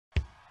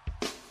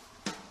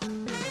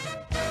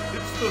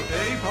the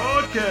BAE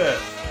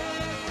PodCast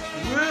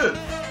with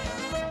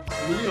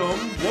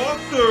Liam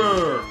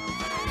Wachter,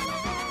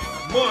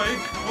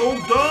 Mike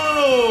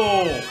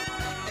O'Donnell,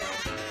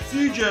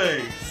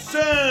 CJ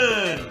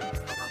Sen,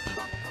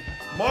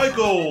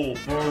 Michael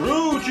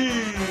Ferrucci,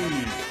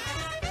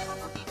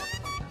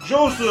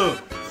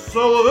 Joseph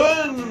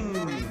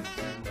Sullivan,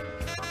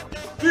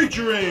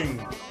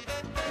 featuring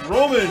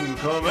Roman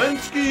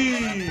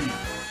Kamensky,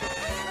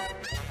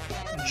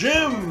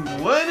 Jim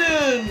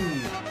Lennon,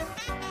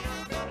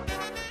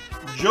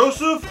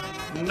 Joseph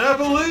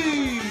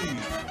Napoli,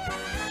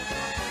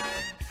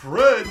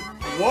 Fred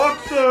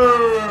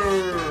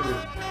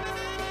Wachter,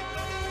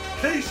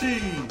 Casey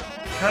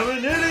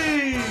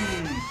Cavanitti,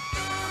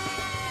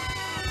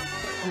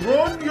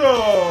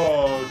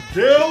 Grania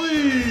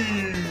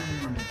Daly.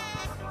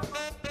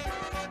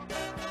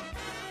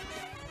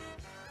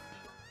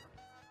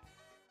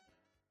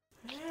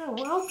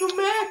 Welcome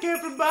back,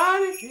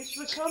 everybody. It's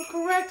the Come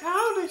Correct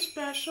Holiday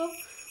Special.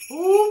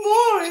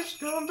 Oh boy, it's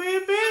gonna be a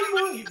big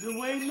one. You've been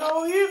waiting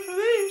all year for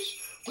this.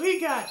 We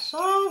got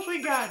songs,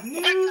 we got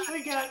news,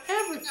 we got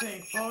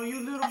everything for all you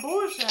little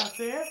boys out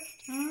there.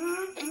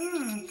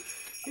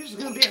 This is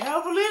gonna be a hell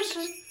of a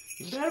listen.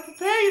 You better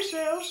prepare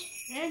yourselves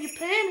and your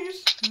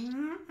panties.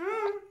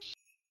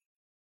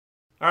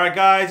 Alright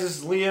guys, this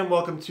is Liam.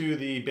 Welcome to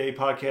the BAE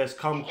PodCast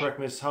Come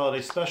Correctmas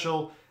Holiday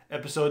Special,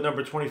 episode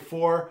number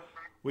 24.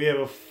 We have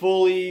a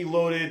fully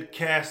loaded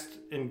cast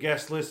and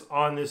guest list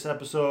on this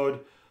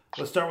episode.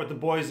 Let's start with the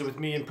boys with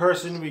me in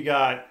person. We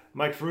got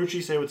Mike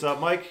Ferrucci. Say what's up,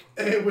 Mike.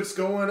 Hey, what's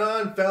going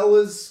on,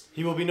 fellas?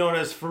 He will be known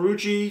as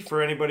Ferrucci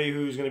for anybody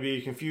who's going to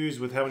be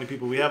confused with how many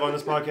people we have on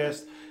this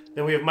podcast.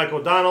 Then we have Mike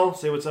O'Donnell.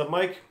 Say what's up,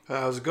 Mike.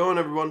 How's it going,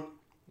 everyone?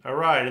 All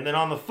right. And then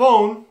on the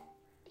phone,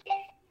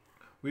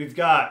 we've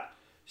got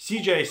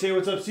CJ. Say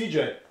what's up,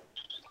 CJ.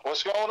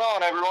 What's going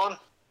on, everyone?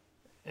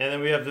 And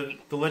then we have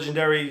the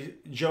legendary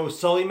Joe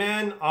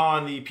Sullyman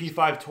on the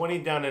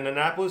P520 down in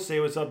Annapolis. Say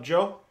what's up,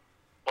 Joe.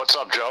 What's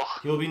up, Joe?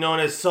 He will be known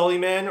as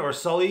Sullyman or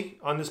Sully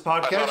on this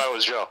podcast. I thought I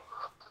was Joe.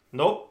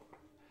 Nope.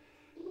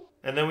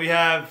 And then we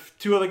have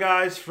two other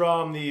guys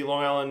from the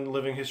Long Island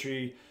Living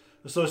History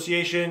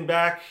Association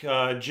back.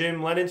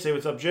 Jim Lennon. Say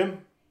what's up, Jim.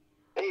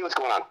 Hey, what's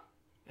going on?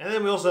 And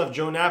then we also have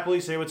Joe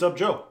Napoli. Say what's up,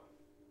 Joe.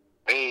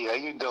 Hey, how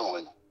you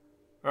doing?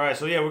 All right,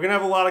 so yeah, we're going to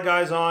have a lot of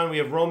guys on. We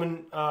have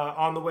Roman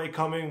on the way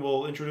coming.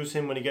 We'll introduce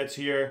him when he gets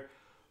here.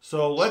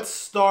 So let's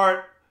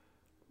start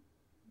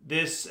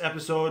this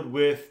episode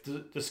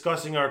with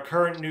discussing our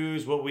current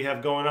news, what we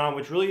have going on,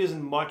 which really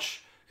isn't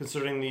much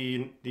considering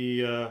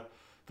the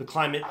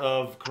climate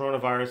of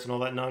coronavirus and all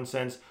that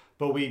nonsense.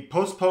 But we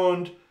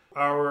postponed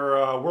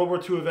our World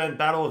War II event,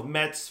 Battle of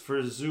Metz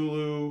for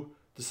Zulu,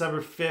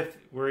 December 5th,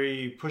 where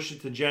we pushed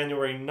it to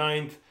January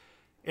 9th.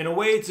 In a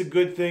way, it's a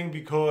good thing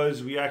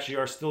because we actually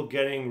are still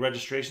getting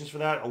registrations for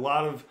that. A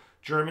lot of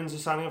Germans are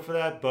signing up for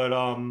that, but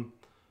I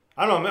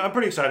don't know. I'm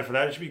pretty excited for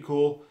that. It should be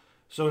cool.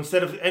 So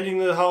instead of ending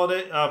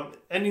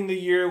the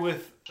year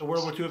with a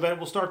World War II event,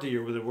 we'll start the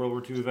year with a World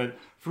War II event.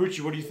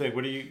 Ferrucci, what do you think?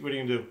 What are you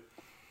gonna do?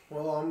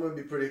 Well, I'm going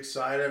to be pretty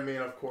excited. I mean,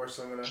 of course,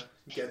 I'm going to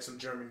get some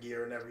German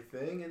gear and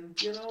everything and,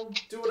 do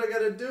what I got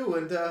to do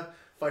and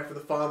fight for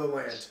the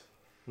fatherland.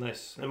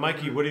 Nice. And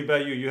Mikey, what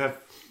about you? You have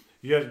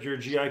your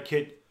GI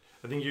kit.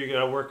 I think you're going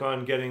to work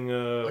on getting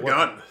a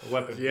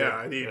weapon. Yeah,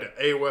 I need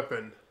a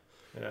weapon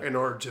in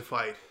order to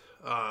fight.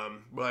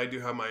 But I do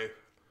have my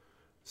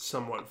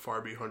somewhat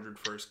far behind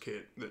first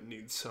kit that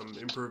needs some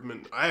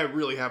improvement. I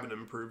really haven't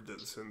improved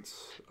it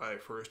since I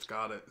first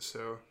got it,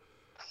 so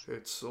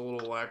it's a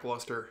little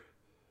lackluster.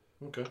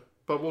 Okay.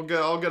 But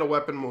I'll get a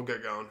weapon, we'll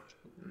get going.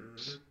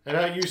 And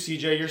how you,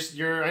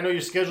 CJ? I know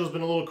your schedule's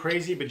been a little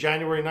crazy, but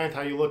January 9th,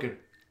 how you looking?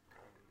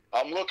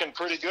 I'm looking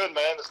pretty good,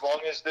 man, as long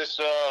as this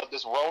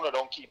Rona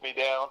don't keep me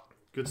down.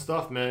 Good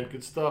stuff, man.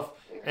 Good stuff.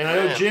 And I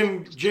know,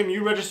 Jim,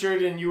 you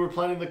registered and you were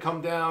planning to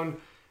come down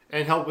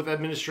and help with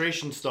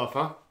administration stuff,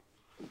 huh?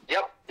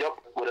 Yep.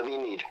 Whatever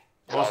you need.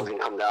 As Awesome. long as you can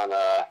come down,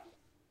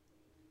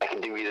 I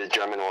can do either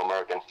German or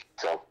American.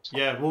 So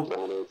Yeah, well,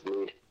 whatever you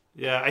need.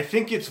 yeah, I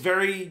think it's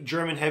very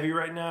German heavy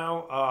right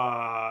now.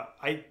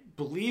 I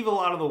believe a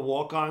lot of the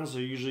walk-ons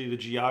are usually the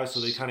GI, so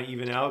they kind of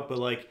even out. But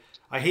like,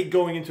 I hate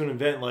going into an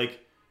event like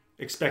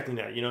expecting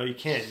that. You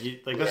can't.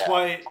 That's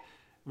why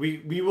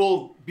we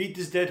will beat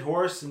this dead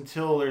horse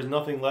until there's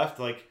nothing left.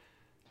 Like,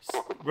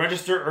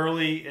 register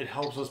early. It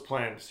helps us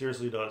plan. It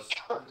seriously does.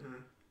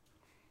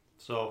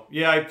 So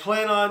yeah,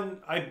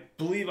 I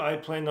believe I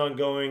planned on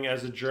going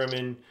as a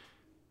German,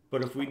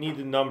 but if we need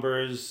the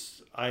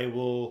numbers, I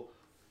will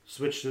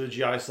switch to the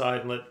GI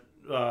side and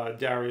let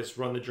Darius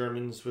run the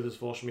Germans with his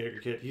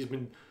Fallschirmjäger kit. He's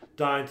been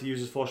dying to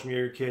use his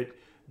Fallschirmjäger kit.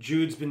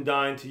 Jude's been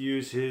dying to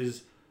use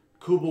his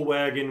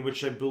Kubelwagen,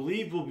 which I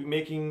believe will be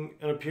making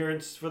an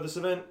appearance for this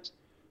event.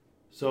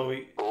 So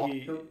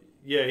he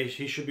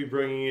should be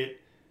bringing it.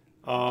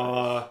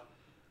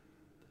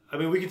 I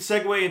mean, we could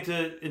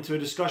segue into a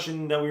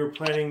discussion that we were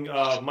planning.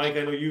 Mike,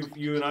 I know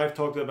you and I have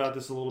talked about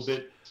this a little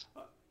bit.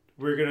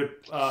 We're going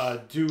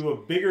to do a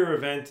bigger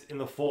event in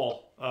the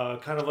fall,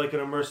 kind of like an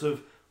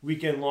immersive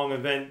weekend-long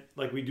event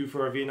like we do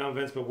for our Vietnam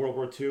events, but World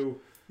War II.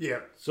 Yeah.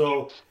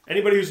 So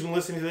anybody who's been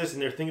listening to this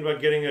and they're thinking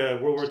about getting a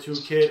World War II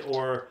kit,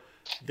 or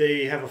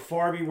they have a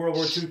Farby World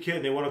War II kit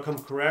and they want to come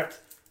correct,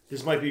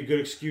 this might be a good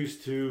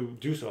excuse to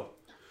do so.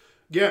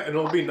 Yeah, and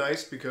it'll be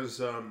nice because,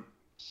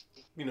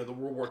 you know, the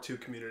World War II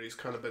community's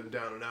kind of been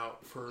down and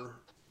out for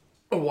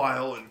a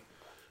while, and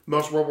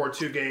most World War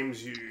II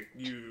games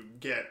you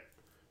get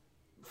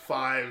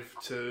 5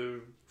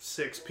 to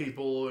 6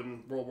 people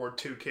in World War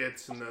II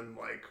kits, and then,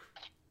 like,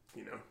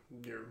 you know,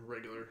 your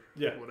regular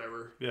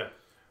whatever. Yeah.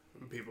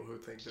 And people who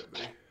think that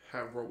they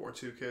have World War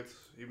II kits,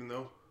 even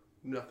though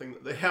nothing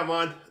that they have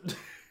on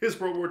is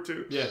World War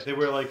II. Yeah, they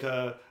wear like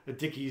a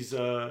Dickies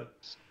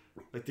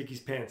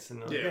pants,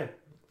 and yeah,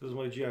 those are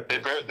my GI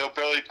pants. They'll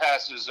barely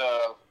pass as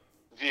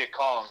Viet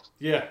Cong.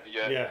 Yeah.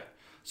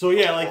 So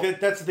yeah, like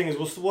that's the thing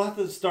is we'll have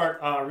to start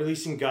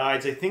releasing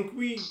guides. I think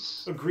we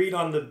agreed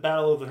on the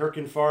Battle of the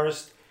Hurricane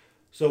Forest,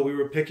 so we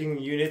were picking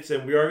units,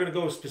 and we are going to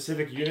go with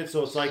specific units.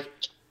 So it's like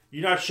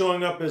you're not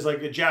showing up as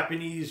like a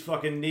Japanese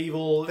fucking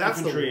naval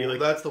infantry.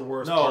 That's the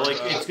worst. No, part like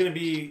about it's going to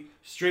be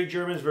straight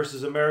Germans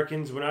versus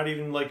Americans. We're not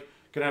even like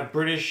going to have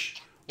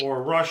British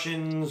or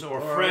Russians or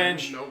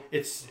French. Nope.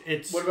 It's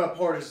What about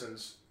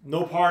partisans?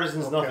 no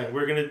partisans, Okay. nothing.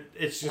 We're gonna.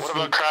 It's just What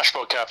about crash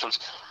boat captains?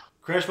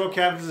 Crash Boat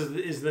Captains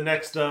is the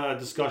next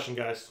discussion,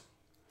 guys.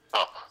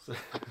 Oh.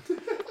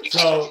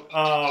 So,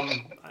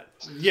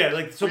 yeah,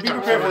 like so. Be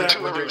prepared for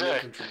that. We're doing Every day.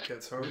 infantry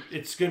kits, huh?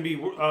 It's gonna be.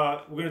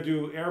 We're gonna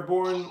do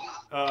airborne.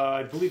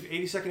 I believe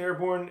 82nd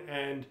Airborne,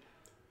 and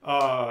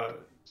I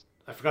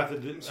forgot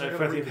the. So I I gotta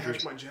forgot the rehash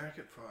infantry. my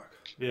jacket. Fuck.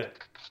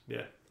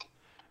 Yeah.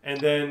 And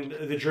then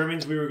the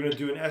Germans, we were gonna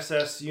do an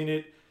SS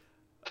unit,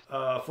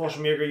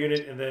 Fallschirmjäger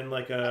unit, and then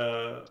like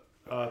a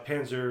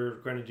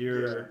Panzer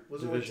Grenadier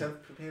Was it like division.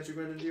 10th Panzer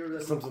Grenadier?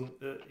 That's Something.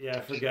 I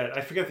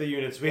forget the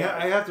units.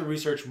 I have to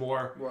research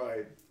more.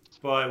 right.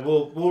 But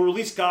we'll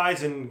release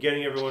guides and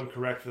getting everyone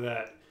correct for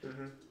that.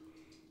 Mm-hmm.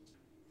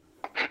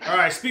 All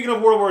right. Speaking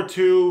of World War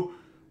II,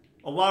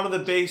 a lot of the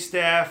base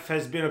staff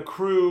has been a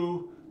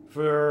crew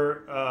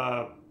for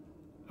a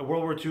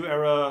World War II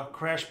era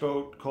crash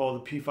boat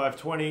called the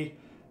P520.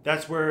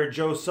 That's where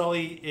Joe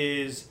Sully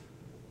is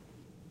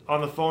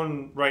on the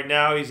phone right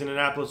now. He's in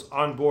Annapolis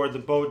on board the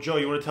boat. Joe,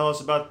 you want to tell us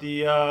about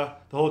the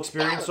whole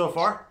experience so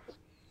far?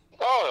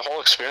 Oh, the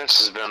whole experience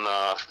has been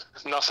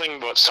nothing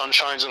but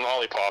sunshines and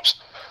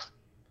lollipops.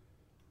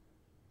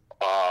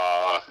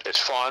 It's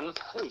fun.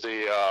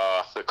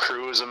 The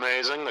crew is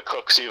amazing. The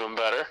cook's even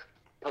better.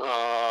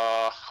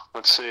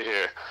 Let's see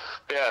here.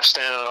 Yeah,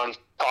 standing on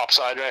top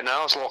side right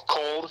now. It's a little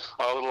cold,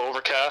 a little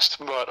overcast,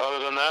 but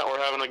other than that, we're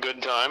having a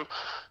good time.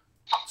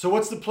 So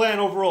what's the plan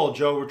overall,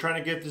 Joe? We're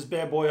trying to get this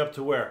bad boy up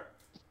to where?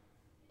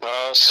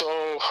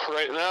 So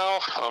right now,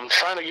 I'm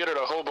trying to get her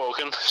to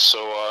Hoboken,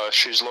 so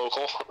she's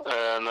local,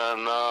 and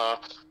then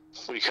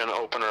we can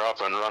open her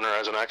up and run her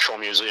as an actual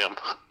museum,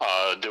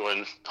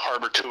 doing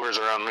harbor tours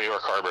around New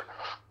York Harbor.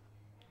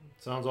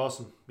 Sounds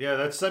awesome. Yeah,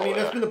 that's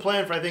been the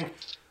plan for, I think,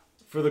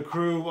 for the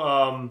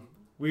crew.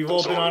 We've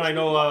all been on, I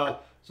know,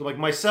 so like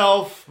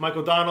myself, Mike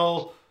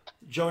O'Donnell,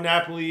 Joe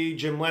Napoli,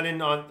 Jim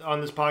Lennon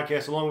on this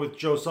podcast, along with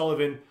Joe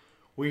Sullivan.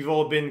 We've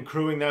all been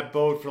crewing that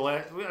boat for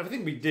I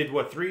think we did,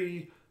 what,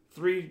 three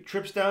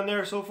trips down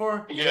there so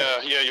far?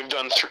 Yeah, you've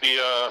done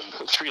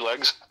three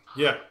legs.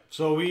 Yeah,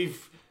 so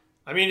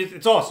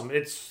it's awesome.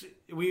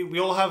 We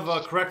all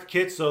have correct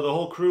kits, so the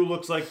whole crew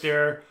looks like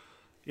they're,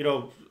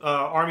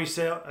 Army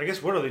sail. I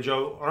guess what are they,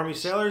 Joe? Army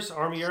sailors,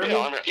 Army airmen.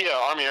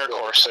 Army Air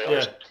Corps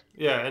sailors.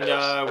 Yeah,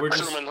 and we're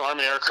just crewmen,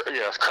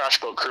 crash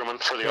boat crewmen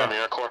for the Army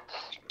Air Corps.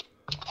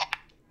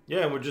 Yeah,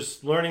 and we're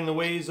just learning the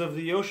ways of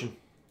the ocean.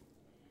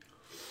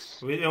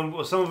 Some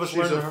of us She's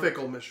learn a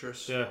fickle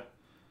mistress. Yeah,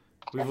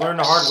 we've learned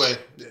the hard way.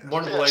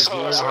 One of the legs we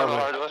learned the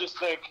hard way. I just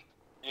think,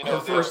 The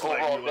first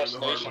leg overall you learned the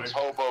hard destination is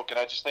way. Hoboken.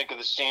 I just think of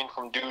the scene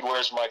from Dude,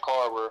 Where's My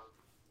Car, where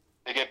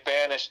they get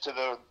banished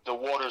to the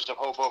waters of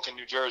Hoboken,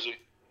 New Jersey.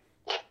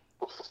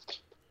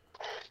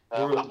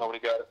 Nobody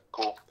got it.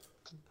 Cool.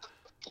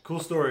 Cool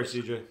story,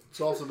 CJ. It's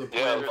also the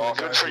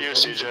Good for you,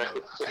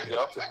 CJ.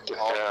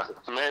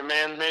 Yeah,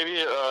 man. Maybe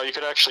you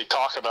could actually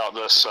talk about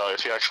this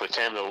if you actually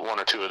came to one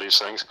or two of these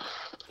things.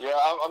 Yeah,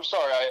 I'm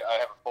sorry. I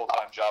have a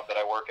full-time job that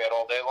I work at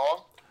all day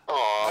long.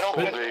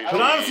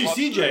 But honestly,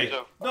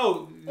 CJ,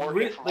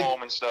 working from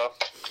home and stuff.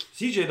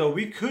 CJ, though,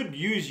 we could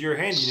use your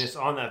handiness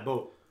on that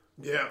boat.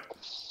 Yeah,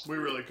 we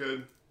really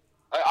could.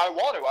 I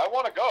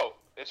want to go.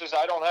 It's just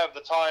I don't have the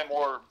time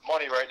or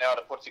money right now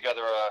to put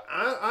together a...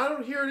 I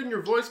don't hear it in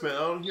your voice, man. I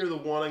don't hear the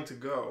wanting to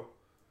go.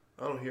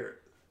 I don't hear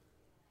it.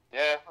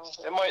 Yeah,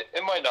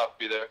 it might not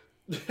be there.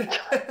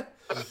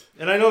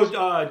 And I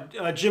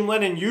know, Jim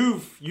Lennon,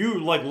 you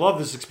love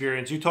this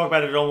experience. You talk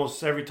about it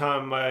almost every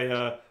time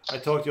I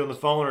talk to you on the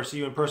phone or see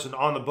you in person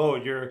on the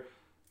boat.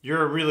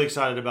 You're really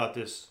excited about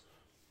this.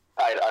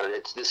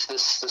 It's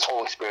this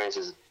whole experience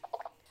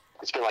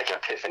it's been like an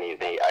epiphany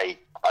to me. I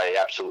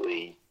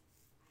absolutely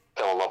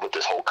fell in love with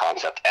this whole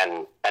concept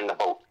and the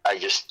boat. I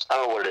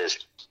don't know what it is.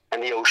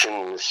 And the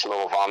ocean, the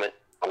smell of vomit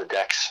on the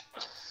decks.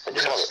 I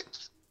just love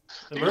it.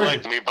 You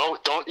like me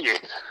boat, don't you?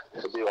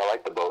 I do. I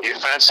like the boat. You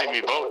fancy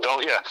me boat,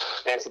 don't you?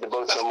 Fancy the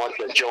boat so much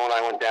that Joe and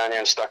I went down there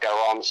and stuck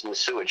our arms in the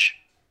sewage.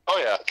 Oh,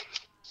 yeah.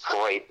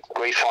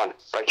 Great fun.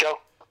 Right, Joe?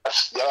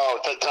 Yo,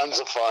 tons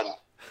of fun.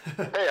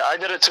 Hey, I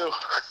did it too.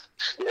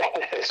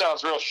 It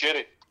sounds real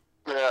shitty.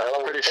 Yeah,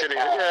 pretty shitty.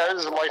 Yeah,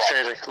 this is a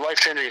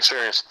life-changing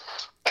experience.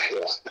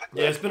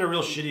 Yeah, it's been a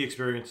real shitty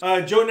experience.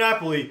 Joe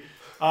Napoli,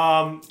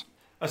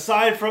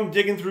 aside from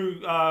digging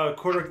through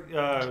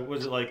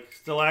was it like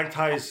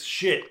stalactized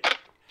shit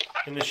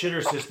in the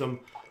shitter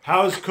system,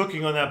 how's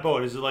cooking on that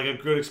boat? Is it like a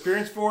good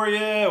experience for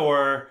you,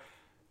 or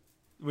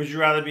would you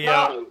rather be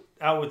out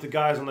with the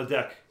guys on the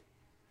deck?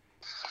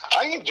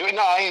 I enjoy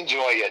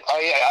it.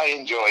 I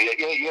enjoy it.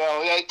 You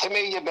know, to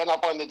me, you've been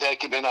up on the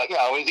deck. You've been,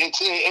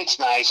 it's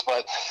nice,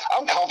 but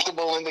I'm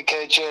comfortable in the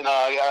kitchen.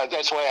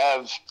 That's why I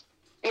have,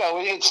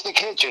 it's the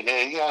kitchen.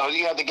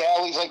 The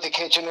galley's like the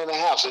kitchen in the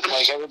house. It's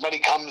like everybody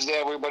comes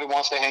there. Everybody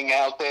wants to hang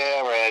out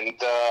there, and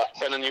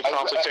then you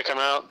promptly kick them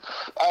out.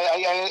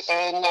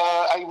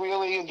 I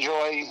really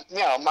enjoy.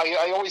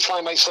 I always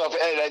find myself.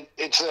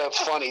 It's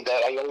funny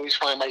that I always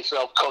find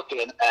myself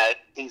cooking at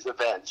these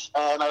events,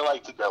 and I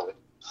like to do it.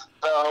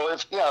 So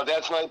if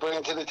that's what I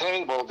bring to the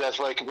table. That's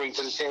what I can bring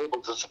to the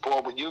table to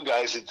support what you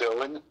guys are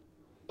doing.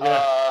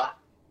 Yeah.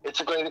 It's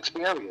a great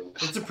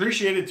experience. It's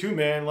appreciated too,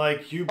 man.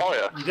 Like you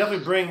definitely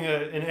bring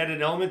an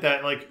added element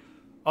that like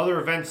other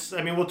events.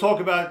 I mean, we'll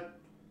talk about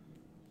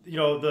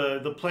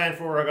the plan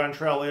for Oregon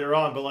Trail later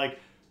on, but like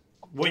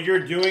what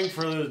you're doing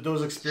for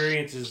those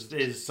experiences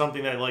is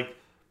something that like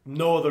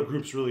no other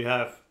groups really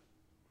have.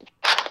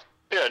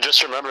 Yeah,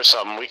 just remember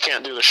something. We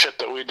can't do the shit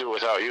that we do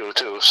without you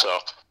too. So.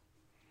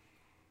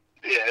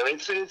 Yeah, we're a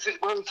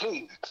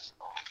team.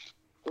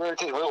 We're a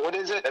team. What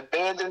is it?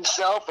 Abandon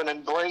self and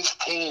embrace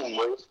team.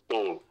 We're a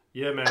team.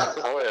 Yeah, man.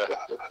 Oh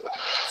yeah.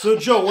 So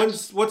Joe,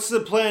 what's the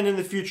plan in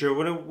the future?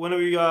 When are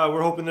we?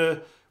 We're hoping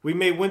we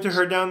may winter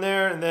her down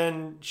there, and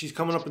then she's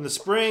coming up in the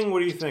spring.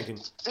 What are you thinking?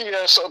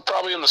 Yeah, so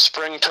probably in the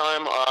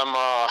springtime.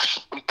 I'm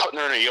putting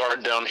her in a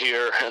yard down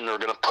here, and we're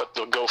gonna put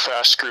the Go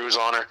Fast screws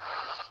on her,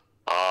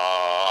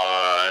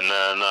 and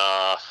then.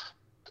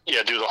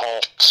 Do the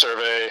whole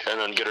survey and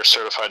then get her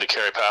certified to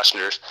carry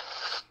passengers.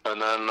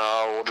 And then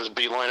we'll just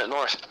beeline it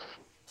north.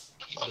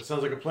 That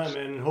sounds like a plan,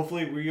 man. And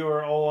hopefully we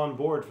are all on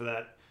board for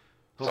that.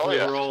 Hopefully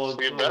we're all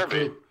we better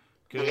be.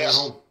 Getting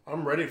home.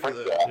 I'm ready for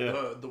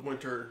the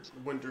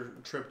winter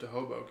trip to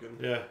Hoboken.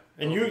 Yeah.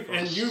 And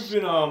you've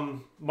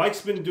been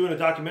Mike's been doing a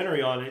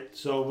documentary on it,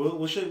 so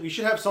we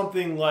should have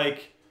something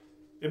like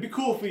it'd be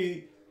cool if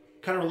we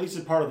kind of release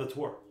it part of the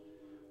tour.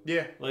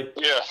 Yeah. Like,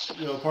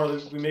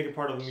 we make it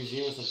part of the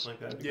museum or something like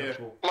that. It'd be kind of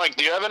cool. Mike,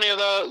 do you have any of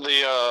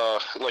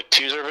the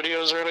teaser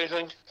videos or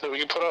anything that we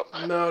can put up?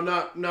 No,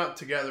 not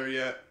together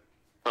yet.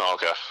 Oh,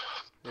 okay.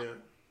 Yeah.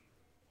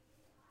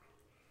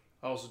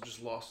 I also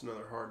just lost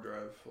another hard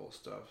drive full of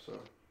stuff, so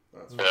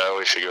that's fine. Yeah,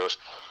 away she goes.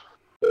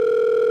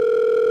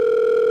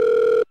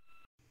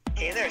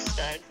 Hey there,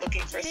 stud.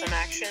 Looking for some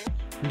action?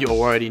 You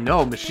already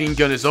know, Machine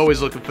Gun is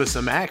always looking for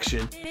some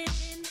action.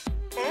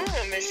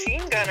 A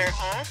machine gunner,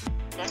 huh?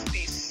 Must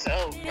be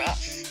so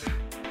rough.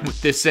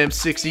 With this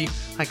M60,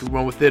 I can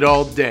run with it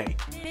all day,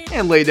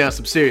 and lay down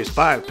some serious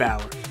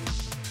firepower.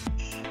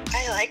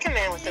 I like a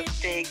man with a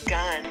big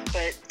gun,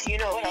 but do you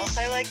know what else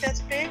I like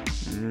that's big?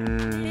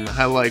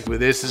 I like where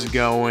this is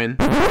going.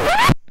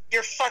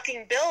 Your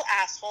fucking bill,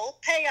 asshole.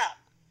 Pay up.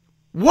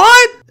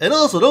 What? And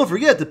also, don't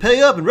forget to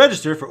pay up and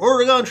register for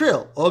Oregon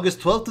Trail, August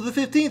 12th to the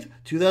 15th,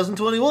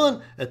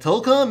 2021, at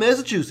Tolcon,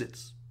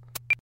 Massachusetts.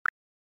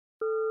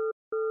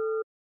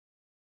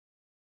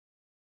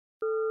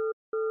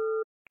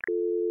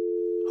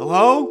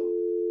 Hello?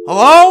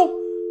 Hello?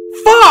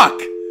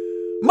 Fuck!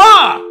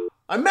 Ma!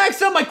 I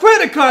maxed out my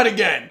credit card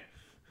again!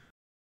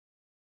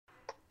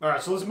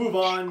 Alright, so let's move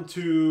on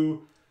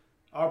to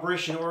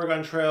Operation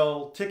Oregon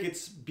Trail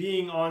tickets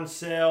being on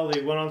sale.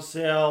 They went on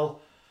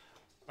sale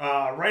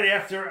right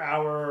after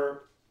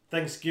our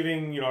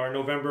Thanksgiving, our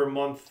November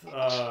month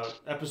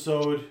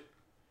episode.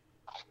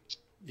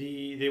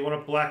 They went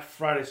up Black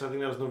Friday, so I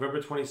think that was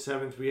November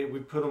 27th.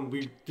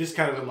 We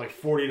discounted them like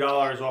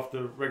 $40 off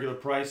the regular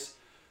price.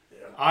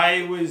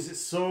 I was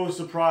so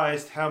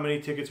surprised how many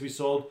tickets we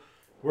sold.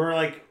 We're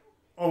like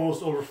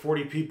almost over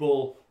 40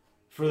 people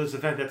for this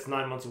event that's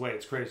 9 months away.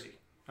 It's crazy.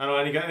 I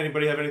don't know,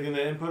 anybody have anything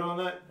to input on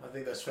that? I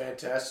think that's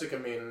fantastic. I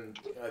mean,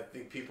 I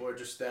think people are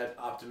just that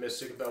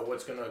optimistic about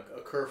what's going to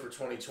occur for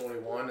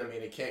 2021. I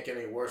mean, it can't get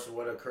any worse than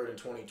what occurred in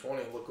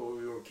 2020. Look what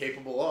we were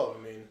capable of. I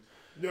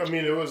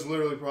mean, it was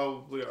literally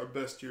probably our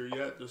best year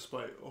yet,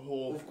 despite a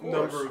whole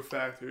number of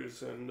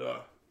factors and,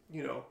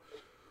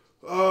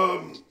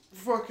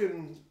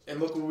 fucking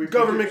and look what we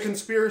government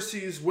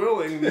conspiracies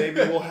willing. Maybe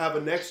we'll have a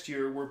next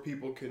year where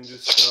people can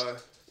just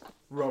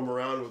roam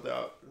around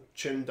without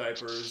chin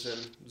diapers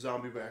and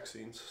zombie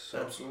vaccines. So.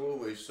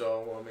 Absolutely.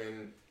 So, I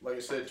mean, like I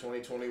said,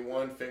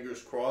 2021,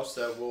 fingers crossed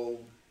that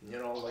we'll,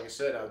 like I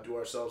said, outdo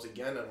ourselves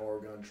again on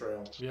Oregon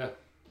Trail. Yeah.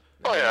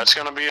 Oh, yeah, it's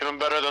going to be even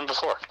better than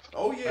before.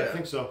 Oh, yeah. I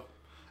think so.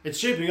 It's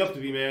shaping up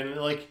to be, man.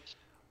 Like,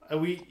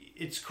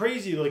 it's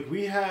crazy. Like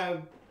you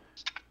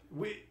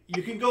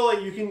can go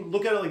you can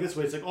look at it like this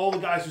way. It's like all the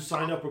guys who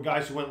signed up were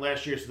guys who went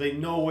last year, so they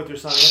know what they're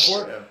signing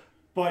up for. Yeah.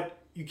 But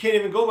you can't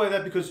even go by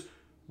that because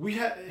we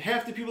have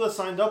half the people that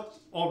signed up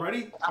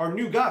already are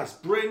new guys,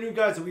 brand new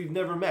guys that we've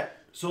never met.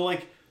 So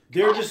like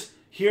they're just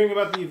hearing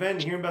about the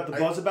event, hearing about the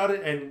buzz about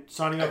it, and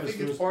signing up. I think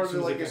it's part of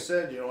it, like I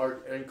said,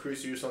 our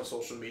increased use on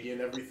social media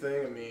and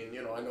everything. I mean,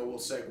 I know we'll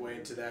segue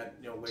into that,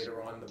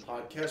 later on in the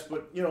podcast,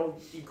 but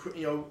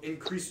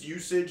increased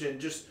usage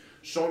and just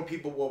showing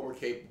people what we're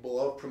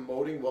capable of,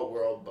 promoting what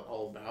we're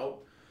all about.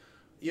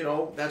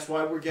 That's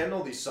why we're getting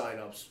all these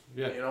sign-ups.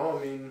 Yeah.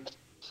 I mean.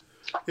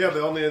 Yeah,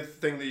 the only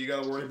thing that you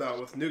got to worry about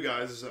with new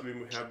guys is, we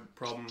have a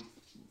problem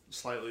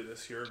slightly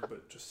this year,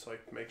 but just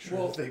make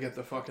sure that they get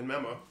the fucking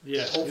memo.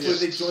 Yeah. Hopefully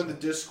they join the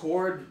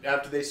Discord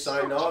after they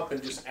sign up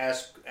and just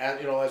ask,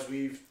 as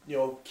we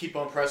keep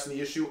on pressing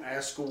the issue,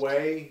 ask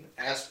away,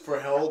 ask for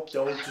help.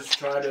 Don't just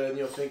try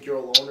to think you're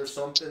alone or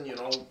something.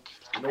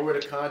 Know where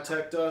to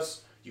contact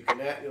us. You can,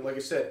 like I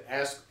said,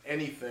 ask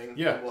anything.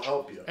 Yeah. And we'll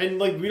help you. And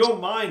we don't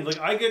mind.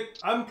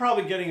 I'm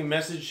probably getting a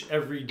message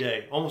every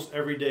day, almost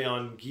every day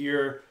on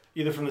gear,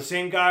 either from the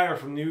same guy or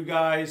from new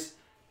guys.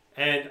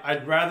 And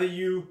I'd rather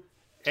you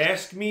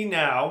ask me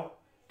now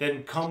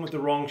than come with the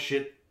wrong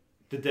shit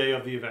the day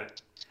of the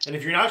event. And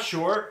if you're not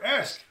sure,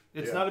 ask.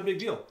 It's not a big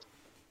deal.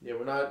 Yeah,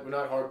 we're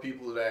not hard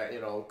people that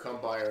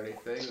come by or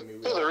anything. I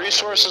mean, the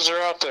resources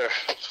are out there.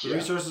 The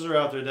resources are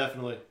out there,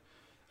 definitely.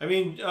 I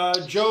mean,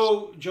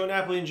 Joe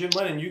Napoli and Jim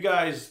Lennon, you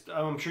guys,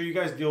 I'm sure you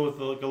guys deal with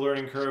a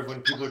learning curve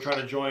when people are trying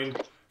to join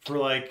for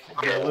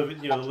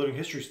the living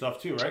history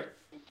stuff too, right?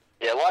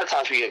 Yeah, a lot of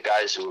times we get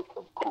guys who've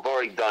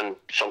already done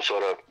some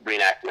sort of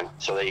reenactment,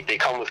 so they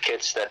come with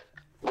kits that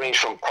range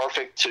from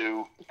perfect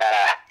to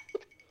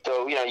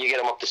so you get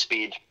them up to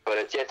speed. But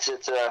it's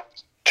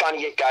trying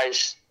to get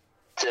guys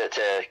to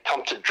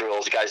come to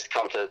drills, guys to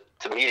come to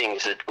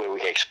meetings where we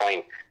can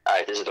explain, all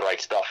right, this is the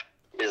right stuff.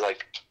 Is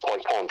like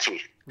pulling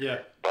teeth. Yeah.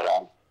 But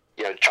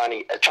trying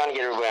to get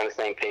everybody on the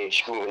same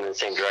page, moving in the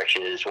same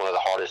direction is one of the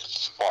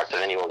hardest parts of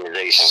any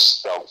organization.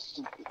 So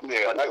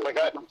yeah,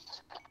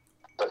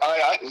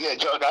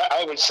 Joe,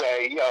 I would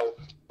say,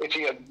 if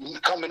you're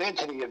coming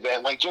into the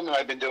event, like Jim and I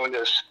have been doing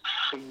this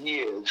for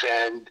years,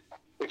 and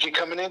if you're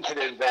coming into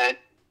the event,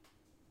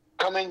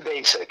 come in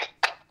basic.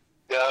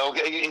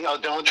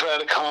 Don't try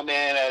to come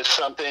in as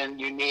something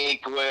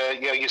unique where,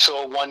 you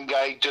saw one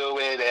guy do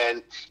it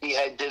and he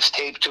had this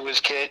taped to his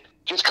kit.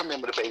 Just come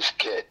in with a basic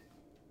kit.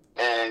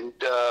 And,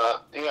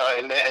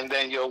 and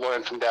then you'll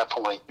learn from that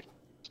point.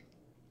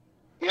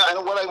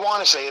 And what I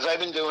want to say is I've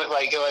been doing,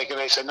 like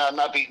I said, I'm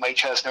not beating my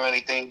chest or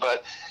anything,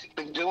 but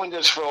been doing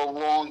this for a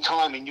long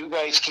time, and you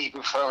guys keep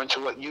referring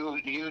to what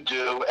you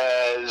do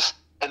as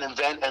an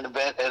event.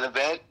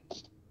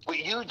 What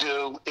you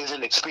do is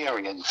an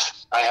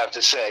experience, I have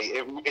to say.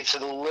 It's a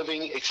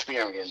living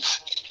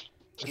experience.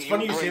 It's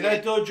funny you say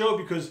that, though, Joe,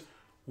 because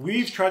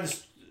we've tried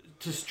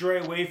to stray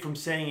away from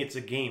saying it's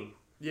a game.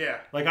 Yeah.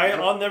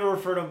 I'll never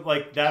refer to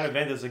that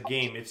event as a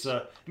game.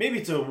 Maybe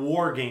it's a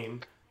war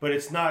game, but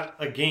it's not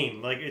a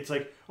game. It's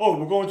we're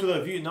going to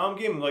the Vietnam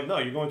game. I'm like, no,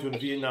 you're going to a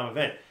Vietnam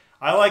event.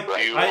 I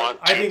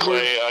think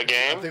play a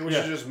game? I think we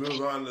should just move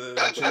on to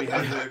Jimi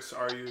Hendrix.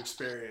 Are you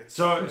experienced?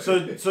 So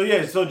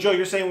Joe,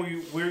 you're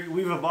saying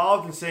we've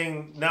evolved and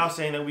saying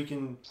that we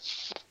can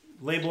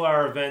label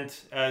our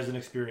event as an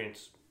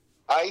experience.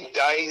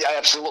 I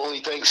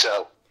absolutely think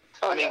so.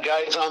 I mean,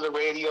 guys on the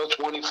radio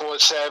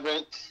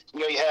 24/7.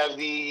 You have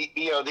the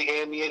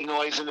ambient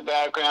noise in the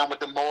background with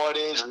the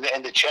mortars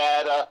and the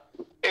chatter.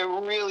 It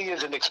really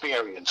is an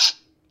experience.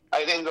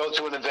 I didn't go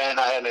to an event.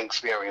 I had an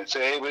experience.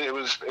 It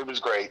was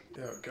great.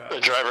 Oh, God. The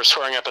driver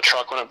swearing at the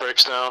truck when it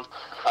breaks down.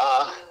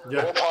 All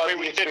part of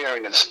the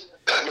experience.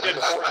 We did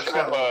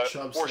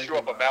force you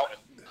up a mountain.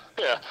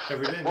 Yeah.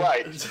 Every day.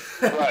 Right.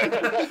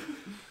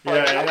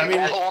 Yeah, I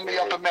mean, pulling me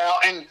up a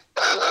mountain.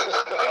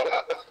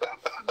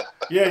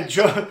 Yeah,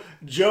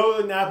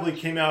 Joe Napoli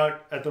came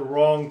out at the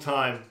wrong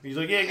time. He's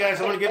like, "Yeah,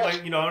 guys, I want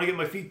to get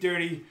my feet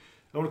dirty.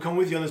 I want to come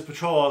with you on this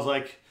patrol." I was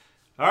like,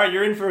 "All right,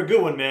 you're in for a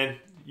good one, man.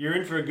 You're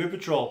in for a good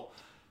patrol."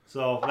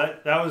 So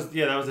that was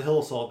a hill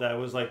assault. That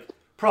was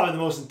probably the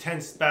most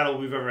intense battle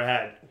we've ever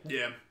had.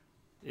 Yeah,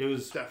 it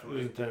was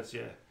definitely intense.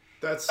 Yeah,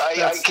 I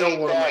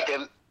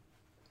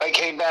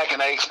came back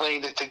and I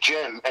explained it to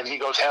Jim, and he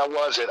goes, "How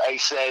was it?" I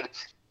said,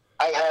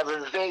 "I have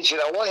a vision.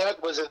 All I had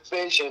was a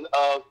vision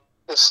of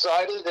the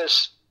side of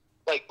this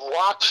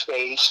rock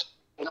space,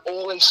 and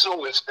all I saw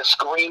was the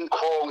screen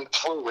crawling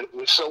through it. It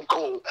was so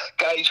cool.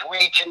 Guys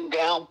reaching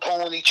down,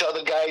 pulling each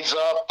other guys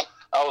up.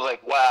 I was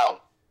like,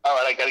 wow. All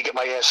right, I got to get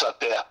my ass up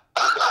there."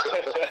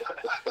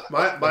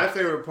 My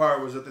favorite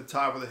part was at the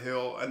top of the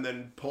hill and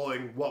then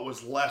pulling what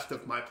was left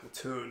of my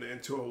platoon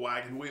into a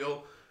wagon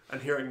wheel and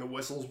hearing the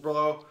whistles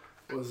blow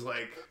was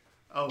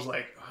I was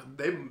like,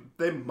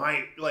 they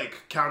might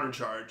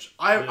countercharge.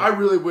 I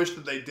really wish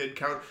that they did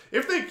counter.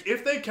 If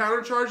they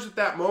countercharged at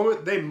that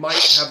moment, they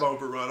might have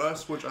overrun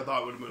us, which I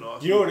thought would have been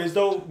awesome. You know what it is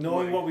though?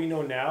 Knowing what we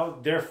know now,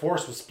 their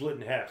force was split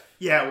in half.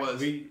 Yeah, it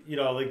was.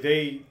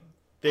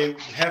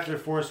 half their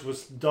force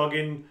was dug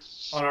in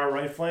on our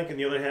right flank, and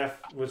the other half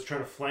was trying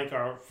to flank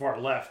our far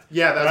left.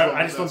 Yeah,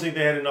 I just don't think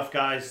they had enough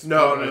guys.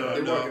 No, they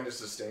weren't going to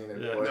sustain it.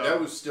 Yeah. But No. that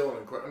was still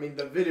incredible. I mean,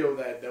 the video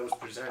that was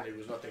presented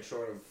was nothing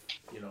short of,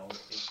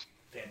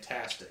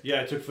 fantastic.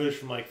 Yeah, I took footage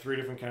from like 3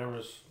 different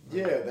cameras.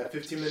 Yeah, that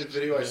 15-minute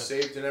video I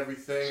saved and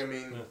everything. I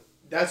mean,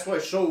 that's why I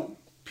show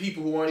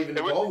people who aren't even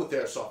involved with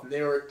airsoft, and they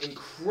are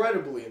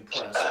incredibly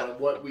impressed by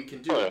what we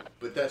can do.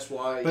 But that's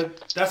why.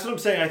 But that's what I'm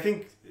saying. I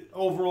think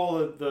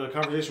overall the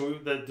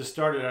conversation that this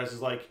started as is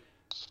like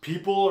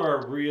people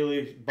are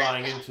really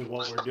buying into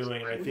what we're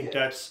doing, and I think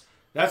that's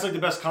like the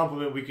best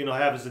compliment we can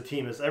have as a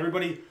team. Is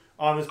everybody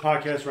on this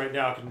podcast right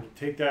now can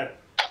take that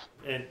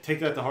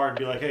to heart and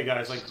be like, hey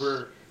guys, like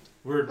we're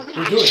doing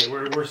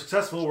it. We're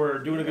successful. We're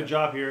doing a good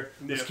job here.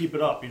 Let's keep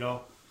it up.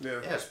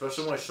 Yeah,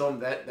 especially when I show them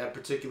that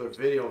particular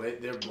video,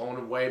 they're blown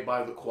away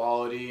by the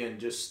quality and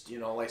just,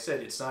 like I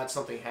said, it's not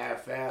something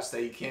half-assed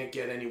that you can't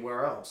get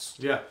anywhere else.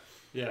 Yeah.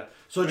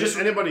 So just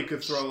anybody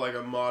could throw like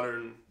a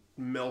modern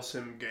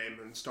milsim game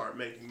and start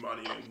making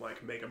money and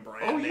like make a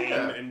brand name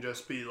and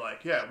just be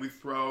like, we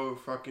throw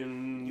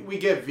fucking. We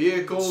get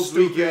vehicles.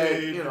 Stupid, we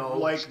get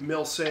like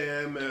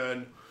milsim,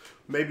 and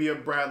maybe a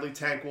Bradley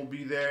tank will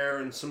be there,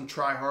 and some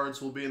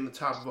tryhards will be in the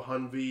top of a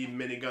Humvee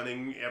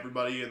minigunning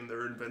everybody, and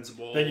they're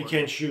invincible. Then you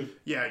can't shoot.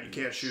 Yeah, you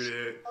can't shoot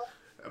it.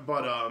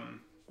 But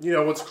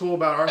what's cool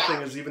about our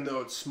thing is even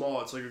though it's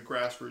small, it's like a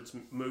grassroots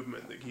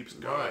movement that keeps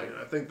going. Right. And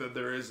I think that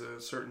there is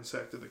a certain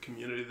sect of the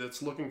community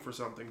that's looking for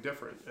something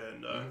different,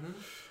 and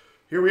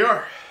here we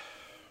are.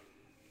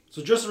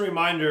 So just a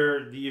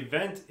reminder, the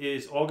event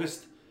is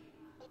August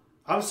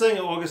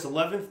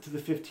 11th to the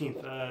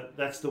 15th.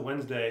 That's the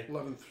Wednesday.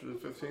 11th through the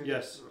 15th?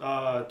 Yes.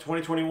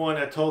 2021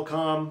 at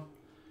Tolcom.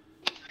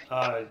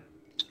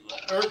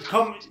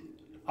 Come,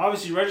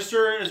 obviously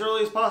register as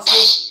early as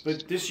possible,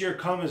 but this year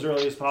come as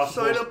early as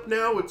possible. Sign up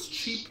now. It's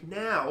cheap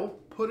now.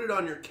 Put it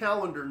on your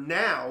calendar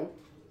now.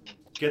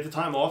 Get the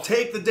time off.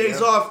 Take the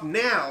days off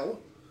now.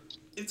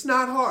 It's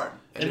not hard.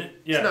 It's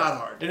not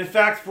hard. And in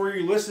fact, for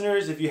you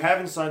listeners, if you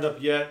haven't signed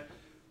up yet,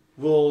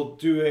 we'll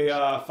do a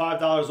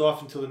 $5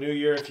 off until the new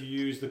year if you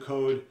use the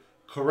code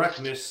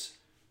Correctmas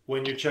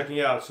when you're checking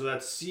out. So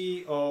that's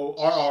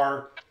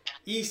CORRECTMAS.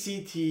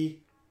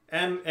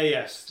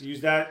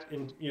 Use that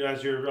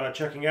as you're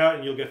checking out,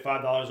 and you'll get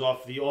 $5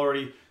 off the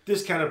already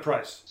discounted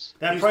price.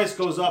 That price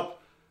goes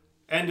up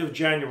end of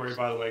January,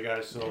 by the way,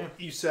 guys. So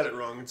you said it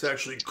wrong. It's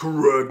actually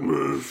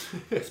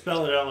Correctmas.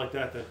 Spell it out like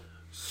that, then.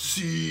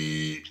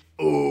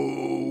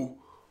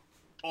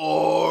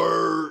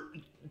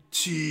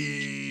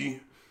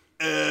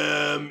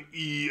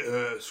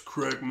 CORTMES.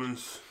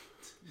 Correctmas.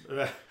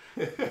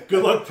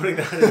 Good luck putting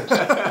that in.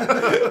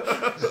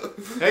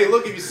 Hey,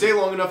 look, if you stay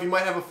long enough, you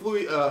might have a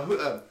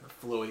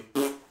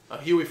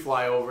Huey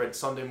fly over at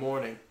Sunday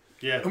morning.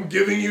 Yeah. I'm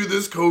giving you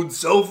this code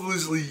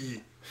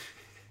selflessly.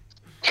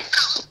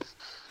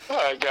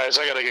 Alright, guys,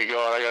 I gotta get going.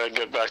 I gotta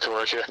get back to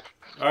work here.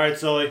 Alright,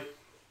 Sully.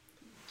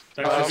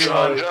 Thanks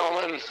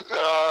gentlemen,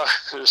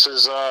 this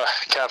is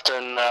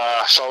Captain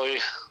Sully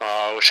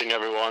wishing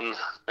everyone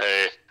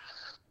a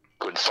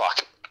good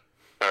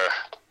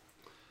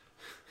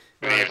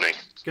good evening.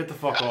 Get the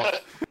fuck off.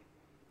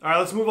 Alright,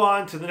 let's move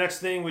on to the next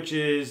thing, which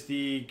is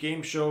the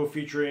game show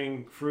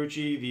featuring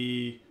Ferrucci,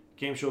 the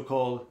game show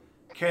called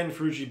Can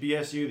Ferrucci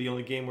BS You? The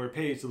only game where it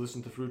pays to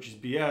listen to Ferrucci's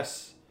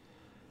BS.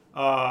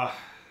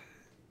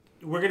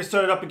 We're going to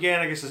start it up again.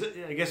 I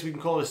guess we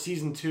can call it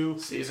Season 2.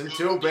 Season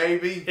 2,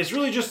 baby. It's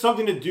really just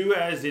something to do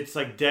as it's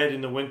like dead in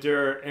the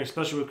winter, and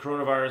especially with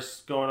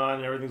coronavirus going on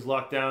and everything's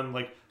locked down,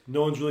 like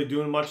no one's really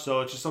doing much,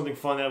 so it's just something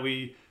fun that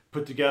we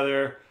put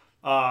together.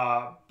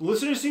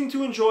 Listeners seem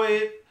to enjoy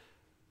it.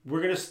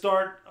 We're going to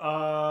start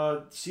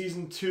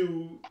Season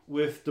 2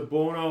 with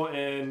DeBono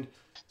and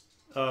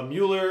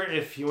Mueller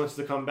if he wants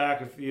to come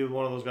back, if either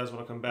one of those guys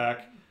want to come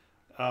back.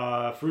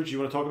 Ferrucci, you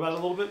want to talk about it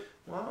a little bit?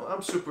 Well,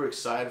 I'm super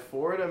excited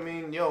for it. I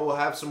mean, we'll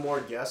have some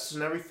more guests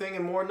and everything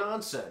and more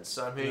nonsense.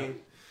 I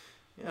mean,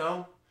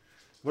 What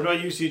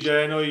about you,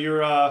 CJ? I know you're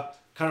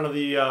kind of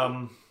the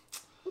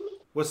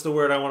what's the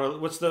word I want to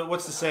what's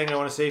the saying I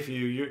want to say for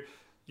you?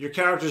 Your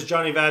character's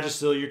Johnny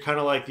Vagisil. You're kind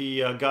of like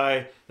the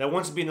guy that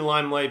wants to be in the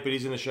limelight, but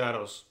he's in the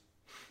shadows.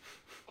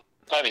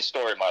 Tiny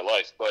story of my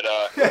life, but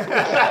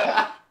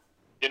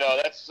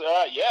that's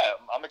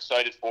I'm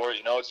excited for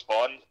it. It's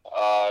fun.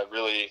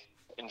 Really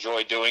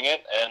enjoy doing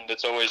it, and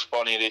it's always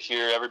funny to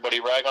hear everybody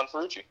rag on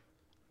Ferrucci.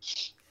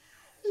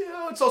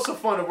 It's also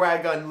fun to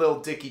rag on Lil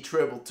Dicky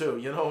Tribble too.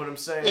 You know what I'm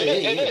saying?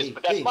 It is,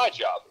 but that's my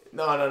job.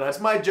 No, it's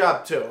my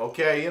job too.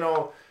 Okay,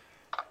 And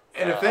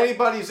if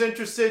anybody's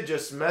interested,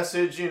 just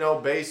message,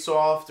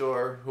 Baysoft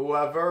or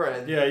whoever,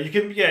 and you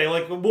can.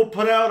 We'll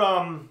put out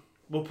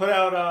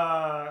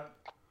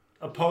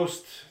a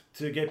post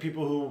to get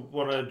people who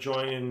want to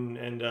join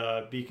and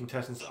be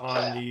contestants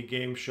on the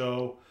game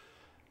show.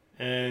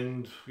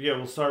 And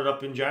we'll start it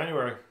up in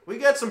January. We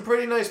got some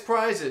pretty nice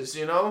prizes,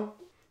 Yeah,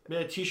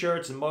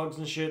 t-shirts and mugs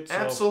and shit. So.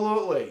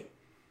 Absolutely.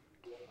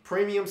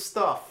 Premium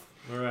stuff.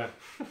 All right.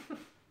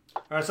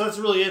 So that's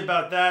really it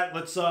about that.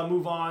 Let's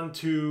move on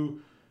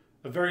to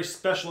a very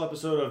special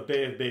episode of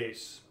Bay of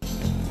Bass.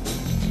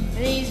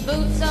 These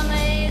boots are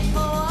made for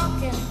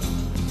walking,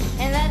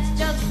 and that's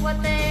just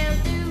what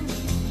they'll do.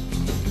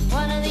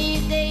 One of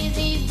these days,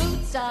 these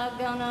boots are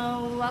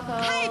gonna walk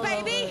all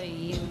over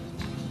you.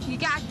 You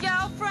got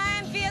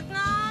girlfriend,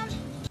 Vietnam?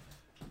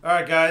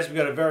 Alright guys, we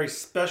got a very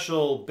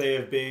special Bay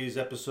of Bays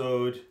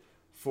episode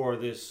for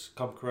this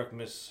Come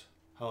Correctmas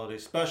holiday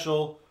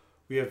special.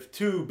 We have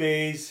two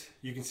bays.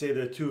 You can say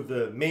they're two of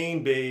the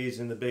main bays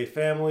in the Bay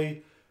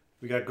family.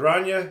 We got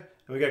Grania and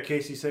we got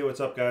Casey. Say what's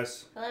up,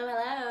 guys. Hello,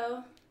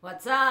 hello.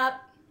 What's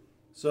up?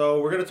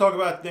 So we're going to talk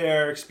about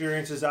their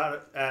experiences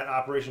out at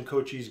Operation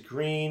Cochise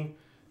Green.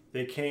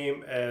 They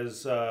came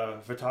as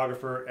a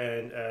photographer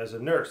and as a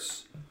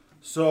nurse.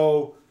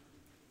 So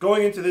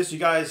going into this, you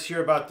guys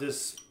hear about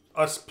this,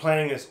 us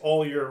planning this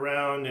all year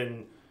round,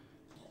 and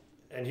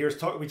we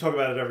talk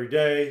about it every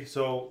day.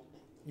 So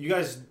you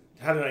guys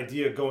had an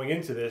idea going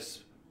into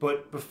this,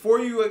 but before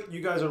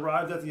you guys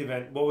arrived at the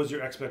event, what was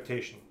your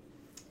expectation?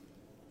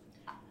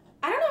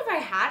 I don't know if I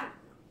had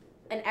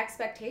an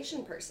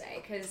expectation per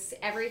se, because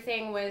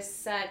everything was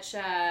such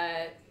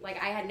a,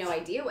 like, I had no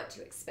idea what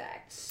to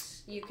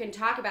expect. You can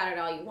talk about it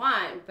all you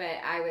want,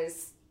 but I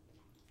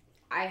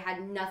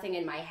had nothing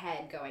in my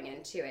head going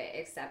into it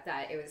except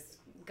that it was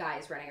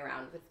guys running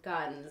around with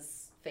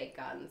guns, fake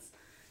guns,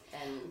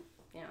 and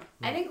you know.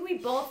 I think we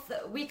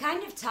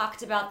kind of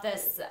talked about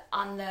this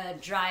on the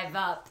drive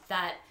up,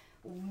 that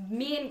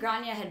me and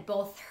Grania had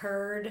both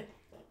heard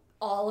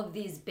all of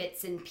these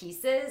bits and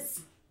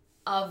pieces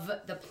of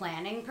the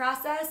planning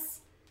process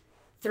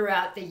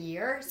throughout the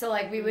year. So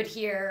like we would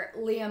hear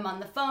Liam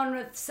on the phone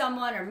with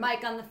someone or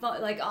Mike on the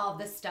phone, like all of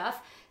this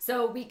stuff.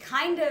 So we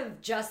kind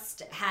of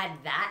just had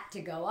that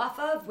to go off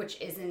of, which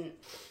isn't,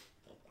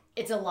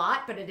 it's a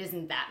lot, but it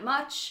isn't that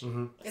much.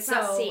 Mm-hmm. It's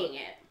not seeing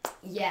it.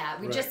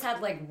 Yeah, we just had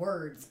like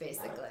words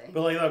basically.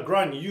 But like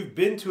Grania, you've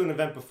been to an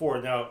event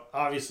before. Now,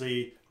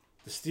 obviously,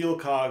 the Steel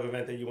Cog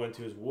event that you went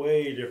to is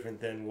way different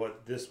than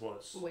what this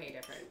was. Way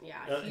different,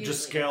 yeah.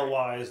 Just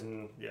scale-wise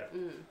and, yeah.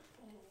 Mm.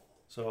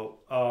 So,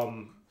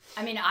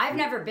 I mean, I've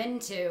never been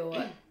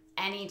to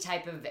any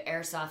type of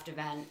airsoft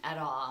event at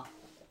all.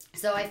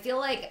 So I feel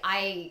like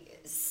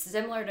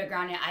similar to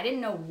Grania, I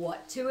didn't know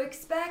what to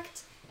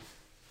expect.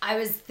 I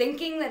was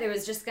thinking that it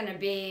was just going to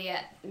be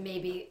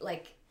maybe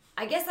like,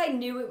 I guess I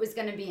knew it was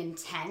going to be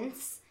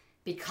intense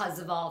because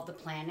of all of the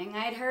planning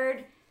I'd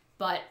heard,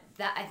 but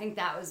I think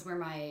that was where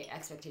my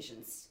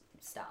expectations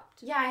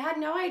stopped. Yeah, I had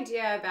no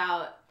idea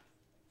about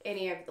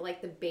any of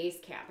like the base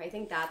camp. I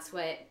think that's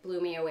what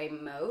blew me away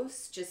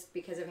most, just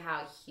because of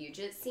how huge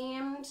it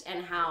seemed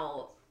and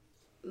how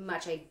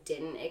much I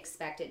didn't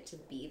expect it to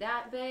be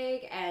that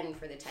big and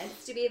for the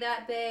tents to be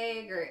that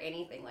big or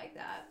anything like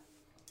that.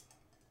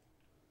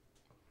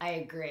 I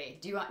agree.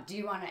 Do you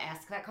want to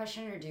ask that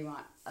question, or do you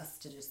want us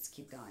to just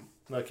keep going?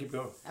 No, keep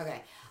going.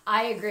 Okay.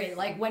 I agree.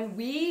 Like when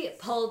we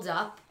pulled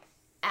up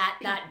at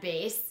that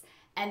base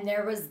and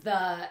there was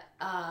the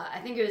I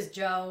think it was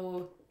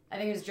Joe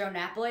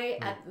Napoli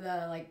at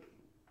the like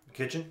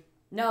kitchen?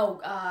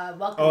 No,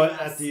 welcome. Oh,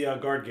 at the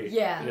guard gate.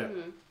 Yeah.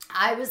 Mm-hmm.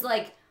 I was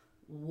like,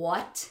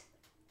 what?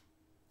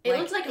 It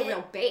looked like a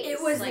real base.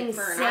 It was like,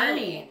 insane. for an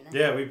army.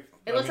 Yeah,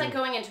 It looks like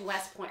going into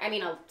West Point. I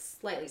mean, a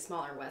slightly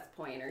smaller West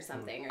Point or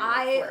something, or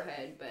Fort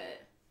Hood,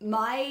 but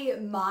my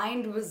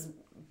mind was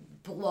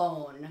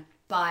blown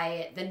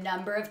by the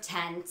number of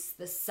tents,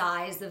 the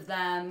size of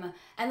them,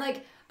 and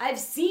like I've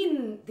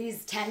seen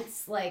these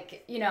tents,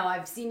 like, you know,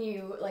 I've seen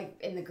you like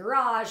in the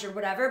garage or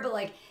whatever, but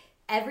like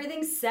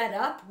everything set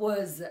up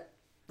was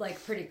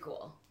like pretty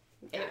cool.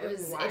 It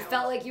was wild. It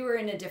felt like you were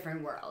in a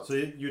different world. So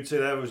you'd say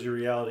that was your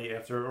reality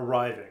after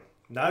arriving.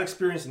 Not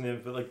experiencing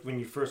it, but like when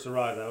you first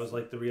arrived, that was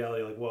like the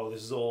reality, like, whoa,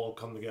 this is all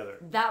come together.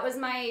 That was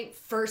my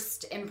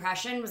first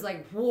impression, was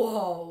like,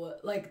 whoa,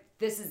 like,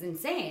 this is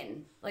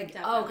insane. Like,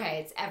 okay,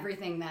 it's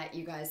everything that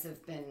you guys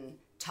have been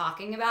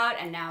talking about,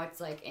 and now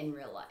it's like in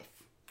real life.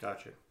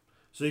 Gotcha.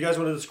 So you guys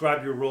want to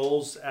describe your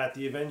roles at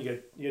the event?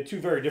 You had two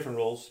very different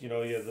roles. You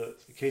know, you had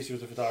Casey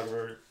was a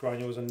photographer,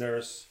 Grania was a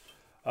nurse.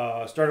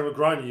 Starting with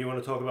Grania, you want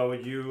to talk about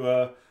what you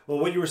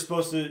were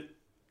supposed to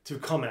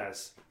come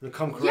as.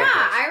 Come correct. Yeah,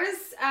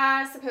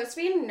 I was supposed to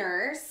be a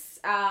nurse.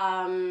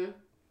 I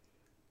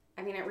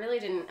mean, it really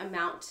didn't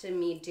amount to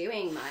me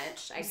doing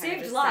much. I kind of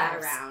just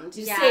sat around.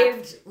 You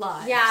saved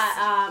lives.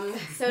 Yeah,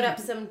 sewed up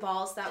some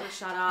balls that were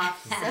shot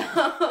off.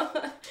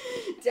 So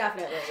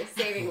definitely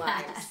saving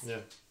lives. Yeah.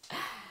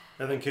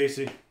 And then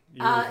Casey,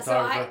 you were a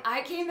photographer. So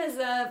I came as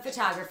a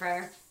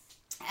photographer,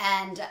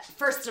 and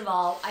first of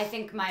all, I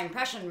think my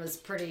impression was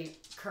pretty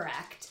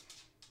correct.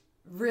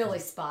 Really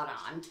spot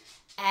on.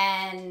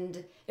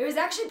 And it was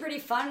actually pretty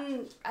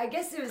fun. I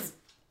guess it was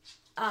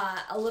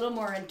a little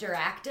more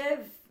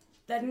interactive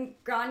than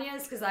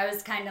Grania's, because I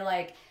was kind of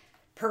like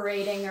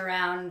parading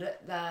around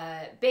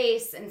the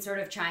base and sort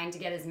of trying to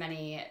get as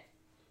many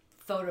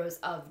photos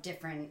of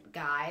different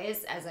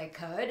guys as I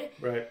could.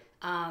 Right.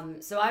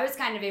 So I was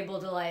kind of able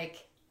to,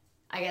 like,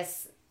 I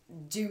guess,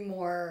 do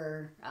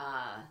more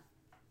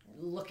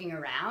looking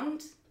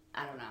around.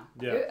 I don't know.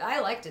 Yeah. I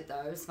liked it,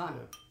 though. It was fun.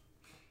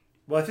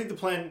 Well, I think the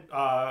plan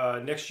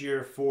next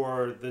year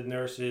for the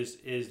nurses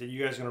is that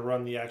you guys are going to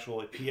run the actual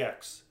like,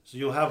 PX. So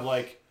you'll have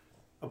like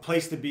a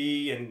place to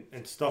be and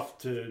stuff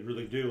to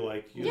really do.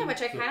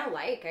 Which I kind of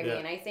like. I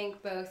mean, I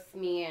think both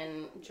me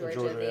and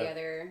Georgia, the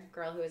other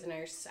girl who was a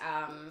nurse,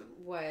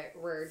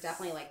 were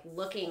definitely like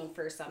looking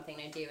for something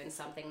to do and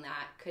something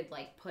that could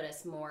like put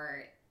us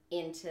more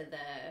into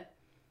the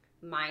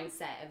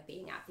mindset of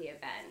being at the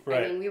event.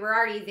 Right. I mean, we were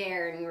already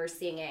there and we were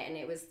seeing it, and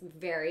it was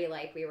very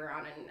like we were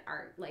on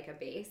a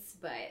base,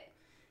 but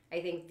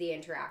I think the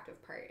interactive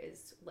part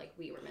is like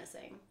we were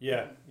missing.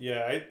 Yeah.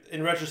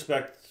 In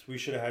retrospect, we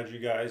should have had you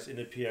guys in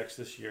the PX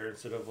this year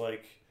instead of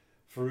like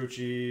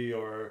Ferrucci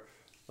or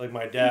like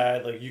my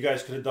dad. Like you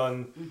guys could have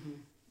done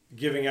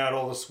giving out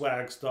all the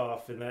swag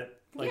stuff and that.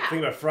 Like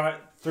think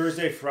about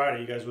Thursday, Friday,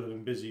 you guys would have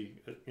been busy.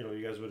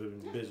 You guys would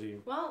have been busy.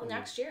 Well,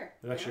 next year.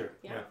 Next year.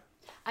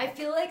 I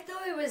feel like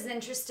though it was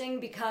interesting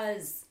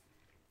because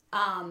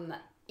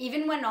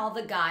even when all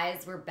the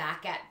guys were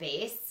back at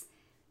base,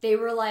 they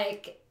were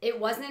like, it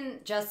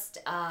wasn't just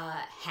a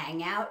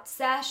hangout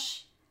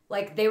sesh.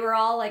 Like they were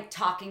all like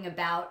talking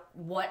about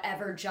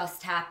whatever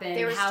just happened,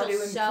 they were how still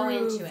to so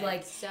improve, into it,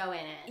 like so in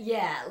it.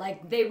 Yeah,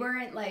 like they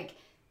weren't like,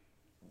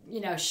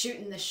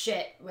 shooting the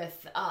shit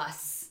with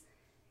us.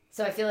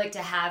 So I feel like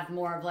to have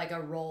more of like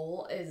a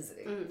role is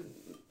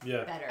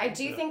better. I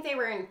do think they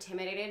were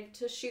intimidated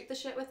to shoot the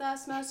shit with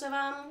us, most of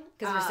them.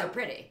 Because we're so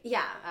pretty.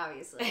 Yeah,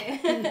 obviously.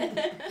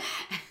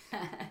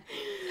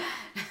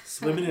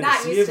 Swimming in a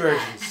sea of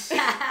virgins.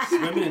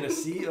 Swimming in a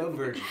sea of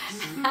virgins.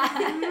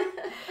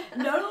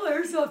 Not all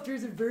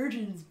airsofters are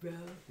virgins, bro.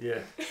 Yeah.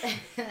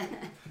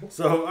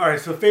 So, all right.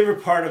 So,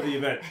 favorite part of the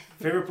event.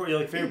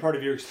 Favorite part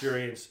of your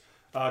experience.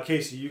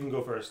 Casey, you can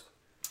go first.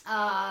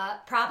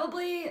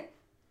 Probably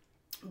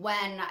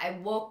when I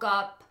woke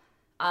up.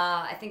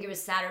 I think it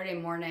was Saturday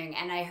morning,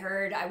 and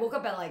I woke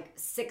up at like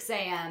 6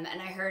 a.m.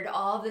 and I heard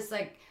all this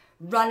like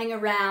running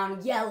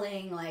around,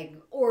 yelling, like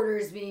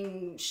orders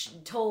being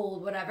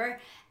told, whatever.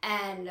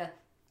 And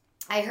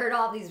I heard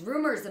all these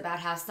rumors about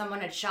how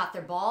someone had shot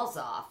their balls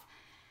off.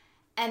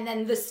 And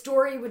then the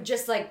story would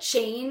just like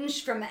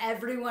change from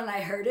everyone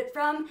I heard it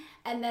from.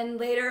 And then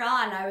later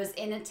on, I was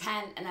in a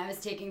tent and I was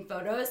taking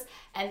photos,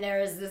 and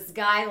there was this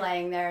guy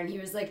laying there, and he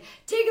was like,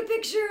 "Take a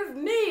picture of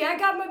me. I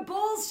got my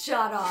balls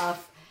shot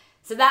off."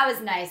 So that was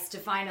nice to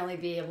finally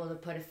be able to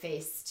put a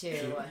face to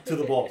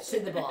the balls. To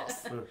the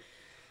balls.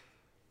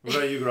 What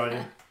about you,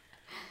 Grania?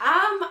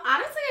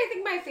 Honestly, I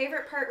think my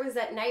favorite part was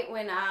at night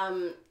when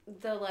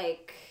the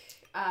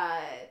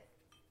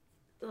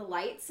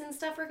lights and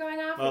stuff were going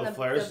off. Oh, and the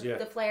flares,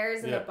 the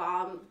flares and the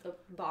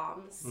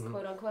bombs,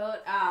 quote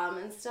unquote,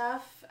 and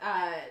stuff.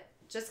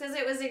 Just because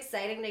it was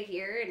exciting to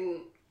hear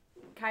and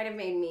kind of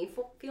made me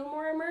feel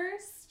more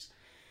immersed.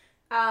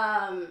 But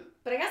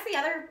I guess the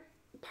other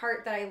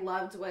part that I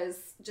loved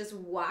was just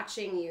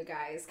watching you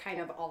guys kind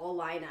of all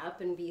line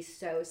up and be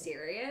so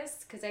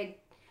serious, because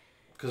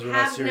we're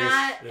not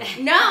serious.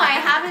 No, I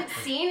haven't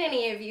seen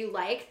any of you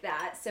like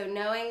that. So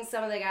knowing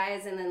some of the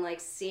guys and then like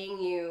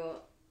seeing you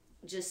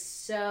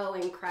just so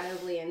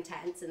incredibly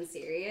intense and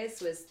serious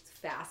was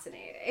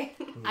fascinating.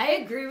 I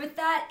agree with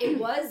that. It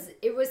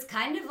was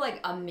kind of like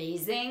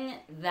amazing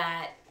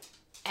that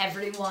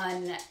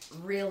everyone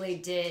really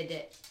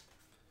did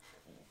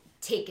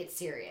take it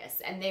serious,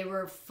 and they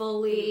were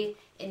fully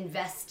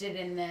invested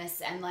in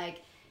this, and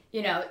like,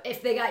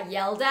 if they got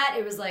yelled at,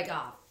 it was like,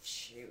 oh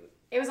shoot.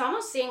 It was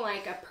almost seeing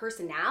like a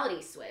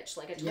personality switch,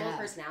 like a total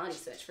personality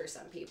switch for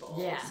some people.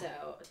 Yeah. So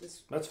it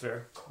was That's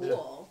fair.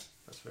 Cool. Yeah.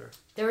 That's fair.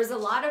 There was a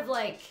lot of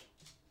like,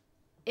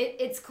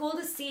 it's cool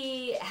to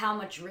see how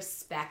much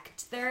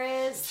respect there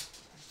is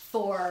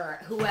for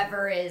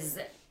whoever is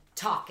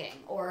talking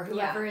or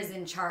whoever is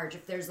in charge.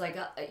 If there's like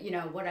a,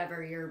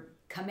 whatever, your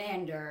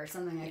commander or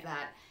something like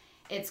that.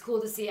 It's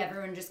cool to see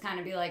everyone just kind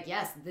of be like,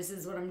 yes, this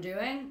is what I'm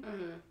doing.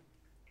 Mm-hmm.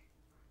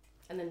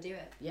 And then do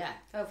it. Yeah.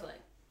 Hopefully.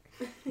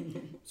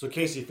 So,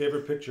 Casey,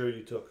 favorite picture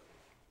you took?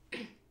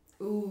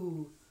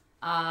 Ooh.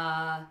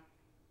 I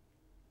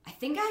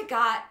think I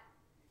got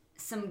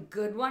some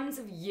good ones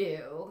of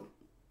you.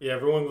 Yeah,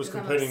 everyone was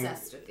complaining. I'm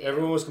obsessed with you.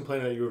 Everyone was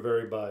complaining that you were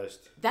very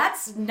biased.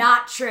 That's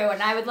not true,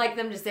 and I would like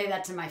them to say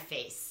that to my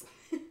face.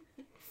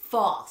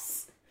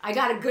 False. I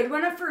got a good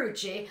one of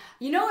Ferrucci.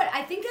 You know what?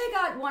 I think I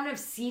got one of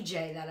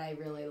CJ that I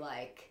really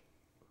like.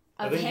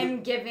 Of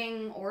him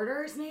giving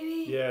orders,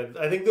 maybe? Yeah,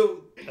 I think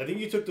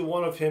you took the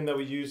one of him that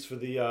we used for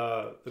the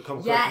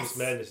Correctmas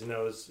Madness, and that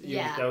was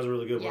that was a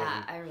really good one.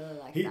 Yeah, I really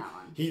like that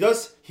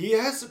one. He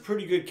has a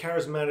pretty good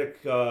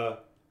charismatic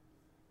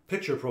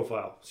picture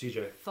profile,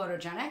 CJ.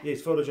 Photogenic? Yeah,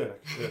 he's photogenic.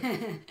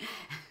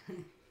 Yeah.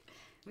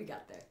 We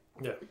got there.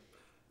 Yeah.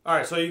 All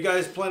right, so you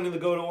guys planning to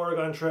go to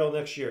Oregon Trail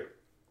next year?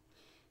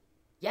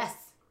 Yes.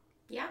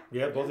 Yeah.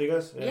 Yeah, both of you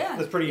guys? Yeah.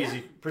 That's pretty easy.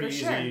 Pretty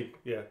easy. Sure.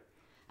 Yeah.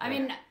 I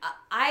mean,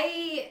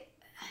 I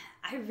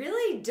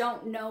really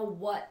don't know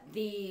what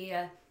the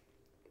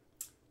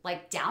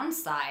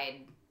downside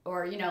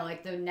or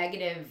like the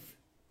negative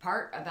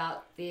part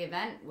about the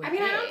event would be. I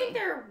mean, I don't think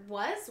there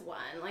was one.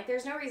 Like,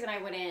 there's no reason I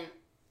wouldn't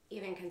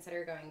even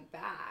consider going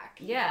back.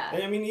 Yeah.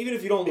 And I mean, even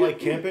if you don't like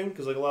camping,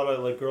 because like a lot of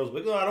like girls, be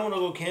like, oh, I don't want to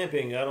go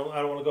camping. I don't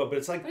want to go. But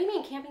it's like, What do you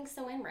mean camping's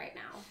so in right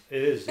now?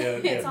 it is. Yeah.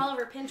 It's all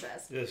over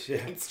Pinterest. Yes, yeah.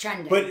 It's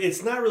trending. But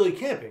it's not really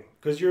camping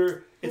because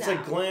it's No.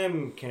 like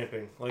glam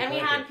camping. Like And we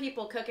glamping. had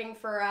people cooking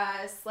for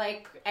us,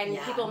 like, and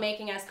Yeah. people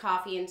making us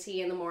coffee and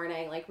tea in the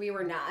morning. Like, we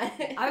were not.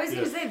 I was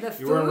going to say, the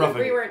You weren't food,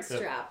 roughing we it. weren't Yeah.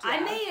 strapped. I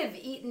yeah. may have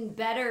eaten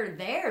better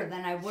there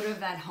than I would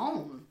have at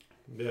home.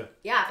 Yeah.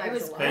 Yeah, if I It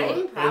was was alone,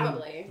 And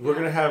probably. we're Yeah.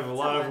 gonna have a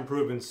lot of Somewhat.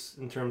 improvements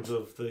in terms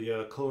of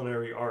the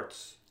culinary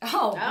arts.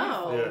 Oh,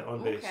 Oh, Yeah,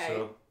 on base. okay.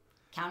 So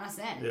count us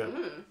in. yeah.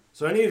 Mm.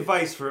 So any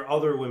advice for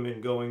other women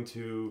going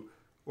to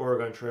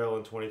Oregon Trail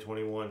in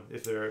 2021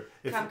 if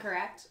Come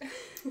correct.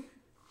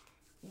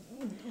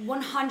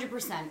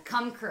 100%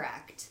 come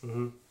correct.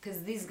 Mhm.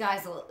 Because these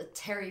guys will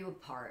tear you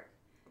apart.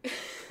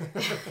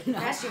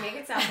 Gosh, you make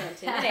it sound so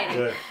intimidating.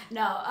 Yeah.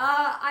 No,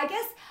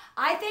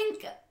 I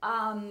think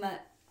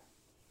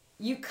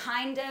you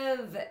kind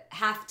of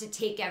have to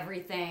take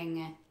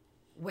everything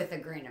with a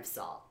grain of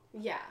salt.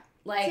 Yeah.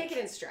 Like, take it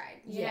in stride.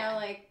 You yeah. know,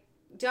 like,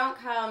 don't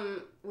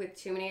come with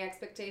too many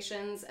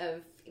expectations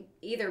of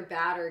either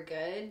bad or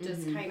good.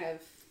 Just Mhm. kind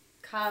of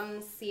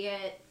come, see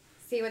it,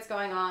 see what's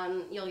going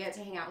on. You'll get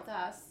to hang out with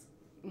us.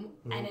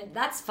 And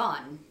that's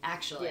fun,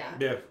 actually. Yeah.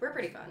 Yeah. We're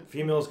pretty fun.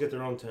 Females get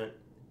their own tent.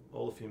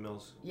 All the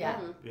females. Yeah.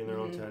 Mhm. Be in their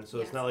own Mhm. tent. So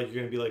Yes. it's not like you're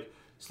gonna be like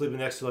sleeping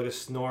next to like a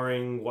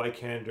snoring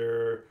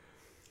Wykander.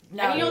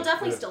 No. I mean, you'll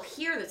definitely Yeah. still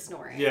hear the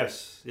snoring.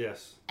 Yes.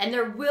 Yes. And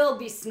there will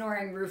be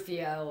snoring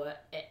Rufio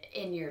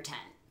in your tent.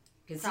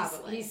 Because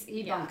Probably.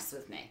 he Yeah. bunks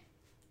with me.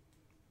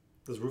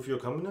 Does Rufio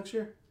come next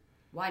year?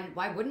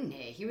 Why wouldn't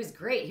he? He was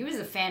great. He was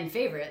a fan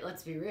favorite,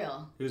 let's be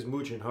real. He was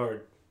mooching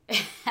hard.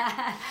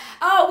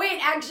 Oh, wait,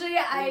 actually,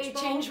 I Beach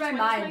Bowl changed my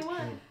mind.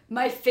 2021.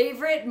 My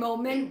favorite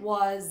moment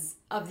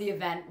of the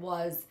event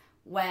was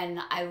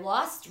when I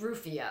lost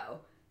Rufio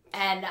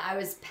and I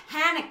was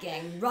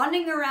panicking,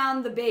 running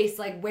around the base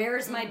like,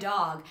 where's my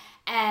dog?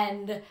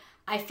 And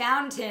I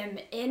found him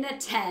in a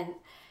tent,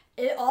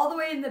 all the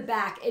way in the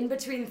back, in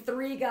between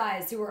three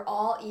guys who were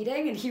all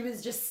eating, and he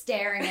was just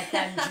staring at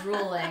them,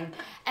 drooling,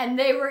 and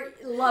they were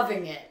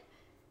loving it.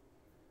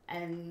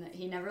 And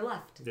he never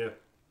left. Yeah.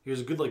 He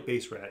was a good like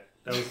base rat.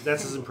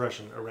 That's his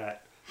impression. A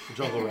rat. A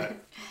jungle rat.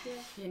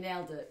 He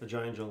nailed it. A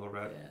giant jungle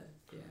rat.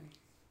 Yeah.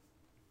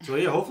 So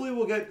yeah, hopefully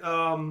we'll get.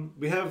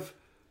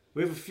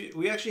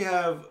 We actually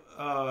have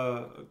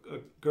a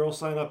girl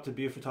sign up to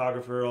be a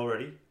photographer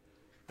already,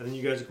 and then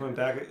you guys are coming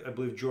back. I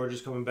believe George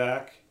is coming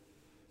back.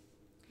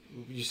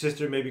 Your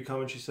sister may be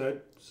coming. She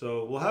said.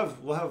 So we'll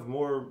have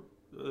more,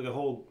 like a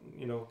whole,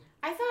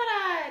 I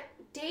thought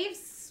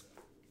Dave's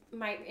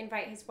might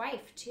invite his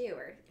wife too,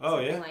 or Oh,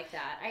 something yeah? like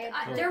that. I had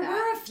heard There that.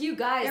 were a few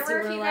guys There who were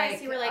a were few like,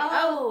 guys who were like,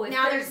 oh, if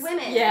now there's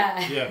women.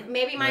 Yeah. Yeah.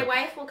 Maybe my Yeah.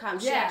 wife will come.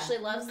 She Yeah. actually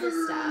loves this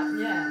stuff.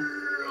 Yeah.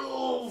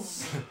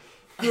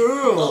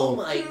 Girl. Oh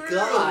my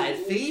god,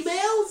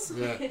 females?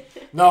 Yeah.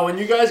 No, when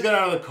you guys got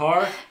out of the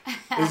car,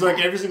 it was like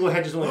every single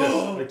head just went like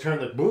this. Like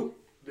turned like boop.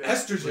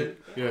 Estrogen.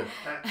 Yeah.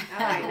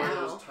 I One of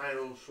know. those tiny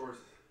little shorts.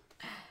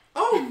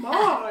 Oh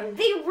my!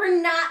 They were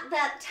not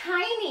that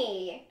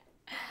tiny.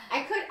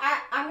 I'm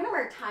gonna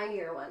wear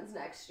tinier ones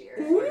next year.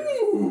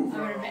 I'm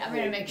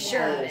gonna make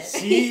sure of it.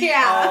 Sea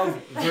Yeah. of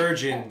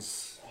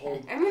virgins.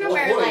 I'm gonna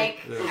wear like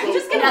Yeah. I'm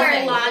just gonna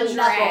wear Nothing. lingerie.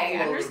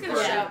 Nothing. I'm just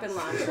gonna show up in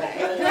lingerie.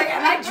 You're like,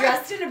 am I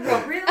dressed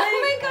inappropriately?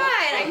 Oh my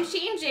god, I'm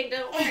changing.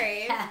 Don't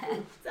worry.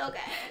 It's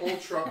okay. Whole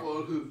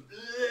truckload who.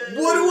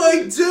 What do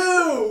I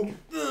do?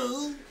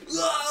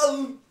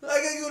 I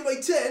gotta go to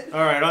my tent.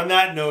 All right. On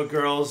that note,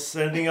 girls,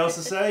 anything else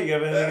to say? You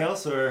have anything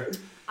else, or?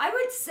 I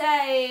would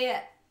say,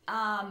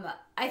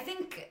 I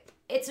think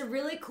it's a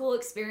really cool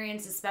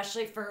experience,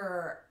 especially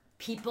for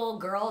people,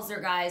 girls or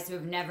guys who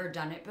have never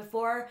done it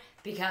before,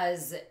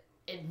 because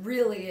it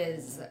really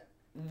is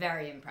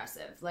very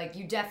impressive. Like,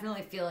 you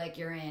definitely feel like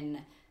you're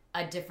in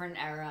a different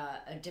era,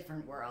 a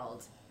different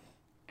world.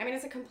 I mean,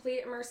 it's a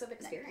complete immersive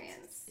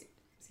experience.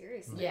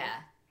 Seriously. Yeah.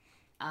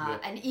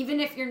 And even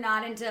if you're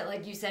not into,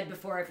 like you said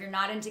before, if you're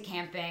not into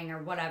camping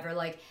or whatever,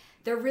 like,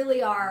 there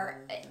really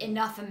are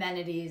enough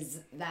amenities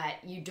that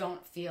you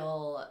don't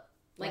feel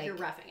Like you're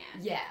roughing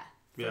it. Yeah,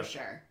 for Yeah.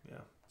 sure. Yeah.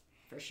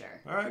 For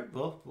sure. All right.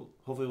 Well,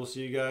 hopefully we'll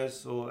see you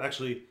guys. Well,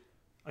 actually,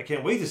 I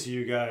can't wait to see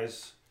you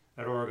guys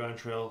at Oregon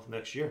Trail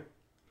next year.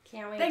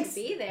 Can't wait Thanks. to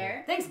be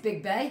there. Thanks,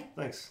 Big Bay.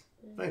 Thanks.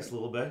 Thanks,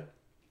 Little Bay.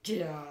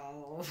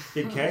 Joe.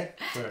 Big K?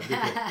 All right, Big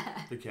K.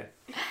 Big K.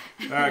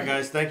 All right,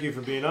 guys. Thank you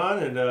for being on.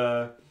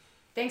 And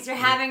Thanks for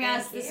having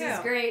us. Thank This you. was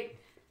great.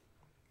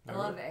 I All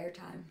love right.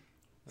 airtime.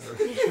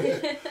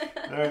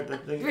 all right.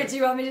 Thank Wait, do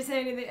you want me to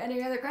say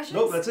any other questions?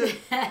 Nope, that's it.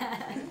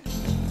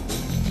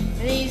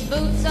 These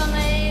boots are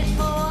made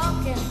for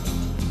walking,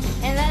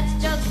 and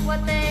that's just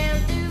what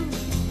they'll do.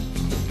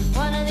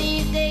 One of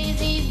these days,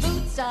 these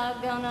boots are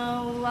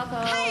gonna walk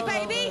all Hey,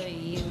 over baby.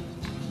 you.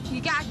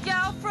 You got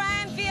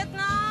girlfriend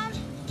Vietnam?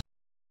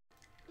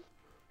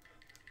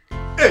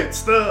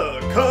 It's the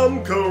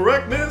Come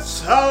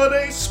Correctmas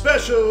Holiday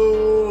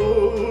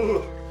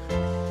Special.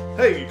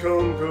 Hey,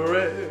 come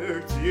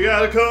correct You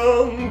gotta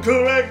come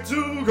correct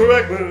to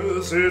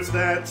Correctmas. It's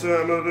that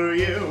time of the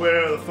year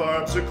where the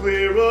farms are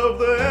clear of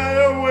the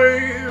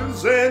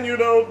airwaves and you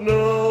don't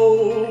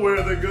know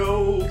where to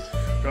go,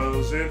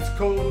 'cause it's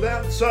cold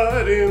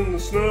outside in the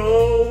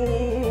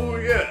snow,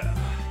 yeah.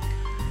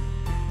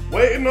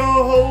 Waiting a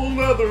whole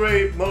nother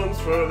 8 months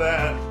for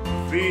that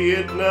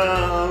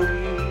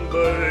Vietnam.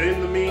 But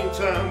in the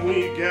meantime,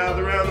 we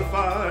gather around the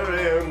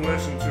fire and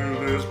listen to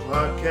this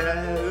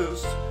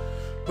podcast.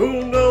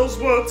 Who knows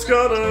what's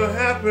gonna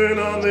happen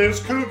on this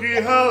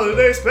kooky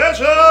holiday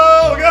special?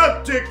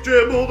 Got Dick,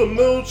 Dribble, the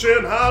Mooch,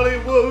 and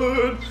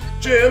Hollywood,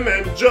 Jim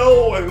and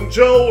Joe and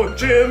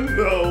Jim,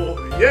 oh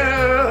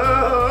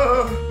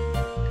yeah.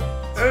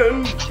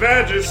 And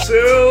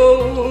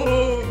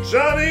Vagisil,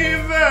 Johnny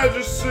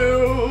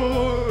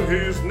Vagisil,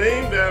 he's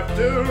named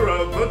after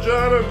a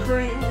vagina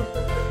cream.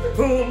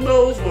 Who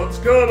knows what's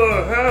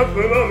gonna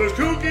happen on this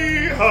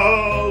kooky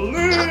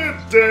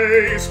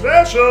holiday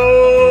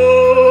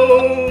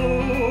special?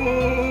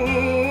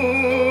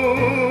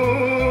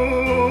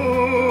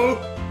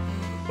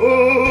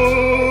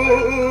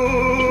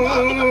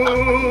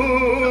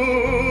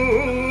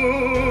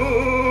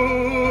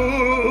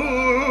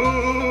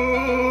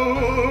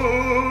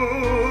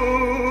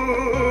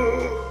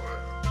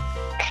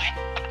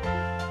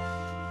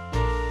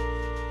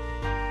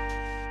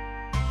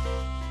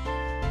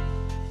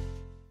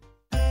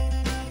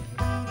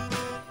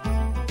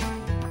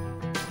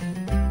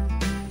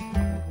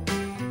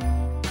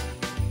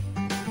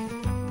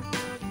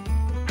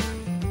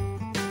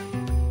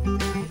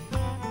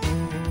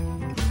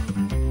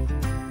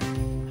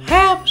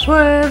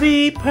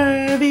 Swervy,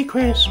 pervy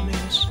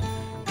Christmas,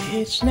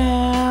 it's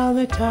now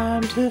the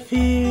time to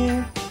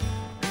fear.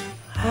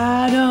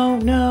 I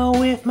don't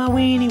know if my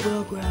weenie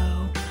will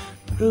grow,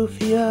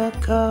 roofie a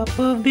cup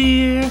of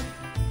beer.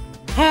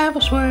 Have a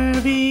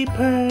swervy,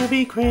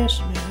 pervy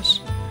Christmas,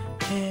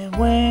 and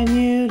when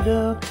you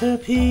look to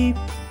peep,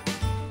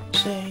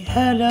 say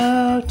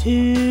hello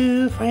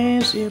to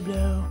Francie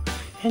Blow,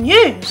 and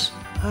yes,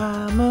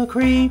 I'm a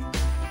creep.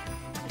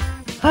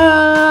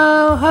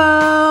 Ho,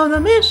 ho, the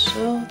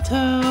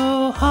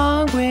mistletoe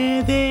hung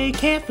where they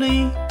can't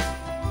flee.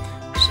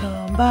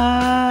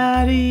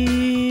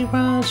 Somebody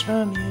runs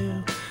from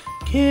you,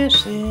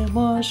 kiss them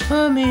once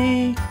for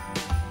me.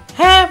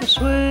 Have a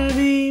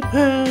swervy,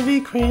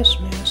 pervy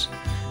Christmas,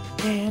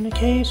 and in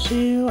case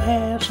you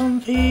have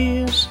some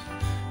fears,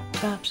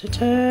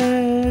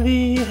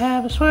 topsy-turvy,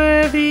 have a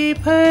swervy,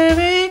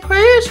 pervy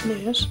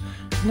Christmas,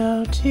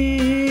 no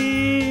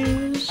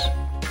tears.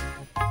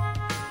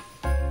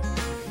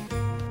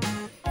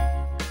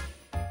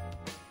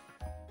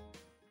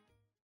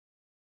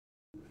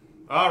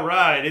 All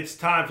right, it's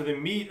time for the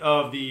meat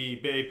of the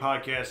BAE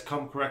podcast,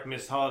 Come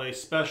Correctmas Holiday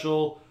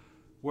Special,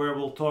 where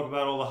we'll talk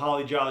about all the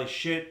holly jolly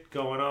shit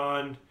going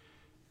on.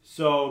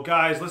 So,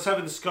 guys, let's have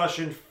a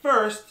discussion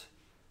first.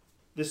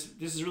 This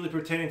is really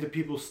pertaining to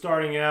people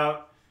starting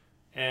out,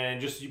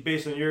 and just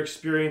based on your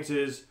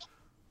experiences,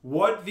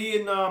 what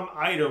Vietnam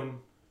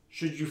item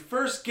should you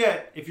first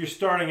get if you're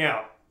starting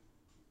out?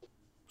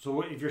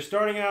 So, if you're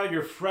starting out,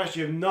 you're fresh,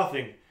 you have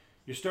nothing.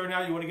 You're starting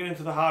out, you want to get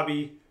into the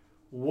hobby.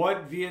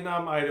 What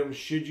Vietnam items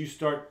should you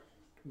start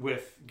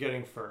with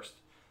getting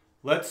first?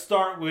 Let's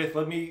start with,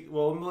 let me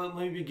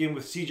begin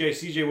with CJ.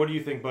 CJ, what do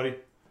you think, buddy?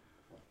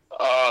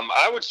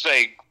 I would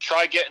say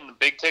try getting the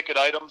big ticket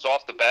items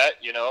off the bat,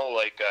 you know,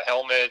 like a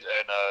helmet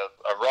and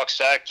a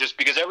rucksack, just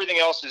because everything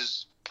else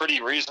is pretty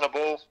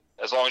reasonable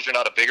as long as you're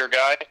not a bigger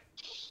guy.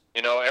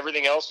 You know,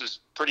 everything else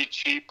is pretty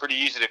cheap, pretty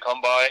easy to come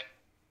by.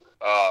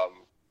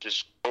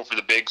 Just go for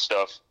the big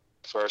stuff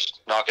first.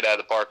 Knock it out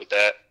of the park with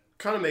that.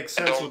 Kind of makes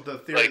sense with the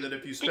theory that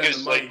if you spend the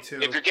money too.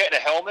 If you're getting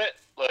a helmet,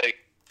 like,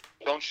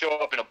 don't show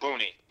up in a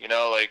boonie. You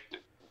know, like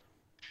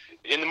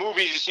in the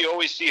movies, you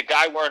always see a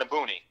guy wearing a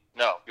boonie.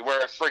 No, you wear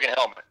a friggin'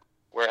 helmet.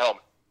 Wear a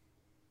helmet.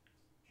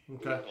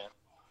 Okay. Yeah.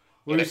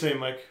 What were you saying,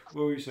 Mike?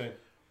 What were you saying?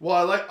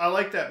 Well, I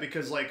like that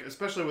because, like,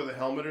 especially with a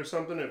helmet or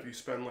something, if you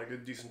spend like a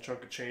decent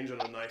chunk of change on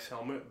a nice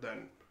helmet,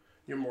 then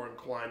you're more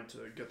inclined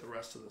to get the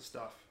rest of the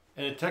stuff.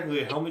 And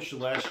technically, a helmet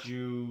should last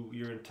you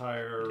your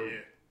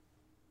entire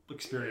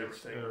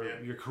experience,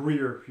 your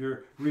career,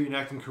 your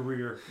reenacting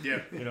career.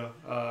 Yeah. You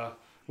know.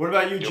 What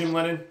about you, Jim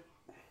Lennon?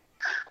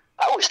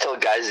 I always tell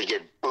guys to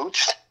get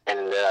boots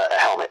and a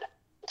helmet.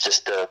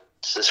 Just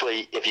this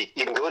way, if you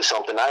can go to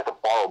something, not have to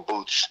borrow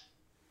boots.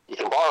 You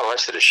can borrow the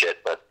rest of the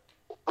shit, but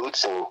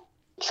boots and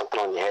something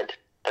on your head.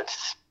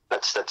 That's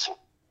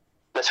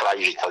what I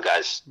usually tell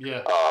guys.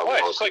 Yeah.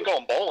 It's just like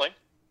going bowling.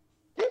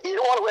 You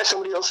don't want to wear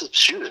somebody else's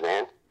shoes,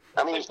 man.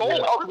 I mean,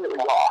 ultimately,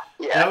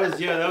 yeah.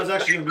 That was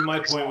actually gonna be my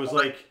point. Was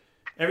like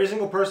every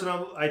single person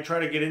I try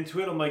to get into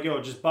it, I'm like, yo,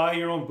 just buy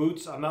your own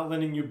boots. I'm not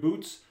lending you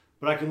boots,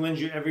 but I can lend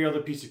you every other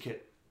piece of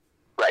kit.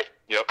 Right.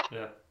 Yep.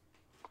 Yeah.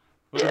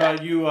 What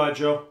about you,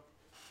 Joe?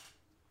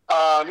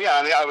 I mean,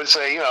 I would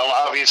say,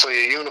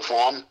 obviously a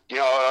uniform,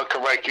 a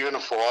correct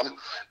uniform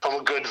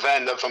from a good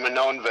vendor, from a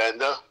known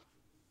vendor.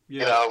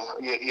 Yeah.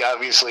 You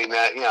obviously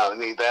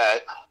need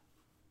that.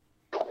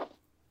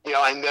 You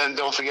know, and then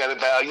don't forget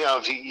about, you know,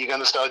 if you're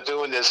going to start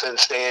doing this and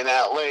staying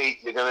out late,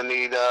 you're going to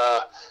need,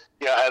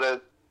 you know, how to,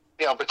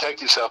 you know,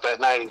 protect yourself at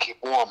night and keep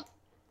warm.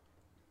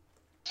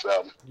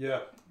 So. Yeah,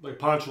 like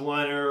poncho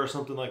liner or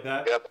something like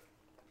that. Yep,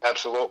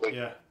 absolutely.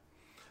 Yeah,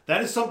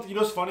 that is something. You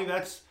know, what's funny?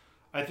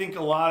 I think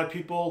a lot of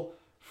people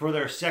for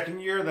their second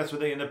year, that's what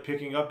they end up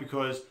picking up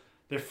because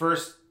their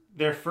first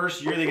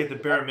year they get the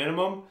bare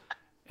minimum,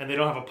 and they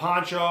don't have a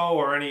poncho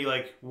or any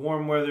like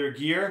warm weather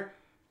gear.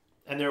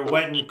 And they're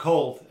wet and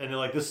cold, and they're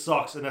like, "This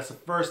sucks." And that's the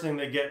first thing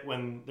they get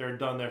when they're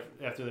done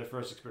after their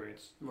first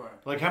experience. Right.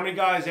 Like how many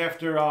guys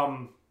after,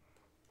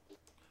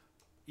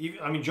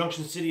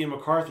 Junction City and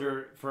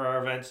MacArthur for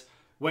our events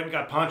went and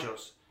got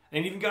ponchos,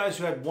 and even guys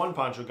who had one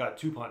poncho got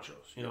two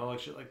ponchos. You know, like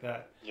shit like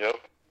that. Yep.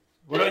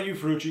 What about you,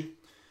 Ferrucci?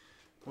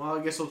 Well,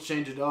 I guess I'll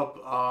change it up.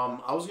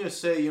 I was gonna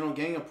say, you know,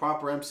 getting a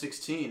proper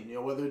M16. You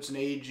know, whether it's an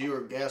AG or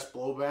a gas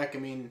blowback. I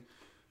mean.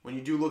 When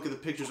you do look at the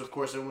pictures, of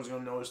course, everyone's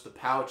going to notice the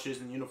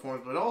pouches and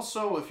uniforms. But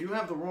also, if you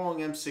have the wrong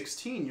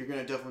M16, you're going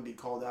to definitely be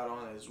called out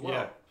on it as well.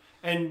 Yeah.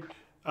 And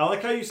I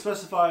like how you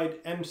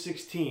specified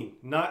M16.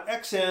 Not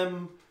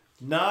XM,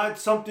 not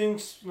something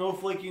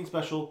snowflakey and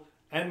special.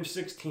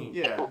 M16.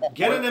 Yeah.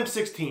 Get an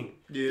M16.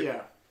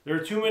 Yeah. There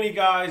are too many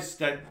guys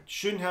that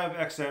shouldn't have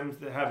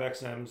XMs that have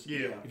XMs.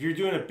 Yeah. If you're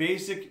doing a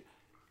basic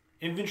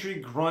infantry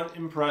grunt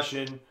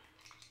impression,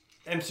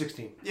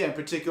 M16. Yeah, in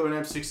particular,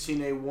 an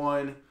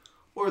M16A1.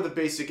 Or the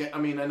basic, I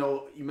mean, I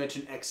know you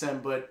mentioned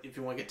XM, but if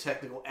you want to get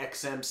technical,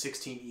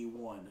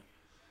 XM16E1.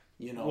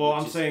 You know. Well,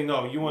 I'm saying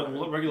no. You want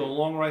regular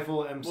long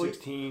rifle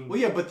M16. Well,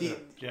 yeah, but the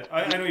yeah,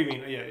 I know what you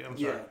mean. Yeah, I'm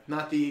sorry. Yeah,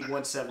 not the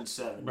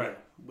 177. Right.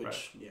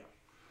 Yeah,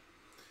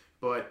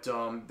 But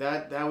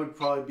that would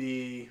probably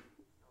be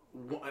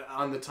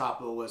on the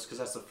top of the list because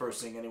that's the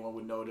first thing anyone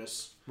would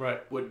notice.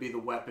 Right. Would be the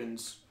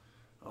weapons.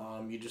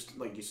 You just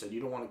like you said, you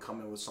don't want to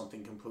come in with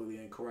something completely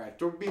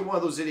incorrect or be one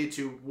of those idiots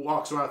who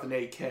walks around with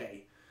an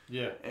AK.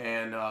 Yeah.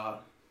 And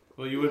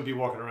well, you wouldn't be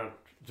walking around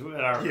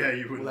at our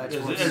you wouldn't.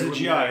 Well, as a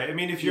GI. I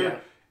mean, if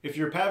you're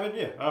Pavin,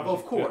 yeah, obviously. Well,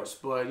 of course,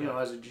 but you know,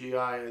 as a GI,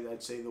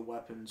 I'd say the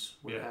weapons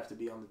would have to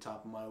be on the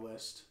top of my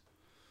list.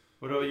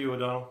 What about you,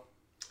 O'Donnell?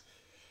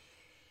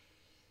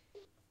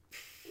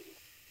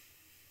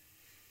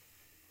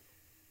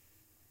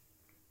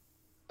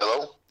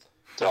 Hello.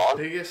 The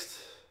biggest.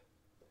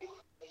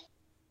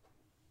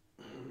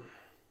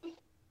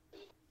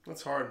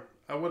 That's hard.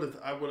 I would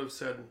have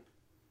said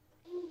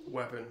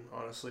weapon,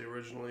 honestly,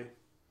 originally.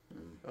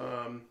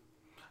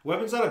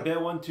 Weapon's not a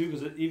bad one too,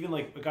 because even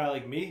like a guy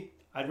like me,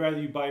 I'd rather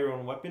you buy your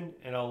own weapon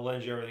and I'll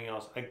lend you everything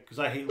else. Because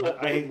I hate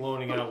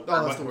loaning out.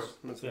 Oh, that's the worst.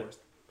 That's the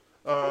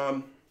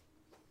worst.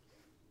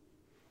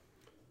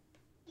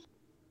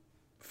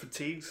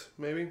 Fatigues,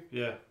 maybe.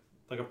 Yeah,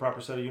 like a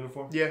proper set of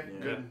uniform. Yeah,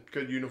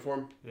 good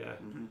uniform. Yeah,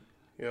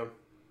 yeah.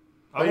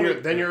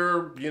 Then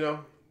you're you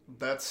know,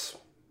 that's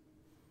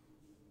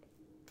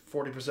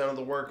 40% of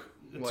the work.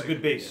 It's a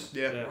good base.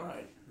 Yeah.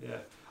 Right. Yeah.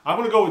 I'm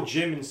going to go with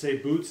Jim and say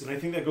boots, and I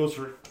think that goes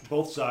for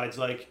both sides.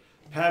 Like,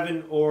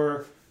 Pavin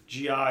or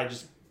GI,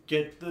 just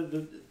get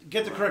the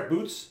correct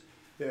boots.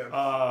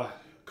 Yeah.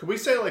 Could we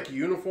say, like,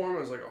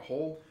 uniform as, like, a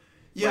whole?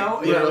 Yeah.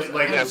 I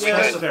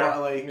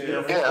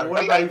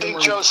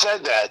think Joe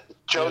said that.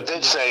 Joe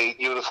did say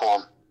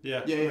uniform.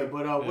 Yeah. Yeah,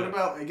 but what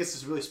about, I guess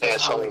it's really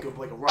special, like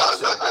a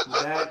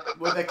rucksack.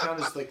 Would that count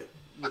as, like,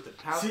 with the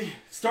pouch? See,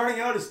 starting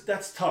out,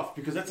 that's tough,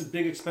 because that's a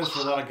big expense for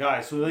a lot of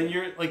guys. So then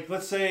you're, like,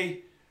 let's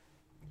say...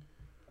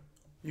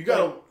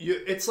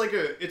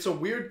 It's a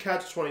weird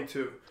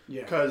catch-22.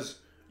 Yeah. Because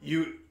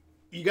you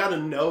got to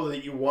know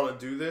that you want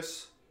to do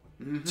this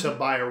to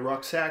buy a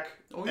rucksack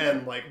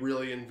and like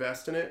really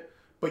invest in it.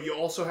 But you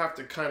also have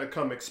to kind of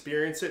come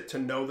experience it to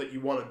know that you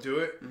want to do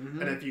it.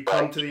 And if you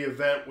come to the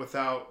event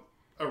without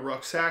a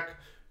rucksack,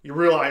 you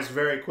realize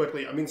very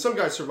quickly. I mean, some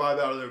guys survive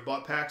out of their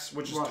butt packs,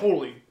 which is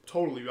totally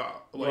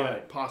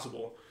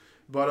possible.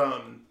 But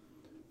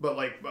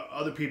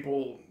other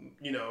people,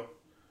 you know.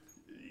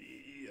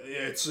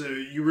 It's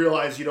you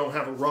realize you don't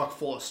have a ruck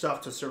full of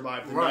stuff to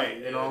survive the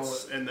night,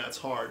 and that's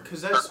hard.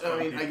 Because that's, I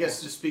mean, I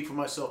guess to speak for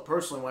myself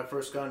personally, when I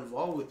first got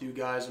involved with you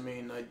guys, I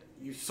mean,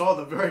 you saw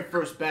the very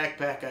first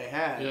backpack I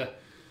had. Yeah.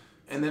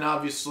 And then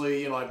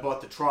obviously, you know, I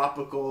bought the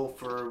Tropical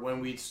for when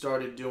we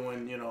started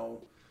doing, you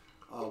know,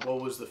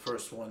 what was the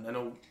first one? I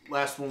know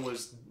last one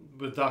was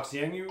with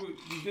Doxian. You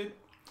did.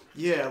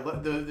 Yeah,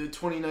 the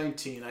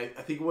 2019. I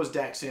think it was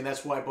Daxian.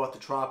 That's why I bought the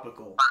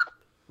Tropical.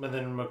 And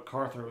then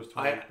MacArthur was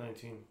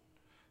 2019.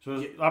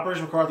 So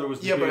Operation MacArthar was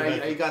the but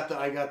I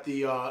got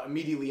the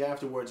immediately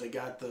afterwards. I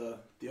got the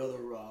other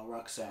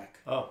rucksack.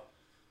 Oh,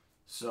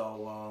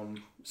 so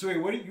wait,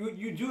 what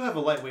you do have a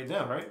lightweight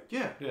now, right?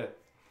 Yeah.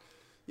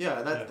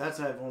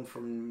 That's I have one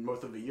from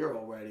north of a year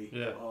already.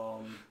 Yeah.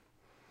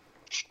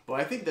 But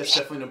I think that's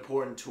definitely an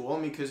important tool. I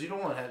mean, because you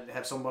don't want to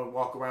have someone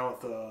walk around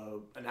with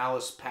an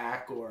Alice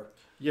pack or.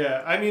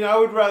 Yeah, I mean, I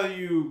would rather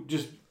you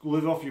just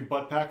live off your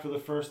butt pack for the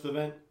first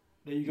event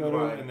that you go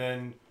to, and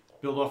then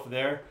build off of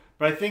there.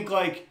 But I think,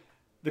 like,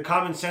 the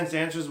common sense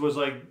answers was,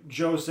 like,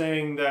 Joe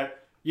saying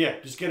that Yeah,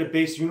 just get a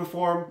base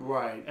uniform.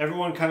 Right.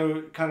 Everyone kind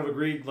of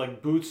agreed,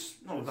 like boots.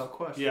 No, without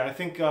question. Yeah, I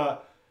think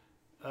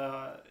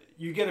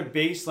you get a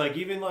base, like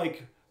even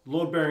like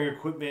load bearing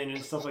equipment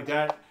and stuff like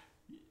that.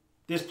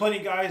 There's plenty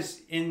of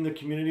guys in the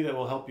community that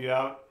will help you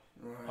out.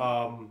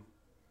 Right.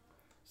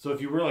 So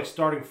if you were like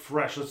starting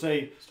fresh, let's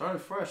say starting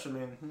fresh, I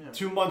mean, yeah.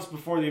 2 months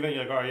before the event,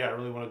 you're like, oh yeah, I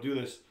really want to do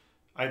this.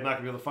 I'm not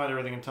gonna be able to find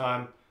everything in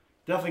time.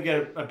 Definitely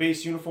get a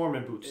base uniform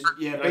and boots.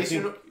 Yeah, and base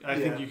I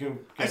think you can.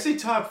 I say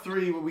top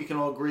 3. We can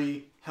all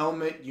agree: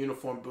 helmet,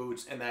 uniform,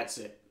 boots, and that's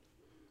it.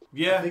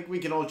 Yeah, I think we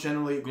can all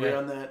generally agree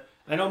on that.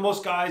 I know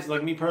most guys,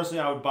 like me personally,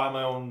 I would buy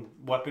my own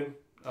weapon.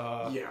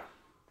 Yeah.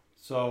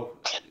 So,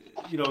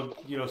 you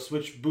know,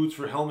 switch boots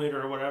for helmet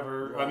or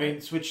whatever. Right. I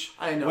mean, switch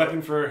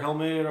weapon for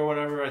helmet or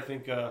whatever. I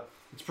think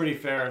it's pretty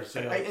fair to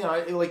say.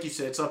 Like you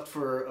said, it's up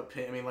for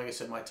opinion. I mean, like I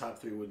said, my top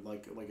 3 would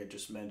like I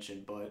just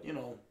mentioned, but you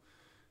know.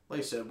 Like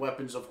I said,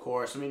 weapons, of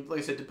course. I mean, like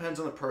I said, depends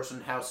on the person,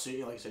 how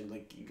serious, like I said,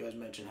 like you guys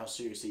mentioned, how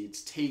seriously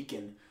it's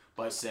taken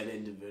by said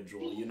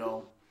individual, you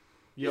know?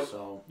 Yep.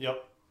 So,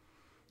 yep.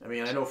 I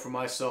mean, I know for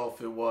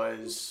myself, it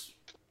was,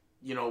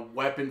 you know,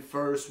 weapon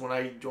first when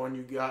I joined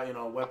you guys, you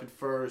know, weapon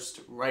first,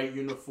 right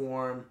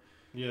uniform.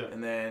 Yeah.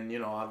 And then, you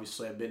know,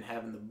 obviously I've been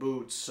having the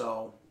boots,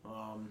 so,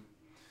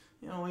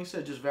 you know, like I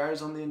said, it just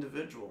varies on the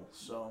individual,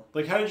 so.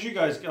 Like, how did you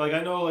guys, like,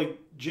 I know, like,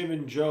 Jim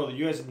and Joe,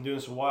 you guys have been doing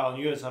this a while,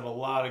 and you guys have a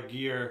lot of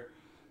gear.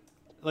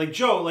 Like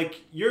Joe,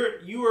 like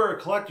you were a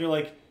collector.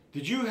 Like,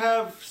 did you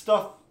have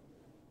stuff?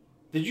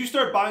 Did you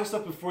start buying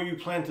stuff before you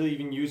planned to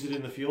even use it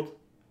in the field?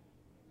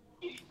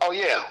 Oh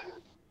yeah,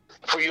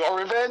 for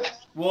your event.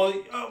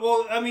 Well,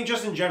 I mean,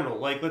 just in general.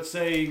 Like, let's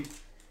say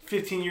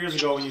 15 years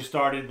ago when you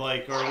started,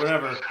 like, or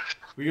whatever,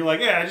 where you're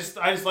like, yeah, I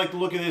just like the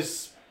look of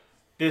this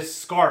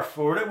scarf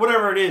or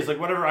whatever it is, like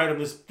whatever item,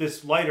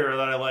 this lighter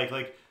that I like.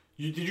 Like,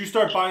 did you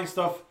start buying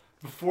stuff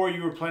before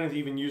you were planning to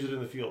even use it in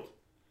the field?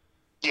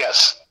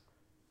 Yes.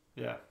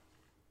 Yeah.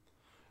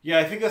 Yeah,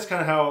 I think that's kind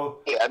of how.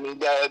 Yeah, I mean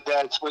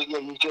that's what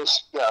you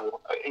just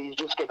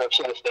get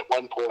obsessed at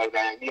one point,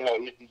 and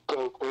you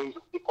go crazy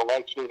with the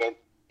collection, and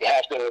you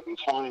have to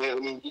refine it. I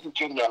mean,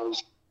 Jim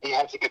knows you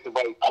have to get the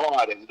right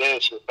part and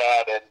this and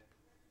that, and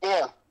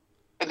yeah,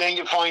 and then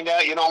you find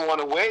out you don't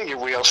want to wear your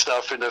real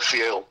stuff in the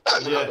field.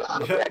 Yeah.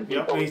 And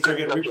you start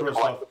getting repro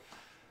stuff.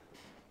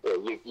 Yeah,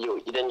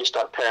 then you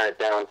start paring it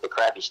down to the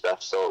crappy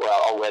stuff. So,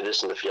 well, I'll wear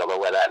this in the field, I'll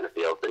wear that in the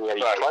field. Then you have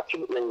your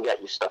collection, and then you got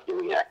your stuff you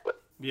react with.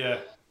 Yeah.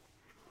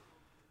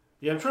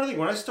 Yeah, I'm trying to think.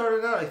 When I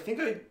started out, I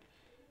think I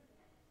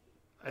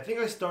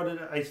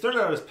started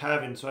out as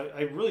Pavin, so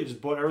I really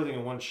just bought everything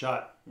in one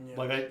shot. Yeah.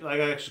 Like I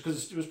actually,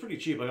 because it was pretty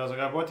cheap. Like I was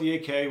like, I bought the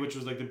AK, which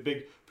was like the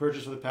big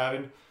purchase for the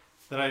Pavin.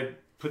 Then I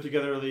put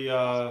together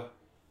the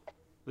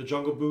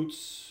jungle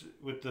boots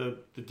with the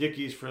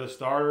Dickies for the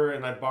starter,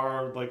 and I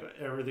borrowed like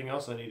everything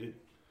else I needed.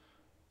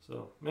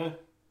 So,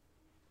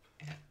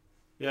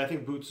 yeah, I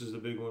think boots is the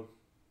big one.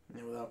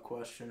 Yeah, without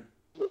question.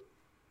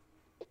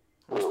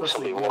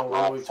 Especially,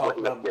 when we talked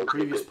about the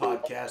previous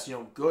podcast,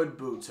 good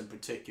boots in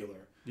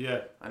particular.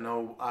 Yeah. I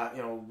know,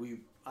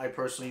 I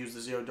personally use the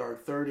Zero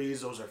Dark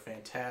 30s. Those are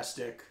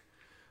fantastic.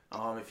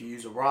 If you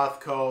use a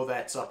Rothko,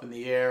 that's up in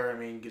the air. I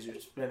mean, because you're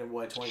spending,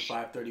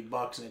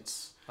 $25-$30, and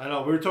it's... I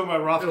know. We were talking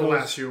about Rothkos. It'll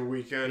last you a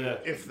weekend,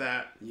 if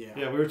that. Yeah.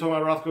 Yeah, we were talking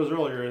about Rothkos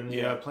earlier in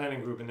the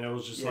planning group, and it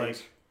was just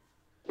like...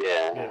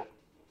 Yeah.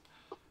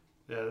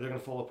 Yeah, they're going to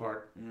fall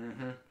apart.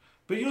 Mm-hmm.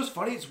 But you know what's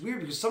funny? It's weird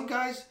because some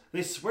guys,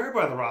 they swear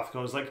by the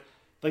Rothkos.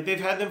 Like they've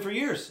had them for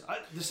years.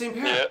 The same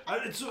pair.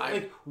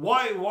 Yeah.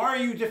 Why are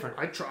you different?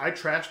 I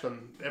trash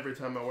them every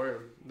time I wear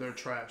them. They're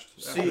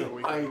trashed. See,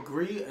 I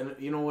agree. And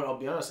you know what? I'll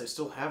be honest. I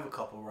still have a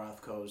couple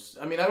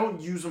Rothkos. I mean, I don't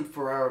use them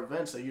for our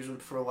events. I use them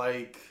for,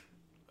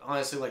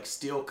 honestly, like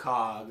Steel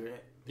Cog.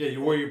 Yeah,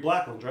 you wore your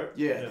black ones, right?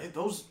 Yeah.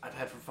 Those I've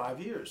had for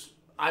 5 years.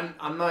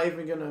 I'm not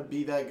even going to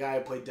be that guy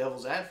who played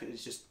devil's advocate.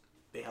 It's just...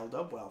 they held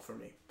up well for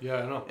me. Yeah,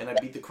 I know. And I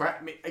beat the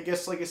crap. I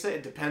guess, like I said,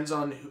 it depends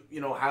on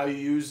how you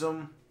use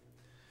them.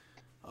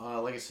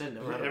 Like I said,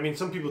 I mean,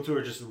 some people too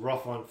are just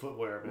rough on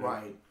footwear, man.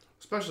 Right.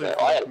 Especially if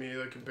like me,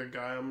 like a big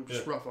guy, I'm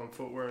just rough on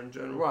footwear in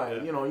general.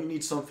 Right. Yeah. You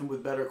need something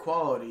with better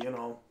quality.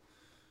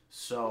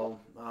 So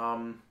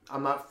I'm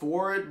not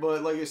for it,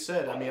 but like I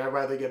said, I mean, I'd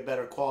rather get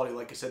better quality.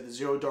 Like I said, the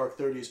Zero Dark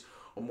 30s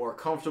are more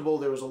comfortable.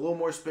 There was a little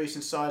more space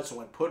inside,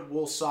 so I put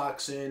wool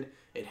socks in.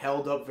 It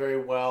held up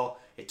very well.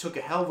 It took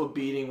a hell of a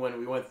beating when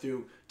we went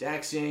through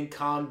Daxian,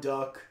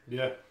 Comduck.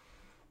 Yeah.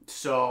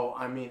 So,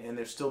 I mean, and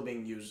they're still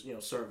being used,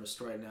 serviced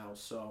right now.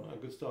 So. Oh,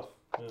 good stuff.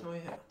 Yeah. Oh,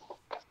 yeah.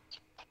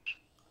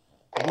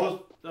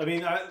 Well, I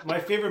mean, my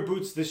favorite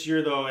boots this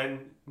year, though,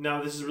 and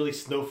now this is really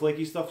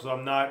snowflakey stuff, so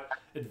I'm not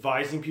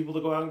advising people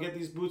to go out and get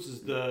these boots,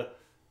 is the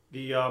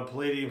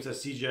Palladiums that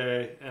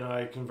CJ and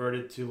I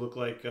converted to look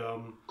like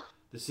the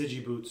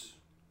Sigi boots.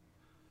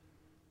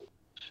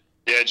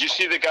 Yeah, did you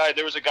see the guy?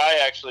 There was a guy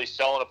actually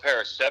selling a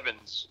pair of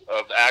 7s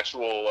of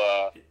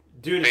actual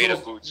beta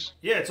boots.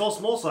 Yeah, it's all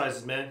small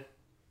sizes, man.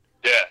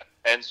 Yeah,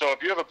 and so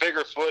if you have a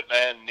bigger foot,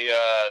 man,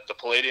 the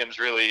Palladiums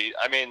really,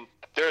 I mean,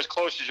 they're as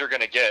close as you're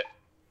going to get.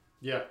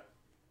 Yeah.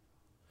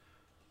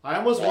 I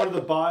almost wanted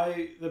to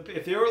buy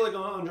if they were like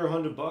under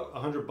 $100,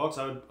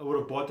 I would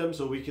have bought them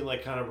so we can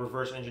like kind of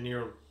reverse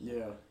engineer them.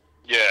 Yeah.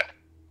 Yeah.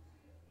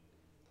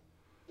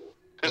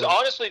 Because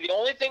honestly, the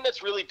only thing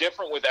that's really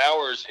different with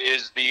ours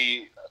is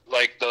the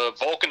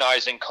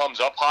vulcanizing comes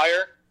up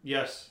higher.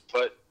 Yes.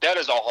 But that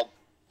is a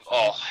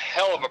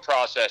hell of a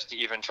process to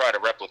even try to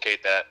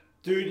replicate that.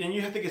 Dude, and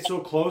you have to get so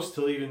close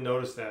to even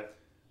notice that.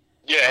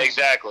 Yeah,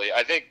 exactly.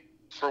 I think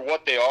for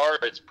what they are,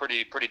 it's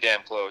pretty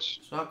damn close.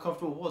 So how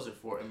comfortable was it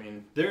for? I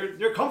mean,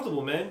 they're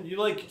comfortable, man. You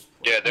like.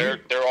 Yeah, they're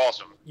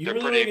awesome. They're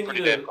really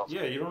pretty damn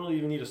comfortable. Yeah, you don't really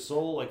even need a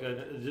sole, like an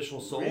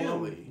additional sole.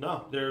 Really?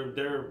 No,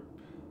 they're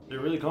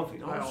really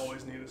comfy. I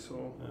always need a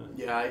sole.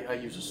 Yeah, I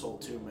use a sole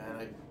too,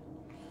 man.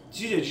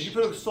 CJ, did you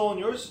put a sole in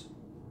yours?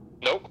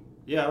 Nope.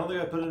 Yeah, I don't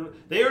think I put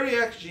it. They already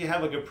actually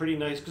have like a pretty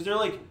nice because they're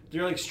like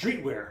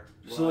streetwear,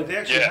 so like they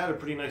actually had a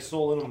pretty nice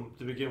sole in them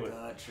to begin with.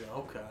 Gotcha.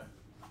 Okay.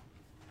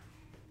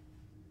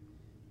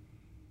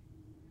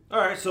 All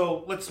right,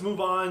 so let's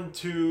move on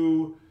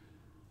to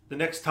the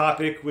next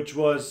topic, which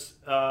was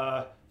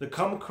the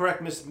Come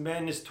Correctmas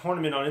Madness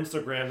tournament on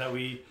Instagram that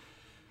we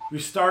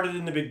started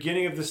in the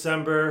beginning of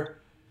December.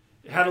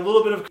 It had a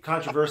little bit of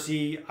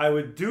controversy. I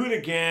would do it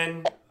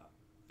again,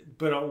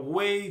 but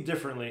way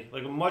differently,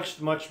 like much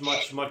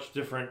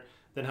different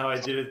than how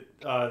I did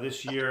it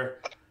this year.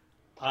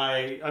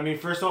 I mean,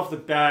 first off the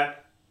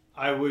bat,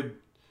 I would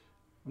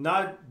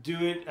not do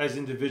it as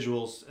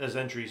individuals, as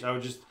entries.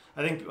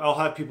 I think I'll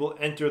have people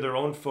enter their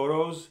own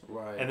photos,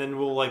 right, and then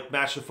we'll like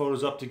match the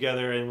photos up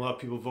together, and we'll have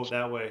people vote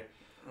that way.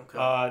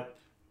 Okay.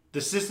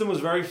 The system was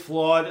very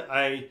flawed.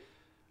 I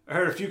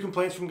heard a few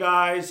complaints from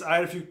guys. I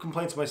had a few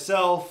complaints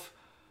myself.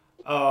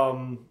 It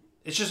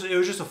was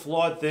just a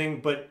flawed thing.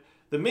 But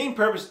the main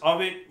purpose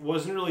of it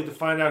wasn't really to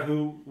find out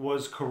who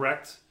was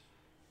correct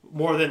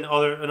more than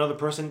another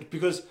person.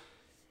 Because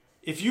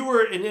if you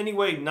were in any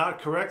way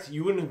not correct,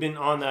 you wouldn't have been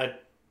on that.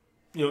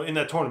 In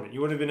that tournament, you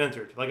wouldn't have been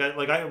entered.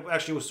 I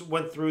actually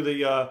went through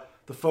the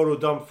photo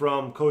dump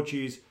from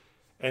Cochise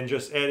and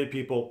just added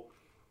people.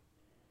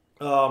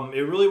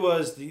 It really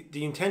was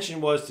the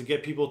intention was to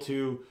get people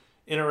to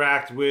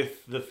interact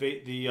with the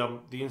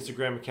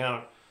Instagram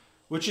account,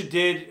 which it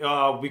did.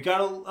 We got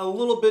a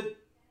little bit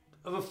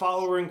of a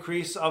follower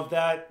increase of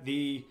that.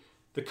 The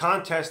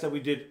contest that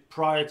we did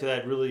prior to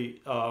that really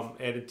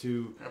added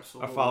to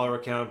our follower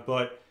account,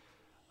 but.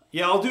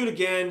 Yeah, I'll do it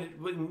again,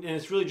 and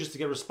it's really just to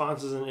get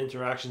responses and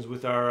interactions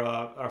with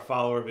our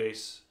follower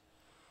base.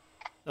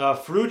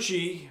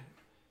 Ferrucci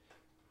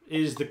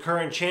is the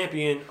current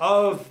champion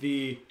of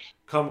the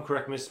Come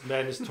Correctmas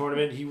Madness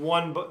tournament. He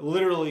won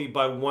literally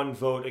by one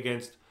vote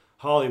against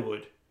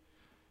Hollywood.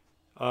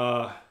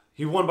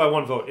 He won by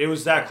one vote. It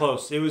was that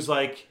close. It was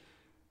like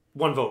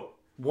one vote.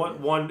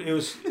 One. It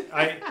was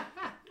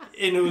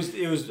and it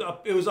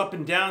was up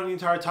and down the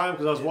entire time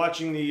because I was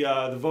watching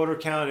the voter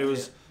count. It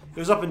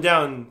was up and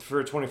down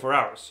for 24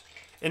 hours.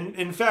 And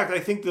in fact, I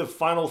think the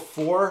final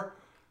four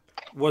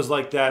was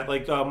like that.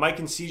 Like Mike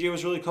and CJ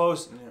was really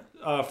close.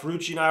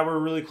 Ferrucci and I were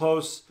really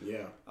close.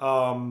 Yeah.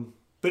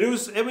 But it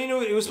was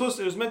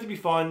meant to be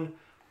fun.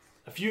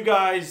 A few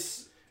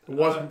guys. It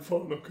wasn't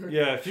fun, okay.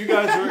 Yeah, a few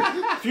guys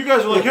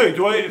were like, "Hey,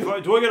 do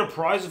I get a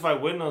prize if I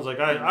win?" And I was like,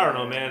 I don't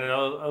know, man. And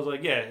I was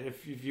like, "Yeah,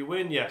 if you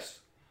win, yes."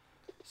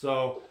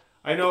 So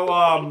I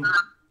know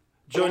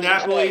Joe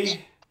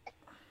Napoli.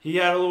 He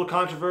had a little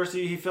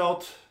controversy, he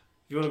felt.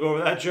 You want to go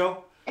over that,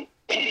 Joe?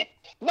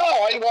 No,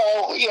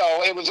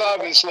 it was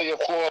obviously a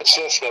flawed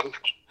system.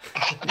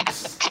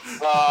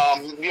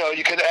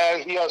 You could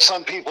add,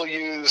 some people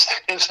used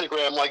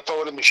Instagram like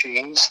voting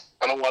machines.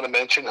 I don't want to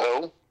mention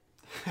who.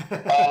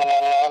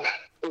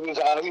 It was,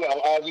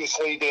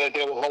 obviously there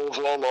were holes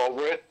all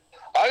over it.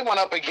 I went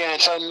up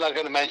against, I'm not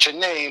going to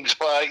mention names,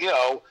 but,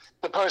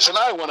 the person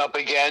I went up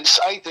against,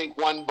 I think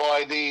won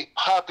by the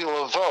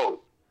popular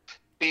vote.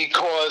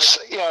 Because,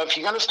 if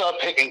you're going to start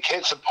picking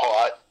kids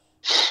apart,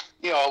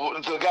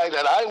 the guy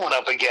that I went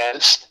up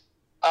against,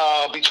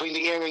 between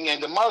the earring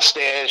and the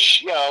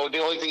mustache, the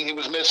only thing he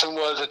was missing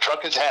was a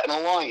trucker's hat and a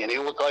lion. He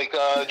looked like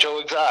Joe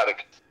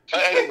Exotic.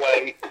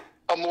 Anyway,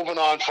 I'm moving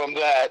on from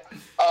that.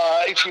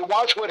 If you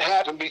watch what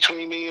happened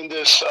between me and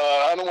this,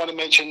 I don't want to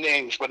mention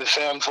names, but it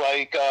sounds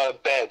like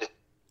Bed.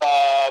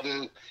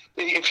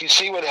 If you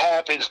see what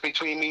happens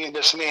between me and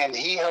this man,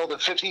 he held a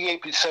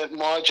 58%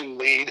 margin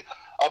lead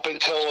up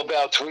until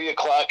about 3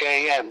 o'clock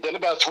a.m. Then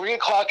about 3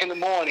 o'clock in the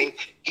morning,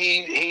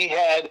 he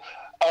had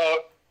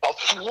a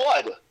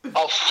flood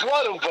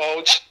of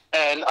votes,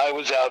 and I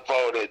was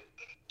outvoted.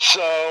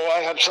 So I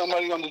have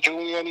somebody on the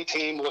Giuliani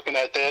team looking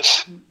at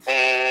this,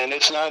 and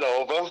it's not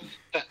over.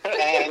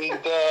 And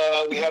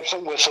we have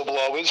some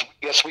whistleblowers.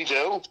 Yes, we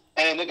do.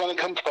 And they're going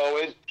to come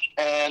forward,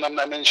 and I'm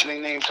not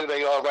mentioning names who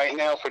they are right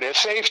now for their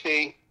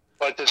safety,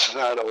 but this is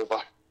not over.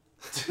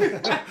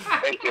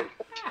 Thank you.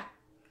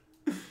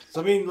 So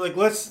I mean,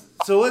 let's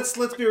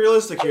be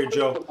realistic here,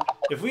 Joe.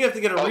 If we have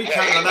to get a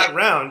recount on that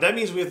round, that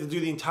means we have to do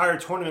the entire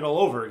tournament all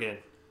over again.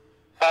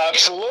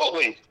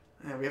 Absolutely.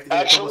 Yeah, we have to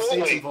get a couple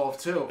states involved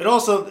too. And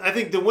also, I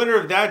think the winner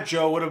of that,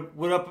 Joe, would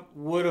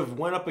have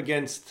went up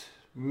against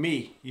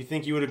me. You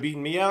think you would have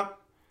beaten me out?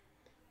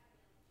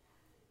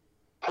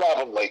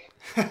 Probably.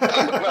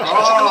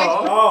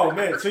 Oh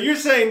man! So you're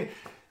saying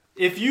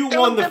if you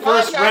won the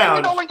first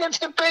round, go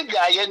against the big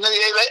guy and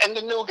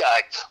the new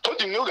guy. Put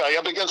the new guy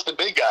up against the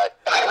big guy.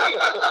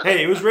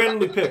 Hey, it was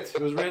randomly picked.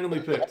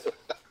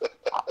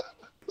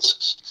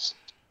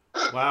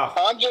 Wow.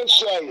 I'm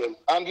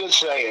just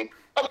saying.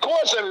 Of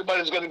course,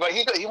 everybody's going to go.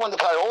 He won the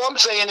popular. All I'm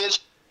saying is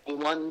he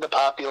won the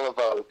popular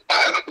vote.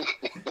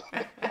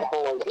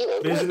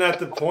 Isn't that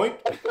the point?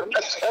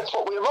 That's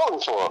what we're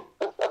voting for.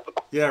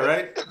 Yeah,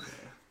 right.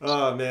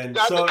 Oh man.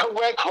 Not the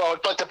correct vote,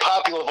 but the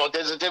popular vote.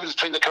 There's a difference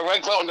between the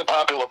correct vote and the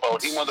popular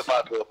vote. He won the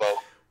popular vote.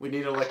 We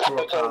need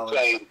electoral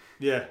college.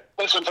 Yeah.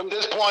 Listen, from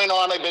this point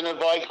on, I've been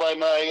advised by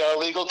my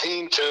legal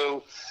team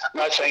to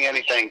not say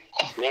anything.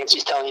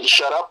 Nancy's telling you to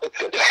shut up.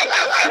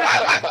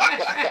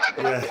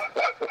 Yeah.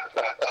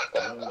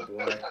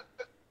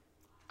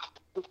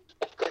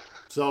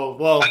 Oh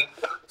boy.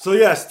 So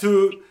yes,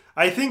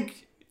 I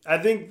think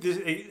this,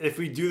 if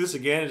we do this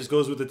again, it just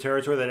goes with the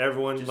territory that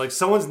everyone, like,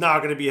 someone's not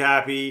going to be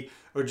happy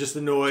or just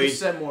annoyed.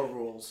 Just set more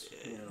rules.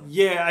 You know.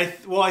 Yeah, I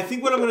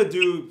think what I'm going to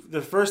do,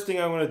 the first thing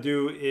I'm going to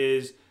do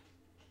is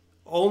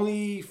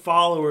only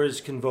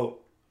followers can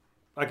vote.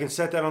 I can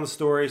set that on the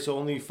story, so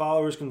only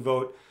followers can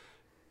vote.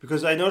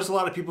 Because I noticed a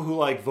lot of people who,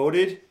 like,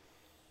 voted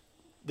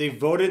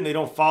and they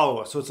don't follow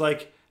us. So it's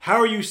like, how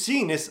are you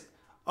seeing this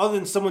other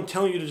than someone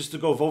telling you to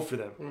go vote for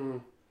them? Mm-hmm.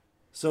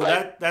 So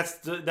that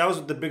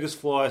was the biggest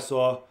flaw I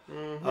saw.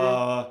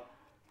 Mm-hmm.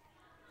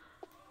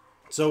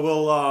 So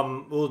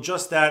we'll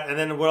adjust that, and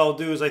then what I'll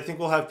do is I think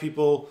we'll have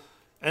people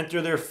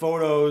enter their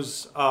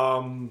photos.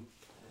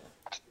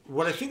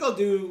 What I think I'll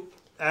do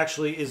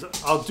actually is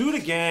I'll do it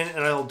again,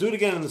 and I'll do it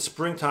again in the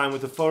springtime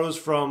with the photos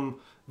from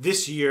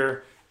this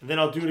year, and then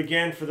I'll do it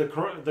again for the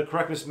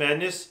Correctmas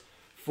Madness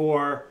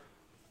for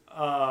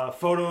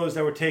photos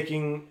that we're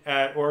taking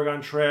at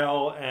Oregon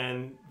Trail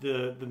and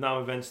the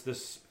NAM events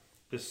this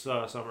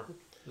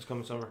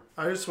coming summer.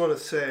 I just want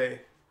to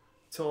say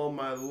to all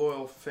my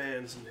loyal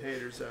fans and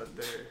haters out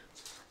there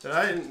that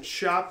I didn't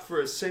shop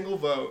for a single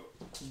vote,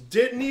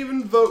 didn't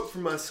even vote for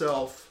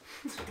myself,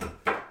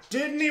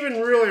 didn't even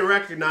really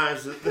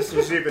recognize that this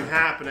was even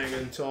happening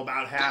until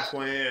about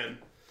halfway in.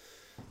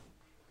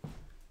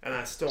 And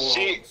I still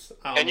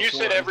and you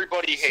said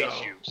everybody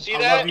hates you. See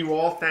that? I love you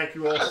all. Thank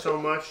you all so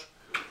much.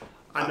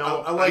 I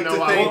know. I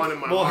want in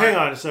my heart. Hang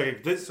on a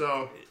second.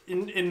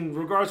 In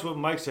regards to what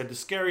Mike said, the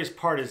scariest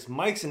part is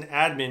Mike's an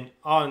admin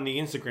on the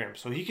Instagram,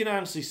 so he can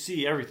honestly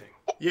see everything.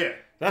 Yeah.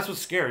 That's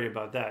what's scary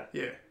about that.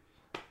 Yeah.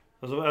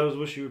 I was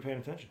wish you were paying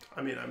attention.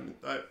 I knew it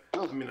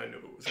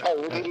was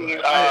happening. I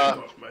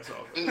didn't vote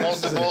myself.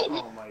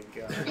 Oh my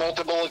god.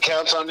 Multiple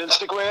accounts on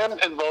Instagram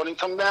and voting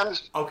from them.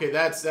 Okay,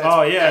 that's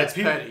that's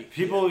petty.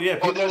 People.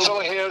 That's all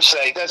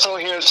hearsay. That's all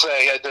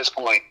hearsay at this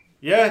point.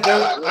 Yeah,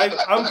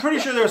 I'm pretty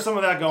sure there was some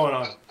of that going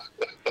on.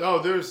 Oh,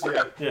 there's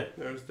definitely.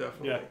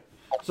 Yeah.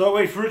 So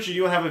wait, Ferrucci,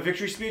 you have a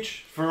victory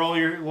speech for all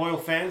your loyal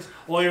fans,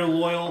 all your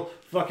loyal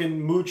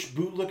fucking mooch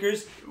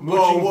bootlickers,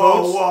 mooching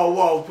votes?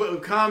 Whoa!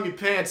 Calm your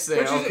pants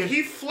there. Okay?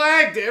 He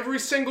flagged every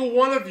single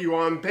one of you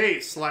on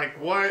base.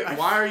 Like, why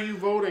are you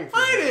voting for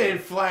him? I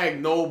didn't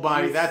flag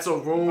nobody. That's a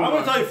rumor. I'm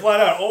gonna tell you flat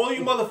out, all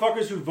you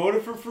motherfuckers who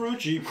voted for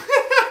Ferrucci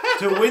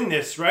to win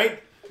this,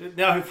 right?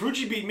 Now,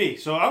 Ferrucci beat me,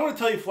 so I'm gonna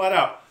tell you flat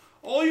out.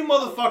 All you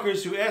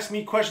motherfuckers who ask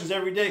me questions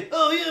every day,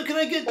 oh yeah, can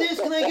I get this?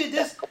 Can I get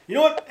this? You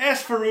know what?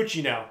 Ask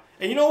Ferrucci now.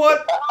 And you know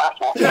what?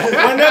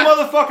 When that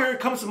motherfucker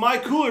comes to my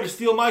cooler to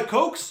steal my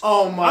Cokes,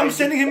 I'm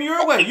sending him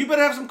your way. You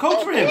better have some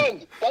Coke for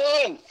him.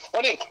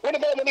 What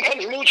about when he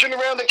comes mooching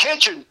around the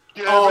kitchen?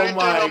 Yeah, my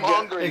God. I'm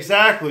hungry.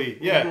 Exactly.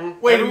 Yeah.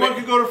 Mm-hmm. Everyone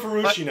can go to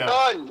Ferrucci now.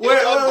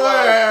 Wait,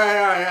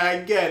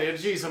 I get it.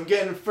 Jeez, I'm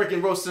getting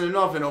freaking roasted in an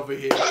oven over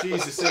here.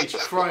 Jesus H.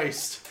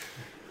 Christ.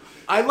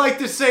 I'd like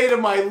to say to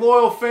my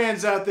loyal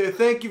fans out there,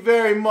 thank you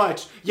very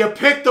much. You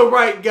picked the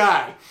right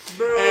guy.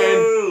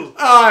 Boo.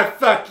 And,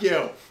 fuck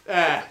you.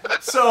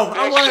 So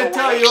I want to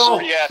tell you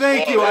all,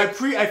 thank you.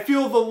 I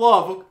feel the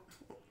love.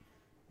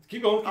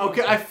 Keep going.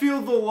 Okay, I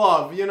feel the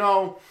love. You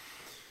know,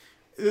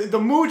 the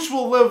mooch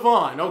will live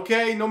on.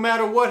 Okay, no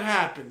matter what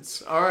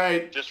happens. All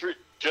right.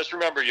 Just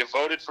remember, you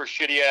voted for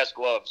shitty ass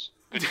gloves.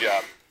 Good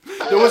job.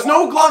 There was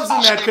no gloves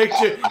in that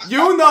picture.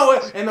 You know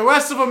it, and the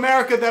rest of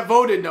America that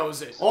voted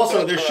knows it.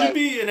 Also, there should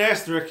be an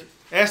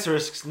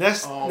asterisk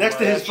next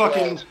to his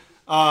fucking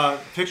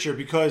picture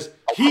because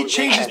he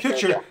changed his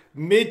picture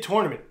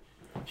mid-tournament.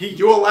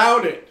 You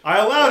allowed it. I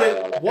allowed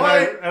it.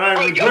 Why? And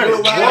I regret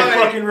it.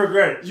 I fucking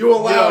regret it. You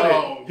allowed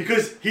it.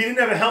 Because he didn't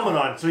have a helmet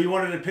on, so he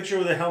wanted a picture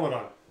with a helmet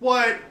on.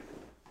 What?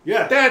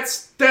 Yeah.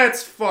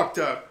 That's fucked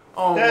up.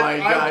 Oh my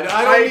god.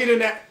 I don't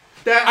need an...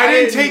 I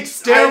didn't take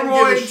steroids. I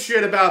didn't give a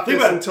shit about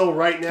this until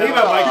right now. Think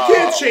about Mike. You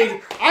can't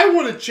change. I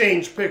would have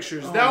changed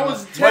pictures. That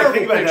was a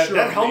terrible picture.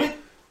 That helmet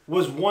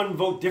was 1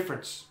 vote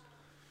difference.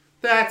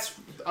 That's...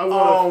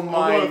 Oh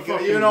my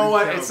god! You know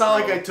what? It's not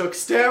like I took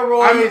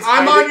steroids.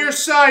 I'm on your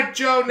side,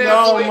 Joe.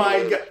 No,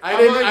 my god! I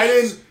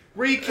didn't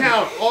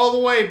recount all the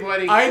way,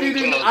 buddy. I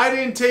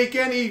didn't take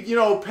any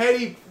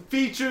petty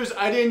features.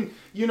 I didn't,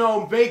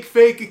 make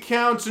fake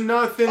accounts or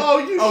nothing. Oh,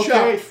 you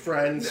shopped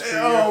friends. For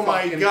oh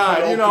my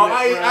God!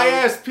 I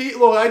asked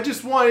people. I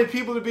just wanted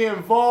people to be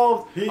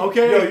involved.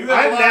 Okay, I didn't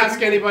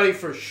ask anybody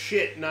for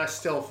shit, and I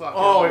still fucking.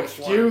 Oh,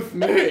 excuse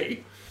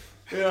me.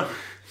 Yeah.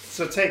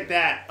 So take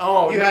that.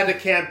 Oh, you had to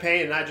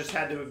campaign, and I just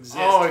had to exist.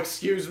 Oh,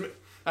 excuse me.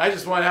 I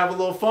just want to have a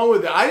little fun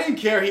with it. I didn't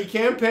care. He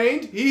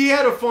campaigned. He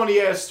had a funny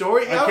ass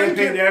story. I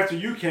campaigned after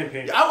you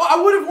campaigned. I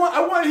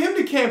wanted him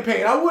to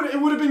campaign. It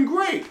would have been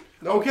great.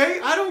 Okay,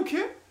 I don't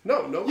care.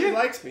 No, nobody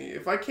likes me.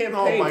 If I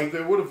campaigned,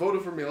 they would have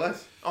voted for me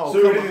less. Oh,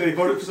 so what do you think they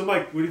voted for? So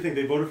Mike, what do you think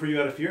they voted for you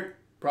out of fear?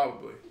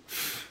 Probably.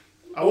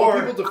 I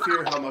want people to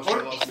fear how much they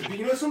love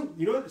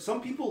me.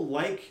 Some people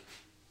like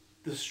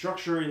the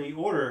structure and the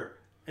order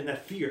and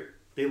that fear.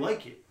 They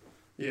like it.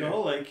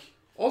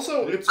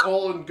 Also, it's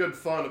all in good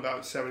fun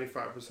about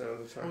 75% of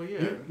the time. Oh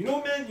yeah. You know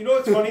what, man? You know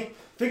what's funny?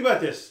 Think about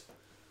this.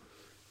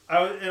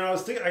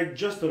 I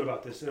just thought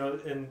about this,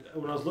 and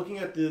when I was looking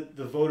at the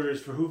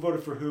voters for who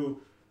voted for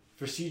who,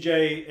 for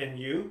CJ and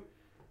you,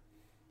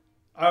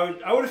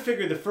 I would have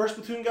figured the first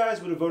platoon guys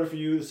would have voted for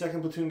you, the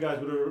second platoon guys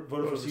would have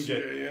voted for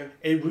CJ. Yeah.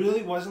 It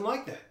really wasn't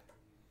like that.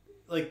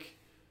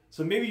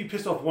 So maybe you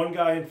pissed off one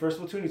guy in first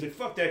platoon. He's like,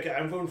 "Fuck that guy!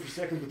 I'm voting for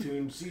second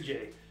platoon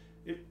CJ."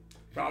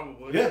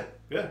 Probably. Yeah.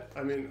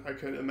 I mean, I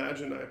can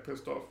imagine I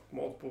pissed off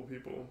multiple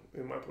people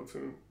in my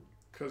platoon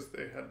because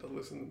they had to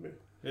listen to me.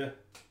 Yeah.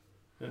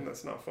 And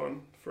that's not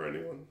fun for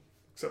anyone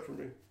except for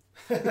me.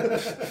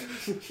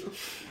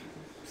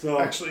 So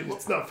actually,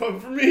 it's not fun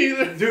for me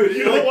either, dude.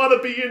 You don't want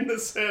to be in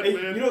this set,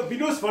 man. You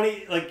know what's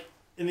funny?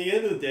 In the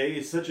end of the day,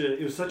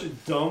 it was such a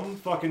dumb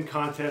fucking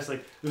contest.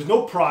 There's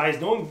no prize.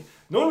 No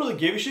one really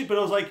gave a shit. But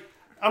I was like,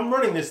 I'm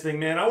running this thing,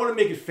 man. I want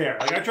to make it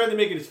fair. I tried to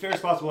make it as fair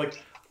as possible.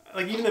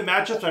 Even the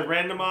matchups I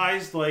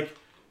randomized,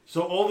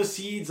 so all the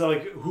seeds,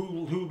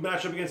 who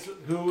matched up against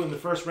who in the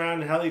first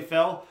round and how they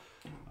fell,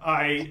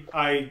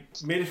 I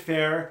made it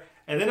fair.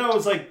 And then I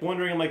was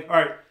wondering, all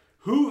right,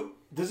 who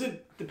does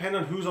it depend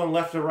on who's on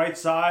left or right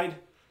side?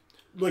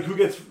 Who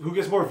gets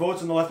more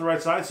votes on the left or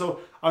right side? So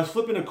I was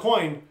flipping a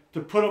coin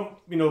to put them,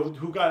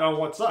 who got on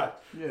what side.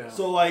 Yeah.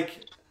 So I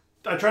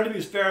tried to be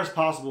as fair as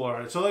possible. All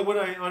right. So when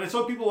I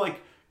saw people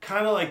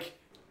kind of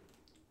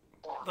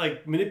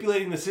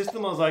manipulating the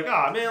system, I was like,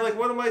 man,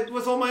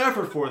 what's all my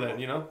effort for then,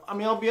 I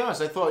mean, I'll be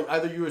honest, I thought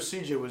either you or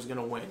CJ was going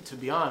to win, to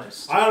be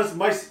honest.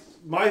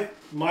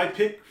 My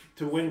pick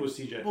to win was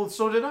CJ. Well,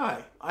 so did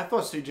I. I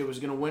thought CJ was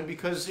going to win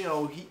because,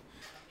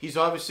 he's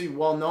obviously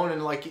well known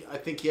and I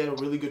think he had a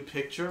really good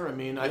picture. I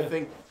mean, I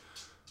think,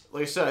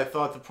 like I said, I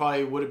thought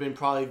would have been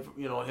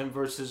him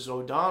versus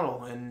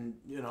O'Donnell and,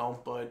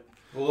 but...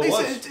 Well, it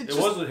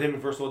was with him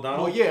versus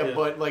O'Donnell. Well, yeah,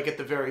 but at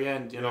the very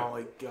end,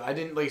 I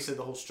didn't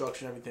the whole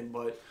structure and everything,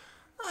 but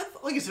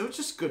like I said, it was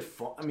just good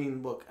fun. I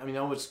mean, look, I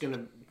know it's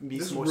gonna be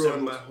this more. This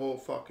ruined my whole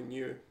fucking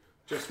year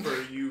just for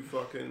you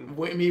fucking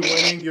me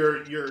winning.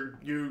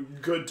 You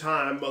good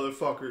time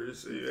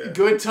motherfuckers. Yeah.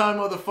 Good time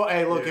motherfucker.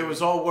 Hey, look, it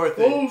was all worth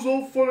it. It was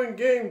all fun and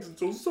games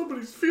until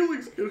somebody's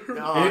feelings get hurt.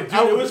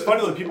 It was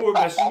funny. People were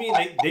messaging me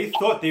and they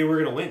thought they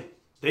were gonna win.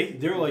 They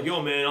were like,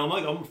 yo, man,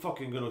 I'm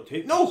fucking gonna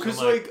take this. No,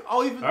 because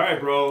I'll even... All right,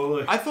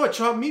 bro. I thought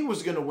Chop Me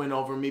was gonna win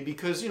over me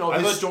because,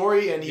 his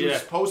story and he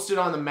was posted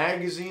on the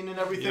magazine and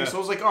everything. Yeah. So I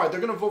was like, all right,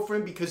 they're gonna vote for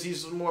him because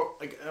he's more,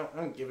 I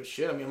don't give a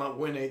shit. I mean, I'm not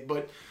winning,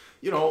 but,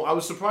 I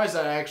was surprised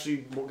that I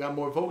actually got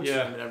more votes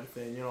than him and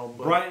everything,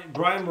 But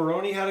Brian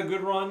Maroney had a good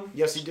run.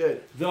 Yes, he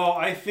did. Though,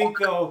 I think,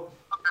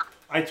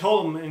 I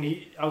told him, and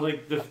I was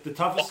like, the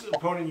toughest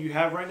opponent you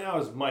have right now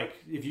is Mike.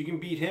 If you can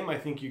beat him, I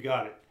think you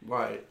got it.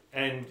 Right.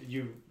 And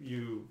you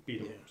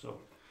beat him. Yeah. So,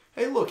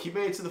 hey, look, he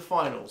made it to the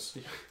finals.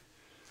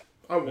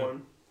 I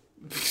won.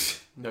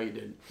 No, you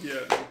didn't. Yeah.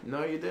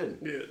 No, you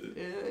didn't.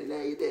 Yeah.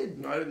 No, you did.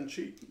 No, I didn't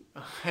cheat.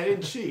 I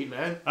didn't cheat,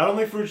 man. I don't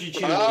think Frucci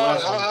cheated the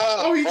last one.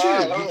 Oh, he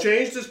cheated. He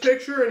changed his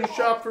picture and he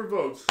shopped for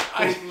votes.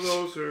 Both of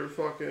those are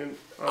fucking...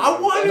 I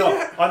won.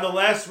 No, on the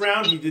last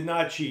round, he did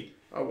not cheat.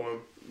 I won.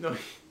 No.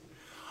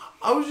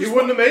 He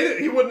wouldn't have made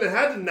it. He wouldn't have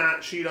had to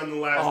not cheat on the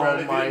last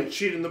round if he didn't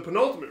cheat in the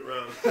penultimate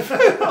round.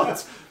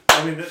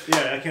 I mean,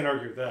 I can't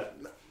argue with that.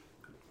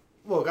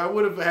 Look, I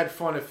would have had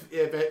fun if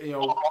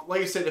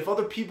like I said, if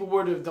other people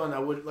would have done, I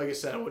would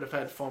have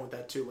had fun with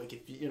that too. Like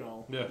if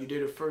you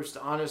did it first,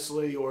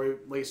 honestly, or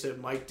like I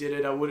said, Mike did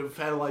it, I would have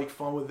had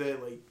fun with it.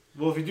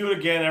 Well, if you do it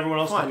again, everyone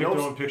else can pick their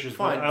own pictures.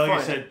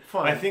 I said,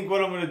 I think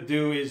what I'm going to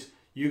do is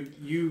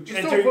you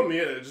just don't put me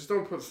in it. Just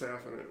don't put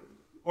staff in it.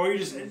 Or you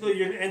just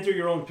enter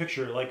your own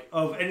picture,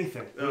 of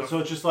anything. Oh. So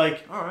it's just all right.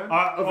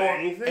 Of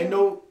anything?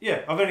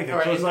 Of anything.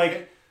 Right,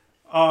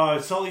 so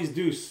it's Sully's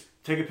Deuce.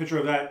 Take a picture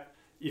of that.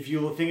 If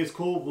you think it's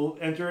cool, we'll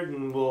enter it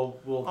and we'll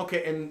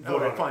okay, and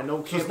vote on it. Fine.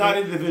 No, so it's not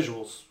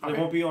individuals. It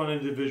won't be on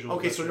individuals.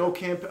 Okay, so no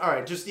camp. All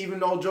right, just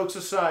even all jokes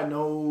aside,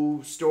 no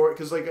story.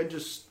 Because I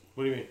just.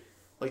 What do you mean?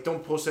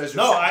 Don't post as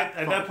your. No, at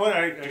that point,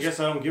 I guess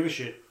I don't give a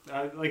shit.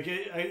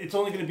 It's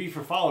only going to be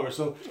for followers.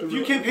 So if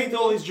you campaign to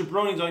all these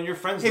jabronis on your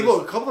friends list, hey,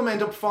 look, a couple of them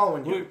end up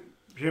following you.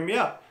 Hear me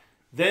out.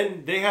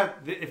 Then they have,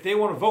 if they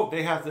want to vote,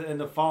 they have to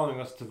end up following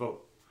us to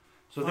vote.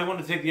 So if they want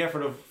to take the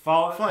effort of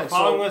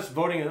following us,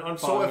 voting, and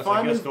unfollowing us,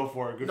 I guess go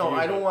for it. Good for you,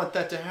 I don't want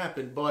that to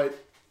happen. But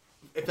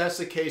if that's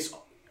the case,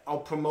 I'll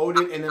promote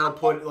it and then I'll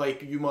put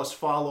like you must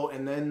follow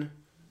and then.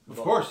 Of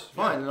course,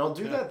 fine, and I'll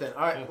do that then.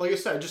 All right, like I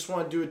said, I just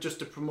want to do it just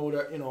to promote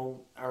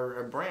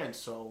our brand.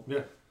 So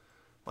yeah,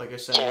 like I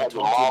said, I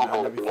told you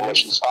about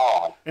everything.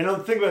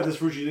 And think about this,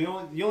 Rucci.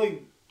 The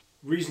only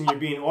reason you're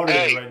being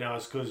audited right now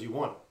is because you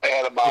won.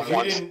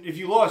 If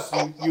you lost,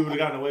 you would have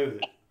gotten away with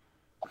it.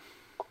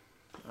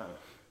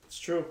 It's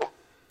true.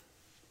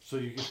 So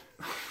you can.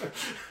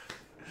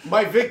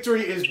 My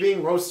victory is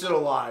being roasted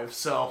alive.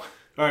 So. All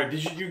right.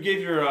 Did you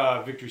gave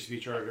your victory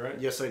speech already, right?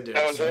 Yes, I did.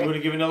 So you want to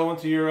give another one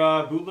to your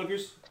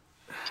bootlickers?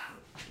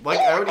 Like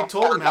I already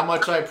told them how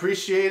much I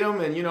appreciate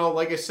them, and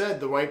like I said,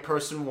 the right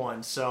person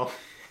won. So.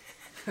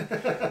 All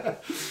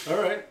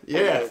right.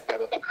 Yeah.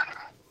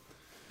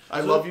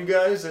 I love you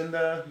guys, and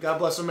God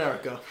bless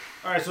America.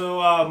 All right. So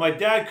my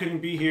dad couldn't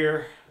be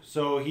here,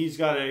 so he's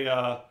got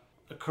a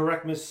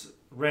Correctmas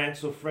rant.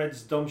 So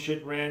Fred's dumb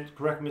shit rant,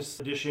 Correctmas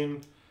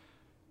edition.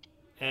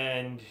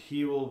 And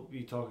he will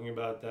be talking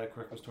about that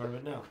Correctmas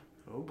tournament now.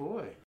 Oh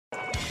boy.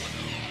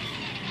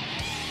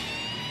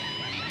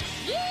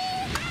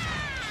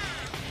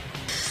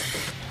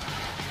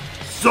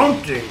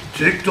 Something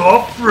ticked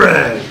off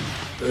Fred,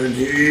 and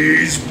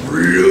he's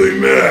really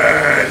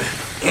mad.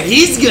 And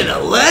he's gonna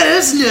let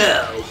us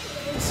know.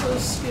 I'm so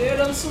scared.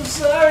 I'm so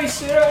sorry,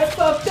 sir. I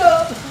fucked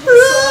up. I'm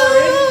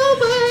sorry.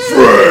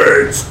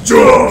 Fred's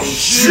dumb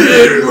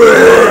shit rant.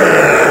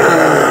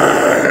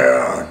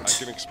 I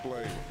can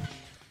explain.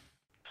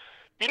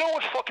 You know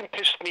what fucking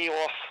pissed me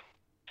off?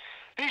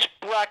 These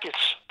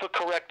brackets for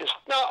Correctmas.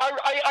 Now,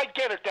 I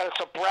get it that it's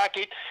a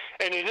bracket,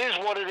 and it is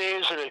what it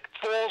is, and it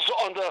falls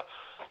under,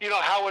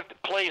 how it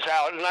plays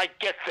out, and I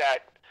get that.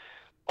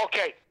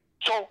 Okay,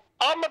 so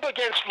I'm up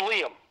against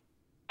Liam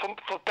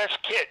for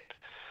best kit.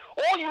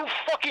 All you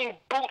fucking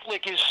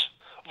bootlickers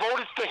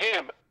voted for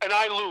him, and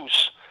I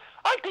lose.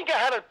 I think I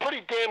had a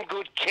pretty damn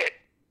good kit.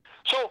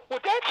 So,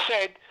 with that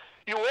said,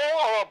 you all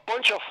are a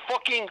bunch of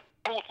fucking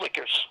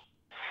bootlickers.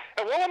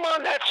 And while I'm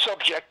on that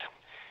subject,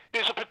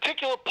 there's a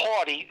particular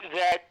party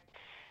that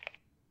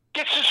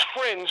gets his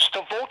friends to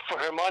vote for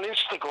him on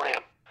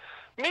Instagram.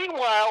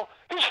 Meanwhile,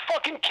 his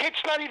fucking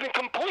kit's not even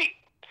complete.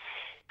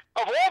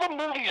 Of all the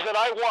movies that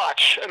I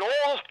watch and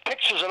all the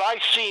pictures that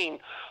I've seen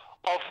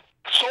of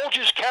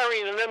soldiers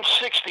carrying an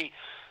M60,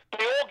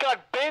 they all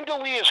got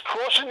bandoliers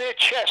crossing their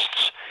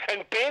chests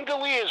and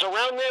bandoliers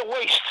around their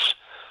waists.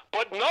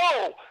 But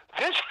no,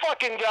 this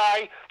fucking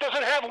guy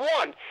doesn't have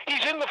one.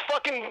 He's in the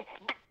fucking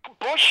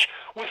bush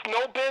with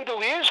no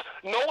bandoliers,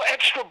 no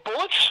extra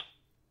bullets.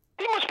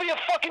 He must be a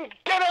fucking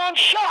dead-on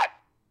shot.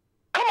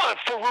 Come on,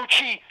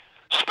 Ferrucci.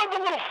 Spend a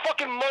little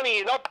fucking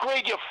money and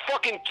upgrade your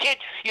fucking kit,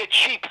 you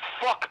cheap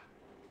fuck.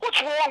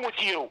 What's wrong with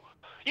you?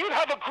 You'd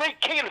have a great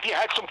kit if you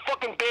had some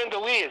fucking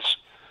bandoliers.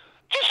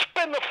 Just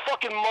spend the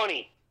fucking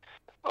money.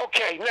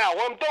 Okay, now,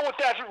 when I'm done with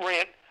that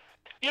rant,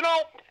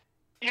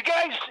 you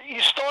guys,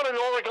 you start an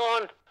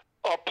Oregon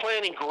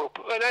planning group,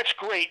 and that's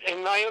great,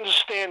 and I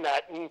understand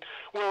that, and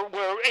we're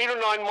 8 or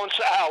 9 months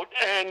out,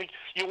 and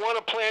you want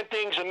to plan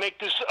things and make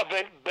this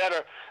event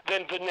better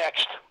than the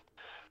next.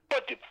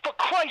 But for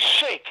Christ's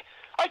sake,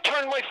 I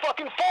turn my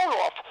fucking phone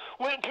off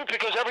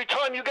because every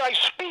time you guys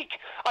speak,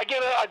 I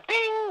get a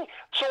ding,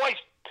 so I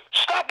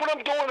stop what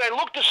I'm doing, and I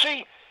look to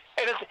see,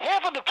 and it's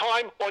half of the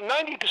time, or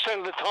 90%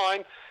 of the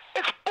time,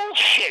 it's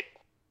bullshit.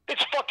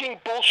 It's fucking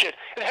bullshit.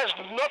 It has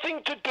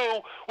nothing to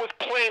do with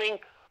planning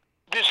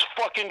this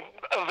fucking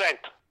event.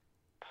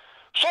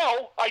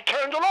 So, I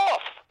turned it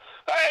off.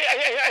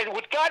 And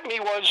what got me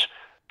was,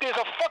 there's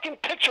a fucking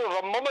picture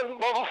of a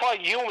mummified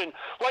human,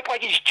 like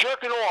he's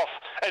jerking off,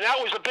 and that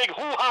was a big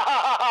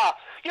hoo-ha-ha-ha-ha.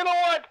 You know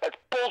what? That's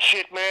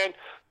bullshit, man.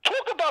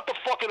 Talk about the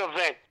fucking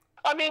event.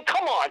 I mean,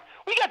 come on.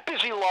 We got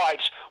busy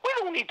lives. We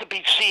don't need to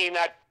be seeing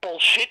that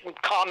bullshit and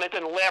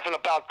commenting and laughing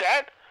about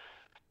that.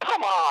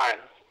 Come on.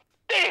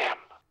 Damn.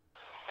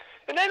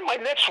 And then my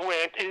next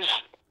rant is,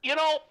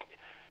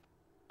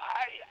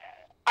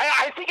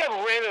 I think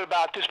I've ranted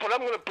about this, but I'm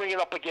going to bring it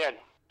up again.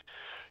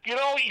 You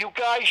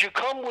guys, you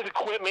come with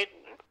equipment,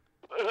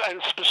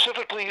 and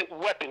specifically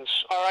weapons,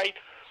 all right?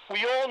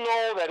 We all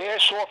know that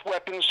airsoft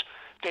weapons,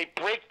 they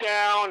break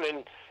down,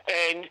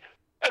 and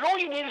all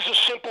you need is a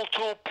simple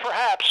tool,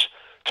 perhaps,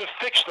 to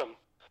fix them.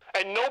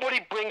 And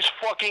nobody brings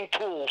fucking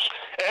tools.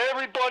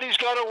 Everybody's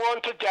got to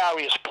run to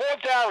Darius. Poor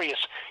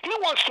Darius. He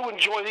wants to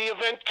enjoy the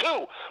event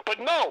too. But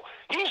no,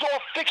 he's all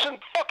fixing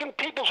fucking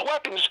people's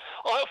weapons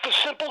for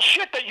simple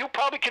shit that you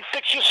probably could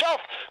fix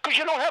yourself because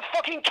you don't have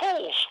fucking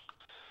tools.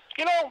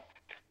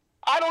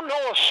 I don't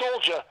know a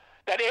soldier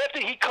that after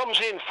he comes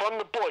in from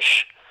the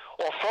bush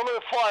or from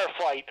a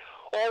firefight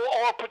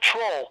or a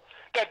patrol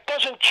that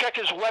doesn't check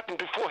his weapon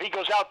before he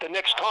goes out the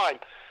next time.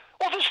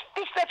 Well,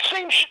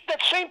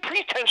 that same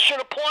pretense should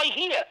apply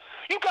here.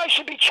 You guys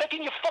should be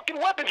checking your fucking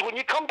weapons when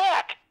you come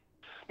back.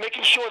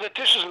 Making sure that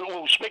this isn't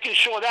loose. Making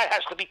sure that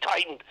has to be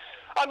tightened.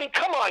 I mean,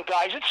 come on,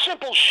 guys. It's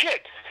simple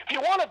shit. If If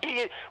you want to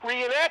be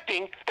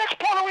reenacting, that's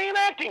part of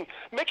reenacting.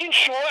 Making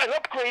sure and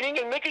upgrading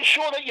and making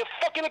sure that your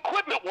fucking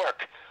equipment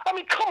work. I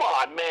mean, come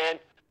on, man.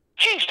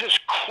 Jesus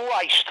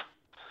Christ.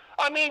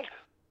 I mean,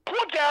 poor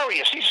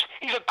Darius. He's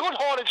a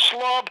good-hearted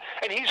slob,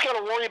 and he's got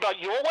to worry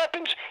about your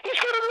weapons. He's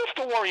got enough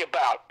to worry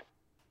about.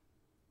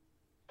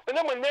 And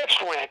then my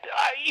next rant,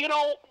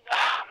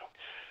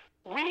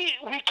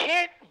 we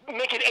can't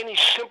make it any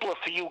simpler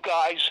for you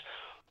guys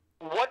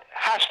what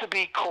has to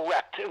be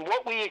correct and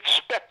what we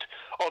expect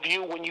of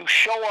you when you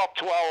show up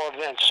to our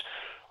events.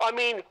 I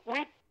mean,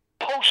 we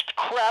post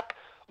crap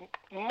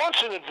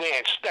months in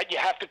advance that you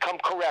have to come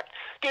correct.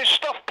 There's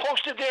stuff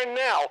posted there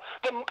now.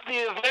 The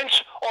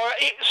events are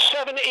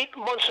 7-8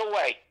 months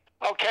away,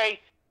 okay?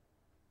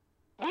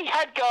 We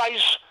had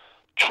guys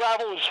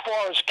travel as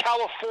far as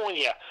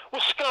California,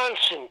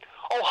 Wisconsin,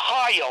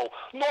 Ohio,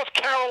 North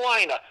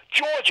Carolina,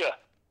 Georgia.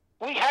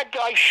 We had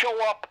guys show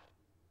up,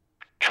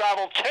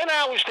 travel 10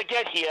 hours to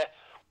get here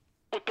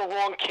with the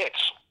wrong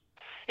kits.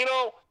 You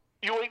know,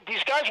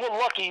 these guys were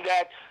lucky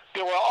that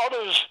there were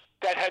others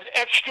that had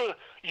extra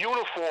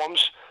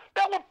uniforms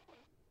that were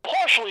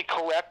partially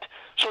correct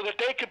so that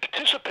they could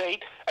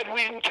participate and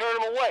we didn't turn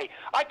them away.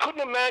 I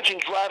couldn't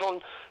imagine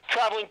traveling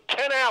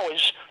 10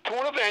 hours to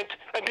an event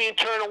and being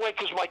turned away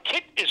because my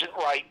kit isn't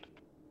right.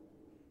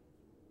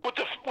 With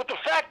the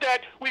fact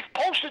that we've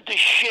posted this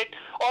shit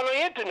on the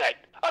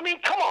internet. I mean,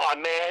 come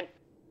on, man.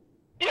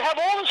 You have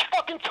all this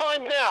fucking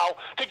time now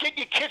to get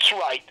your kits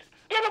right.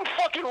 Get them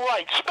fucking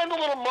right. Spend a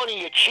little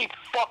money, you cheap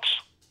fucks.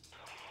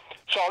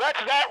 So that's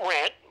that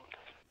rant.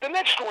 The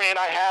next rant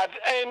I have,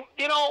 and,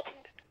 you know,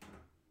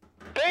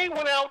 they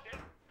went out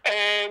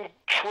and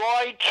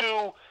tried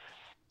to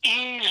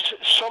ease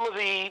some of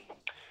the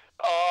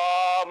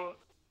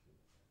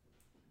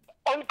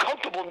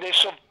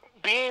uncomfortableness of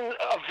being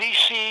a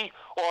VC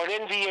or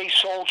an NVA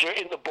soldier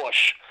in the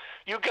bush.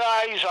 You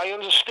guys, I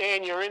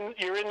understand you're in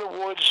the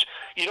woods.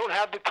 You don't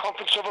have the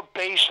comforts of a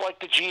base like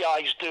the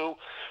GIs do.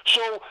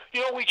 So,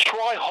 you know, we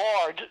try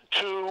hard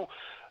to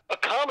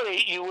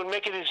accommodate you and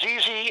make it as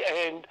easy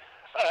and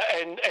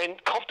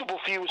comfortable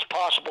for you as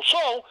possible.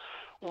 So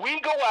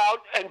we go out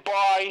and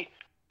buy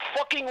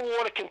fucking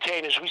water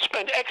containers. We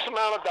spend X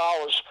amount of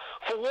dollars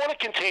for water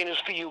containers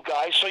for you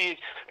guys so you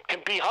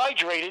can be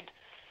hydrated.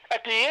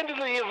 At the end of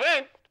the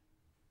event,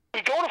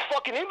 we go to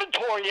fucking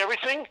inventory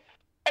everything,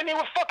 and they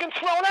were fucking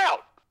thrown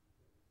out.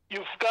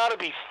 You've got to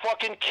be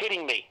fucking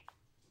kidding me.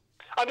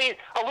 I mean,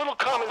 a little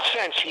common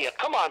sense here.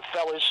 Come on,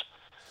 fellas.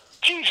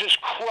 Jesus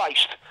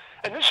Christ.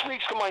 And this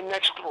leads to my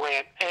next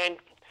rant, and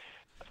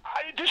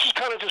this is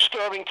kind of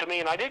disturbing to me,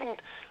 and I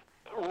didn't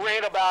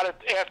rant about it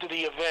after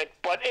the event,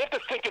 but after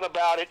thinking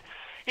about it,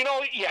 you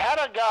know, you had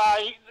a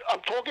guy,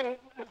 I'm talking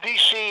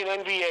DC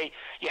and NVA,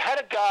 you had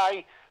a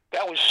guy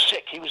that was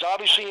sick. He was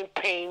obviously in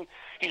pain.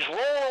 He's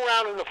rolling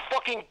around in the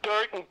fucking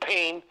dirt in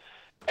pain,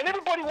 and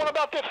everybody went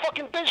about their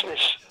fucking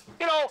business,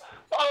 you know,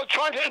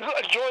 trying to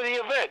enjoy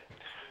the event.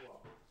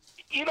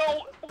 You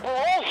know, we're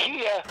all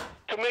here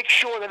to make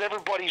sure that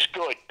everybody's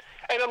good.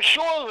 And I'm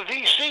sure the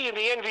VC and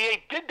the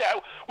NVA did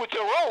that with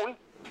their own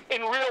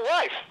in real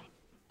life.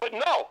 But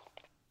no,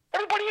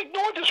 everybody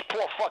ignored this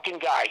poor fucking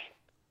guy.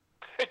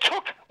 It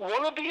took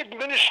one of the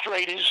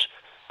administrators,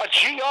 a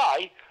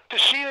GI, to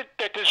see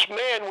that this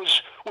man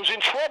was in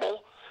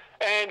trouble.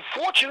 And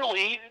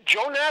fortunately,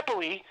 Joe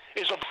Napoli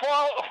is a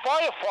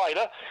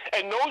firefighter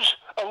and knows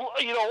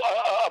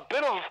a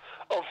bit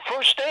of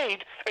first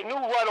aid and knew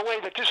right away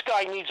that this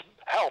guy needs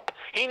help.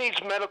 He needs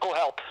medical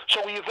help.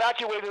 So we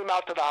evacuated him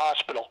out to the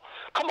hospital.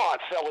 Come on,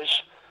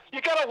 fellas.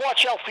 You got to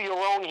watch out for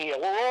your own here.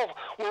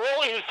 We're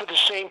all in for the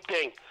same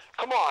thing.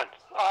 Come on.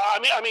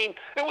 I mean,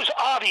 it was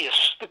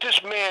obvious that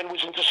this man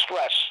was in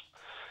distress.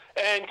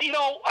 And, you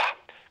know,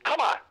 come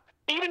on.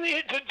 Even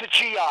the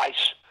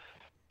GIs.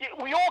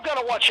 We all got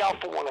to watch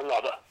out for one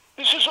another.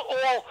 This is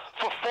all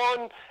for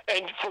fun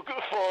and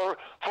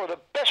for the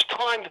best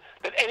time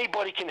that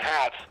anybody can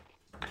have.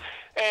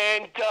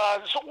 And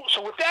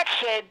so with that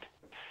said,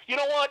 you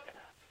know what?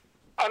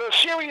 On a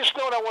serious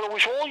note, I want to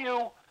wish all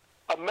you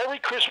a Merry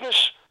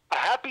Christmas, a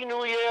Happy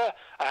New Year,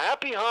 a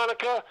Happy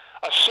Hanukkah,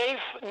 a safe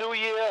New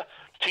Year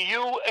to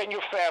you and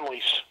your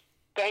families.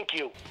 Thank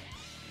you.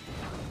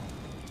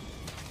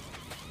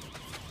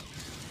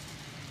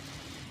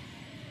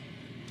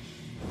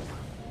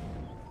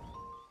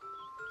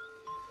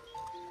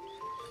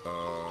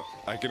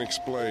 I can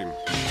explain.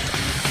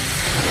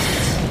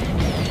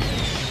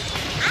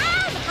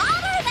 I'm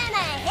hotter than a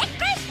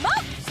hickory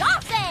smoked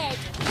sausage!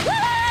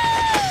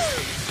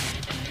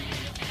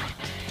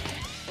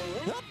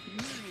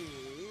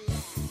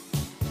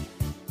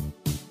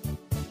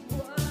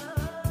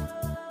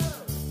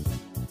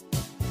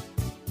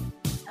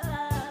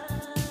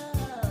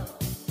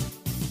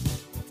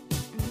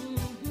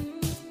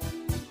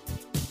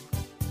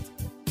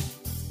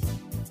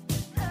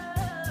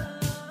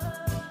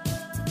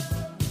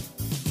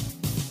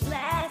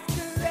 Last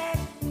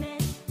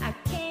Correctmas, I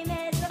came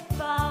as a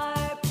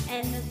farm,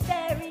 and the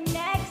very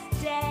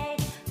next day,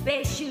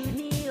 they shooed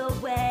me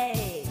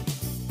away.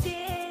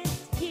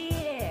 This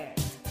year,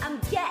 I'm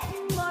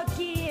getting more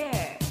gear.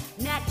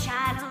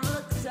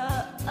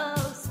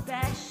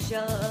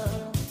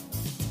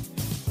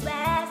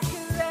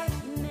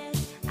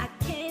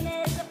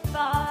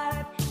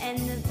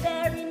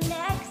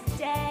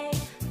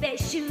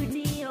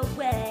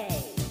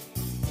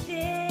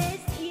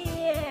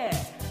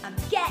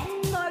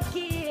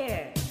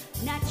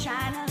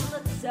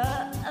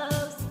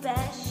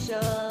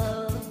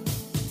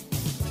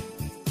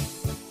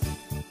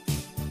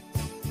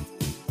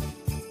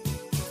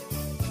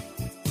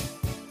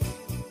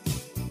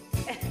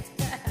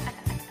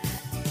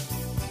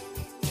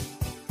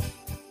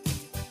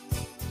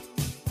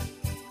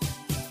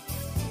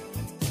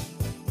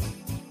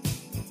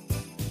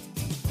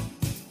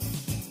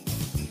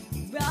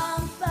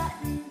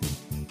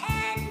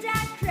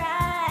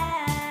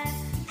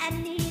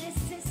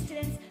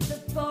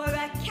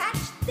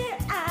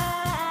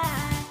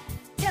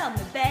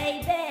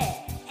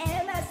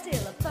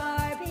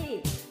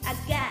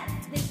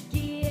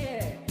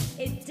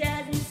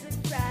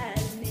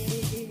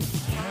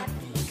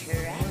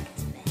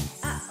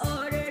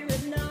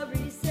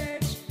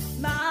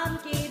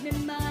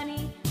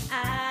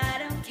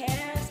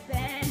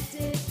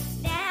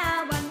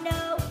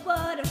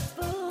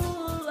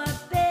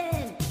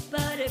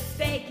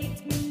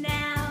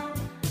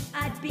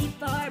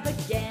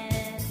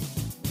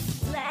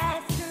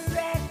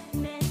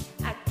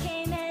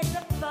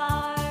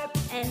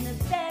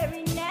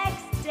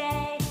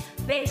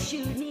 they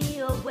shoot me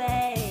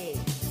away.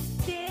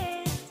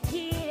 This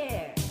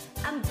year,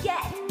 I'm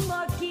getting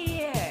more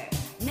gear,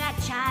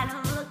 not trying to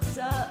look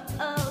so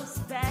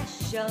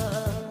special.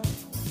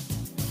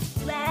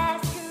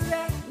 Last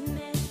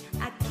Correctmas,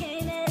 I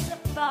came as a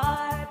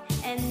barb,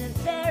 and the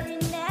very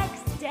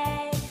next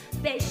day,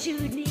 they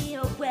shoot me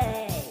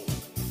away.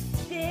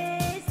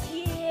 This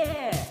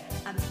year,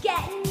 I'm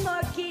getting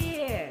more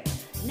gear,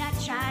 not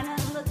trying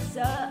to look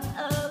so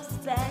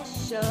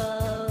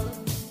special.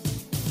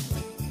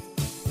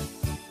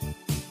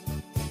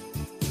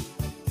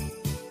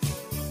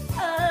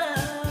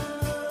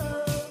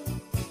 Oh,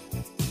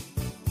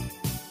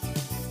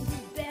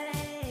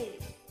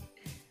 babe.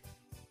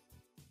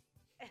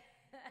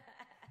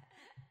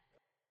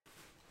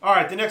 All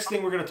right, the next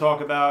thing we're going to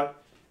talk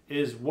about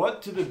is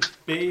what do the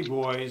BAE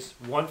boys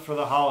want for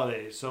the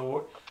holidays.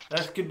 So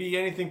that could be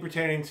anything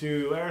pertaining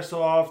to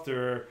airsoft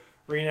or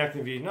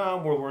reenacting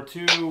Vietnam, World War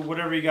II,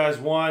 whatever you guys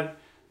want.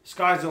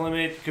 Sky's the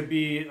limit. It could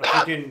be a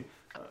freaking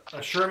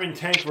a Sherman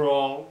tank for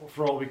all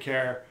we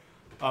care.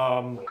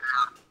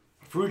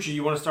 Ferrucci,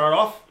 you want to start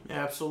off?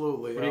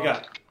 Absolutely. What do you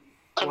got?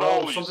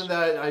 Well, something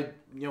that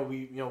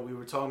we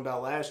were talking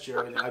about last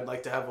year, and I'd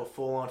like to have a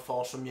full-on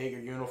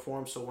Fallschirmjäger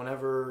uniform. So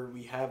whenever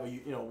we have a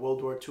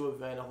World War II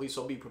event, at least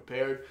I'll be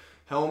prepared.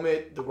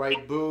 Helmet, the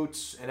right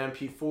boots, an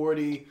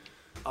MP40,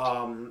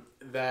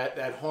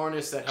 that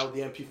harness that held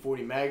the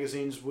MP40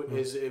 magazines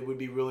it would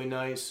be really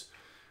nice.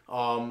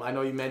 I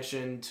know you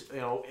mentioned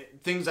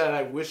things that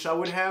I wish I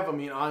would have. I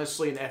mean,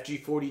 honestly, an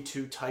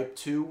FG42 Type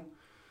 2.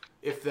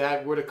 If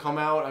that were to come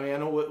out, I mean, I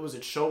know, was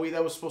it Shoei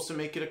that was supposed to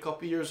make it a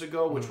couple years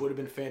ago, which would have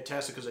been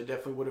fantastic because I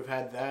definitely would have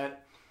had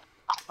that.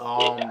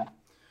 Hey,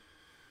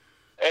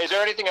 is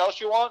there anything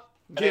else you want?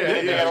 Can we do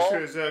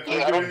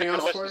anything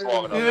else for you?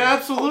 Yeah,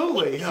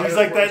 absolutely. He's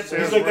like that.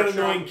 He's like that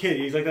annoying kid.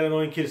 He's like that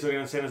annoying kid sitting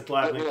on Santa's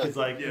lap. And the kid's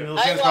like, I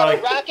want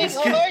a rocking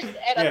horse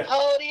and a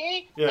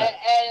pony, and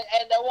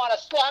I want a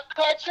slot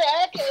car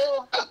track.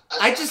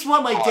 I just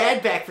want my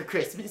dad back for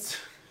Christmas.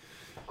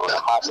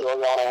 I still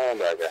want a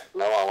hamburger.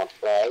 No, I want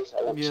fries.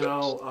 I want You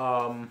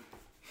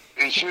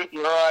shoot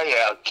your eye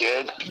out,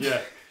 kid.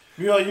 Yeah.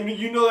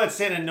 You know that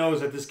Santa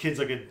knows that this kid's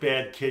like a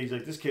bad kid. He's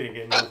like, this kid ain't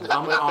getting nothing.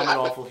 I'm an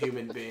awful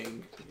human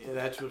being. Yeah,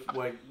 that's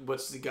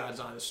what's the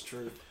God's honest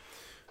truth.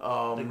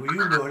 Like, were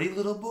you naughty,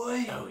 little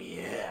boy? Oh,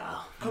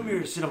 yeah. Come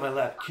here, sit on my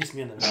lap, kiss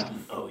me in the mouth.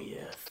 Oh,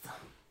 yes.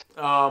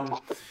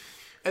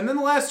 And then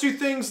the last two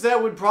things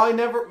that would probably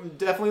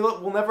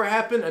will never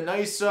happen: a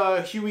nice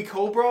Huey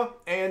Cobra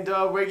and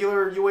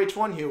regular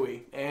UH-1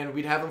 Huey, and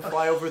we'd have them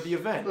fly over the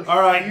event. All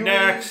right,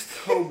 next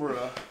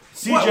Cobra.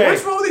 CJ.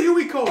 What's wrong with the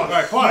Huey Cobra? All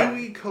right, quiet.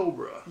 Huey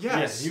Cobra.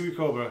 Yes. Yeah, Huey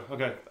Cobra.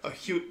 Okay. A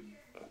Huey.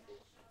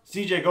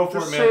 CJ, go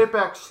for Just it, man. say it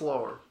back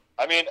slower.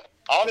 I mean,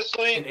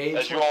 honestly,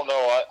 as you all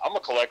know, I'm a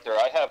collector.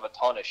 I have a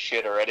ton of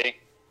shit already.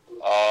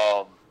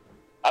 I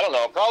don't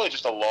know, probably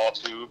just a law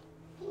tube,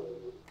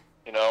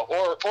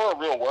 or a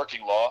real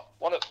working law.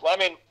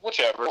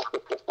 Whichever.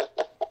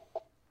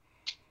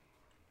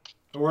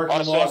 A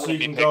working law, so you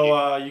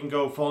can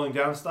go falling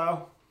down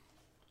style.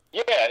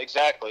 Yeah,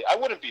 exactly. I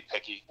wouldn't be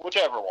picky.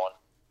 Whichever one.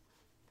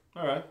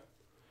 All right.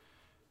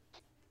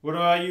 What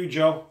about you,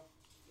 Joe?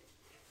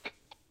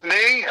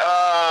 Me,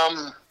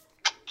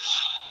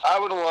 I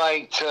would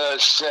like to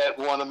set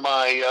one of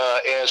my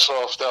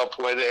airsoft up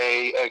with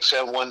a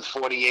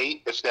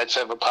XM148, if that's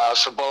ever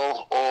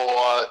possible,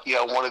 or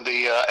one of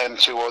the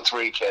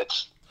M203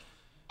 kits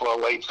for a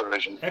late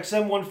version.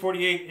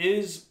 XM148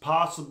 is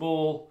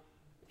possible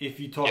if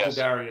you talk to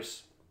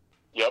Darius.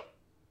 Yep.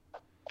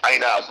 I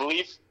know. I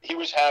believe he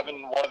was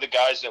having one of the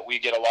guys that we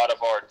get a lot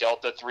of our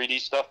Delta 3D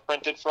stuff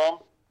printed from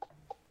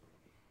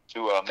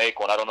to make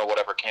one. I don't know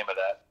whatever came of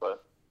that,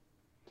 but.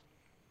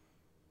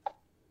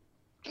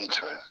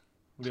 Okay.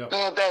 Yeah.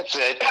 Well, that's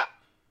it.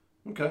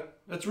 Okay.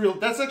 That's real.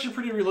 That's actually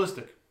pretty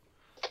realistic.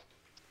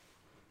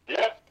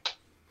 Yeah.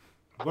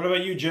 What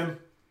about you, Jim?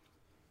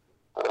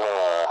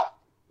 I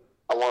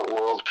want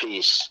world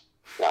peace.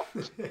 Yeah.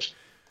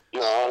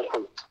 I don't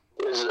know.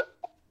 There's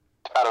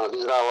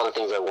not a lot of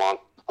things I want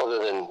other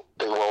than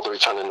the world to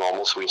return to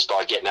normal, so we can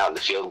start getting out in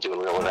the field and doing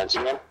real events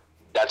again.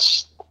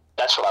 That's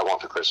what I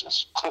want for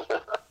Christmas.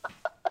 Okay.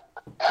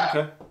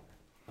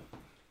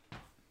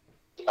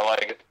 I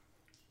like it.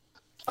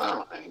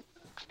 All right.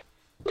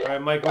 All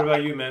right, Mike. What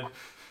about you, man?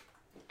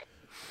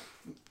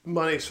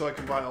 Money, so I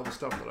can buy all the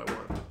stuff that I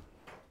want.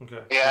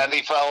 Okay. Yeah, how do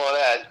you follow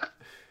that?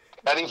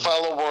 How do you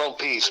follow world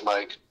peace,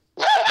 Mike?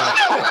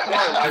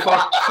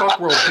 fuck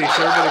world peace.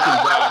 Everybody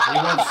can die.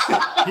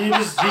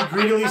 He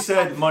greedily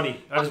said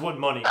money. I just want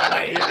money.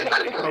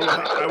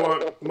 I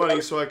want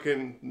money so I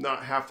can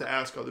not have to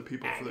ask other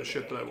people for the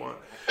shit that I want.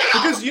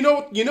 Because you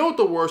know what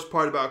the worst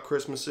part about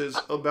Christmas is,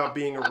 about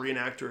being a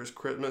reenactor, is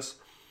Christmas.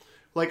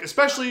 Like,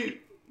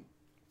 especially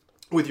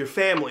with your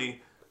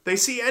family, they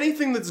see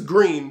anything that's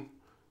green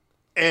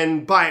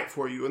and buy it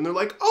for you. And they're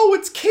like, oh,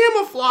 it's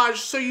camouflage,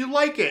 so you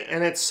like it.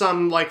 And it's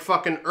some, like,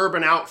 fucking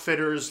Urban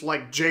Outfitters,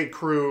 like, J.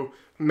 Crew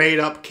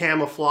made-up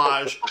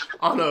camouflage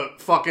on a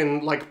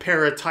fucking, like,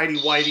 pair of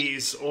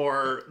tighty-whities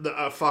or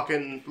a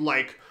fucking,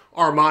 like,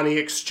 Armani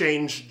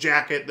Exchange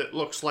jacket that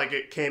looks like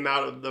it came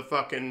out of the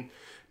fucking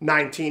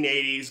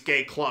 1980s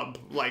gay club,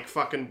 like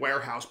fucking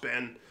warehouse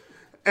bin.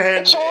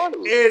 And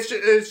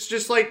it's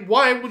just like,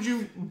 why would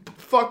you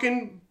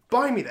fucking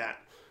buy me that?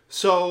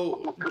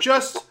 So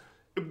just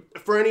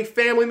for any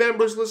family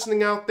members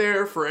listening out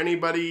there, for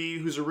anybody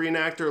who's a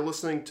reenactor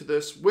listening to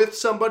this with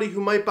somebody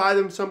who might buy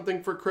them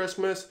something for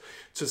Christmas,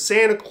 to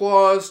Santa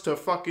Claus, to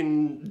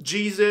fucking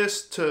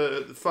Jesus,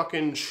 to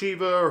fucking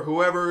Shiva or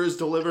whoever is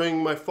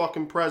delivering my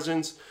fucking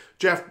presents,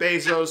 Jeff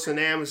Bezos and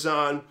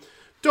Amazon,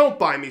 don't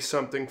buy me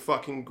something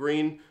fucking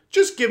green.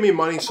 Just give me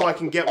money so I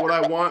can get what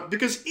I want.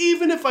 Because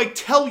even if I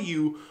tell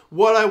you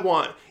what I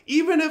want,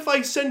 even if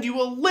I send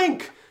you a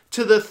link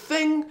to the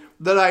thing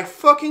that I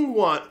fucking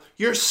want,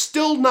 you're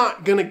still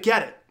not gonna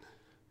get it.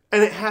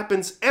 And it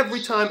happens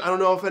every time. I don't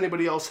know if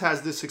anybody else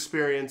has this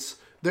experience.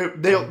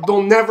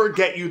 They'll never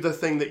get you the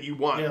thing that you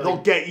want. Yeah, They'll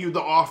get you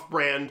the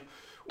off-brand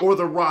or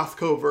the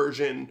Rothko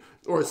version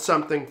or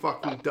something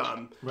fucking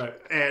dumb. Right.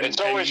 And it's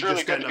always you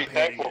really just good end to be up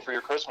hating thankful for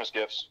your Christmas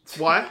gifts.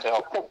 What?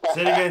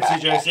 Say it again,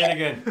 CJ. Say it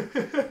again.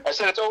 I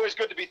said it's always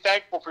good to be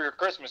thankful for your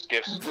Christmas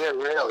gifts. Yeah,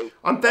 really.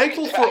 I'm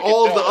thankful for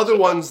all of the other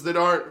ones that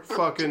aren't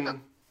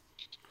fucking,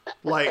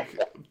 like,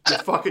 the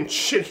fucking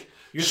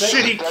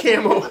shitty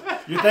camo.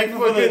 You're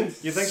thankful for the.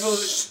 You're thankful.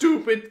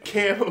 Stupid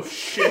camo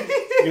shit.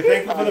 You're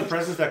thankful for the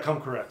presents that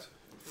come correct.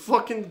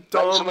 Fucking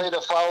That's dumb. the way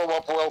to follow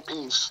up world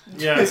peace.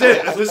 Yeah. This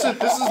is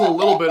a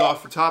little bit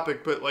off the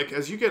topic, but like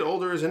as you get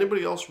older, is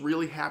anybody else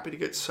really happy to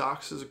get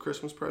socks as a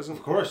Christmas present?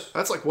 Of course.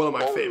 That's like one of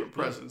my favorite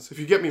presents. If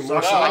you get me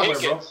more Socks,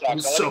 socks, bro.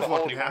 I'm so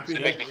fucking happy.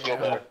 Make me feel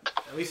better.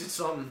 At least it's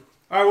something.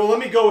 All right, well, let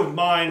me go with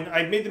mine.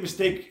 I made the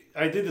mistake.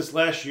 I did this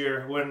last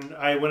year when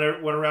I went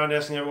around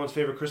asking everyone's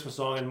favorite Christmas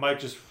song, and Mike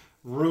just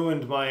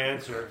ruined my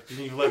answer.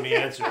 Didn't even let me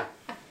answer.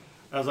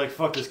 I was like,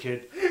 fuck this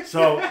kid.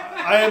 So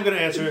I am going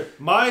to answer.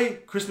 My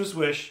Christmas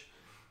wish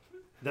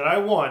that I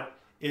want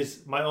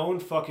is my own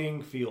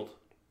fucking field.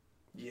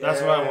 Yeah. That's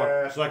what I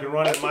want. So I can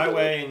run it my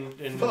way and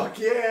fuck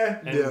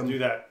yeah. And do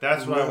that.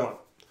 That's what I want.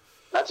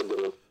 That's a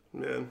good one.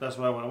 Yeah. That's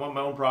what I want. I want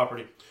my own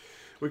property.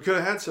 We could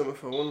have had some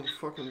if I won the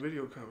fucking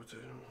video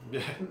competition.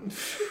 Yeah.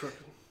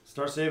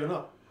 Start saving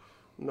up.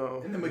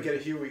 No. And then we get a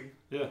Huey.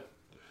 Yeah.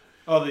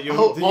 Oh,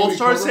 I'll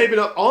start saving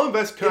up. I'll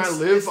invest. Can I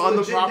live on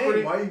the property?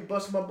 Name. Why are you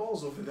busting my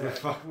balls over there?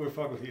 We're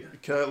fucking with you.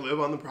 Can I live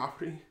on the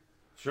property?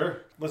 Sure.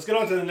 Let's get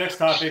on to the next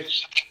topic,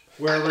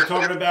 where we're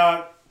talking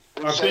about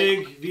our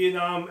big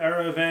Vietnam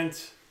era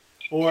event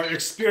or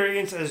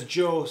experience, as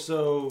Joe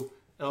so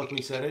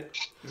eloquently said it.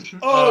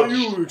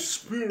 You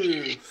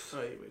experience.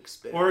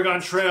 Oregon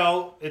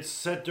Trail. It's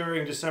set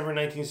during December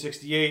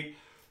 1968.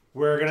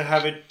 We're gonna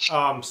have it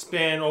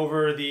span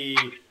over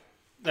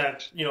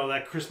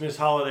that Christmas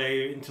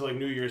holiday until like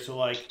New Year's. So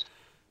like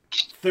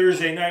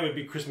Thursday night would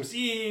be Christmas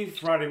Eve,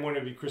 Friday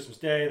morning would be Christmas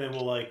Day, and then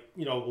we'll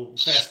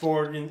fast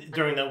forward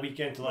during that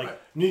weekend to like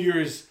New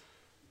Year's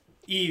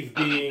Eve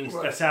being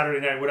that Saturday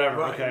night,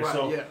 whatever.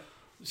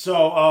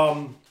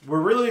 So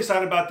we're really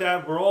excited about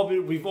that.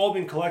 We've all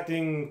been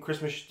collecting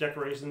Christmas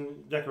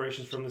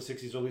decorations from the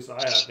 60s, or at least I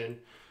have been.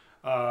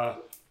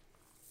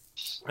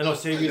 I know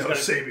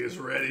Sabia's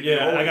ready.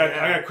 Yeah, I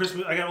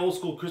got old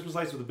school Christmas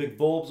lights with the big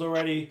bulbs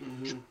already.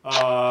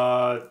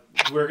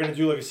 Mm-hmm. We're gonna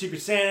do like a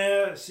Secret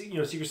Santa,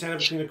 Secret Santa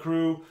between the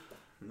crew.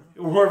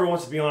 Whoever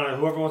wants to be on it,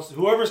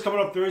 whoever's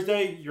coming up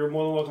Thursday, you're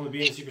more than welcome to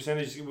be in Secret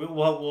Santa. We'll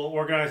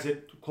organize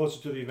it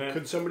closer to the event.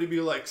 Could somebody be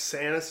like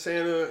Santa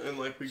and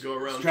like we go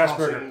around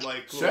Strasburger. tossing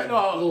like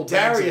little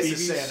Darius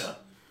is Santa.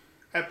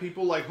 At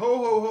people like ho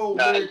ho ho,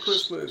 Merry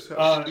Christmas.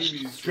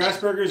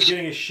 Strasburger is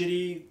getting a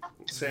shitty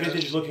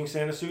vintage looking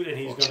Santa suit, and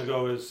he's gonna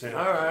go as Santa.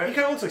 All right. He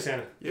kind of looks like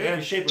Santa. Yeah,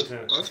 he's shaped like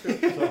Santa. That's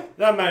good. So,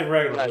 not my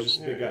regular, he's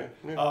just a big guy.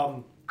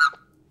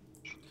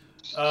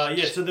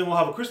 Yeah. So then we'll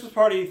have a Christmas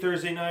party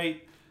Thursday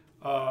night.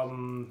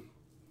 And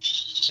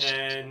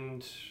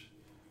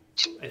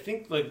I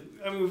think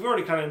we've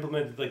already kind of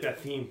implemented like that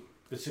theme,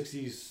 the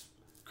 60s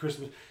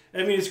Christmas.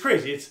 I mean, it's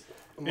crazy.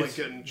 I'm like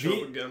getting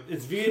choked again.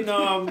 It's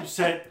Vietnam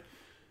set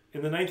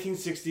in the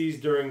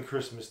 1960s during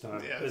Christmas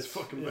time. Yeah, it's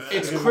fucking bad.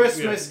 It's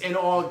Christmas in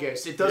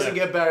August. It doesn't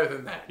get better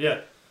than that.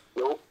 Yeah.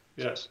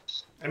 Yeah.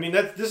 I mean,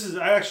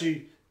 I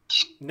actually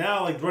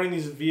now like running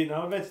these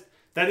Vietnam events.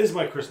 That is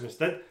my Christmas.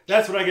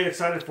 That's what I get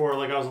excited for.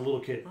 Like I was a little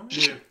kid.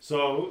 Yeah.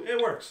 So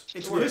it works.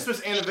 It's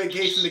Christmas and a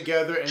vacation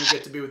together, and you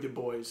get to be with your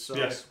boys. So.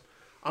 Yes.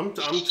 I'm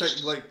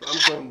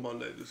going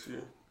Monday this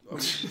year. I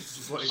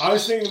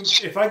was thinking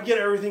if I get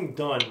everything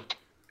done,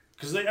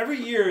 because like every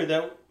year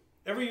that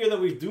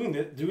we've doing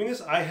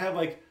this, I have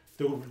like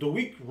the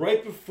week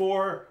right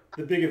before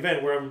the big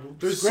event where I'm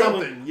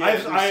scrambling.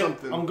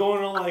 Something. I'm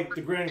going on like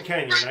the Grand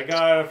Canyon. I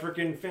got a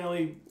freaking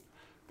family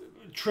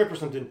trip or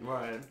something.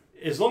 Right.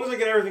 As long as I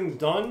get everything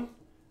done,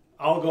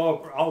 I'll go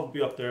up. I'll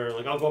be up there.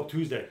 Like I'll go up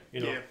Tuesday.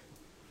 Yeah.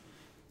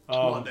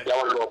 Monday. I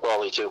want to go up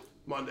early too.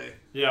 Monday.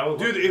 Yeah.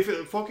 Dude, if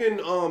it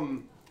fucking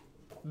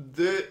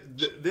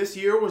this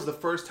year was the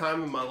first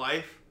time in my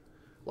life,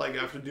 like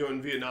after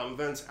doing Vietnam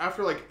events,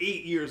 after like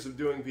 8 years of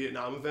doing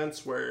Vietnam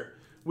events, where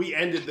we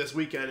ended this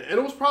weekend, and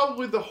it was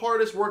probably the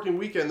hardest working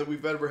weekend that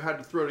we've ever had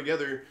to throw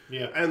together.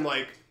 Yeah. And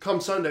like, come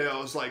Sunday, I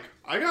was like,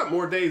 I got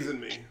more days in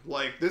me.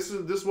 Like, this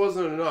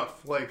wasn't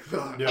enough. Like,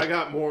 I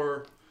got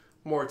more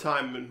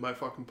time in my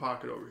fucking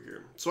pocket over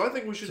here. So I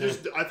think we should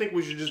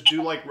just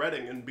do like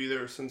Reading and be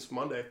there since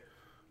Monday,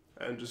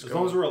 and just as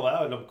long as we're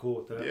allowed, I'm cool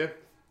with that. Yeah.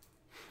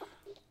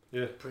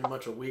 Yeah. Pretty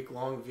much a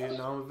week-long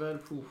Vietnam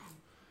event.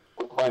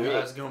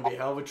 That's gonna be a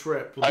hell of a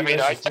trip. I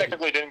mean, I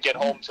technically didn't get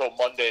home till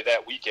Monday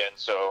that weekend,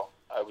 so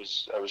I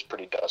was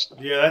pretty dusted.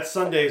 Yeah, that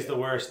Sunday's the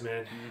worst,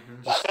 man.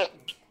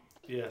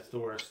 Yeah, it's the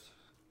worst.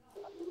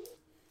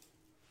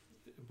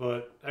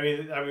 But I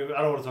mean, I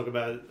don't want to talk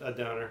about a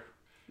downer.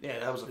 Yeah,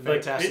 that was a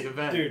fantastic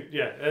event, dude.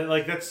 Yeah, and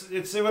like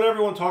it's what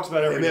everyone talks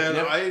about every day.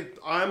 Man,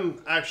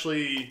 I'm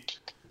actually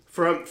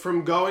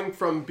from going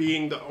from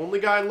being the only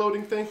guy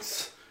loading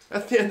things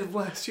at the end of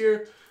last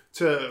year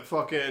to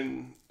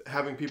fucking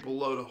having people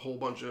load a whole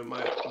bunch of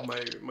my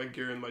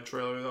gear in my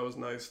trailer. That was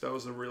nice. That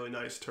was a really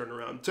nice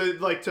turnaround. To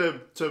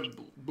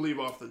leave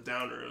off the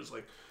downer, it was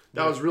like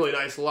that was really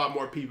nice. A lot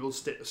more people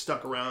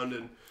stuck around,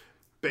 and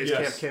base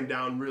camp came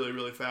down really,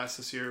 really fast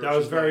this year. That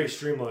was very nice.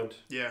 streamlined.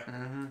 Yeah.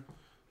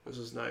 This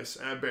is nice.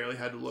 And I barely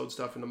had to load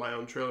stuff into my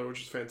own trailer,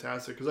 which is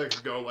fantastic because I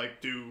could go like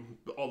do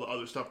all the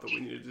other stuff that we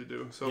needed to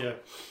do. So yeah. I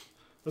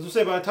was gonna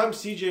say, by the time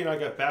CJ and I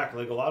got back,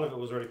 like a lot of it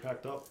was already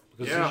packed up.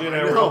 Because yeah, CJ and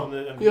I were know. helping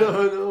the Yeah, I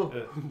know.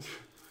 Yeah.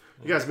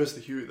 You guys missed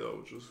the Huey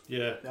though, which was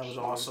that was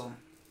awesome.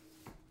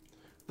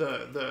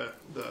 The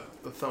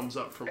thumbs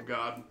up from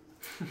God.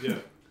 Yeah.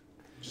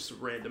 Just a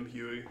random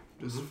Huey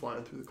just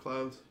flying through the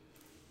clouds.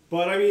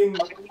 But I mean,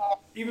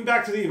 even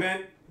back to the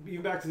event, the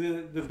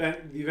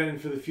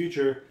event for the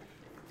future.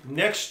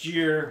 Next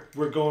year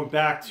we're going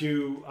back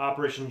to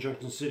Operation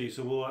Junction City,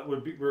 so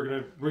we're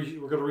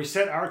gonna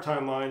reset our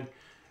timeline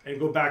and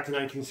go back to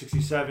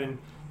 1967.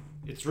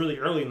 It's really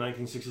early in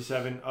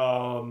 1967,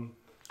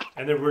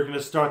 and then we're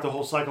gonna start the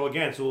whole cycle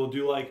again. So we'll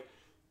do like,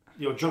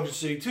 Junction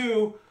City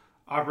 2,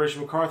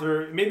 Operation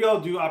MacArthur. Maybe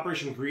I'll do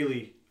Operation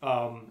Greeley.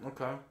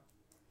 Okay.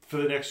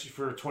 For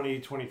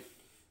 2020.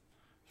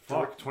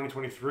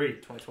 2023.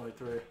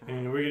 2023. I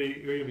mean, we're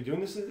gonna be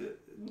doing this in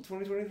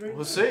 2023.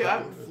 We'll see.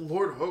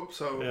 Lord hope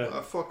so. Yeah.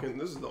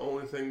 This is the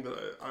only thing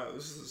that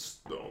this is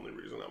the only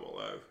reason I'm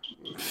alive.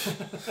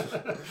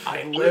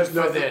 I live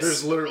for this.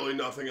 There's literally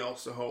nothing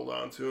else to hold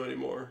on to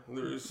anymore.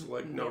 There's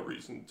like no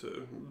reason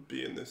to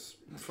be in this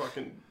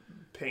fucking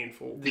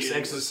painful, this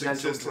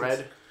existential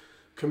dread,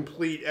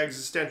 complete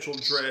existential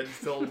dread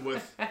filled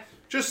with.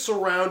 Just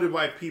surrounded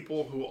by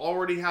people who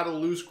already had a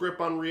loose grip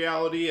on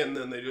reality, and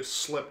then they just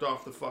slipped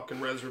off the fucking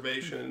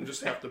reservation and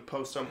just have to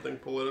post something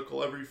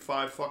political every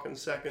 5 fucking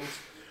seconds.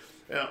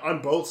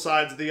 On both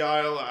sides of the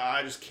aisle,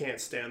 I just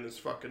can't stand this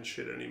fucking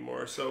shit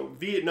anymore. So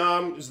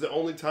Vietnam is the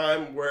only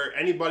time where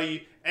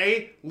anybody,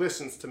 A,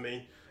 listens to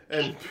me,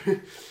 and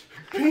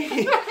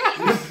B,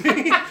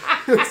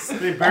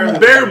 they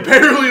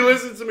barely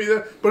listen to me,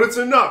 but it's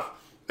enough.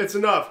 It's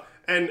enough.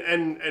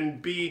 And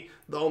B,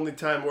 the only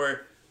time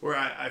where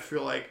I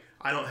feel like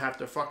I don't have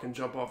to fucking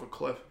jump off a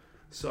cliff.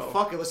 So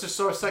fuck it, let's just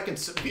start a second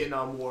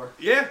Vietnam War.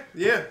 Yeah,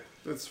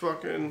 it's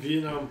fucking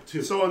Vietnam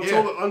 2. So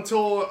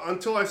until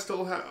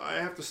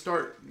I have to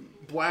start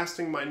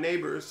blasting my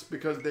neighbors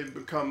because they've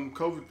become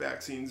COVID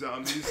vaccine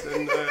zombies,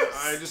 then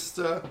I just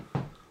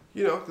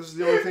this is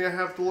the only thing I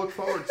have to look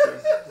forward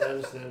to. I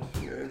understand.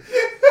 Yeah.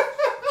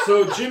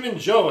 So Jim and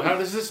Joe, how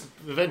does this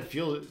event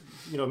feel?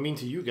 Mean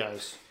to you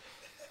guys?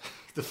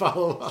 To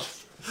follow up.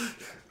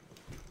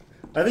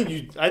 I think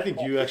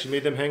you actually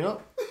made them hang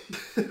up.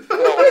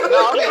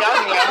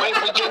 I'm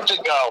waiting for Jim to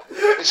go.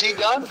 Is he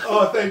done?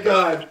 Oh, thank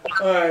God.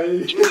 All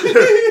right.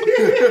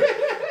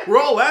 We're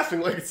all laughing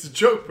like it's a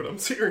joke, but I'm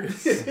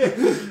serious.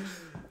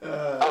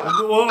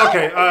 Well,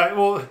 okay.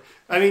 Well,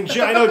 I mean,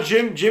 I know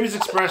Jim has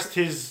expressed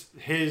his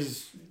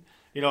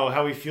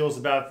how he feels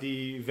about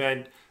the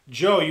event.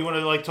 Joe, you want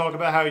to talk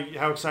about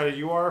how excited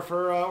you are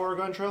for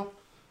Oregon Trail?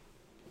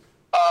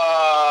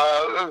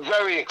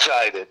 Very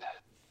excited.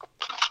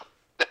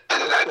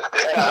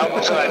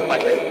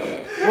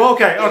 Well,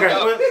 okay.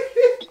 Well,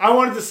 I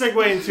wanted to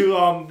segue into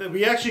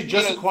we actually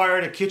just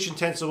acquired a kitchen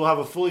tent, so we'll have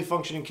a fully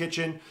functioning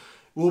kitchen.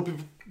 We'll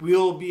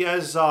be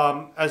as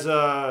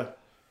the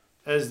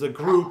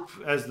group,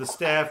 as the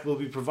staff, we'll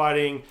be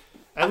providing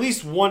at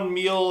least one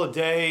meal a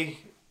day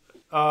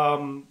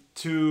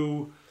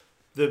to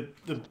the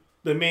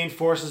main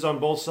forces on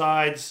both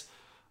sides.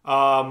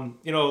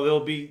 There'll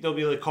be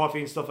like coffee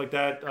and stuff like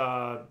that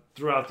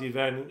throughout the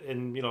event,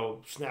 and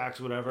snacks,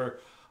 whatever.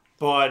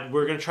 But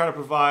we're going to try to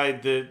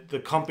provide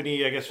the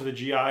company, I guess, for the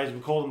GIs.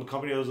 We call them the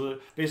company. Those are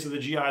basically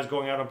the GIs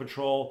going out on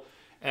patrol,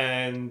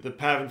 and the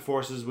PAVN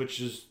forces, which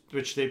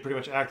they pretty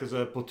much act as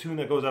a platoon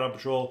that goes out on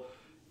patrol.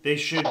 They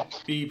should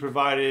be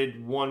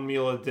provided one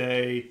meal a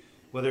day,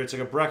 whether it's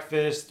like a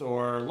breakfast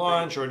or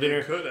lunch or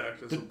dinner. They could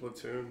act as a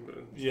platoon, but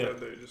instead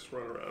they just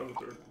run around with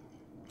their...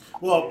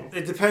 Well,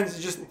 it depends.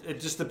 It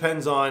just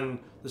depends on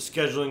the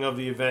scheduling of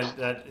the event.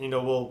 That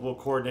we'll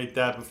coordinate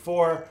that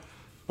before.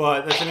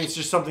 But it's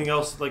just something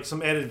else, like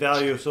some added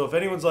value. So if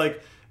anyone's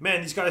like,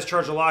 man, these guys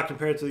charge a lot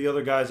compared to the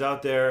other guys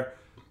out there.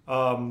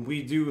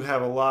 We do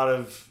have a lot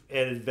of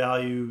added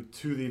value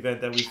to the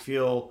event that we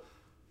feel,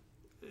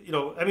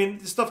 I mean,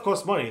 this stuff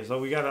costs money, so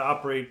we got to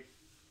operate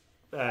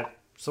at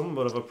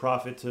somewhat of a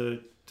profit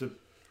to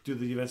do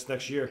the events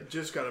next year.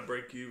 Just got to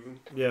break even.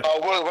 Yeah.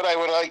 What I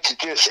would like to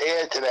just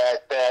add to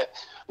that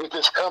with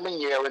this coming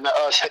year and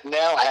us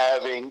now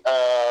having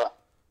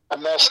a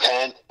mess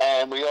tent,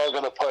 and we are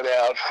going to put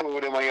out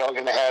food, and we are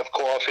going to have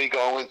coffee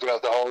going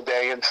throughout the whole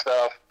day and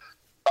stuff.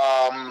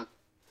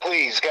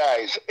 Please,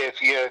 guys,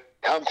 if you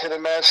come to the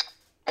mess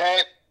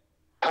tent,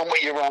 come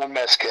with your own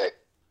mess kit.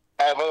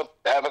 Have a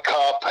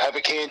cup, have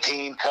a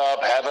canteen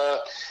cup, have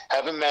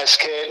a mess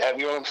kit, have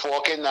your own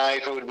fork and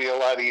knife. It would be a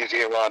lot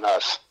easier on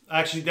us.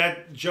 Actually,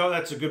 Joe,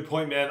 that's a good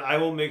point, man. I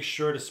will make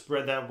sure to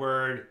spread that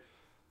word.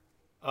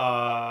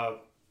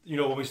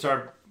 When we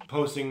start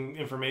posting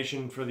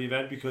information for the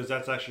event, because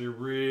that's actually a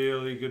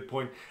really good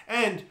point.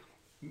 And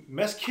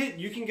mess kit,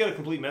 you can get a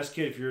complete mess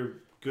kit if you're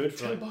good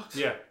for $10.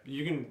 Yeah,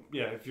 you can.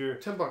 Yeah, if you're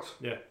 $10.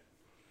 Yeah.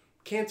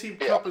 Canteen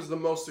cup is the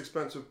most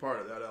expensive part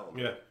of that element.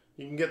 Yeah.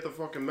 You can get the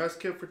fucking mess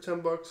kit for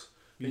 $10,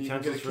 and you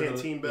can get a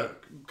canteen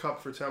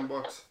cup for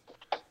 $10.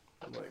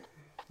 I'm like,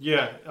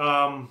 yeah,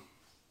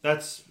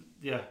 that's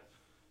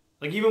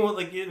like even with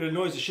it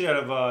annoys the shit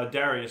out of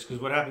Darius,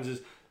 because what happens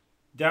is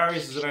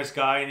Darius is a nice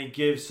guy and he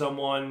gives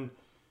someone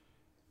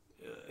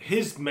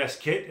his mess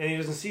kit and he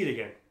doesn't see it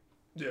again.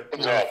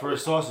 Yeah, for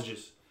his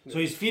sausages. So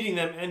he's feeding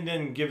them and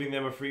then giving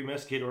them a free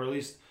mess kit, or at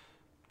least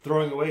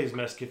throwing away his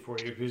mess kit for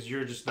you, because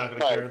you're just not going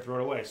to care and throw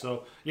it away.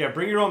 So yeah,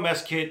 bring your own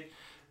mess kit.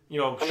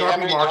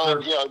 Sharpie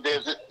marker.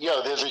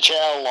 There's a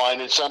chow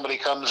line and somebody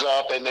comes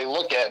up and they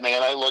look at me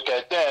and I look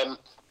at them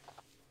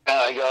and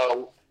I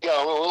go,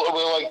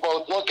 we're like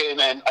both looking,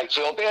 and I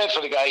feel bad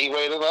for the guy. He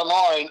waited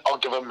online. I'll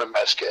give him a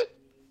mess kit.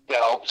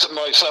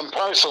 Some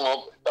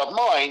personal of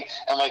mine,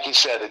 and like you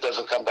said, it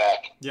doesn't come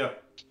back. Yeah.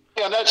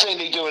 I'm not saying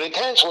they do it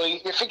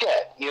intentionally. You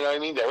forget. You know what I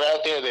mean? They're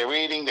out there, they're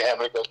eating, they're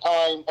having a good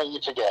time, and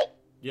you forget.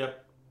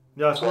 Yep.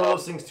 Yeah, it's one of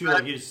those things too.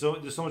 Like there's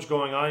so much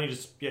going on.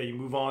 You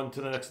move on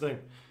to the next thing,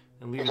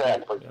 and leave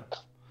exactly. it.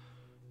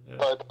 Yeah.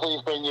 But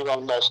please bring your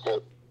own mess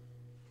kit.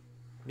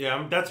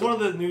 Yeah, that's one of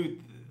the new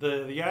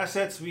the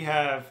assets we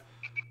have.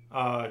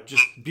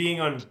 Just being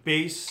on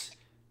base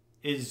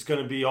is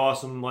going to be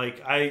awesome.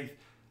 Like I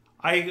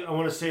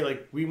want to say,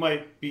 like, we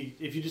might be,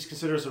 if you just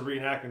consider us a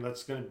reenactment,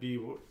 that's going to be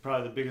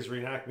probably the biggest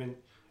reenactment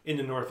in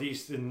the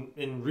Northeast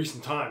in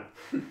recent time.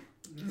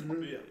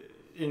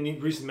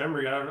 In recent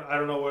memory, I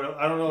don't know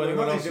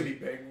anyone else. Nothing's gonna be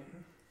big.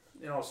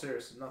 In all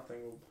seriousness,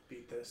 nothing will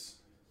beat this.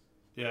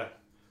 Yeah,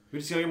 we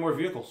just gotta get more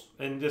vehicles,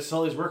 and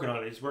Sully's working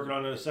on it. He's working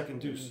on a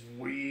second Deuce.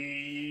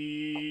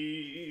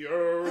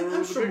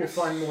 I'm sure we'll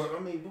find more. I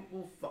mean,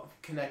 we'll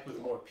connect with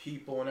more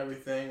people and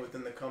everything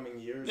within the coming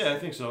years. Yeah, I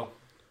think so.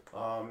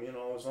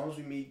 As long as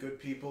we meet good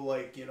people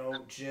like,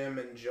 Jim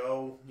and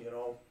Joe,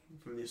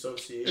 from the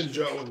association. And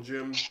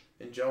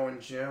Joe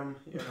and Jim.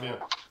 Yeah.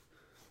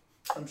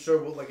 I'm sure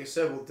like I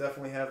said, we'll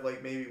definitely have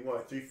like maybe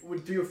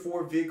would 3 or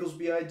 4 vehicles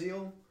be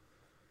ideal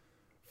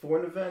for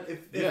an event?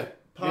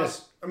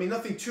 Yes. I mean,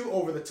 nothing too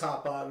over the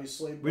top,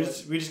 obviously. We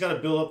just got to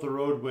build up the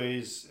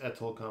roadways at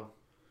Tolcom.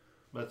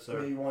 That's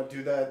you want to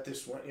do that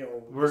this one,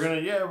 We're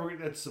gonna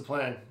that's the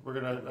plan. We're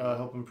gonna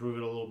help improve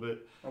it a little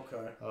bit.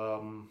 Okay.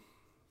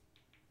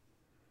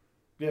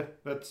 Yeah,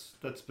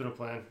 that's been a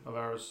plan of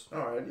ours. All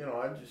right,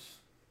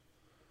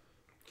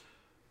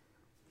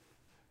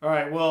 All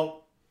right,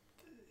 well,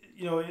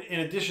 in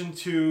addition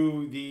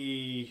to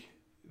the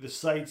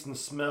sights and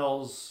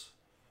smells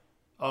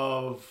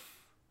of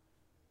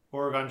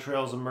Oregon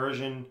Trail's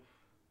immersion,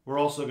 we're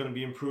also going to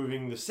be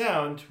improving the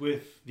sound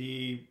with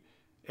the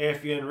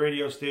AFVN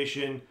radio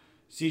station.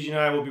 CG and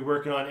I will be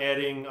working on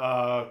adding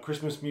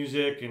Christmas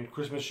music and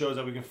Christmas shows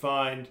that we can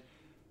find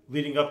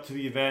leading up to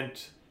the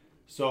event.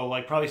 So,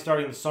 like, probably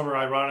starting in the summer,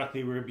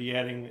 ironically, we're going to be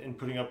adding and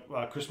putting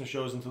up Christmas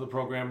shows into the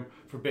program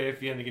for BAE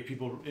to get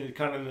people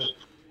kind of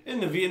in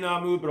the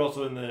Vietnam mood, but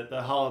also in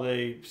the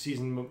holiday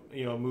season,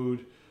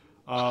 mood.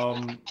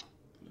 What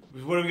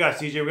do we got,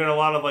 CJ? We got a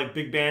lot of, like,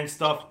 big band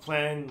stuff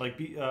planned, like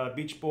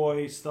Beach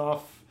Boy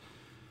stuff.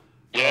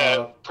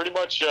 Yeah, pretty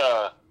much,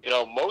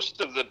 most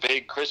of the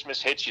big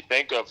Christmas hits you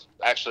think of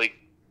actually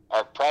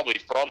are probably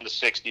from the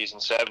 60s and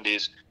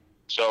 70s.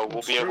 So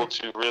we'll be able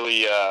to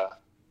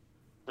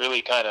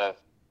really kind of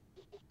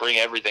bring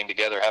everything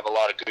together, have a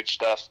lot of good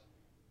stuff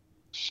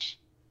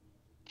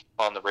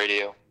on the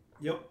radio.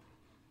 Yep.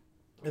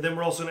 And then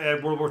we're also going to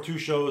add World War II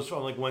shows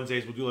on, like,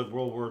 Wednesdays. We'll do, like,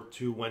 World War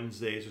II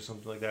Wednesdays or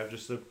something like that,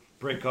 just to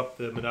break up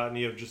the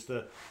monotony of just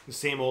the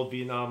same old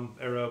Vietnam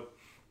era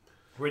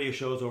radio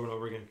shows over and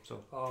over again.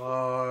 So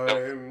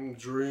I'm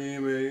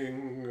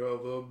dreaming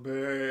of a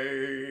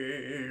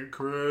Bay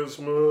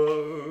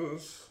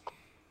Christmas,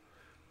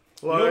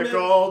 like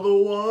all the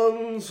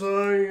ones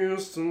I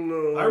used to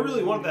know. I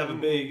really wanted to have a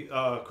big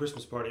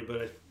Christmas party,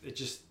 but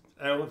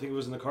I don't think it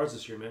was in the cards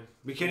this year, man.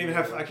 I can't even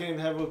have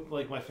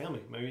like my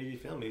family. My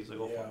immediate family is like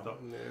all fucked up.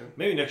 Yeah.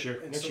 Maybe next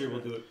year. Next year we'll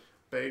do it.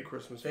 Big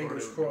Christmas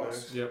Fingers party.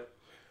 crossed. Nice. Yep.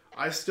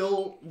 I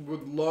still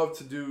would love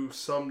to do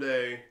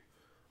someday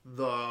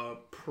the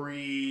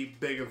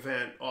pre-big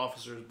event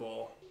officers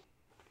ball.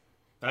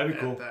 That'd be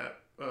cool. At that.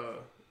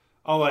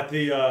 At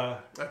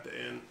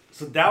the inn.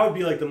 So that would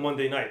be like the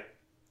Monday night.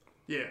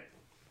 Yeah.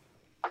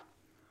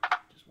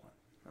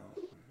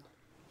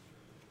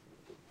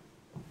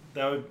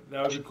 That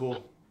would be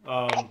cool.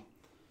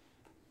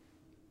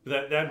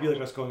 That'd be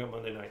like us going up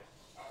Monday night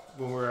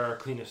when we're our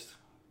cleanest.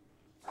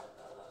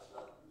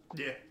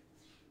 Yeah.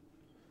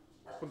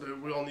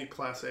 We all need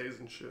Class A's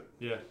and shit.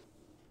 Yeah.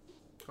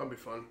 That'd be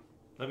fun.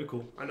 That'd be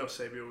cool. I know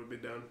Sabio would be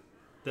down.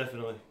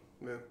 Definitely.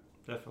 Yeah.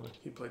 Definitely.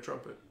 He'd play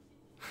trumpet.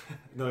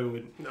 No, he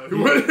wouldn't. No, he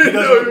wouldn't. He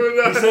No, he would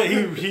not. He said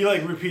he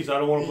like repeats. I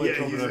don't want to play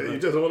trumpet. He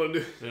doesn't want to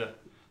do. Yeah.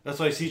 That's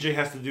why CJ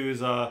has to do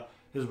his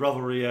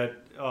revelry at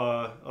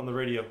on the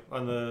radio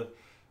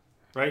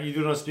right. You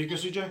do it on speaker,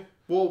 CJ.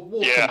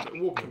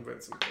 We'll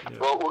convince him. Yeah.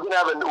 Well, we're gonna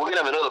have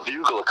another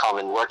bugler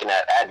coming working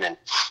at admin.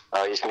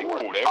 He's gonna be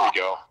working. There we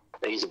go.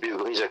 He's a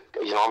bugler. He's an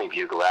army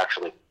bugler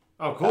actually.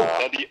 Oh, cool.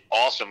 That'd be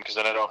awesome because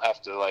then I don't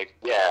have to like.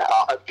 Yeah,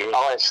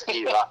 I'll ask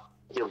Steve.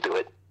 He'll do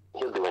it.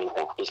 He'll do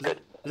anything. He's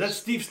good. Is that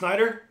Steve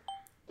Snyder?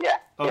 Yeah.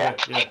 Okay.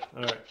 Yeah.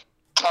 All right.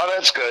 Oh,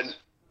 that's good.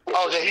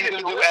 Oh, then he's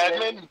gonna do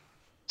admin.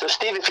 So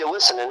Steve, if you're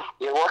listening,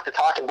 you work the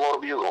talk and blow the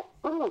bugle.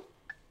 Woo.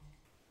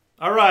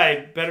 All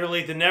right. Better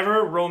late than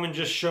never. Roman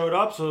just showed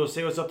up, so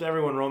say what's up to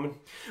everyone, Roman.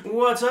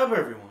 What's up,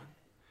 everyone?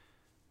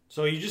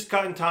 So you just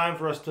got in time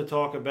for us to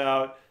talk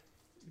about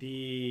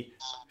the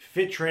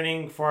FIT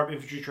training, FARB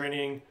infantry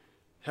training,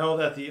 held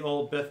at the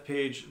old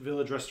Bethpage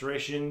Village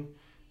Restoration.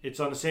 It's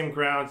on the same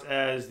grounds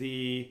as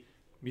the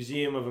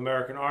Museum of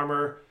American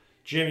Armor.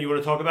 Jim, you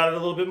want to talk about it a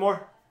little bit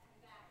more?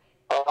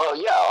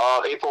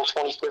 April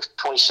 25th,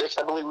 26th,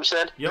 I believe we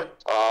said. Yep.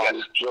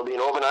 It'll be an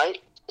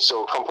overnight,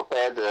 so come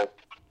prepared.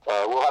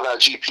 We'll have our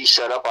GP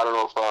set up. I don't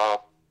know if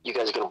you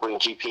guys are going to bring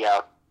GP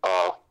out.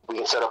 We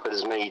can set up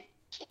as many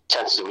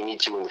tents as we need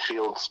to in the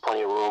field. There's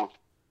plenty of room.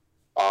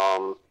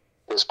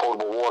 There's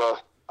potable water.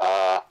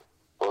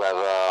 We'll have,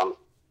 I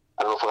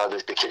don't know if we'll have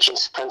the kitchen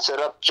tent set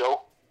up.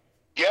 Joe?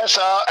 Yes,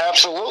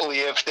 absolutely.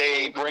 If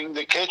they bring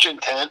the kitchen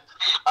tent,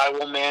 I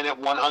will man it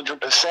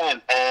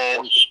 100%.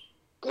 And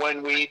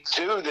when we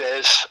do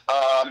this,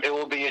 it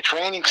will be a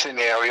training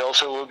scenario,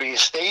 so it will be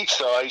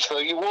stateside, so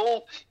you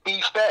will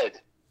be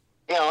fed.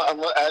 You know,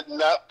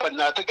 but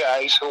not the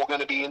guys who are going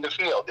to be in the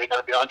field. They're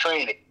going to be on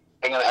training.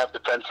 They're going to have to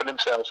fend for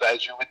themselves,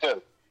 as you would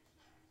do.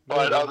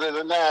 But other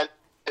than that,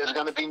 there's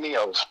going to be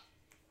meals.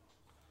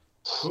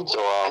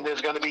 And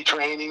there's going to be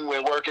training.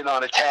 We're working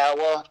on a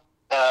tower.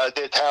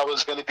 The tower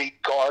is going to be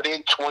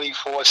guarded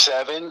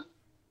 24/7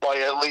 by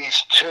at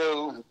least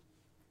two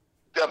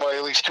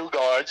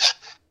guards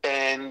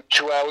and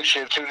 2-hour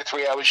shifts, 2 to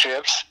 3 hour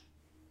shifts.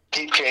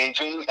 Keep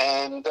changing,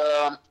 and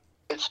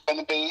it's going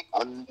to be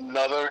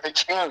another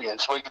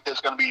experience.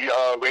 There's going to be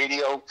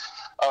radio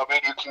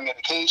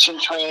communication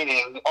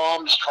training,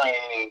 arms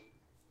training,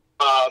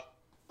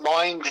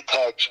 mine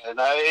detection.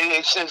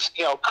 It's just,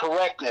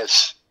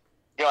 correctness.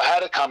 How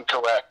to come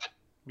correct.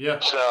 Yeah.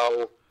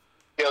 So,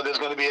 there's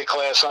going to be a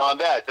class on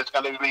that. There's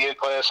going to be a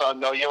class on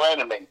know your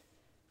enemy.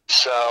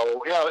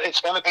 So,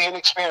 it's going to be an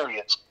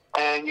experience.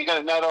 And you're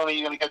going to, not only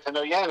you're going to get to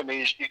know your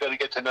enemies, you're going to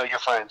get to know your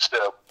friends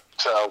too.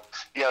 So,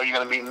 you're going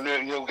to meet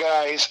new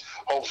guys.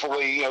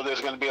 Hopefully, there's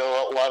going to be a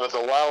lot of the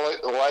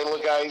Lila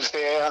guys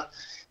there,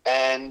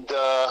 and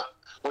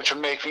which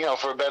will make,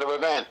 for a better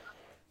event.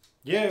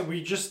 Yeah,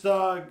 we just,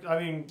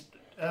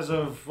 as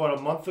of, a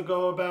month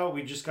ago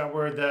we just got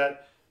word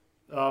that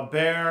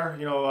Bear,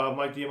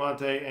 Mike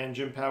Diamante and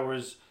Jim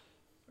Powers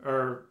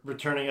are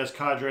returning as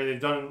cadre. They've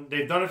done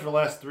it for the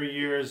last 3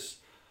 years,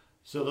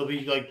 so they'll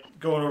be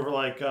going over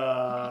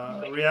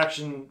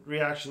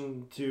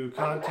reaction to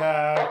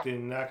contact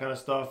and that kind of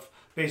stuff,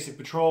 basic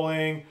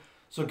patrolling.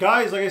 So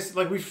guys,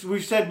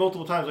 we've said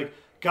multiple times,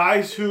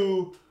 guys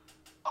who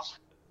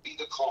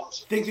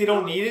think they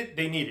don't need it,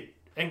 they need it,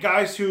 and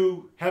guys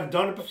who have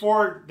done it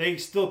before, they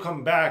still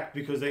come back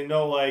because they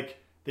know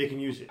they can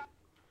use it.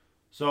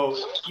 So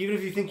even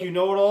if you think you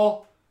know it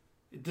all,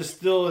 this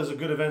still is a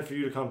good event for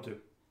you to come to.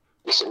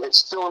 Listen, it's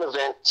still an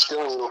event,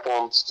 still in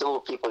uniform, still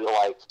with people you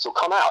like. So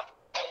come out.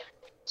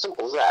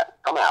 Simple as that.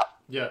 Come out.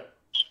 Yeah.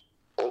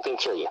 Anything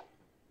kill you?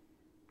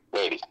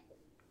 Maybe.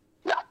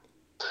 No.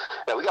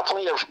 Now we got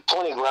plenty of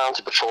ground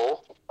to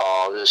patrol.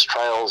 There's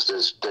trails.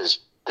 There's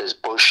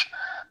bush.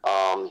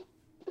 So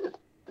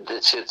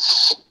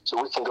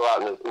we can go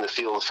out in the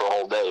field for a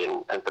whole day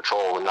and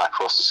patrol and not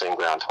cross the same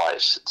ground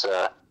twice.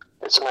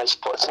 It's a nice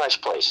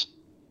place.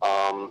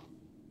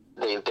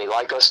 They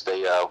like us.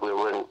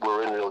 We're in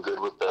real good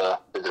with the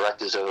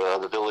directors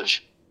of the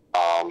village,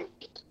 and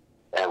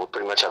we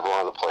pretty much have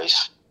run of the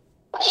place.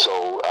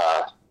 So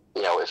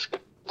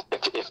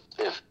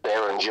if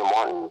Bear and Jim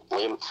want and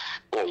Liam,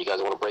 you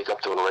guys want to break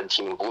up to a red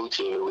team and blue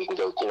team, and we can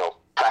go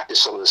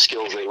practice some of the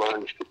skills they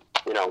learned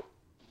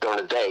during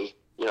the day.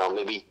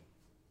 Maybe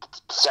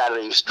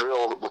Saturday's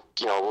drill.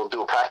 We'll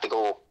do a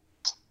practical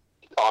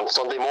on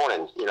Sunday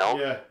morning.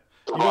 Yeah.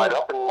 Ride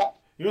up and.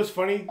 You know what's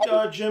funny,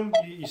 Jim?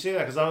 You say that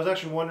because I was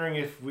actually wondering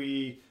if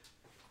we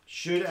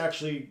should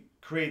actually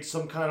create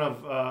some kind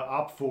of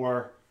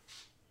OPFOR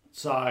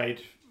side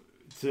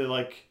to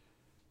like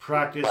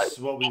practice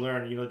what we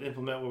learned. You know, to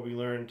implement what we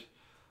learned.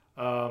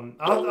 I'll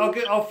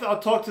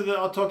talk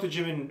to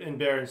Jim and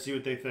Bear and see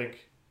what they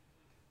think.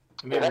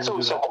 Yeah, that's what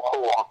we've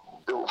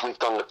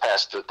done in the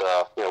past with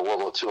World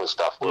War II and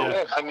stuff.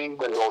 Yeah. I mean,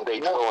 all day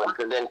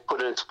and then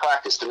put it into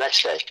practice the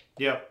next day.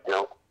 Yeah. You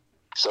know.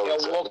 So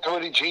walk to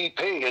the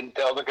GP and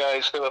tell the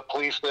guys to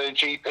police the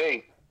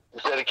GP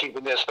instead of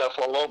keeping their stuff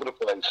all over the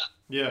place.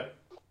 Yeah.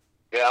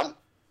 Yeah.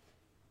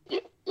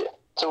 Yeah.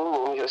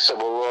 So like I said,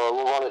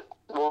 we'll run it.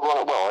 We'll run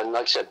it well, and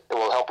like I said, it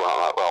will help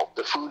run it well.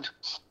 The food,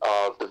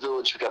 the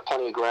village, we've got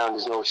plenty of ground.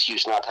 There's no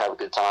excuse not to have a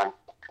good time.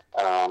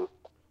 I'm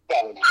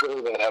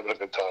really not having a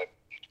good time.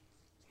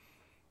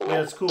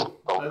 Yeah, it's cool.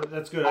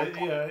 That's good.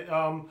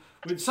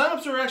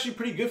 Sign-ups are actually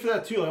pretty good for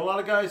that too. Like a lot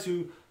of guys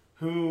who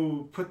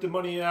put the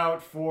money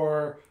out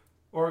for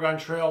Oregon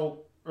Trail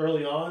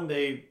early on,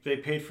 they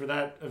paid for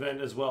that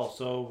event as well.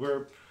 So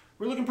we're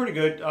looking pretty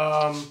good.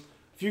 A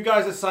few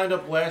guys that signed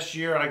up last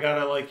year, I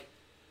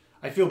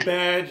feel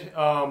bad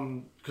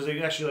because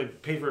they actually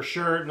paid for a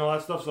shirt and all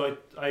that stuff. So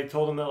I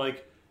told them that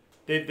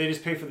they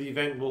just pay for the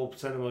event. We'll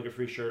send them a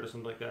free shirt or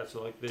something like that.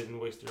 So they didn't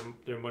waste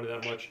their money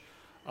that much.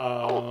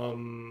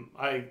 I'm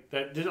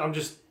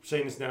just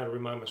saying this now to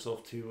remind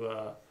myself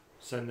to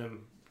send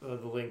them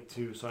the link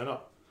to sign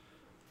up.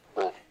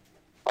 We're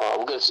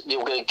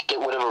gonna get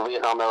whatever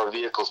Vietnam era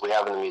vehicles we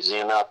have in the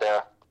museum out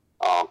there.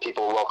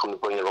 People are welcome to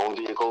bring their own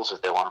vehicles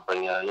if they want to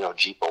bring a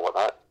Jeep or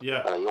whatnot.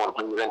 Yeah. You want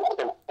to bring your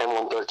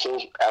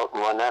M113 out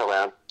and run that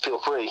around? Feel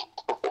free.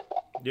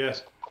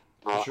 Yes.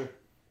 For sure.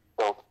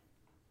 So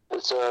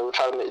it's we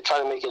try to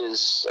make it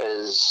as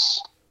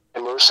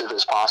immersive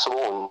as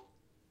possible,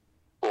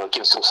 and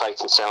give some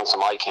sights and sounds,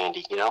 some eye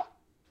candy. Yeah,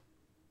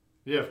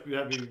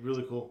 that'd be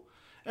really cool.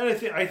 And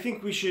I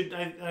think we should.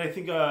 I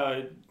think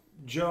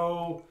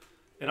Joe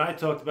and I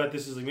talked about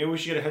this. Is maybe we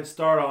should get a head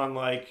start on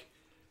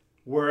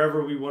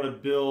wherever we want to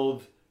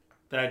build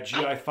that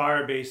GI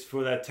fire base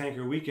for that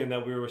tanker weekend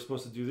that we were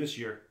supposed to do this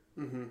year.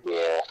 Mm-hmm.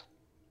 Yeah,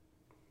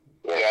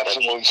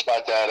 absolutely.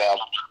 Spot that out.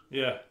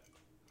 Yeah.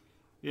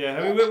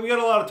 I mean, we got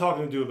a lot of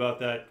talking to do about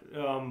that,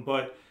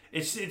 but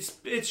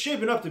it's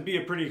shaping up to be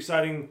a pretty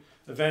exciting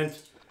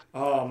event.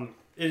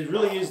 It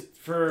really is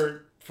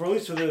for at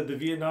least for the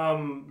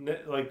Vietnam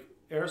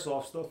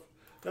airsoft stuff.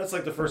 That's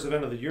the first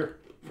event of the year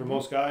for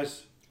most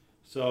guys.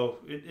 So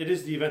it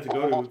is the event to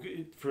go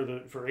to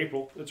for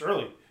April. It's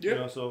early.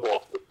 Yeah. So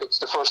it's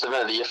the first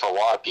event of the year for a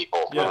lot of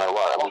people. No matter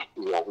what. I mean,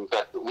 we've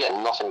got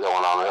nothing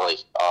going on really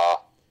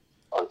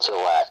until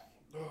that.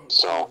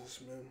 So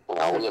we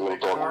have a little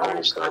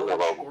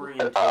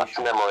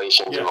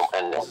commemorations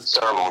and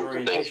ceremonies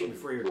and things we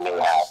may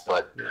have.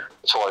 But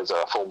as far as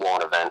a full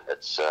blown event,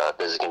 this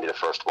is going to be the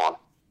first one.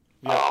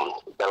 We've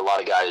got a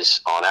lot of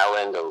guys on our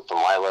end from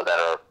Lila that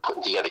are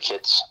putting together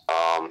kits.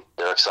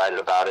 They're excited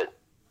about it.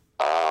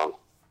 I'm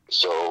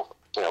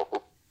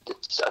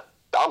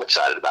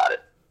excited about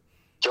it.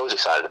 Joe's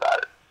excited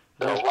about it.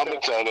 I'm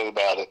excited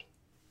about it.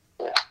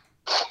 Yeah.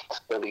 It's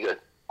going to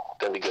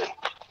be good.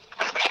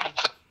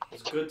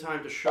 It's a good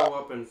time to show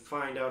up and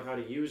find out how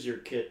to use your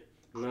kit,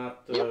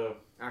 not the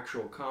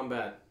actual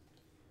combat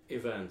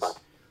events.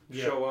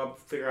 Yeah. Show up,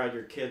 figure out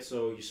your kit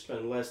so you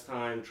spend less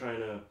time trying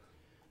to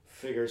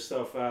figure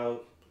stuff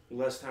out,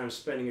 less time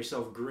spending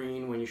yourself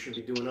green when you should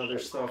be doing other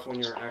stuff when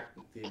you're at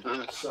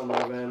the summer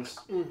events.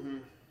 Mm-hmm.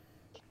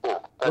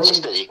 That's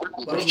just it.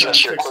 You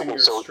adjust your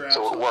equipment so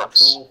it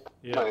works.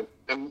 Yeah. Right.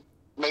 And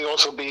may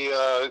also be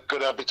a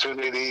good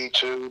opportunity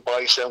to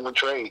buy, sell, and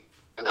trade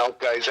and help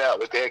guys out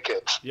with their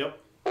kits. Yep.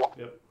 Well,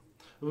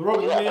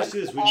 Robert, let me ask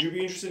you this. Would you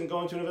be interested in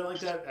going to an event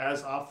like that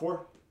as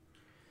OPFOR?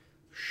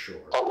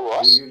 Sure.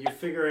 You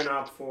figure in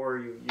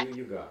OPFOR,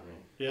 you got me.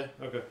 Yeah?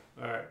 Okay.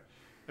 All right.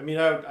 I mean,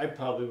 I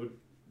probably would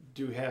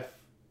do half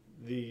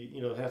the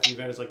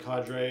event as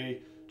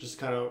cadre, just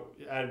kind of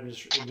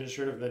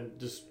administrative, then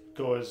just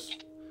go as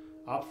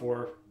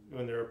OPFOR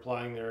when they're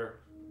applying their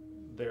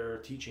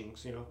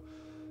teachings,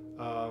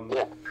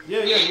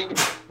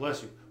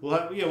 Bless you.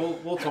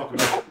 We'll talk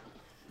about it.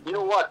 You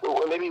know what?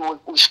 Maybe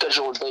we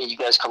schedule a day. You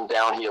guys come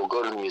down here. We'll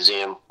go to the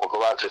museum. We'll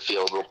go out to the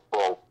field.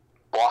 We'll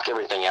walk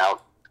everything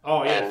out.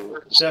 Oh yeah, and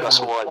discuss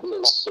more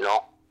ideas.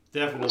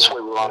 Definitely. This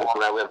way we're on the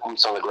ground. We have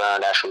boots on the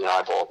ground, actually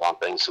eyeballs on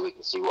things, so we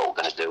can see what we're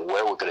going to do,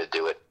 where we're going to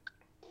do it.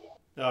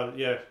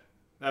 Yeah,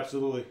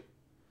 absolutely.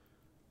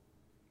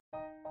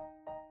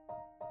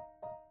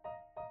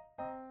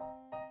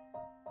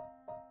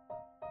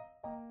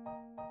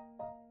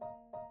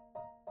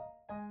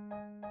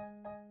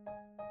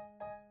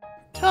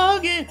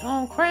 Target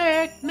on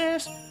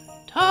Correctmas,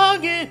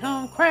 target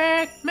on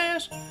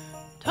Correctmas,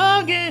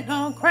 target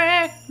on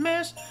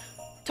Correctmas,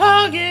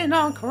 target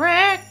on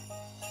Correct.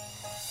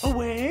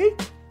 Away,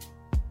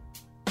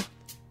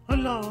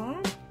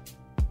 alarm,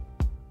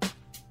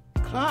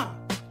 clock,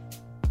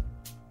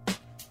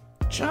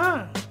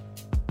 chime,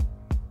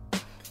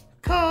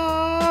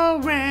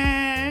 Correctmas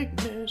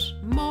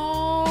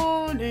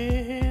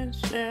morning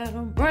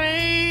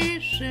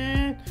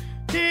celebration.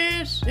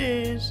 This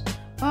is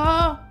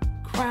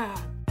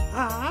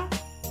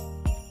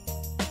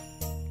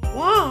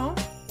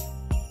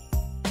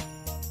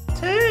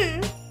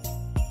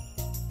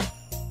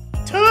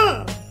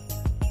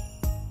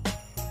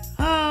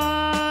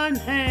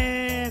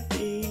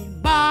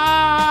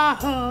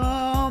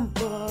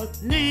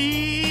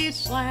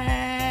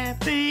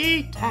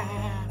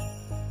time.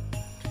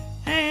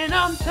 And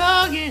I'm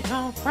tugging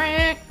on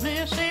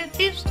Correctmas, and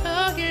he's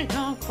tugging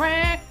on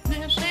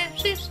Correctmas, and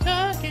she's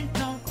tugging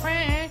on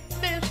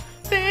Correctmas.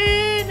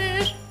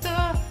 Finish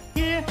the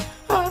year.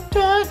 I'm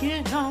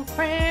tugging on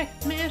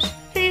Correctmas,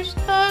 he's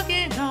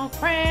tugging on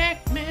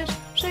Correctmas,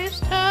 she's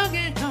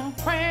tugging on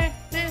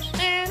Correctmas,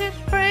 and it's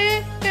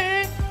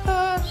bringing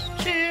us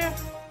cheer.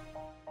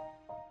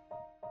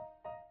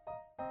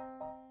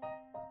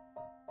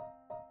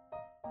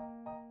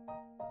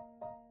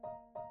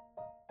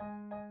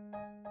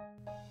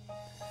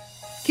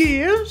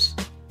 Gives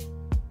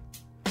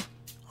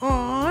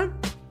on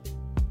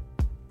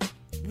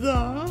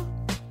the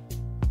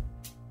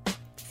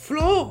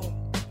floor,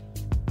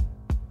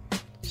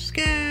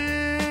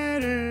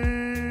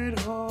 scattered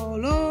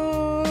all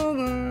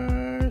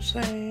over,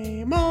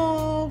 same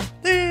old,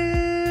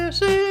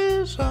 this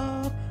is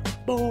a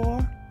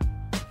bore.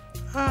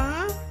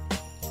 I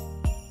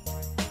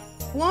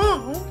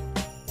want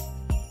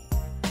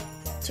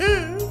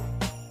to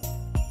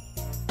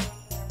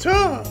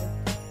tug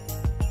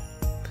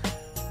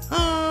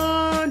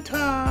on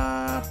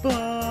top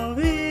of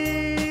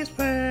these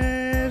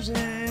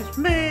presents,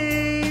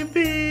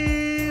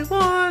 maybe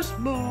once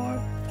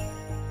more.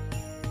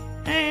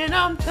 And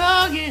I'm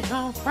tugging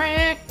on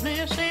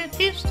Correctmas, and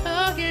he's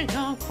tugging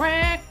on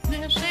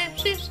Correctmas, and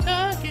she's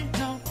tugging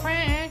on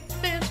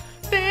Correctmas.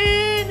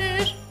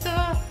 Finish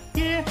the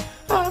year.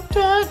 I'm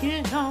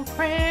tugging on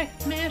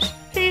Correctmas,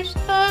 he's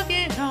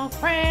tugging on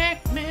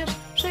Correctmas,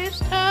 she's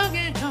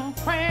tugging on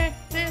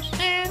Correctmas,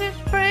 and it's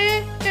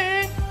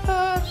bringing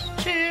us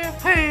cheer.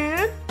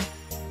 And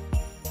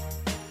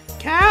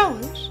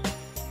callous,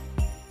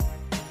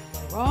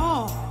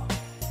 raw,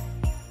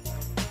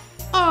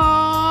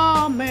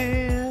 a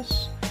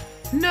mess,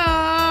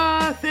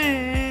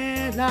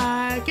 nothing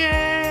like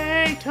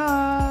a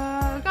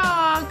tug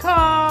on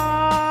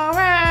Correctmas.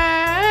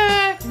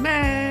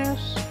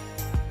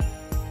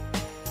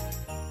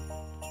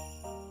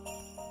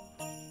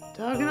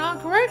 Tugging on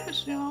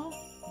Correctmas, y'all.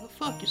 Go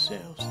fuck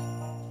yourselves.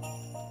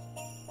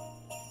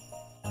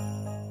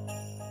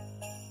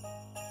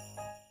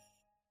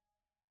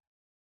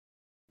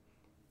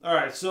 All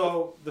right,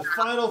 so the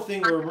final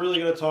thing we're really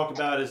going to talk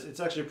about is, it's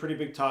actually a pretty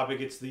big topic.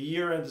 It's the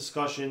year-end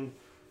discussion,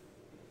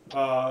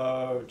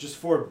 just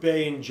for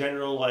BAE in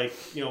general. Like,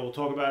 you know, we'll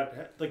talk about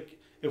like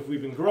if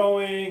we've been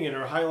growing and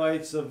our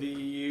highlights of the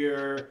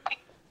year,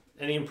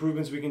 any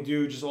improvements we can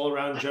do, just all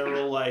around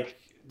general. Like,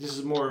 this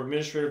is more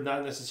administrative,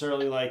 not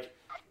necessarily like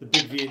the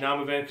big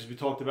Vietnam event, because we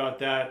talked about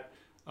that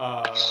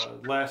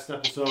last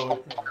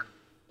episode.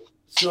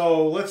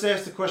 So let's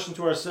ask the question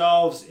to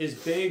ourselves, is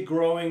BAE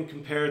growing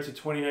compared to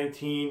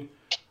 2019?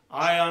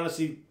 I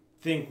honestly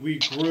think we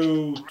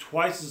grew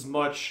twice as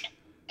much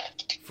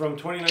from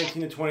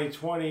 2019 to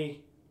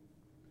 2020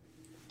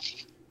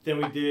 than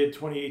we did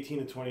 2018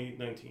 to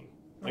 2019.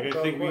 Like, I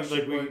think we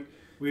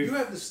you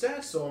have the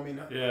stats, so I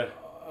mean, yeah.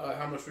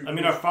 How much we? I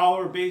mean, our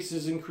follower base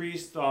has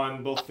increased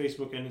on both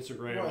Facebook and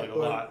Instagram, right, like a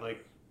lot.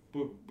 Like,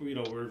 you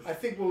know, we're. I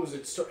think, what was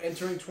it? So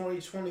entering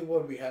 2020,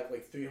 what we had,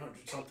 like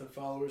 300 something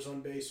followers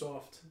on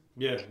BAEsoft.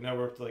 Yeah, now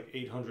we're up to like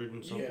 800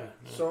 and something. Yeah.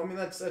 So I mean,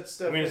 that's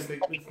definitely. I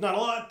mean, it's not a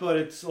lot, but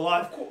it's a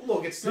lot.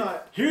 Look, it's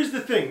not. Here's the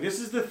thing.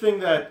 This is the thing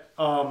that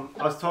I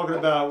was talking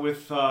about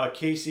with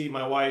Casey,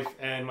 my wife,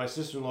 and my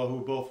sister-in-law, who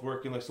both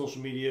work in like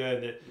social media,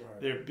 and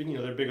they're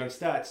big on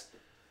stats.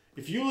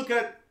 If you look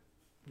at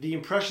the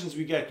impressions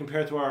we get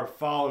compared to our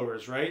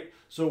followers, right?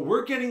 So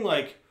we're getting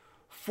like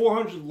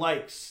 400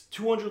 likes,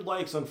 200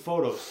 likes on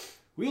photos.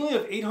 We only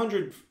have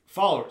 800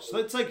 followers. So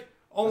that's like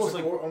almost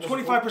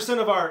 25%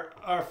 of our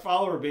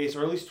follower base,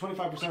 or at least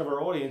 25% of our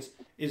audience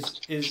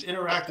is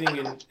interacting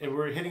and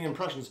we're hitting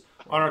impressions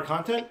on our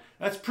content.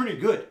 That's pretty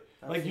good.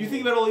 Absolutely. Like, you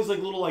think about all these like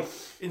little like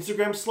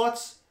Instagram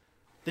sluts,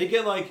 they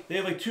have like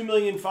 2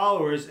 million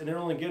followers and they're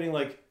only getting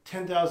like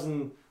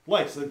 10,000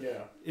 likes. Like,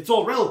 yeah. It's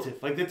all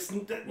relative. Like, you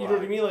know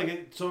what I mean?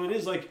 Like, so it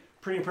is like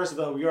pretty impressive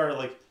that we are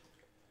like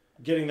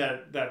getting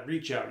that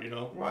reach out, you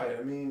know? Right.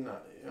 I mean,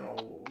 you know,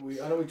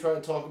 I know we try to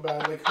talk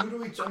about, like, who do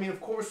we... I mean,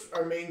 of course,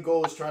 our main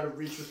goal is try to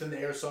reach within the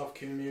airsoft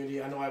community.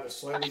 I know I have a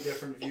slightly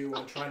different view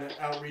on trying to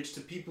outreach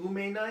to people who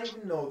may not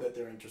even know that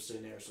they're interested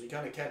in air. So you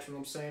kind of catch what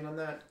I'm saying on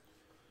that?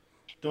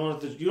 You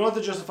don't have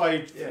to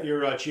justify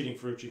your cheating,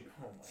 Ferrucci.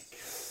 Oh, my God.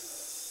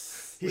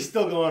 He's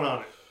still going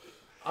on it.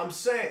 I'm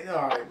saying,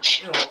 all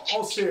right, you know,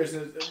 all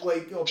seriousness,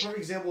 like, you know, for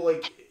example,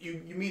 like,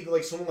 you meet,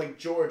 like, someone like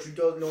George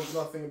who knows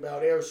nothing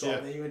about airsoft,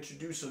 and then you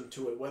introduce him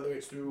to it, whether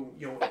it's through,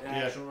 you know,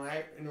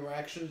 an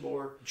interaction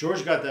or...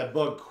 George got that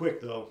bug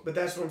quick, though. But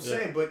that's what I'm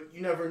saying, but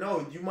you never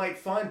know. You might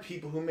find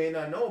people who may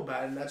not know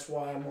about it, and that's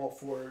why I'm all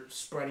for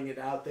spreading it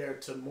out there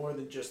to more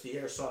than just the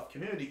airsoft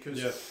community,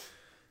 because,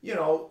 you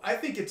know, I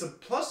think it's a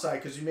plus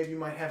side, because you maybe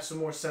might have some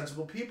more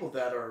sensible people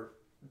that are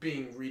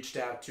being reached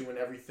out to and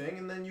everything,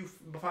 and then you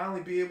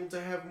finally be able to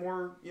have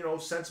more, you know,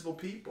 sensible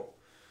people.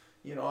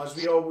 You know, as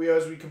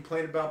we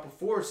complained about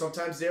before,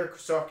 sometimes the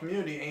airsoft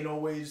community ain't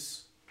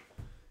always,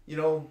 you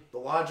know, the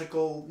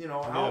logical, you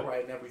know,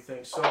 outright and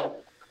everything. So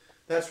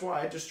That's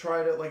why I just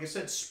try to, like I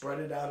said, spread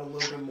it out a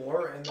little bit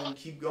more and then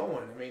keep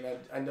going. I mean,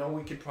 I know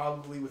we could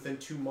probably within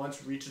 2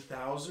 months reach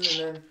 1,000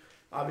 and then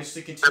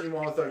obviously continue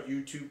on with our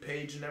YouTube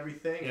page and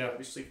everything, and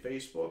obviously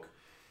Facebook.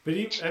 But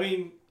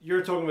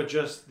you're talking about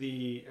just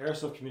the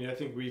airsoft community. I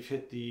think we've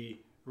hit the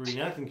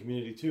reenacting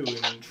community too.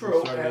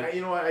 True.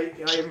 And I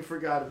even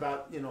forgot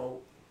about,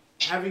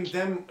 having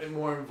them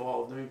more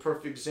involved. I mean,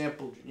 perfect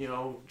example,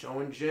 Joe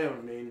and Jim.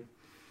 I mean,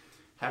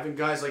 having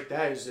guys like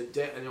that is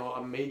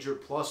a major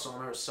plus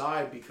on our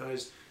side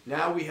because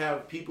now we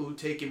have people who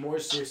take it more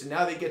serious and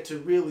now they get to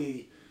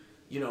really,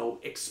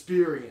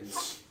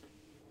 experience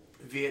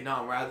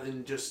Vietnam rather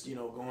than just,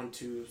 going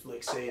to,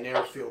 like, say, an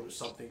airfield or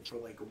something for,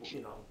 like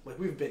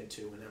we've been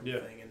to and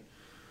everything. Yeah.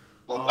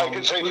 Well, I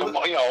can say from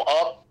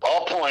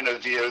our point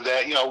of view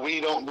that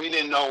we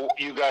didn't know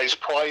you guys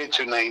prior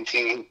to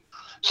 19,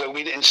 so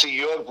we didn't see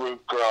your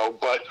group grow.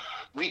 But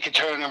we could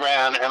turn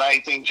around, and I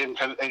think Jim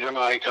and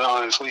I can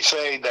honestly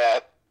say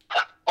that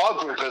our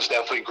group has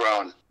definitely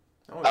grown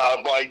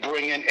by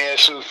bringing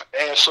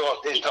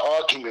airsoft into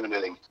our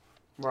community.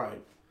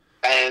 Right.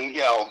 And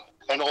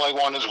and all I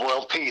want is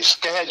world peace.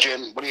 Go ahead,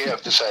 Jim. What do you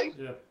have to say?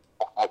 Yeah.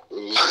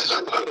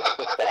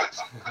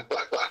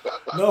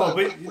 No,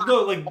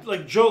 but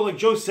like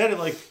Joe said it,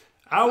 like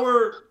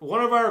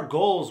one of our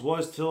goals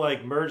was to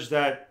like merge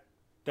that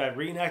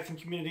reenacting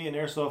community and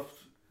airsoft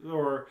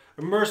or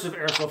immersive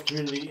airsoft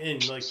community in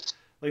like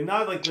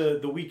not like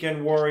the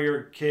weekend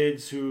warrior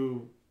kids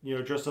who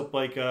dress up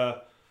like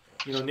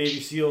Navy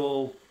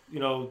SEAL,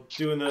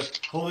 doing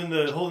holding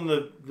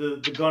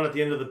the gun at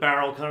the end of the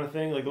barrel kind of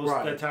thing, like those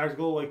that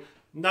tactical, like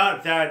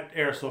not that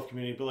airsoft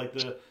community, but like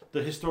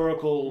the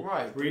historical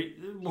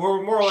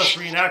more or less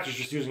reenactors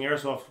just using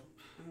airsoft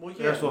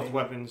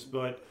weapons,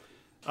 but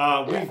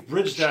we've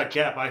bridged that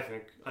gap. I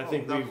think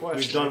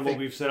we've done what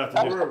we've set out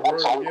to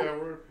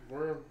do.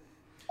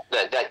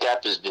 That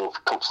gap has been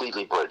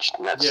completely bridged.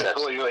 And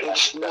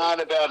it's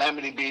not about how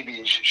many BBs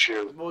you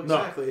shoot. Well,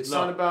 exactly. It's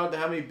not about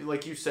how many,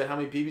 like you said, how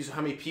many BBs,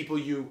 how many people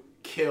you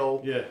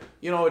kill. Yeah.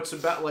 It's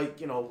about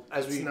it's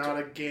not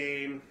a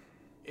game.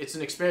 It's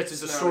an experience.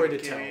 It's a story to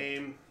tell.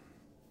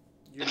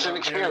 It's an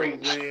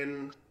experience.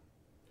 Win.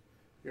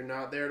 You're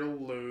not there to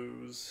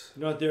lose.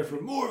 You're not there for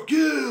more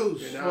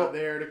kills. You're not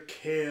there to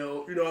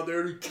kill. You're not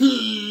there to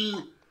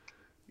kill.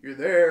 You're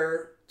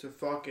there to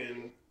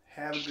fucking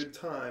have a good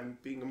time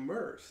being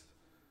immersed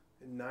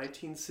in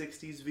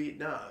 1960s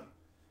Vietnam.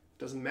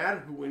 Doesn't matter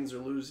who wins or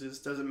loses.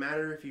 Doesn't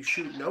matter if you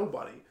shoot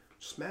nobody. It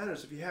just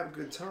matters if you have a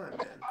good time,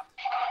 man.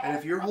 And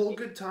if your whole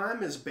good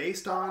time is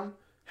based on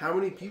how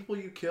many people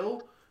you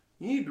kill,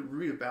 you need to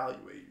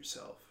reevaluate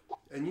yourself.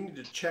 And you need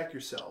to check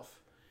yourself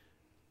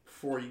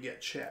before you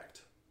get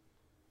checked.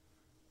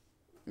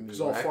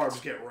 Because all farms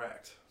get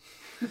wrecked.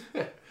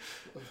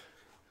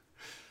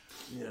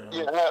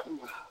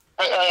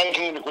 I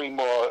can't agree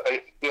more.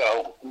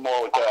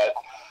 More with that.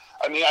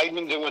 I mean, I've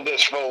been doing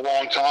this for a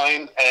long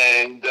time,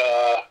 and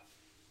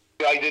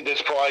I did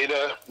this prior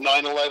to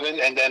 9/11,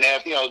 and then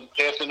after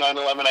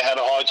 9/11, I had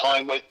a hard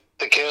time with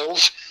the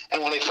kills.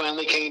 And when I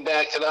finally came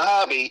back to the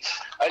hobby,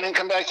 I didn't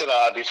come back to the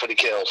hobby for the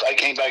kills. I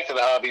came back to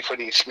the hobby for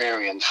the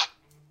experience,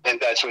 and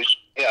that's what.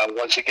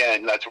 Once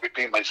again, not to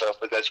repeat myself,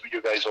 but that's what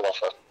you guys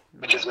offer,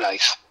 which is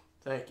nice.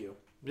 Thank you.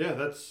 Yeah,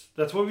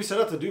 that's what we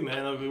set out to do,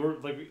 man. I mean,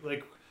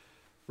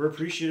 we're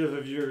appreciative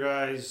of your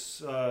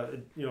guys'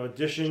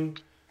 addition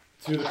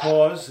to the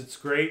cause. It's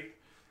great.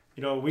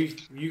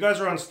 You guys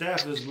are on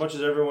staff as much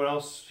as everyone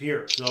else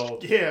here. So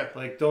yeah,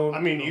 don't. I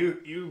mean,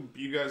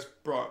 you guys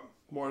brought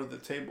more to the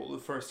table the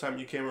first time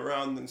you came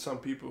around than some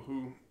people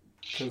who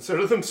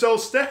consider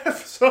themselves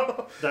staff.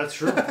 So that's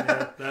true.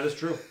 Yeah, that is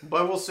true.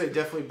 But I will say,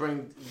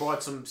 definitely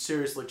brought some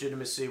serious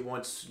legitimacy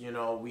once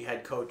we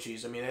had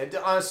coaches. I mean,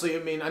 honestly,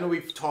 I know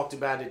we've talked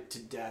about it to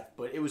death,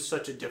 but it was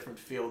such a different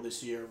feel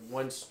this year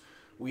once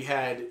we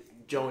had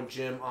Joe and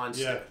Jim on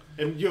staff.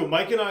 Yeah, and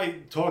Mike and I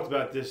talked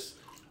about this.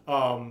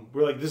 We're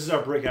like, this is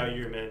our breakout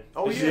year, man.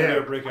 Oh, this is gonna be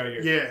our breakout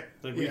year. Yeah,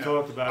 we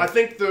talked about. I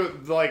think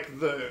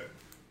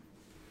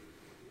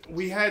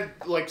we had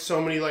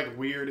so many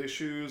weird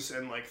issues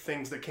and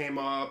things that came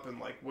up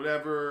and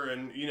whatever,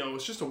 and it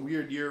was just a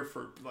weird year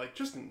for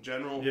just in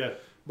general. Yeah.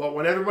 But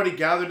when everybody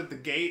gathered at the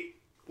gate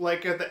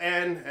at the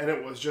end, and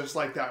it was just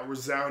that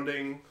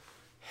resounding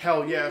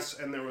hell yes,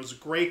 and there was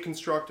great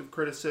constructive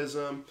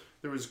criticism,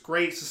 there was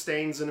great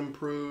sustains and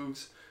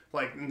improves,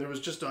 and there was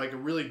just a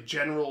really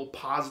general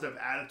positive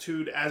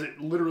attitude as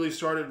it literally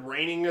started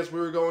raining as we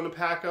were going to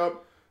pack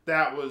up.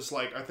 That was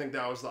I think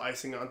that was the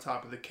icing on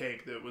top of the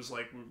cake. That was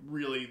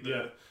really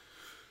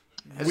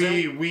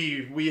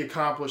we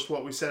accomplished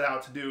what we set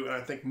out to do, and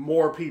I think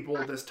more people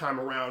this time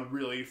around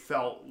really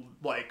felt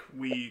like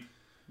we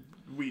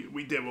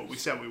did what we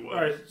said we would.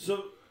 All right,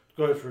 so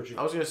go ahead, Fergie.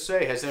 I was gonna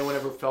say, has anyone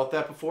ever felt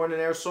that before in an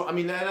airsoft? I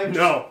mean,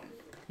 no.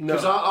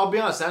 Because I'll be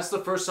honest, that's the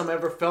first time I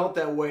ever felt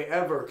that way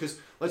ever. Because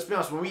let's be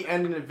honest, when we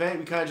end an event,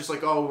 we kind of just we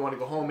want to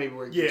go home. Maybe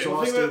we're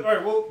exhausted. Think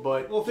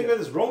about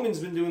this. Roman's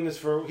been doing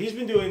this he's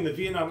been doing the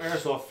Vietnam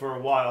airsoft for a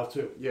while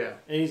too. Yeah,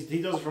 and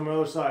he does it from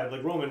another side.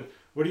 Roman,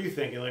 What are you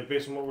thinking? Like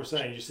based on what we're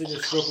saying, you're sitting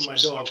there stroking my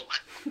dog,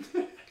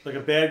 like a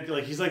bad,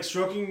 like he's like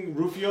stroking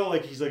Rufio,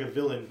 like he's like a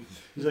villain.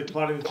 He's like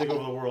plotting to take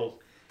over the world.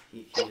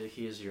 He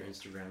is your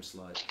Instagram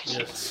slut.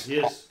 Yes, he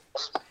is.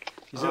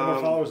 He's got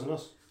more followers than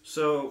us.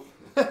 So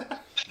there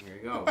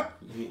you go.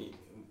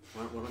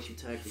 Why don't you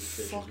tag these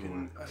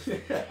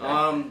bitches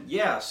more?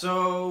 Yeah.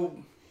 So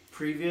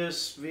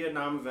previous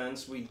Vietnam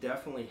events, we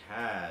definitely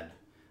had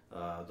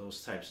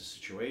those types of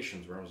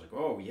situations where I was like,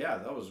 oh yeah,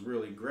 that was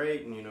really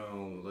great,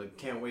 and like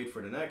can't wait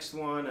for the next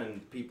one,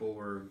 and people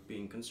were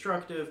being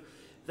constructive.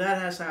 That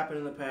has happened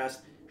in the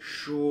past,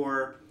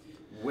 sure.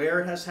 Where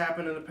it has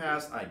happened in the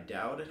past, I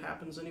doubt it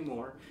happens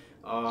anymore.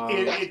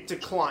 It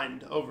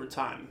declined over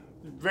time,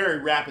 very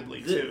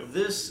rapidly too.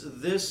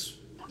 This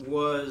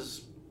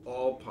was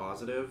all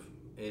positive.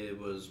 It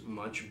was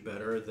much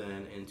better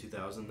than in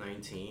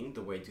 2019.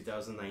 The way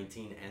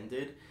 2019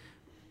 ended,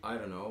 I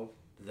don't know.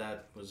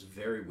 That was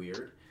very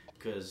weird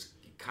because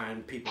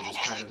people just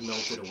kind of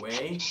melted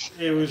away.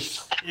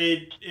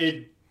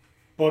 It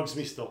bugs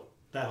me still.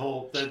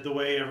 The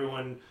way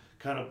everyone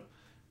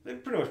they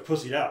pretty much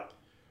pussied out.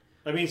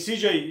 I mean,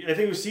 CJ, I think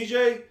it was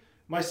CJ,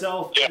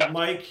 myself,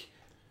 Mike,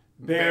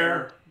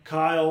 Bear,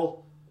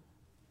 Kyle,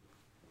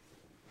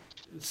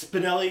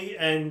 Spinelli,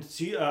 and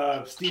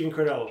Steven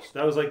Cardellos.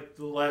 That was like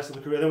the last of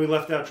the crew. And then we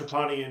left out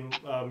Trapani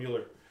and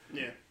Mueller.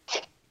 Yeah.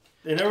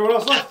 And everyone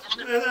else left.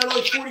 And had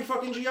like 40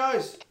 fucking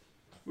GIs.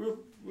 We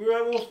were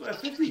almost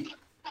at 50.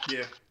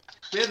 Yeah.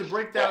 We had to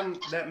break down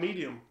that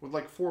medium with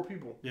like 4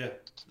 people. Yeah.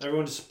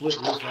 Everyone just split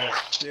real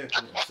fast. Yeah.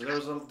 So there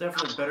was a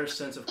definitely better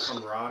sense of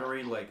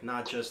camaraderie, like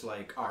not just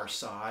like our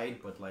side,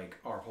 but like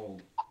our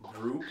whole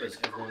group as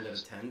everyone that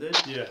attended.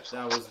 Yeah.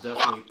 That was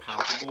definitely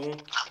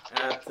palpable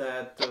at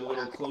that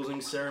little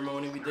closing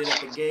ceremony we did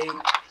at the gate.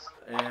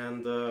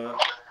 And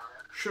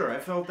sure, I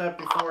felt that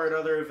before at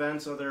other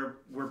events,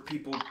 where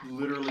people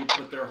literally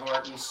put their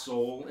heart and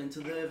soul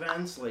into the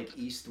events, like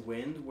East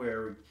Wind,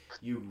 where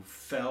you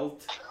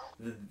felt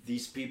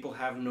these people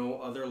have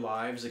no other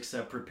lives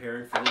except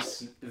preparing for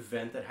this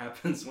event that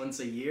happens once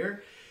a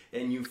year,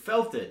 and you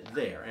felt it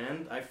there,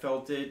 and I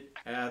felt it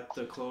at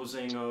the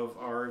closing of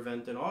our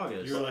event in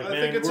August. You're like, I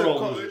man, think we're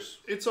all losers.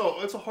 it's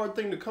a hard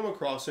thing to come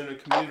across in a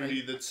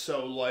community that's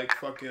so like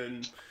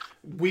fucking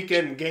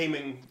weekend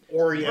gaming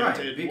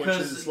oriented, right, which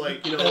is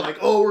like, like,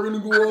 oh, we're gonna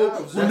go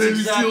out the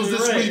Navy SEALs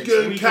this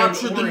weekend,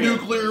 capture the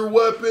nuclear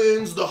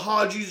weapons, the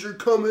Hajis are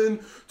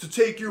coming to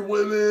take your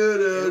women,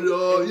 and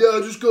yeah,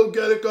 just go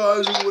get it,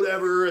 guys, or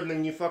whatever, and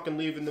then you fucking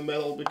leave in the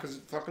middle because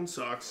it fucking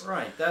sucks.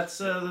 Right, that's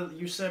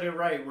you said it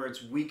right, where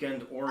it's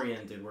weekend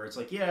oriented, where it's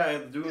like, yeah,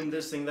 I'm doing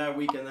this thing that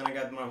weekend, then I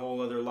got my whole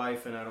other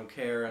life and I don't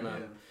care, and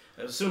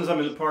as soon as I'm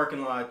in the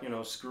parking lot,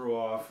 screw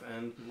off.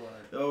 And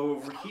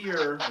over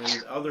here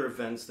and other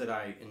events that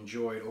I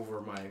enjoyed over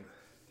my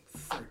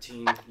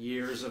 13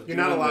 years of You're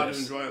doing not allowed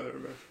this, to enjoy other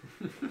events.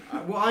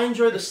 well, I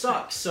enjoy the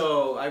suck,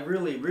 so I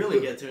really,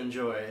 really get to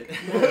enjoy it.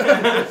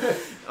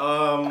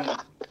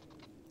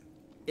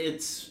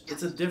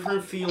 It's a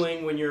different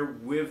feeling when you're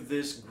with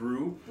this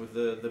group, with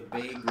the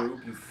BAE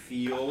group. You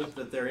feel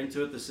that they're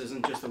into it. This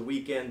isn't just a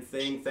weekend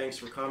thing. Thanks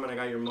for coming. I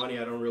got your money.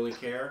 I don't really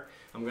care.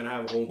 I'm gonna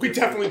have a whole. We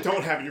definitely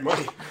don't have your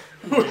money.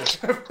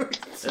 That's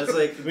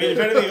like, I mean, if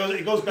anything,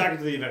 it goes back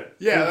into the event.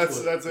 Yeah,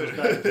 that's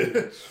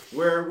it.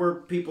 Where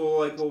people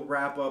like will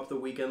wrap up the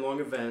weekend long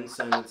events,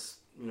 and it's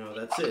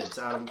that's it. It's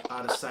out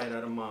of sight,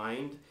 out of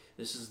mind.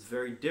 This is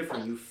very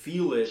different. You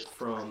feel it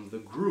from the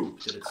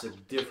group that it's a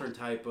different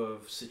type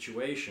of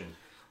situation.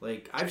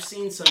 Like, I've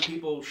seen some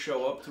people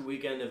show up to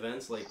weekend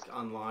events, like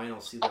online.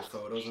 I'll see their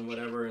photos and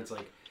whatever, and it's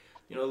like,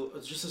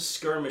 it's just a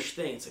skirmish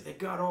thing. It's like they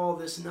got all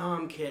this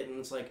Nam kit, and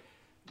it's like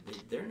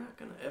they're not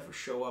gonna ever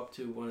show up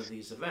to one of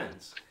these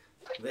events.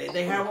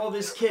 They have all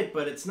this kit,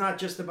 but it's not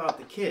just about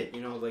the kit.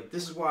 Like,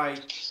 this is why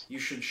you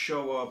should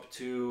show up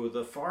to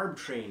the FARB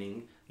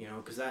training,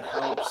 because that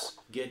helps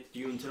get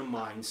you into the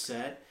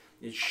mindset.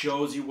 It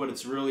shows you what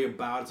it's really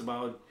about. It's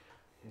about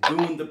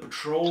doing the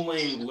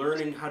patrolling,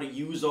 learning how to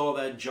use all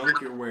that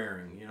junk you're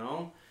wearing,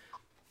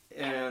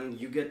 And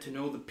you get to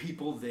know the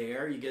people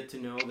there. You get to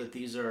know that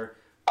these are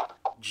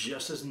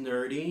just as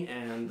nerdy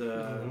and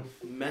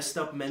messed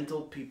up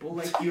mental people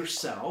like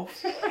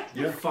yourself.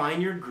 You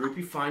find your group,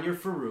 you find your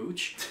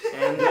Farouche,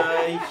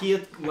 and he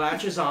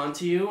latches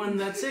onto you, and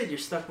that's it. You're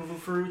stuck with a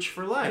Farouche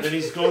for life. And then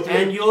he's going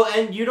through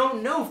and you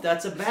don't know if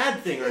that's a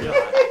bad thing or not.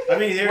 I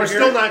mean, we're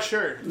still not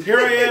sure. Here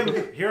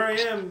I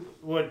am.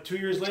 What, 2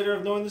 years later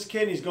of knowing this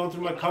kid, he's going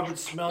through my cupboard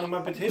smelling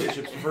my potato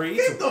chips before he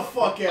eats them. Get the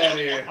fuck out of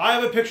here. I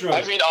have a picture of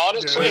it. I mean,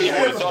 honestly, you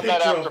would have done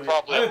that after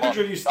probably I have a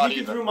picture of you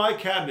sneaking through my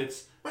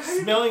cabinets,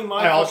 smelling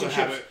my fucking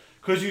chips.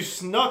 Because you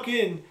snuck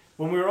in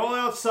when we were all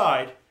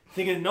outside,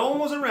 thinking no one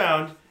was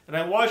around, and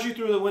I watched you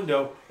through the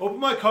window, open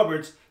my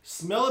cupboards,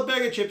 smell a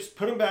bag of chips,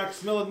 put them back,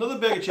 smell another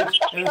bag of chips,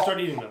 and then start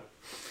eating them.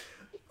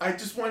 I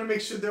just want to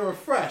make sure they were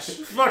fresh.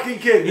 Fucking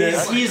kid,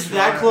 man. He's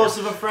that close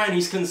of a friend.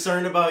 He's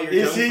concerned about your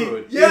junk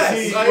food.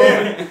 Yes, I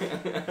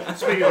am.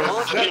 Speaking of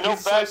Bruce, you know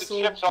bags of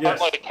chips aren't Yes.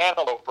 like a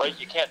cantaloupe, right?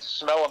 You can't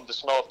smell them to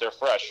smell if they're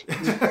fresh.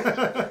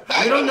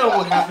 You don't know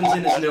what happens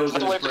in his nose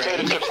That's and the way his potato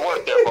brain. chips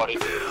work there, buddy.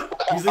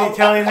 He's the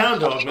Italian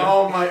hound dog, man.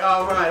 Oh my!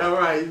 All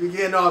right. You're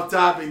getting off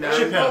topic now.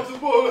 Chip hound.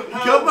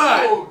 Come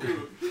on.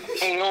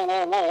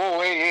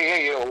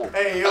 Hey, yo.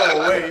 Hey,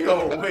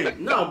 yo, wait.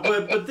 No,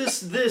 but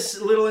this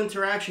little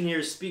interaction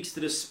here speaks to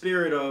the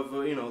spirit of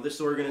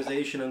this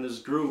organization and this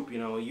group.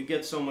 You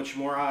get so much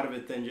more out of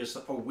it than just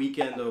a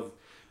weekend of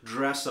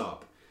dress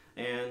up,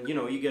 and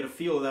you get a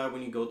feel of that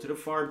when you go to the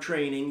FARB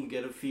training. You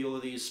get a feel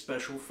of these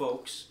special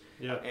folks.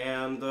 Yeah.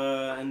 And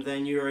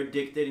then you're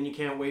addicted and you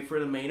can't wait for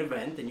the main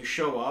event, and you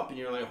show up and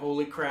you're like,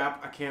 holy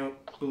crap, I can't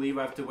believe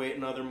I have to wait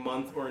another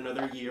month or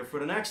another year for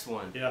the next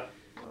one. Yeah.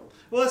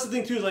 Well, that's the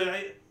thing too. Is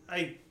like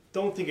I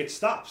don't think it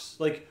stops.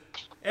 Like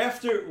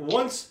after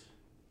once.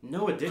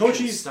 No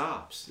addiction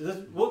stops.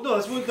 Well, no,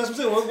 that's what I'm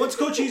saying.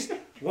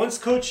 Once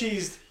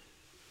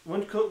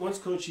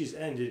Cochise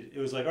ended, it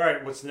was like, all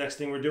right, what's the next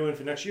thing we're doing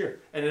for next year?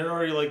 And it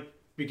already like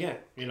began,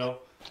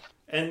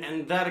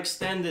 And that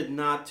extended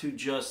not to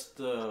just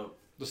the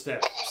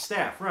staff.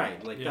 Staff,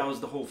 right? Like that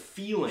was the whole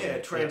feeling. Yeah,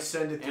 it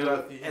transcended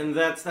throughout the. And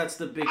that's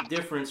the big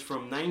difference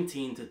from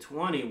 19 to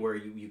 20, where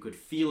you could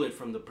feel it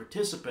from the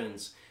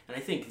participants. And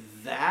I think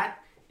that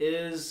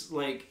is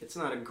like, it's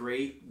not a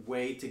great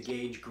way to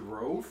gauge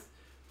growth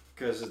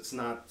because it's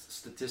not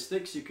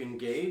statistics you can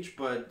gauge,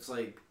 but it's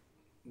like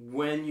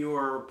when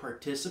your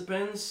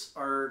participants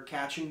are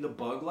catching the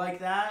bug like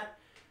that,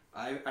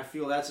 I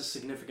feel that's a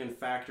significant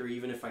factor,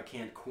 even if I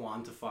can't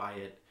quantify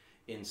it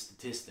in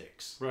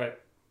statistics. Right.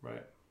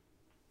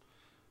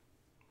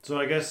 So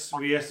I guess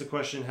we asked the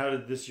question, how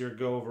did this year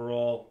go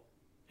overall?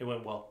 It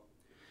went well.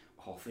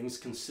 All things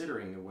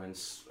considering, it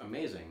went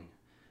amazing.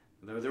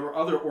 There were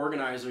other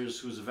organizers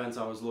whose events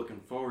I was looking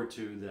forward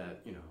to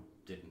that,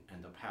 didn't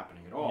end up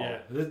happening at all. Yeah,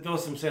 that's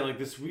what I'm saying. Like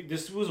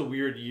this was a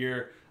weird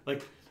year.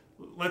 Like,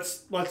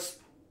 let's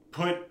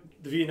put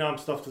the Vietnam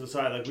stuff to the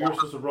side. Like we were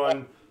supposed to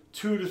run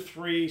 2 to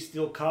 3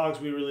 steel cogs.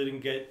 We really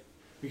didn't get.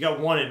 We got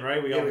one in,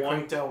 right? We got one.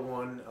 cranked out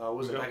one.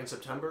 Was it back in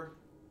September?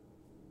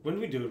 When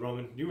did we do it,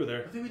 Roman? You were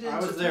there. I think we did. I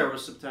was there. It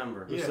was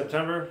September. It was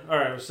September? All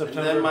right, it was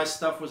September. And then my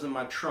stuff was in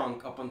my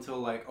trunk up until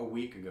like a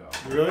week ago.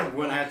 Really?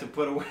 When I had to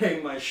put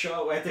away my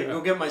shovel. I had to go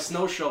get my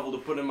snow shovel to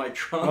put in my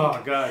trunk.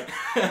 Oh, God.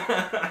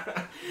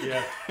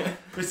 Yeah.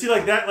 But see,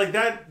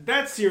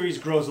 that series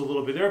grows a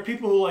little bit. There are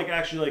people who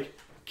actually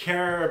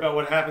care about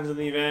what happens in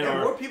the event. Yeah,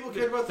 or more people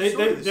care about the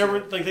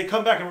story. They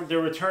come back and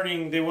they're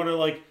returning. They want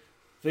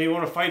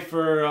to fight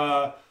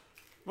for.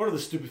 What are the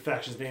stupid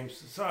factions' names?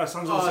 Sons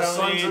of the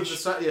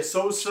Silent Age.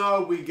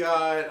 Sosa. We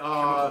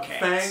got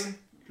Cats. Fang.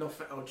 No,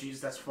 oh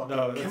jeez, that's fucking.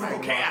 No, Chemical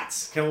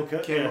Cats.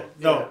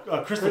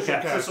 Crystal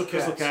Cats.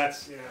 Crystal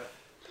Cats. Yeah.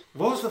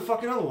 What was the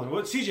fucking other one?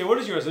 CJ, what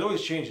is yours? It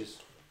always changes.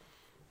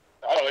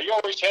 I don't know. You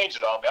always change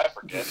it on me. I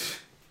forget.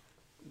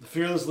 The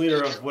fearless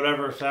leader of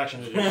whatever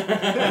faction it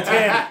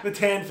is. the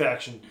tan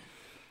faction.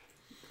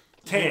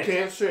 Tan. You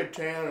can't say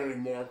tan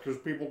anymore because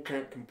people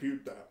can't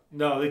compute that.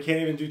 No, they can't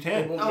even do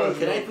tan. Oh,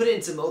 can I put it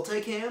into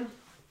multicam?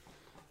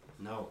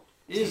 No.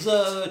 Is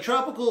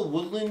Tropical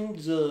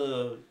Woodlands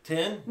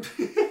tan?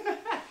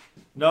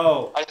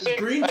 No. I think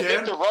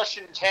the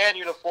Russian tan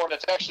uniform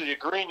that's actually a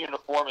green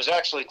uniform is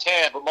actually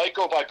tan, but might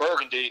go by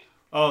burgundy.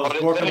 Oh, but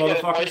Gorka then again,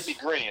 it motherfuckers? might be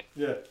green.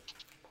 Yeah.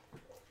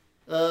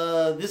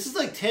 This is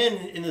like tan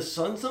in the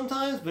sun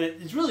sometimes, but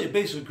it's really a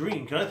base of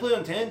green. Can I play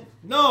on tan?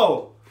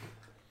 No!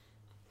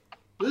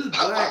 This is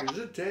black. Is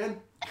it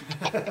tan?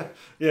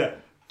 Yeah.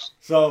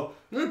 So.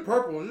 This is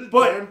purple. Is it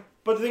but, tan?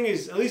 But the thing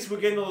is, at least we're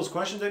getting all those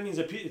questions. That means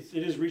that it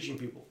is reaching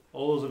people.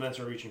 All those events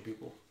are reaching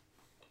people.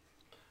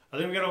 I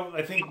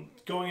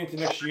think going into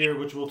next year,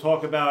 which we'll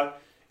talk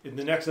about in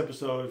the next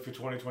episode for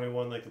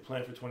 2021, like the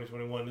plan for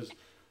 2021 is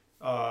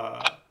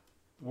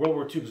World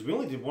War II, because we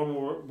only did one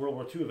World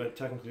War II event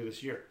technically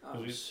this year. I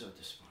was so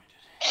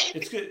disappointed.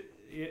 It's good.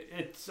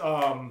 It's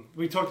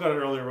we talked about it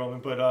earlier, Roman,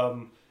 but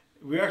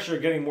we actually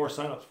are getting more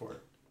signups for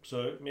it.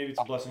 So maybe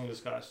it's a blessing in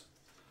disguise.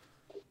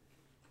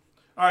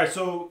 All right,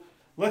 so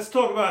let's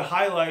talk about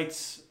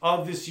highlights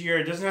of this year.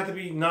 It doesn't have to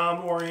be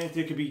NOM-oriented.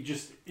 It could be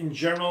just in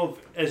general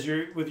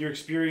with your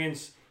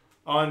experience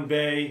on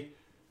BAE.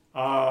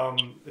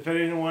 If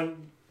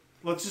anyone,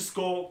 let's just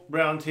go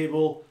round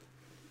table,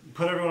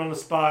 put everyone on the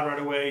spot right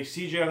away.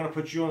 CJ, I'm going to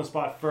put you on the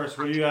spot first.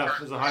 What do you have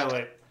as a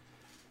highlight?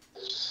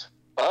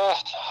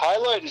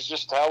 Highlight is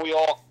just how we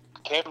all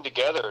came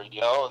together, and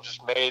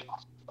just made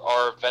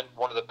our event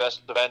one of the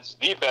best events,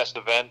 the best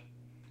event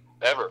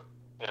ever.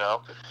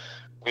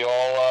 We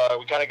all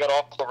we kind of got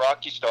off to a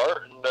rocky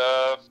start and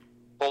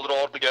pulled it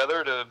all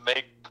together to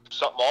make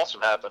something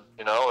awesome happen.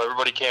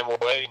 Everybody came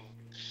away and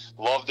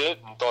loved it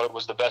and thought it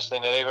was the best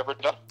thing that they've ever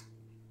done.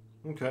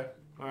 Okay.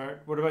 All right.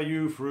 What about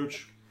you,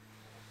 Farouch?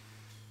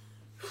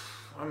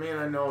 I mean,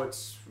 I know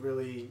it's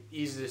really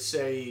easy to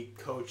say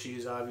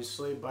coaches,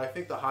 obviously, but I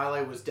think the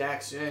highlight was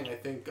Dax Yang. I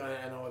think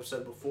I know I've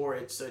said before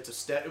it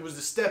was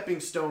the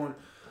stepping stone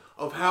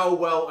of how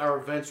well our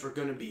events were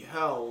going to be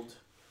held.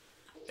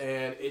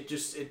 And it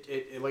just,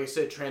 it like I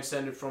said,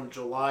 transcended from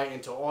July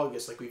into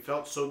August. Like, we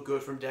felt so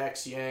good from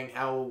Dax Yang,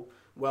 how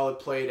well it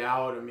played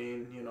out. I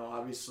mean, you know,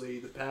 obviously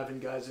the Pavin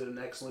guys did an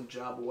excellent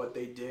job of what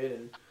they did,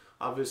 and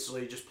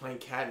obviously just playing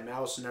cat and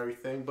mouse and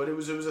everything. But it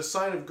was a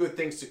sign of good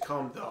things to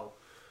come, though.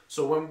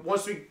 So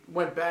once we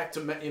went back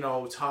to, you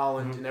know,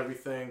 Holland and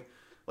everything,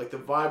 like, the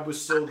vibe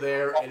was still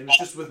there, and it was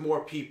just with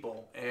more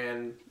people.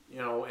 And, you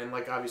know, and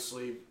like,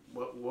 obviously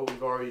what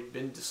we've already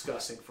been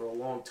discussing for a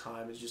long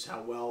time is just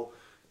how well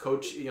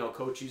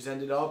coaches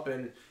ended up,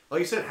 and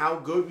like I said, how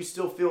good we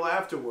still feel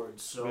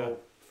afterwards. So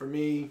for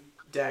me,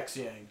 Dax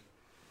Yang.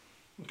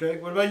 Okay,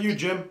 what about you,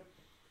 Jim?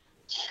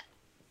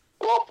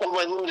 Well, with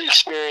my limited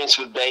experience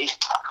with BAE,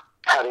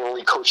 having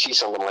only Coach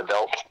Cheese under my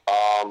belt,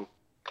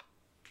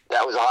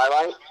 that was a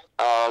highlight.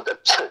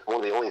 That's one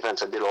of the only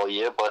events I did all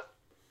year, but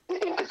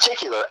in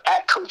particular,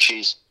 at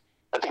Cochise,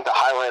 I think the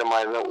highlight of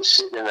my event was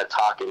sitting in that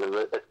talking in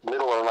the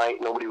middle of the night.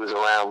 Nobody was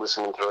around,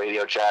 listening to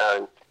radio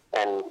chatter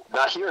and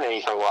not hearing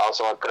anything for a while.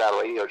 So I put out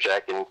a radio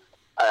check, and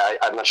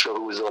I'm not sure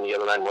who was on the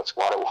other end, what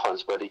squad it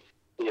was, but he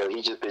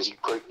just basically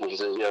clicked and he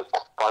said, "Yeah,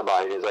 bye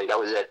bye." And he's like, "That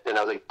was it." And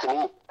I was like, to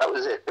me, that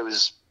was it. It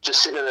was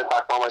just sitting in the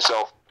talk by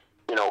myself,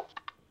 you know,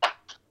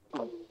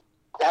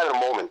 having a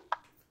moment.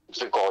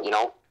 What's it called? You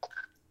know,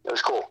 it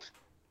was cool.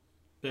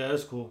 Yeah,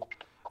 that's cool.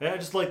 Yeah, I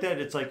just like that.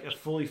 It's like a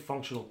fully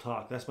functional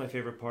talk. That's my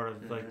favorite part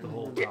of like the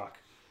whole talk.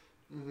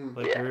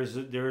 Like there is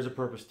a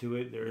purpose to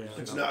it.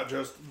 It's not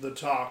just the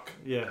talk.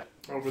 Yeah.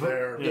 Over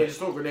there. Yeah, just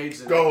throw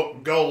grenades in. Go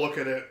look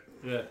at it.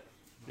 Yeah.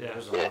 Yeah.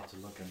 There's a lot to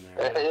look in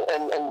there.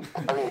 And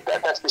I mean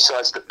that's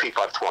besides the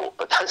P520,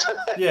 but that's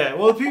yeah.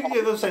 Well,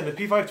 I'm saying the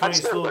P520 is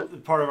still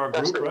part of our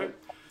group, right?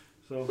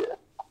 So,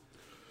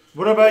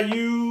 what about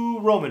you,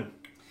 Roman?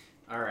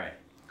 All right.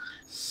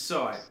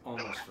 So I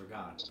almost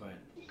forgot, but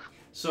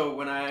so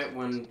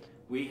when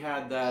we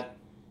had that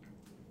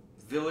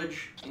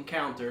village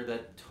encounter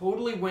that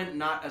totally went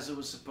not as it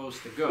was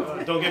supposed to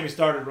go. Don't get me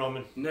started,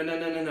 Roman.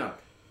 No.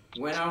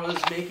 When I was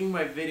making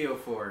my video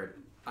for it,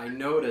 I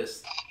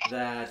noticed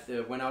that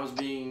when I was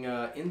being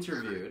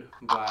interviewed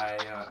by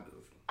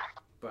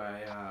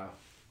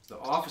the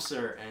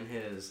officer and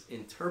his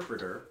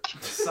interpreter,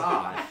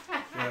 Assad,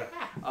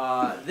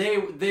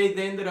 they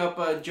ended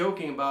up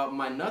joking about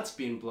my nuts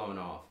being blown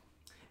off.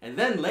 And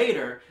then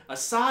later,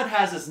 Assad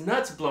has his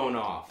nuts blown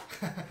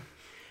off.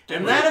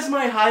 And that is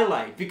my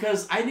highlight,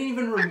 because I didn't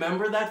even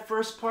remember that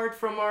first part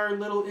from our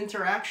little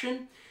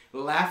interaction,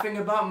 laughing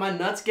about my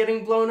nuts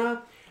getting blown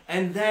up.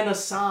 And then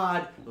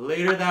Assad,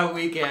 later that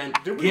weekend,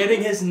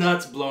 getting his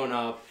nuts blown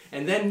up.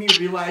 And then me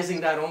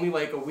realizing that only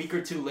like a week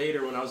or two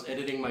later when I was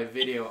editing my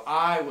video,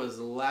 I was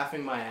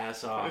laughing my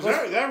ass off. Is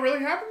that really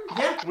happened?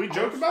 Yeah. We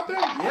joked about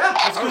that? Yeah.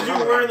 That's because you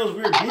were wearing those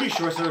weird booty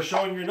shorts that were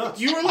showing your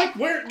nuts. You were like,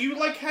 you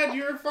like had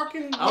your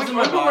fucking like in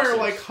my underwear boxers.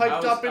 like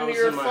hyped up into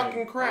your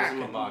fucking I crack. was in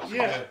my boxers.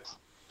 Yeah.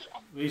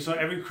 You saw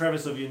every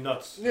crevice of your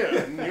nuts.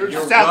 Yeah, you're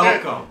just You're out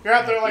welcome. there. You're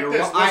out there like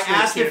this. I listening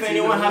asked to if it,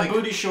 anyone you had like,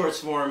 booty shorts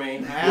for me.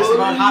 I asked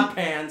about hot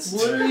pants.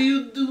 What are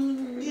you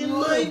doing in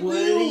my What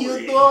are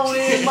you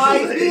doing in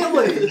my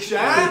village,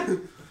 huh?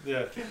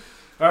 Yeah.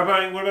 What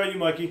about you,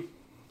 Mikey?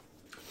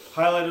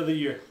 Highlight of the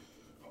year.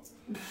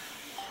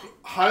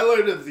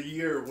 Highlight of the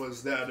year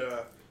was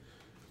that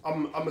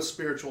I'm a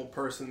spiritual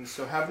person,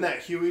 so having that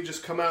Huey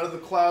just come out of the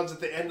clouds at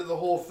the end of the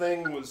whole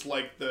thing was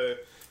like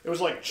it was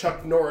like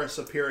Chuck Norris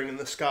appearing in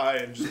the sky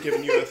and just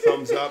giving you a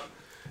thumbs up.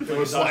 It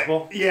was like,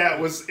 yeah, it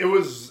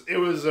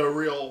was a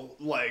real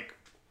like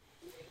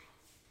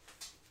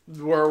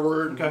where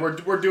we're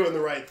doing the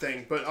right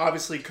thing. But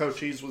obviously,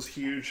 Cochise was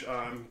huge.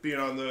 Being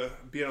on the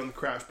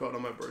crash boat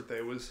on my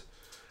birthday was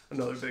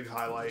another big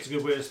highlight. It's a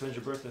good way to spend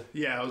your birthday.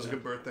 Yeah, it was a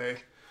good birthday,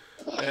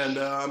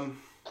 and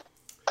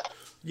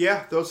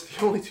yeah, those are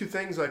the only two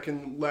things I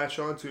can latch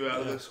onto out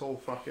of this whole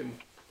fucking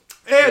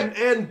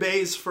and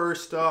BAE's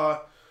first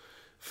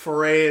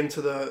foray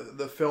into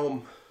the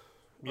film,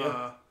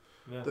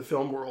 the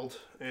film world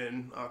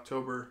in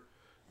October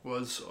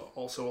was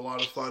also a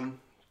lot of fun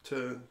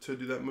to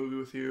do that movie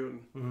with you,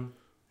 and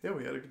yeah,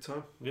 we had a good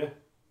time. Yeah.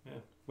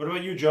 What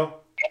about you, Joe?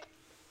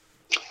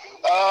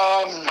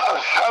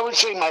 I would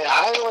say my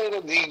highlight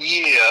of the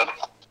year,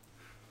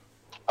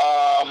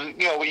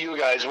 with you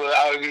guys would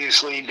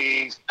obviously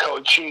be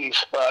Coach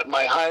Chiefs, but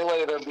my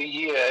highlight of the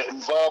year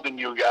involving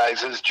you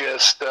guys is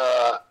just,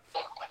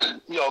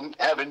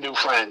 having new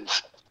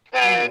friends.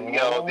 And,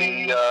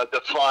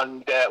 the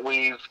fun that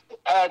we've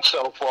had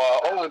so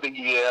far over the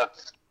year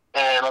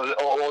and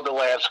all the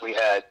laughs we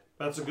had.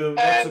 That's a good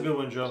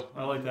one, Joe.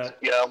 I like that.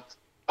 Yeah.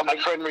 My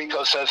friend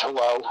Rico says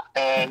hello.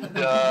 And,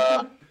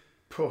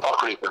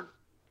 Creeper.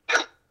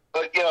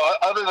 But,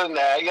 other than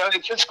that,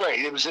 it's just great.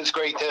 It was just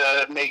great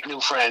to make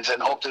new friends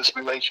and hope this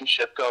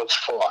relationship goes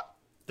far.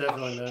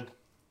 Definitely, man.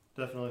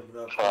 Definitely.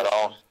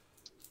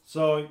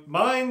 So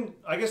mine,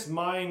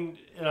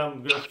 and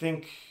I'm gonna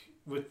think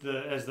with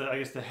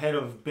the head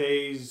of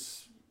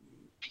BAE's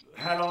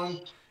hat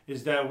on,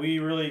 is that we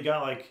really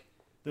got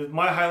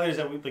my highlight is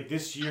that we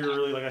this year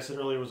really, like I said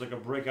earlier, was like a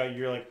breakout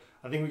year. Like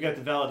I think we got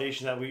the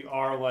validation that we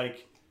are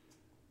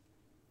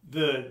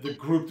the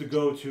group to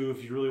go to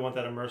if you really want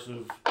that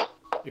immersive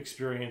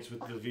experience with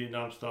the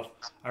Vietnam stuff.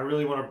 I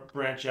really want to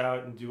branch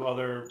out and do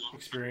other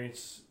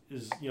experiences,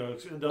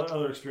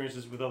 other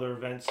experiences with other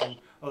events and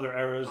other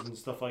eras and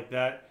stuff like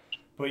that.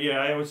 But yeah,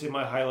 I would say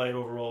my highlight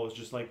overall is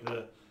just like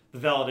the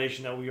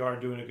validation that we are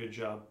doing a good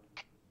job.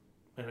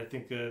 And I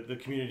think the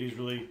community's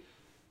really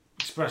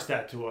expressed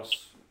that to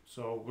us.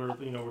 So we're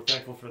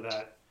thankful for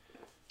that.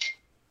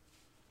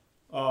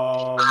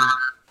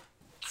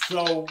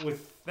 So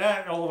with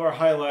that, all of our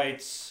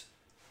highlights,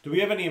 do we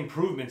have any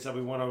improvements that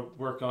we want to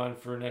work on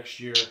for next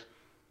year? It's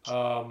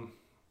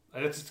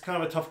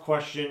kind of a tough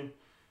question.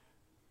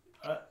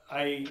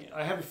 I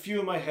have a few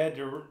in my head.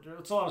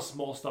 It's a lot of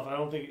small stuff. I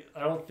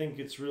don't think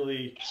it's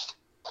really.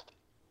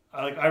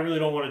 I really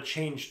don't want to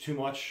change too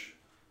much.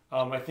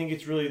 I think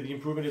it's really the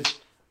improvement is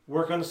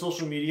work on the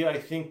social media. I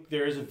think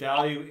there is a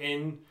value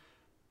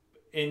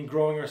in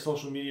growing our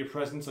social media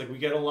presence. Like we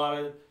get a lot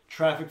of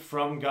traffic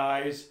from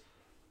guys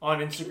on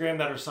Instagram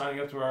that are signing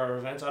up to our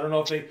events. I don't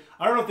know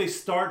if they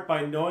start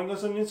by knowing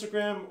us on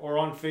Instagram or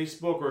on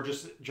Facebook or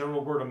just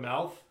general word of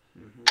mouth.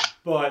 Mm-hmm.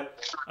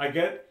 But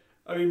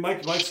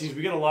Mike sees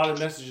we get a lot of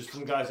messages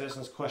from guys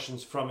asking us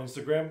questions from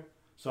Instagram.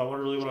 So I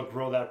really want to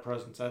grow that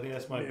presence. I think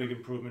that's my big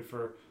improvement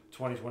for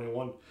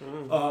 2021.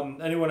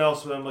 Mm-hmm. Anyone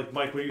else? I'm like,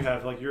 Mike, what do you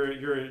have? Like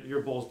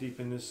you're balls deep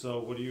in this. So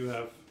what do you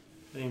have?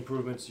 Any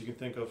improvements you can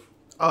think of?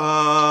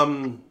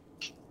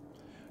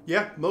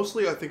 Yeah,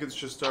 mostly I think it's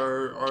just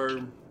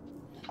our.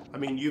 I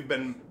mean, you've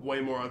been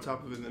way more on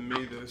top of it than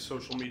me. The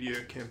social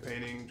media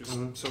campaigning, just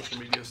social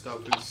media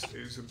stuff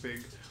is a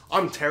big.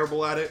 I'm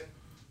terrible at it.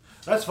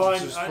 That's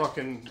fine.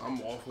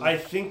 I'm awful. I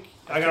think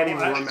I can't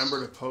even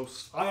remember to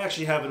post. I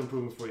actually have an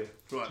improvement for you.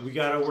 What? We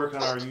got to work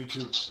on our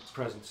YouTube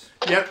presence.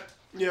 Yep.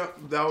 Yeah,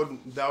 that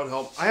would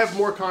help. I have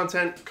more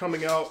content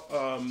coming out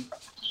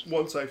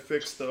once I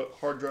fix the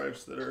hard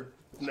drives that are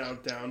now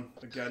down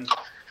again.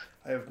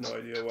 I have no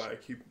idea why I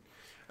keep.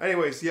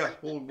 Anyways, yeah,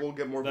 we'll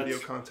get more video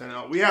content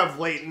out. We have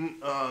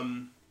latent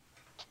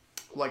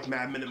like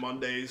Mad Minute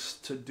Mondays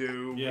to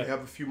do. Yeah. We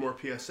have a few more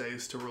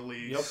PSAs to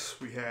release.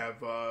 Yep. We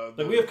have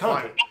we have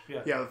content.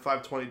 The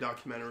 520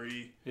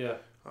 documentary. Yeah.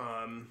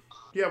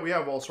 Yeah, we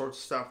have all sorts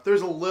of stuff.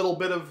 There's a little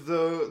bit of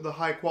the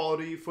high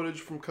quality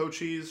footage from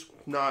Cochise,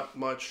 not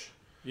much.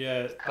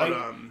 Yeah, but,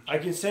 I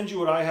can send you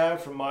what I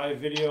have from my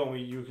video, and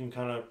you can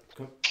kind of,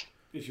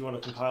 if you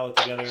want to compile it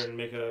together and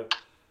make a.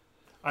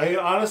 I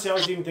honestly, I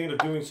was even thinking of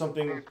doing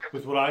something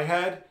with what I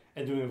had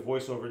and doing a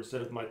voiceover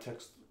instead of my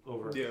text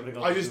over. Yeah,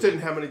 I just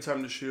didn't have any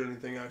time to shoot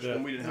anything actually,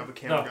 and we didn't have a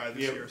camera guy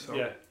this year, so.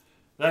 Yeah,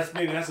 that's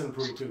an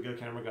improvement too. Get a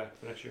camera guy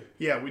for next year.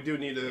 Yeah, we do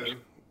need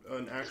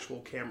an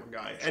actual camera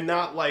guy, and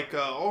not like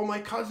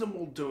my cousin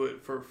will do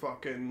it for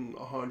fucking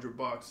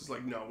 $100. It's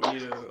like no, we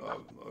need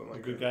a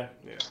good guy.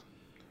 Yeah.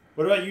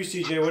 What about you,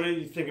 CJ? What do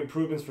you think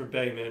improvements for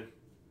BAE, man?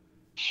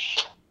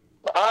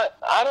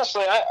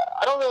 Honestly, I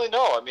don't really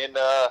know. I mean,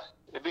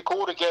 it'd be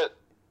cool to get,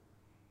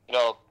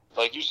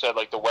 like you said,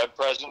 like the web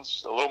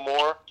presence a little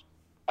more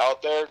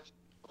out there,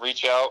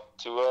 reach out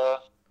to a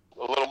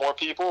little more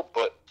people.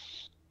 But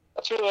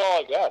that's really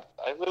all I got.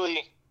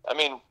 I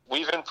mean,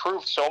 we've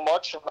improved so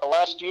much in the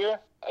last year.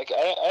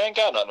 I ain't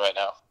got nothing right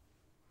now.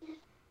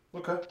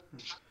 Okay.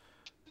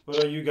 What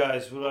about you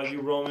guys? What about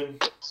you, Roman?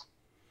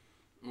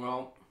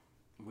 Well,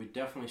 we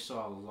definitely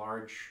saw a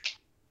large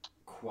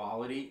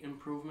quality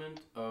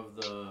improvement of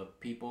the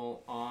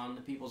people on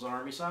the People's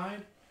Army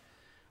side.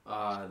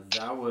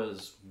 That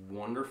was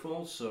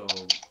wonderful. So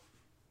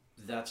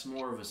that's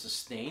more of a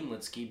sustain.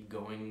 Let's keep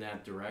going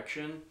that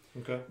direction.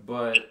 Okay.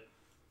 But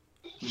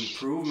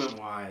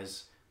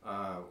improvement-wise,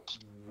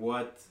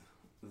 what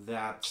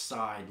that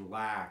side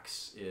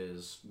lacks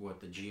is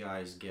what the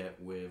GIs get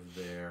with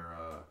their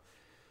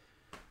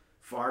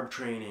FARB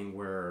training,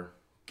 where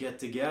get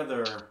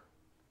together,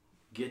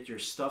 get your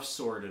stuff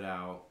sorted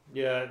out.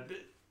 Yeah,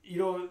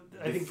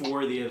 I think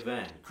before the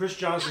event. Chris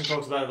Johnson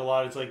talks about it a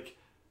lot. It's like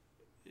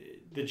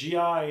the GI,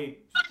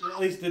 at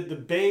least the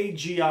BAE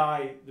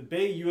GI, the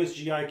BAE US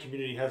GI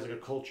community has like a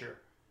culture,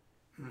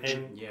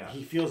 and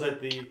he feels that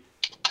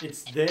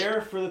it's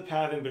there for the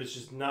PAVN, but it's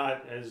just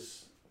not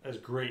as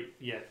great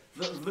yet.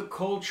 The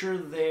culture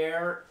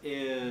there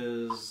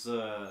is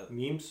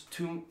memes.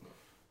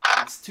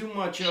 It's too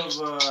much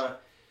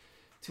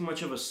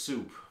of a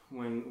soup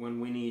when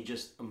we need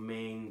just a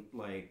main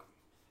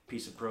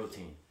piece of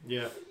protein.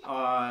 Yeah.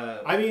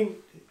 I mean,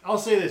 I'll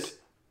say this: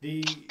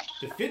 the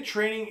fit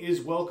training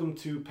is welcome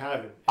to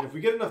PAVN, and if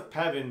we get enough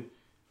PAVN,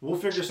 we'll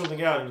figure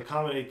something out and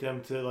accommodate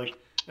them to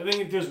I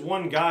think if there's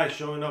one guy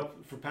showing up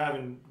for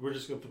PAVN, we're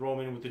just going to throw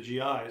him in with the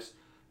GIs.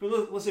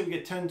 But let's say we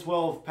get 10,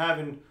 12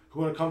 PAVN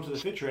who want to come to the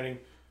fit training,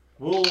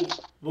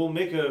 we'll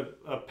make a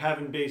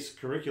PAVN-based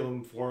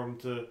curriculum for them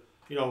to,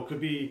 it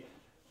could be,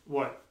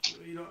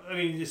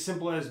 as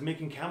simple as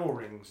making camel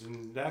rings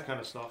and that kind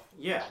of stuff.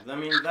 Yeah, I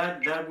mean,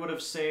 that would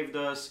have saved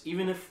us,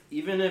 even if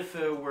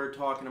we're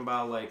talking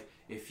about,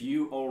 if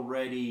you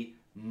already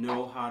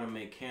know how to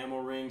make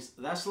camel rings,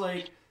 that's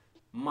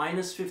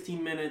minus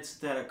 15 minutes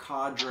that a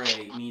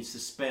cadre needs to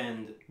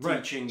spend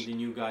teaching the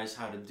new guys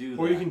how to do that.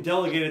 Or you can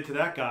delegate it to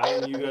that guy,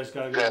 and you guys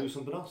gotta go do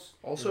something else.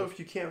 Also, if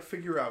you can't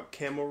figure out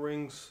camo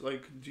rings,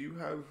 like, do you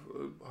have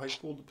a high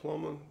school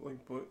diploma? Like,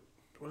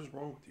 what is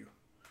wrong with you?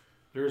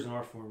 There is an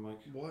art form, Mike.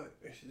 What?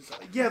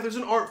 Yeah, there's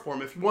an art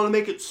form. If you want to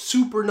make it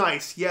super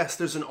nice, yes,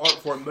 there's an art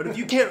form. But if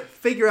you can't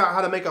figure out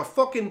how to make a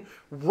fucking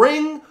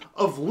ring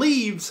of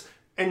leaves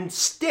and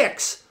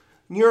sticks,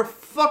 you're a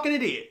fucking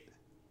idiot.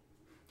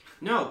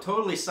 No,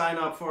 totally sign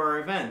up for our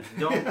event.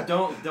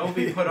 Don't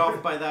be put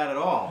off by that at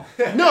all.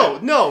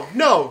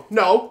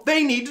 No.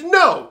 They need to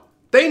know.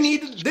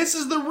 This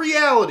is the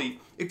reality.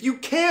 If you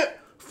can't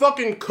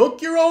fucking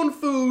cook your own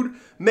food,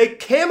 make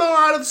camo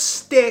out of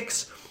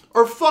sticks,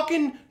 or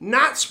fucking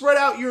not spread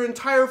out your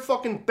entire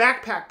fucking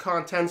backpack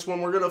contents when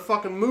we're gonna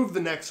fucking move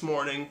the next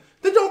morning,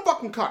 then don't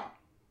fucking come.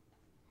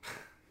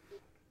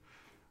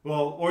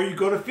 Well, or you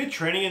go to fit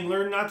training and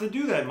learn not to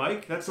do that,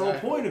 Mike. That's the whole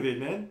point of it,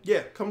 man.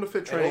 Yeah, come to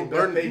fit training.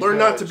 Learn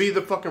not to be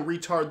the fucking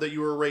retard that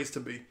you were raised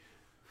to be.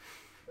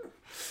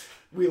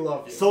 We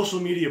love you. Social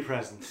media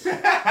presence.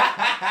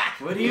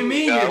 What do you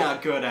mean you're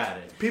not good at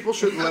it? People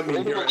shouldn't let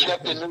me hear it.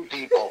 Check the new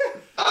people.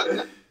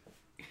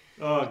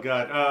 Oh,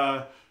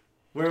 God.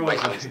 Where was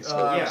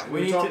I?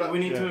 We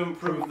need to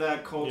improve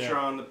that culture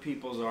on the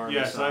People's Army side.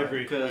 Yes, I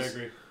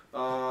agree.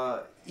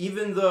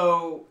 Even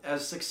though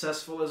as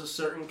successful as a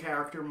certain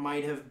character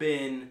might have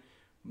been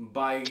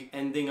by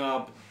ending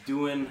up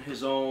doing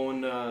his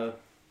own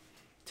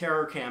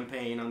terror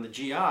campaign on the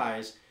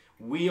GIs,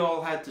 we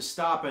all had to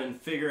stop and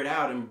figure it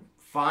out and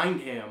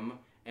find him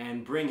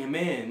and bring him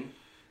in.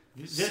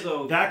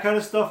 So that kind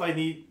of stuff I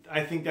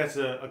think that's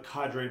a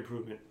cadre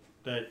improvement.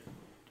 That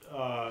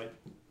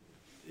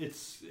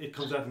it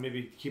comes down to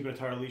maybe keeping a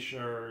tighter leash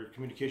or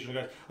communication with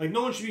guys. Like,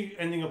 no one should be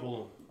ending up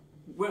alone.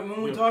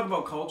 When we talk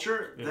about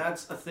culture,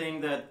 that's a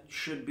thing that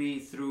should be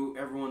through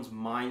everyone's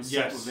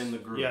mindset within the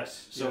group.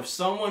 Yes. So if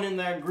someone in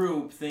that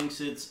group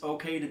thinks it's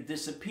okay to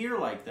disappear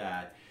like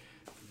that,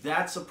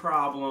 that's a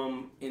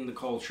problem in the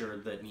culture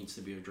that needs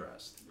to be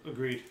addressed.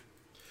 Agreed.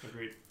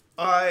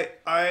 I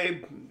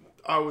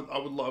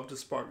would love to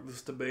spark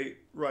this debate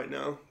right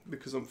now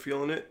because I'm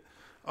feeling it.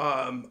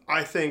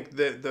 I think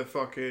that the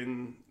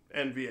fucking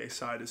NVA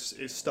side is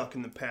stuck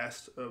in the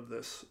past of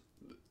this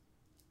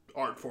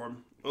art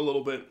form a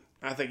little bit.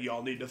 I think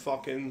y'all need to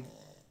fucking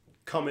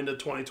come into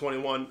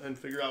 2021 and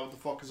figure out what the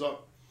fuck is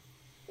up.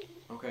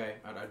 Okay,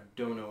 I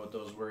don't know what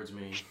those words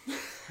mean.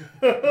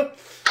 I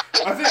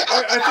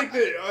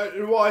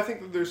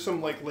think that there's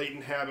some like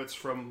latent habits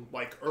from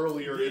like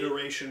earlier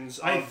iterations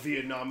of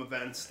Vietnam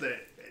events that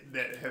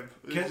have.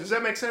 Does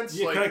that make sense?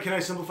 Yeah, like, can I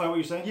simplify what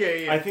you're saying?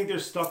 Yeah. I think they're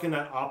stuck in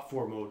that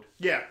op4 mode.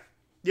 Yeah.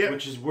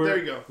 Which is where. There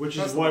you go. Which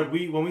is what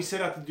when we set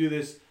out to do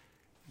this.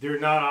 They're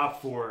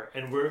not op4,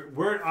 and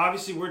we're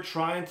obviously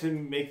trying to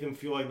make them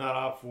feel like not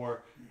op4,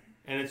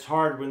 and it's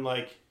hard when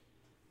like.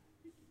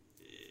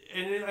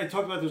 And I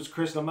talked about this with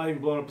Chris, and I'm not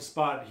even blowing up a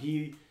spot.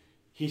 He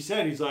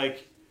said he's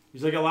like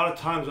a lot of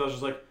times I was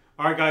just like,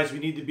 all right guys, we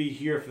need to be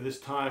here for this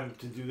time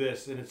to do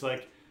this, and it's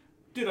like,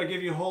 dude, I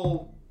gave you a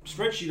whole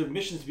spreadsheet of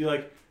missions to be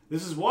like,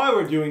 this is why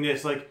we're doing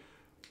this. Like,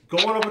 go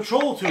on a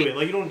patrol to it.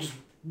 Like, you don't just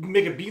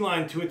make a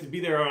beeline to it to be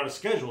there on a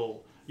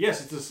schedule.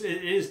 Yes, it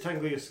is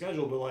technically a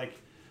schedule, but like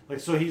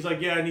so he's like,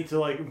 yeah, I need to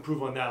like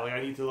improve on that. Like,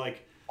 I need to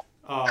like,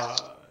 ham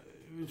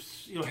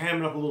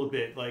it up a little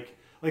bit. Like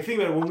think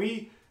about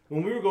it.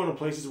 When we were going to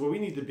places where we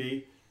need to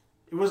be,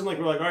 it wasn't like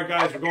we're like, all right,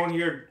 guys, we're going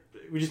here.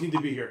 We just need to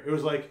be here. It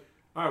was like,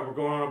 all right, we're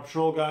going on a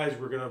patrol, guys.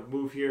 We're gonna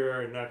move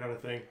here and that kind of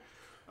thing.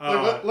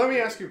 Let me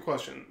ask you a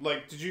question.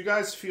 Like, did you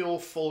guys feel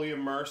fully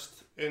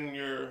immersed in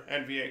your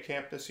NVA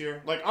camp this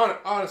year? Like,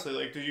 honestly,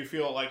 like, did you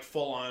feel like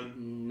full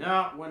on?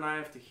 Not when I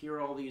have to hear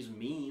all these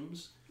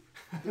memes.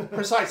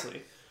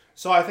 Precisely.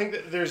 So I think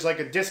that there's like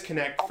a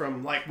disconnect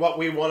from like what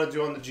we want to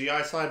do on the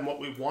GI side and what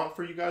we want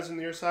for you guys on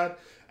your side,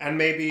 and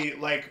maybe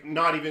like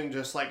not even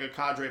just like a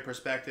cadre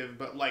perspective,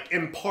 but like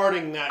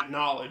imparting that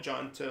knowledge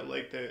onto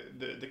like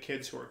the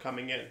kids who are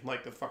coming in,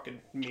 like the fucking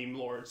meme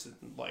lords and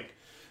like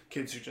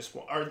kids who just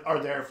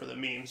are there for the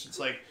memes. It's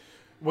like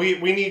we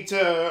need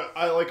to.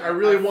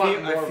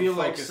 I feel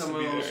like some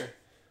of those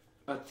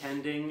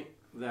attending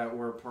that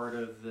were part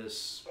of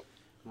this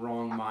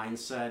wrong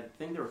mindset. I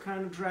think they were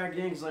kind of dragged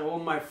in. It's like, well,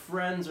 my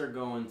friends are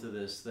going to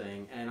this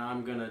thing, and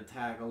I'm gonna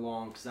tag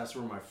along because that's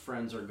where my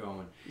friends are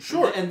going.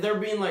 Sure. And they're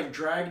being like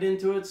dragged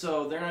into it,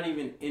 so they're not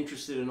even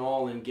interested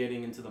in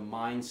getting into the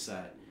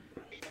mindset.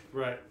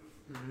 Right.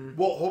 Mm-hmm.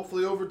 Well,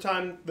 hopefully over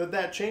time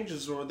that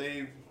changes, or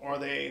they,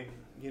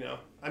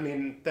 I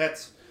mean,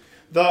 that's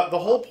the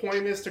whole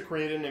point is to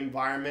create an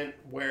environment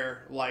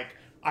where like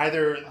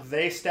either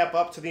they step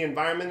up to the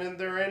environment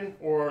they're in,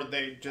 or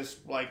they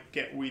just like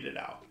get weeded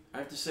out. I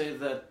have to say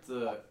that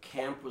the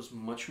camp was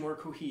much more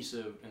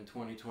cohesive in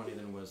 2020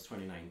 than it was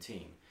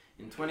 2019.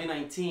 In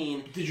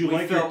 2019,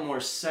 we felt more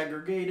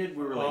segregated.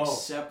 We were like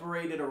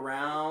separated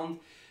around,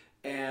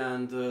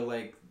 and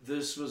like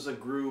this was a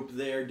group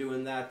there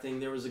doing that thing,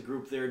 there was a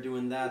group there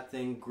doing that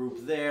thing,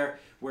 group there.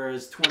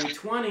 Whereas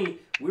 2020,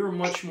 we were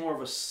much more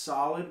of a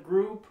solid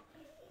group.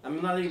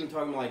 I'm not even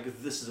talking like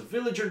this is a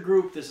villager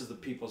group, this is the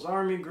People's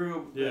Army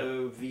group,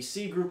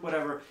 VC group,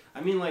 whatever.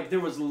 I mean, like, there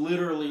was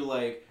literally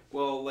like,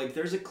 well, like,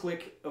 there's a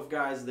clique of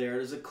guys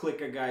there's a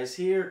clique of guys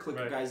here, clique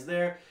of guys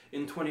there.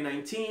 In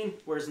 2019,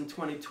 whereas in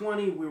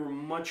 2020, we were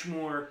much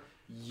more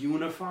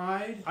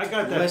unified. I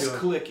got that less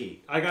feeling. cliquey.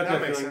 I got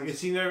that feeling. It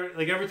seemed there,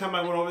 like, every time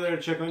I went over there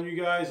to check on you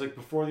guys, like,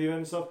 before the event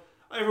and stuff,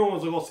 everyone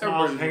was like all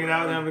smiles, hanging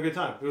out and having a good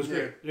time. It was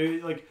great.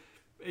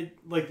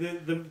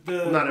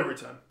 Not every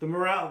time. The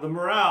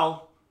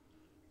morale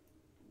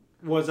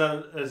was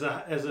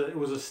it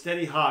was a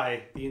steady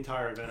high the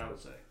entire event, I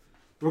would say,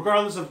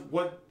 regardless of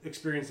what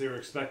experience they were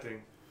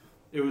expecting.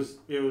 It was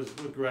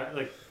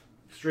like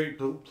straight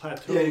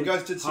plateau. Yeah, you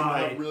guys did seem to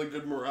high. have really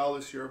good morale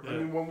this year. Yeah. I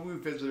mean, when we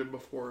visited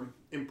before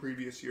in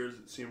previous years,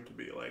 it seemed to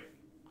be like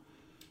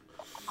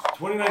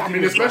 2019. I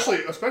mean,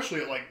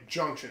 especially at like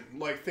Junction.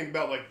 Like, think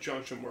about like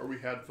Junction where we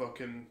had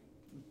fucking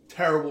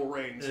terrible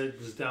rains. It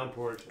was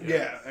downpoured.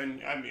 Yeah,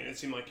 and I mean, it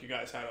seemed like you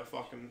guys had a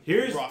fucking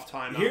rough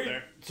time out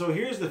there. So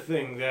here's the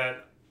thing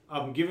that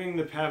I'm giving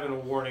the Pavin a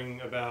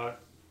warning about,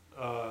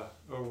 a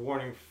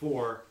warning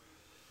for,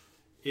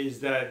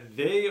 is that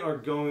they are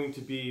going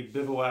to be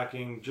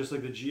bivouacking just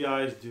like the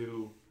GIs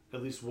do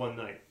at least one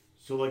night.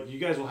 So like you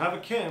guys will have a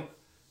camp,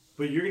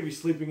 but you're going to be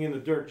sleeping in the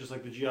dirt just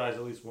like the GIs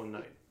at least one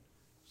night.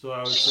 So I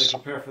would say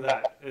prepare for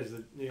that as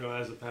a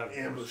Pavin.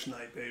 Ambush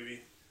night,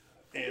 baby.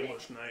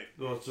 Ambush night.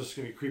 Well, it's just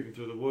going to be creeping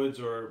through the woods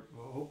or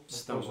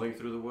Stumbling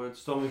through the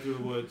woods. Stumbling through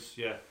the woods,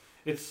 yeah.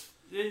 It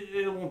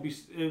won't be...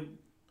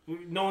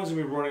 no one's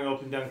going to be running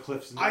up and down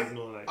cliffs in the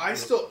middle of the night.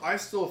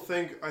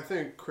 I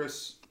think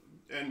Chris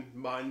and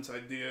mine's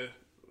idea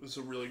was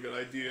a really good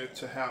idea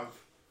to have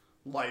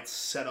lights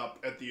set up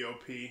at the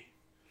OP.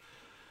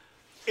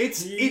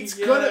 It's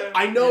gonna.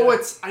 I know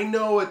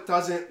it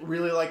doesn't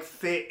really like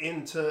fit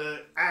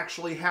into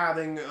actually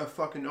having a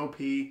fucking OP.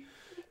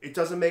 It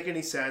doesn't make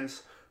any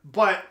sense.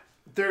 But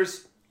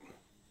there's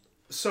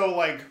all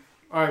right.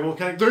 Well,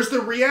 there's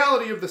the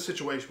reality of the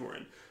situation we're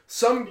in.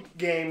 Some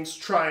games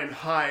try and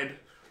hide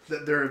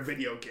that they're a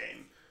video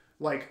game.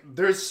 Like,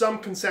 there's some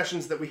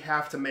concessions that we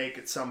have to make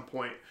at some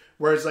point.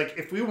 Whereas, like,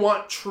 if we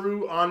want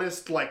true,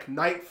 honest, like,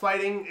 night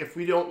fighting, if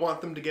we don't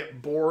want them to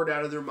get bored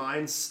out of their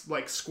minds,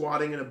 like,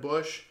 squatting in a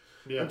bush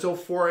until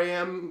 4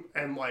 a.m.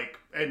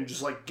 and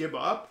just, like, give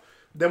up,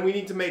 then we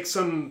need to make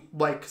some,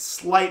 like,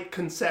 slight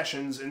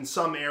concessions in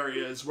some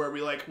areas where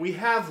we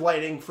have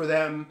lighting for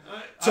them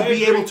to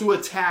be able to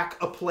attack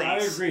a place. I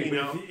agree, you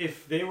know?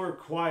 if they were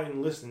quiet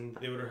and listened,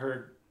 they would have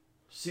heard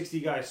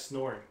 60 guys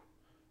snoring.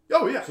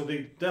 Oh, yeah. So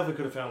they definitely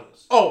could have found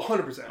us. Oh,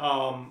 100%.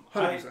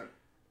 100%.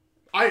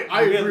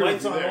 I we agree had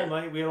lights with you on there.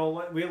 all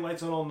night. We had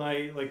lights on all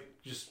night, like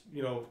just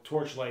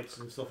torch lights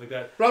and stuff like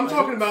that. But I'm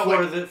talking about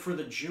for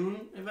the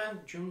June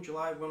event,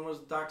 July. When was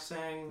Doc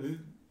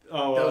saying?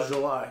 Oh, that was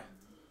July.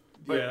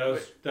 That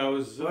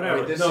was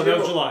whatever. That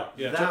was July.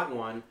 Yeah, that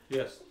one.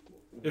 Yes.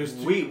 It was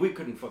we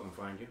couldn't fucking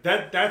find you.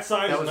 That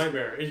side is a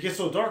nightmare. It gets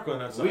so dark on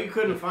that side. We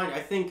couldn't find you.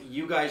 I think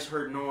you guys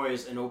heard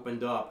noise and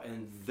opened up,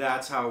 and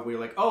that's how we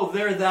were like, oh,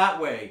 they're that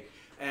way.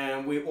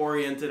 And we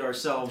oriented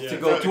ourselves to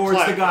go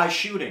towards the guy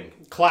shooting.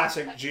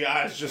 Classic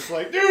GI's just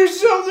like, there's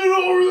something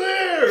over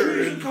there!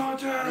 Shooting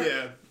contact!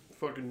 Yeah.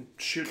 Fucking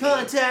shooting.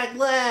 Contact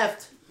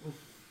left!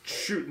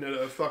 Shooting at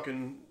a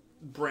fucking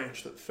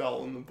branch that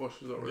fell in the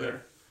bushes over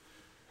there.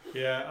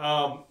 Yeah,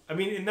 I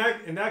mean, in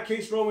that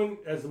case, Roman,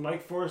 as the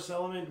Mike Forrest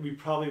element, we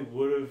probably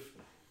would have...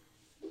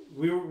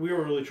 We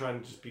were really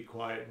trying to just be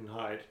quiet and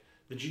hide.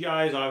 The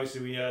GIs,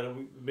 obviously,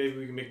 maybe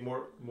we can make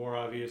more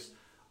obvious.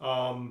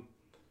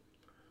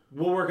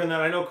 We'll work on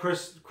that. I know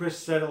Chris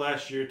said it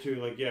last year too.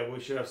 Like, yeah,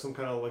 we should have some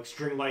kind of like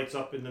string lights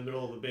up in the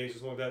middle of the base or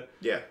something like that.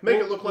 Yeah, make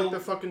it look like the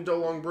fucking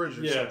Dolong Bridge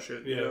or some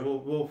shit. Yeah,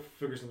 we'll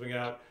figure something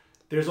out.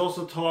 There's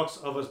also talks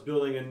of us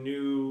building a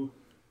new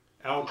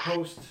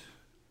outpost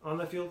on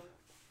that field.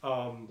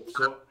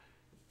 So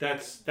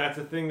that's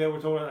a thing that we're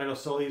talking about. I know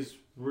Sully's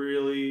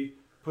really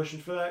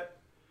pushing for that.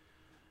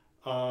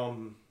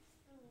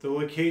 The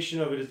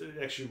location of it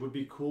actually would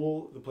be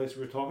cool. The place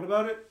we were talking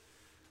about it.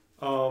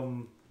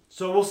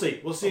 So we'll see.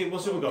 We'll see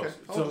what goes.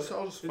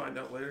 I'll just find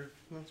out later.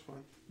 That's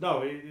fine.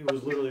 No, it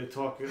was literally a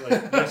talk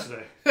like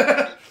yesterday.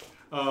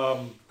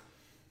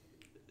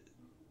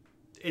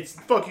 It's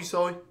fuck you,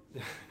 Sully.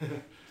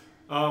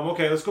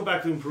 Okay, let's go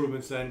back to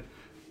improvements then.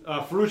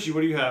 Ferrucci,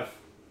 what do you have?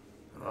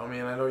 I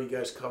mean, I know you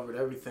guys covered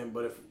everything,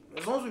 but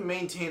as long as we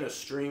maintain a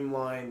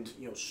streamlined,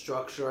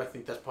 structure, I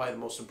think that's probably the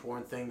most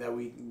important thing that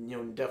we,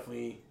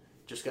 definitely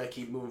just gotta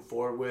keep moving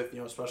forward with.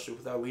 Especially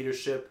with our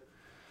leadership.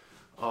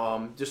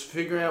 Just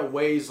figuring out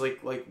ways like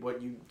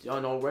what you've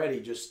done already.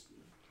 Just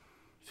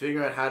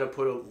figuring out how to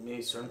put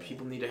maybe certain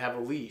people need to have a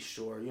leash,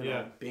 or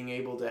being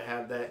able to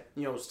have that,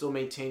 still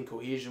maintain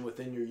cohesion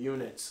within your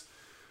units.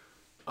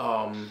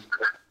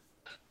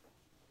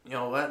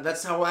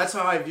 That's how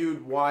I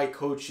viewed why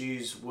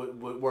Cochise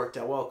worked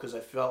out well, because I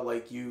felt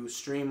like you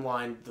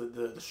streamlined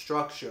the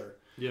structure.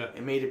 Yeah.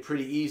 It made it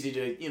pretty easy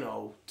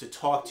to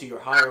talk to your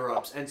higher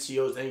ups,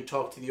 NCOs, then you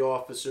talk to the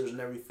officers and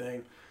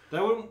everything.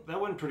 That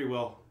went pretty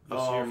well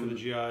this year for the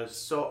GIs.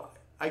 So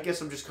I guess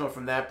I'm just coming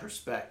from that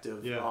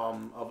perspective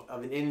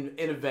of an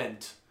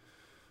in-event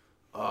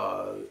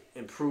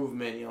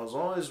improvement. As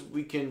long as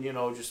we can,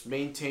 just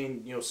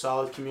maintain,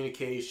 solid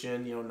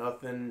communication,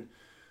 nothing,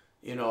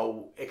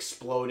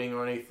 exploding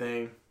or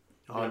anything.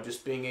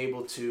 Just being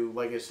able to,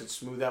 like I said,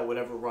 smooth out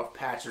whatever rough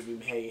patches we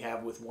may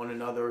have with one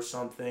another or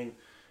something.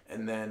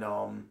 And then,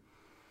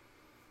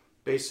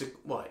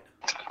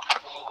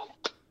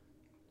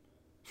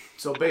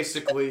 So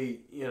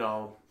basically,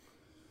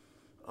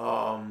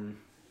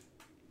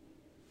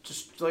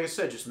 just like I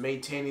said, just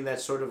maintaining that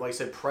sort of, like I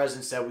said,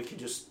 presence that we can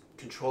just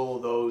control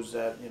those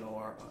that,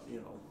 are,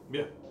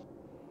 Yeah.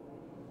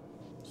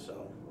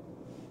 So,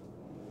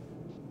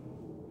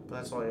 but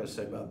that's all I gotta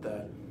say about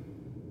that.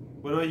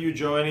 What about you,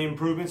 Joe? Any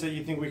improvements that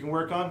you think we can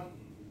work on?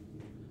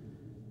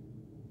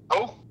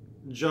 Oh?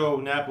 Joe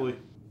Napoli.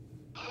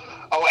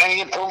 Oh,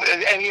 any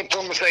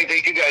improvements I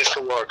think you guys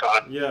can work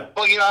on? Yeah.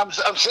 Well,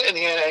 I'm sitting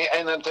here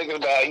and I'm thinking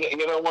about,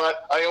 you know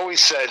what? I always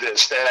said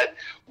this, that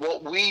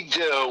what we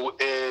do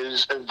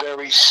is a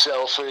very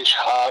selfish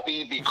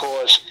hobby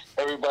because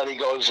everybody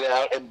goes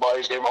out and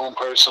buys their own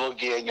personal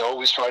gear and you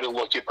always try to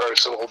look your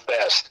personal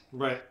best.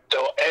 Right.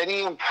 So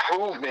any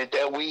improvement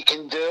that we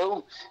can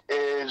do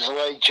is,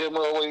 like Jim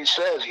always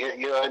says, you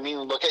know what I mean?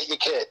 Look at your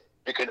kit.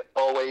 You can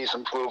always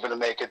improve it and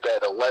make it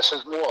better. Less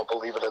is more,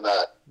 believe it or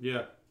not.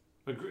 Yeah.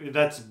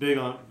 That's big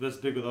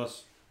with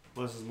us.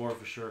 Less is more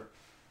for sure.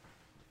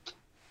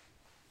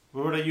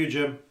 What about you,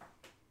 Jim?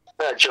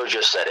 Joe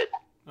just said it.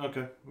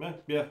 Okay.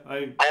 Yeah.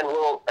 And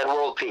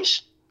world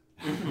peace.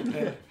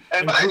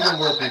 Improving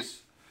world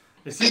peace.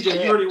 Hey,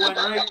 CJ, you already went,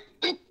 right?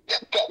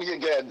 Got me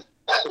again.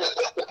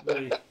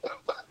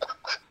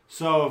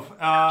 So,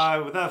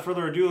 without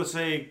further ado, let's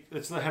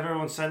have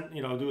everyone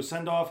do a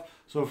send off.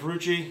 So,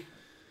 Ferrucci.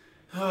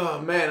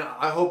 Oh man,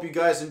 I hope you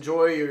guys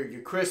enjoy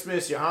your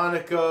Christmas, your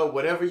Hanukkah,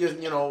 whatever you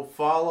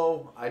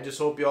follow. I just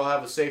hope you all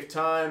have a safe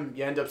time.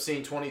 You end up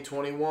seeing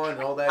 2021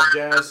 and all that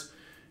jazz.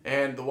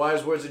 And the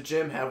wise words of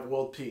Jim, have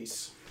world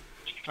peace.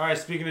 All right,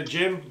 speaking of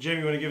Jim,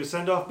 you want to give a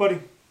send off, buddy?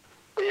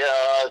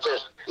 Yeah,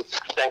 just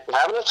thanks for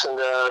having us, and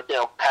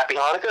happy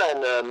Hanukkah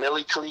and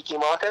Mili Kaliki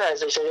Maka,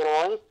 as they say in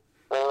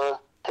Hawaii.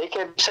 Take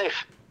care, be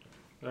safe.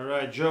 All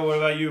right, Joe, what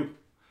about you?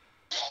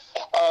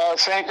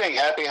 Same thing.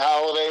 Happy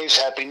holidays,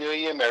 Happy New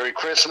Year, Merry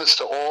Christmas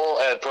to all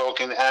at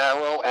Broken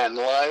Arrow and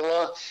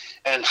Lila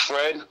and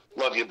Fred.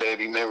 Love you,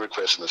 baby. Merry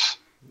Christmas.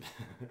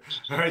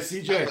 All right,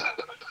 CJ.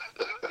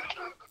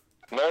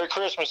 Merry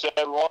Christmas,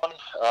 everyone.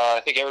 I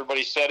think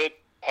everybody said it.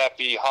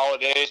 Happy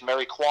holidays,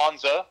 Merry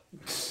Kwanzaa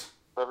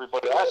for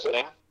everybody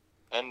listening.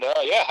 And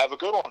have a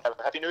good one.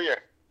 Happy New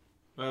Year.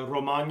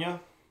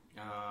 Romagna.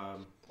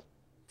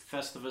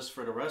 Festivus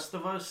for the rest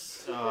of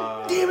us.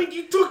 Damn it,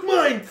 you took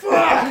mine! Fuck!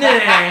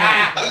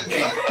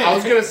 I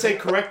was gonna say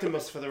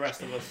Correctmas for the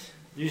rest of us.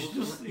 You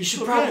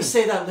should probably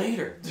say that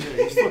later. Yeah,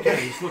 you still can.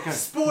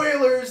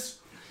 Spoilers!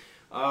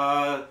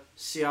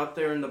 See you out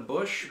there in the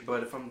bush,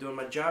 but if I'm doing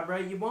my job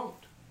right, you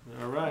won't.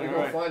 All right. We're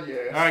gonna find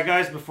you. All right,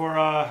 guys, before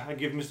I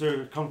give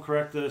Mr. Come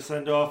Correct the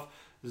send off,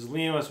 this is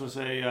Liam. I just want to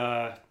say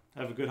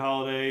have a good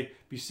holiday.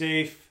 Be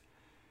safe.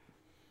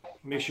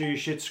 Make sure your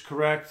shit's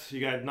correct.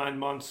 You got 9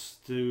 months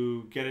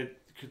to get it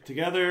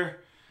together.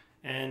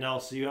 And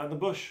I'll see you out in the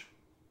bush.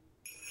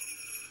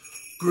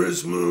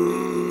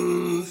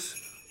 Christmas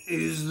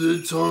is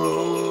the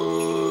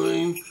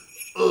time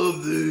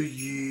of the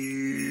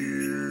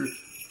year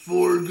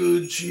for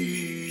good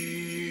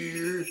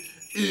cheer.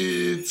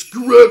 It's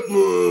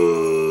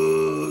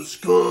Correctmas.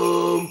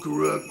 Come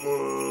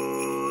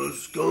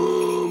Correctmas.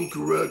 Come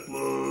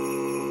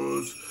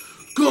Correctmas.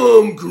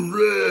 Come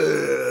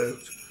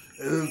correct.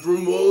 And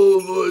from all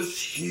of us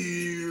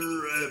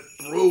here at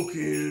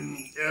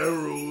Broken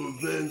Arrow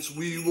Events,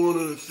 we want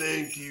to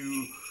thank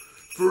you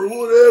for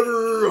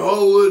whatever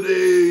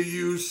holiday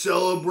you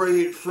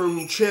celebrate,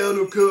 from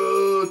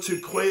Chanukah to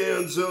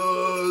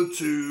Kwanzaa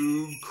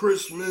to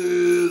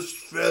Christmas,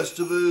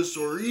 Festivus,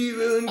 or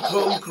even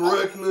Come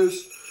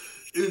Correctmas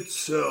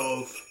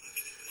itself.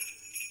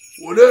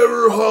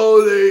 Whatever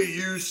holiday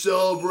you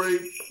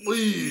celebrate,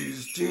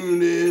 please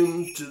tune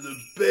in to the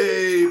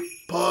BAE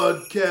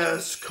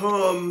PodCast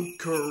Come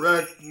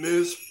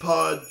Correctmas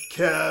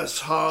Podcast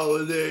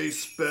Holiday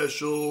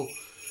Special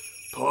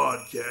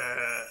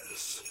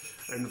Podcast.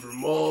 And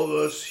from all of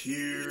us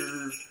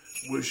here,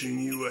 wishing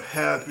you a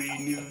happy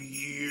new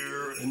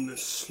year in the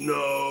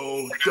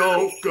snow.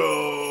 Don't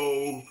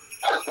go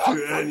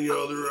to any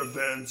other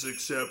events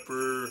except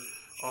for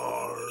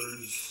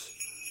ours.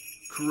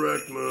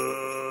 Correctmas.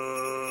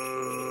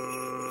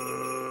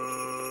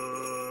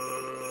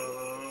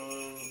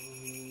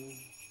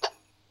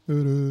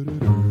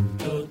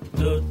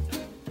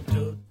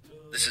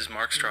 This is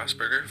Mark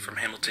Strasburger from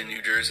Hamilton,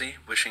 New Jersey,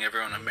 wishing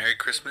everyone a Merry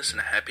Christmas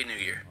and a Happy New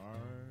Year.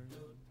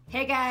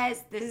 Hey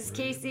guys, this is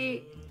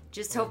Casey.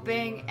 Just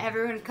hoping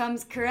everyone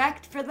comes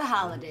correct for the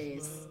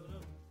holidays.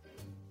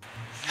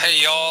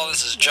 Hey y'all,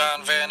 this is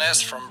John Van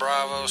Ness from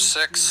Bravo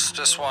 6.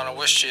 Just want to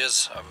wish you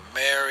a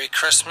Merry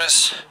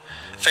Christmas.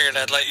 Figured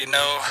I'd let you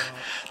know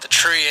the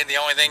tree ain't the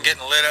only thing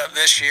getting lit up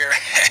this year.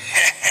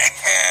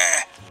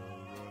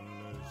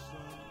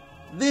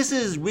 This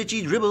is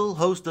Richie Dribble,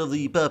 host of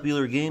the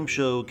popular game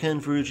show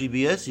Can Ferrucci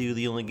BS You,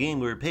 the only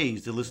game where it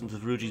pays to listen to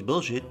Ferrucci's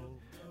bullshit.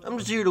 I'm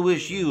just here to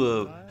wish you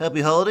a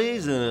happy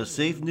holidays and a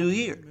safe new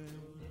year.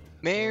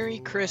 Merry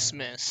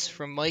Christmas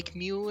from Mike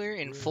Mueller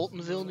in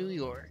Fultonville, New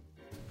York.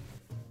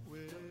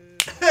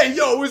 Hey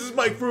yo, this is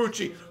Mike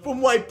Ferrucci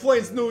from White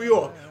Plains, New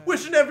York.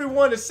 Wishing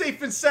everyone a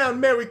safe and sound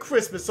Merry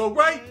Christmas,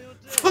 alright?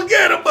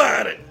 Forget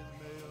about it!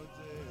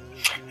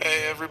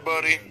 Hey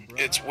everybody,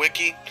 it's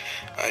Wiki.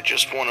 I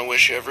just want to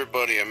wish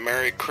everybody a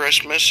Merry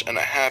Christmas and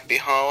a Happy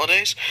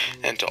Holidays,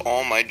 and to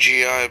all my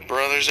GI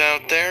brothers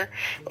out there,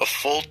 a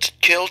full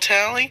kill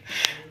tally,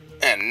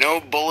 and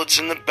no bullets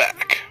in the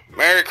back.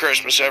 Merry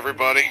Christmas,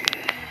 everybody.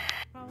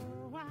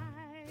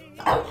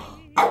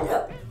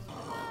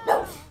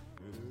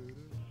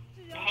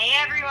 Hey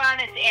everyone,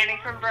 it's Annie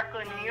from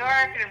Brooklyn, New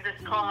York, and I'm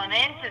just calling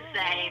in to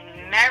say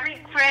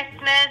Merry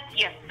Christmas,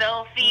 you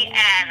filthy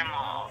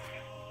animals.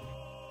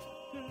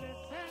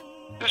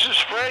 This is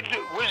Fred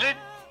Wizard.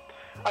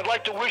 I'd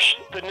like to wish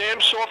the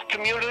NAMSOFT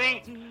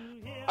community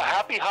a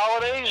happy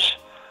holidays,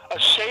 a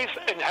safe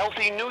and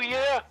healthy new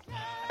year,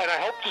 and I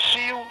hope to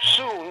see you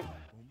soon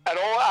at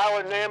all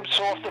our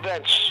NAMSOFT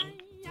events.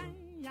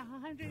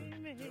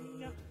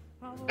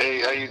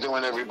 Hey, how you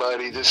doing,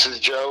 everybody? This is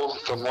Joe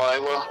from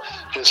Lila.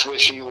 Just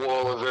wishing you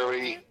all a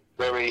very,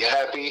 very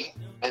happy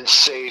and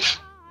safe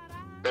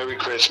Merry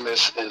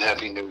Christmas and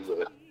Happy New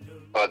Year.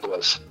 God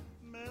bless.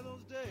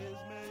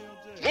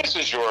 This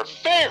is your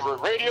favorite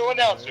radio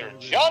announcer,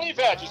 Johnny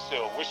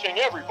Vagisil, wishing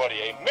everybody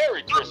a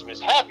Merry Christmas,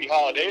 Happy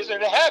Holidays,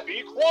 and a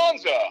Happy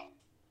Kwanzaa.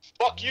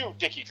 Fuck you,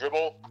 Dickie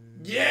Dribble.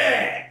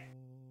 Yeah!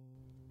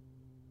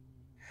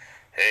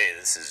 Hey,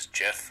 this is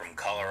Jeff from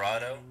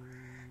Colorado.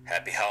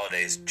 Happy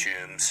Holidays,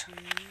 Chooms.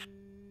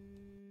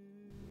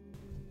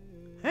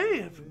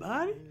 Hey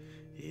everybody,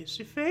 it's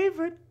your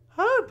favorite,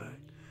 Herbert.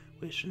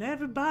 Wishing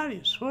everybody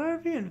a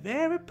swervy and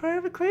very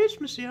perfect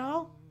Christmas,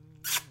 y'all.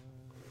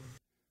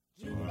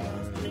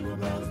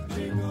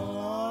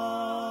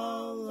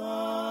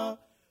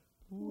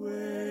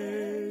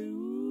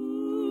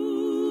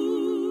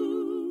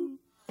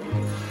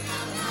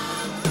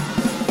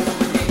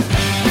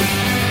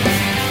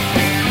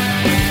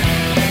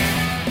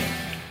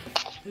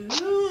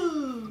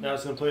 Now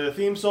it's going to play the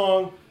theme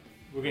song.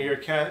 We're going to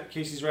hear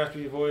Casey's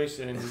raspy voice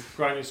and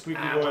Granya's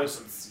squeaky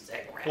voice.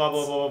 Blah,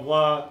 blah, blah, blah,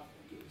 blah.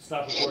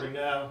 Stop recording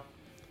now.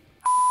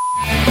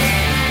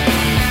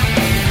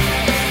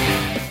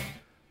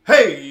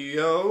 Hey,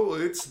 yo,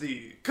 it's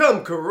the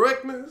Come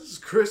Correctmas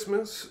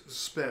Christmas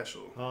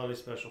Special. Holiday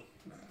Special.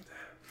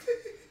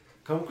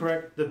 Come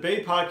Correct, the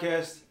BAE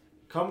podcast,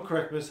 Come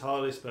Correctmas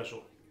Holiday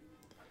Special.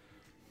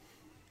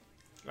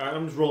 Alright,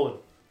 I'm just rolling.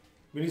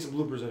 We need some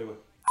bloopers anyway.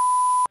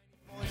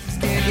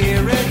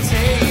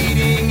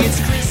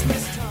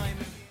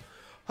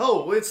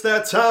 Oh, it's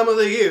that time of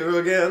the year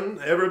again,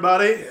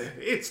 everybody.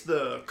 It's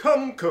the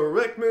Come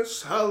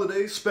Correctmas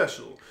Holiday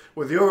Special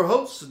with your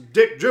hosts,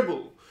 Dick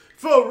Dribble,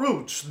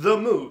 Ferrucci the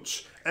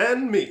Mooch,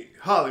 and me,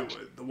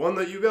 Hollywood, the one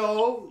that you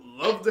all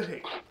love to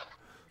hate.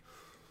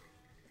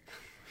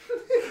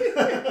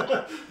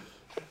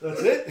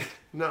 That's it?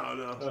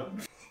 No.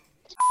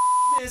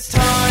 This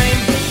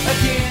time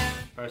again.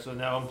 Alright, so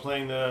now I'm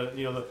playing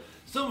the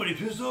somebody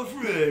pissed off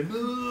Fred.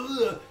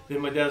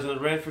 Then my dad's gonna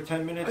rant for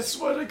 10 minutes. I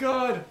swear to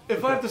God,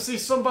 if I have to see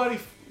somebody,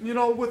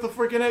 with a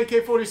freaking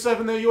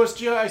AK-47, their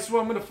USGI, I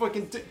swear I'm gonna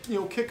fucking,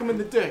 kick them in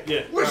the dick.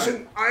 Yeah.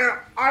 Listen,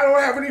 I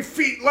don't have any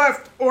feet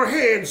left or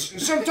hands,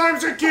 and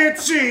sometimes I can't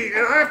see,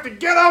 and I have to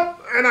get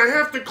up, and I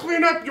have to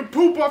clean up your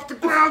poop off the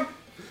ground,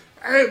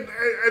 and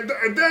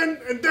then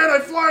I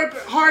fly up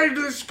high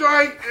into the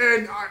sky,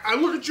 and I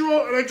look at you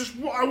all, and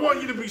I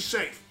want you to be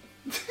safe.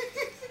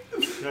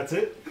 That's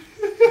it?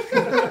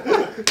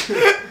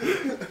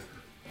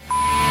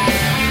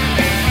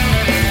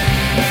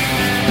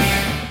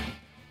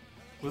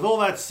 With all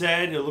that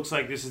said, it looks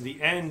like this is the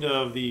end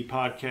of the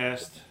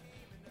podcast,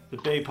 the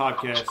BAE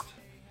podcast.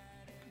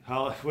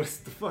 What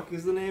the fuck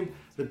is the name?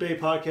 The BAE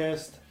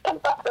podcast.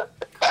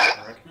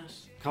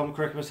 Correctness? Come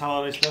Correctmas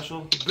Holiday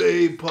Special.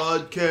 BAE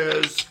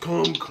podcast,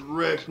 Come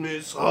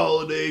Correctness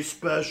Holiday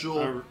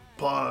Special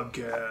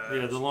podcast.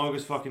 Yeah, the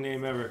longest fucking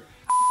name ever.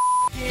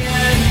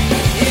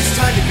 It's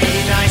time to be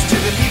nice to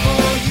the people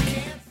you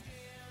can't.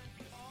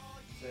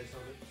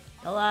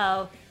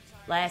 Hello,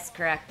 last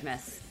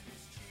Correctmas.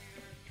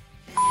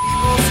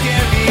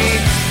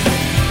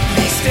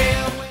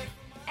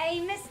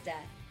 Hey, mister,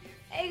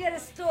 I got a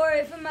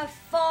story from my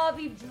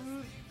Farby.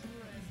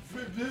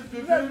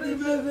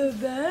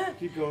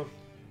 Keep going.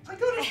 I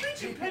got a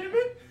speech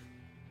impediment.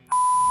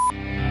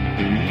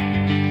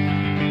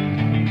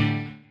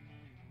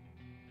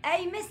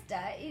 Hey,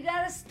 mister, you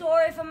got a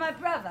story for my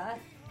brother?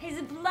 He's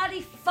a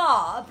bloody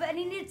fob and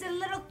he needs a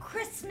little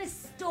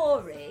Christmas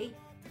story.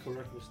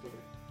 Correctmas story.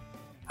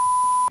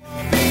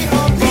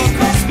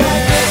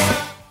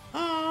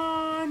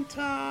 on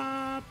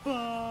top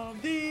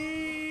of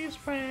these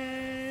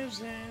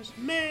presents,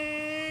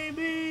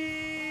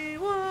 maybe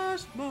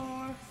was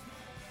more,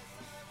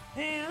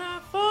 and I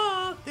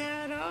fucked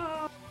that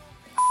up.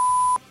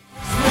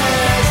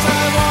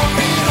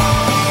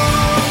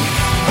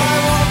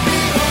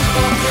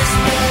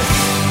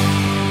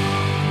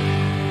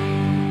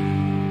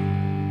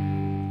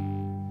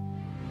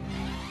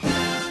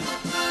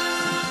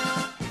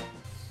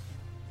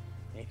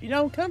 If you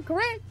don't come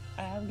correct,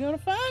 I'm gonna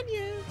find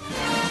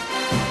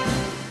you.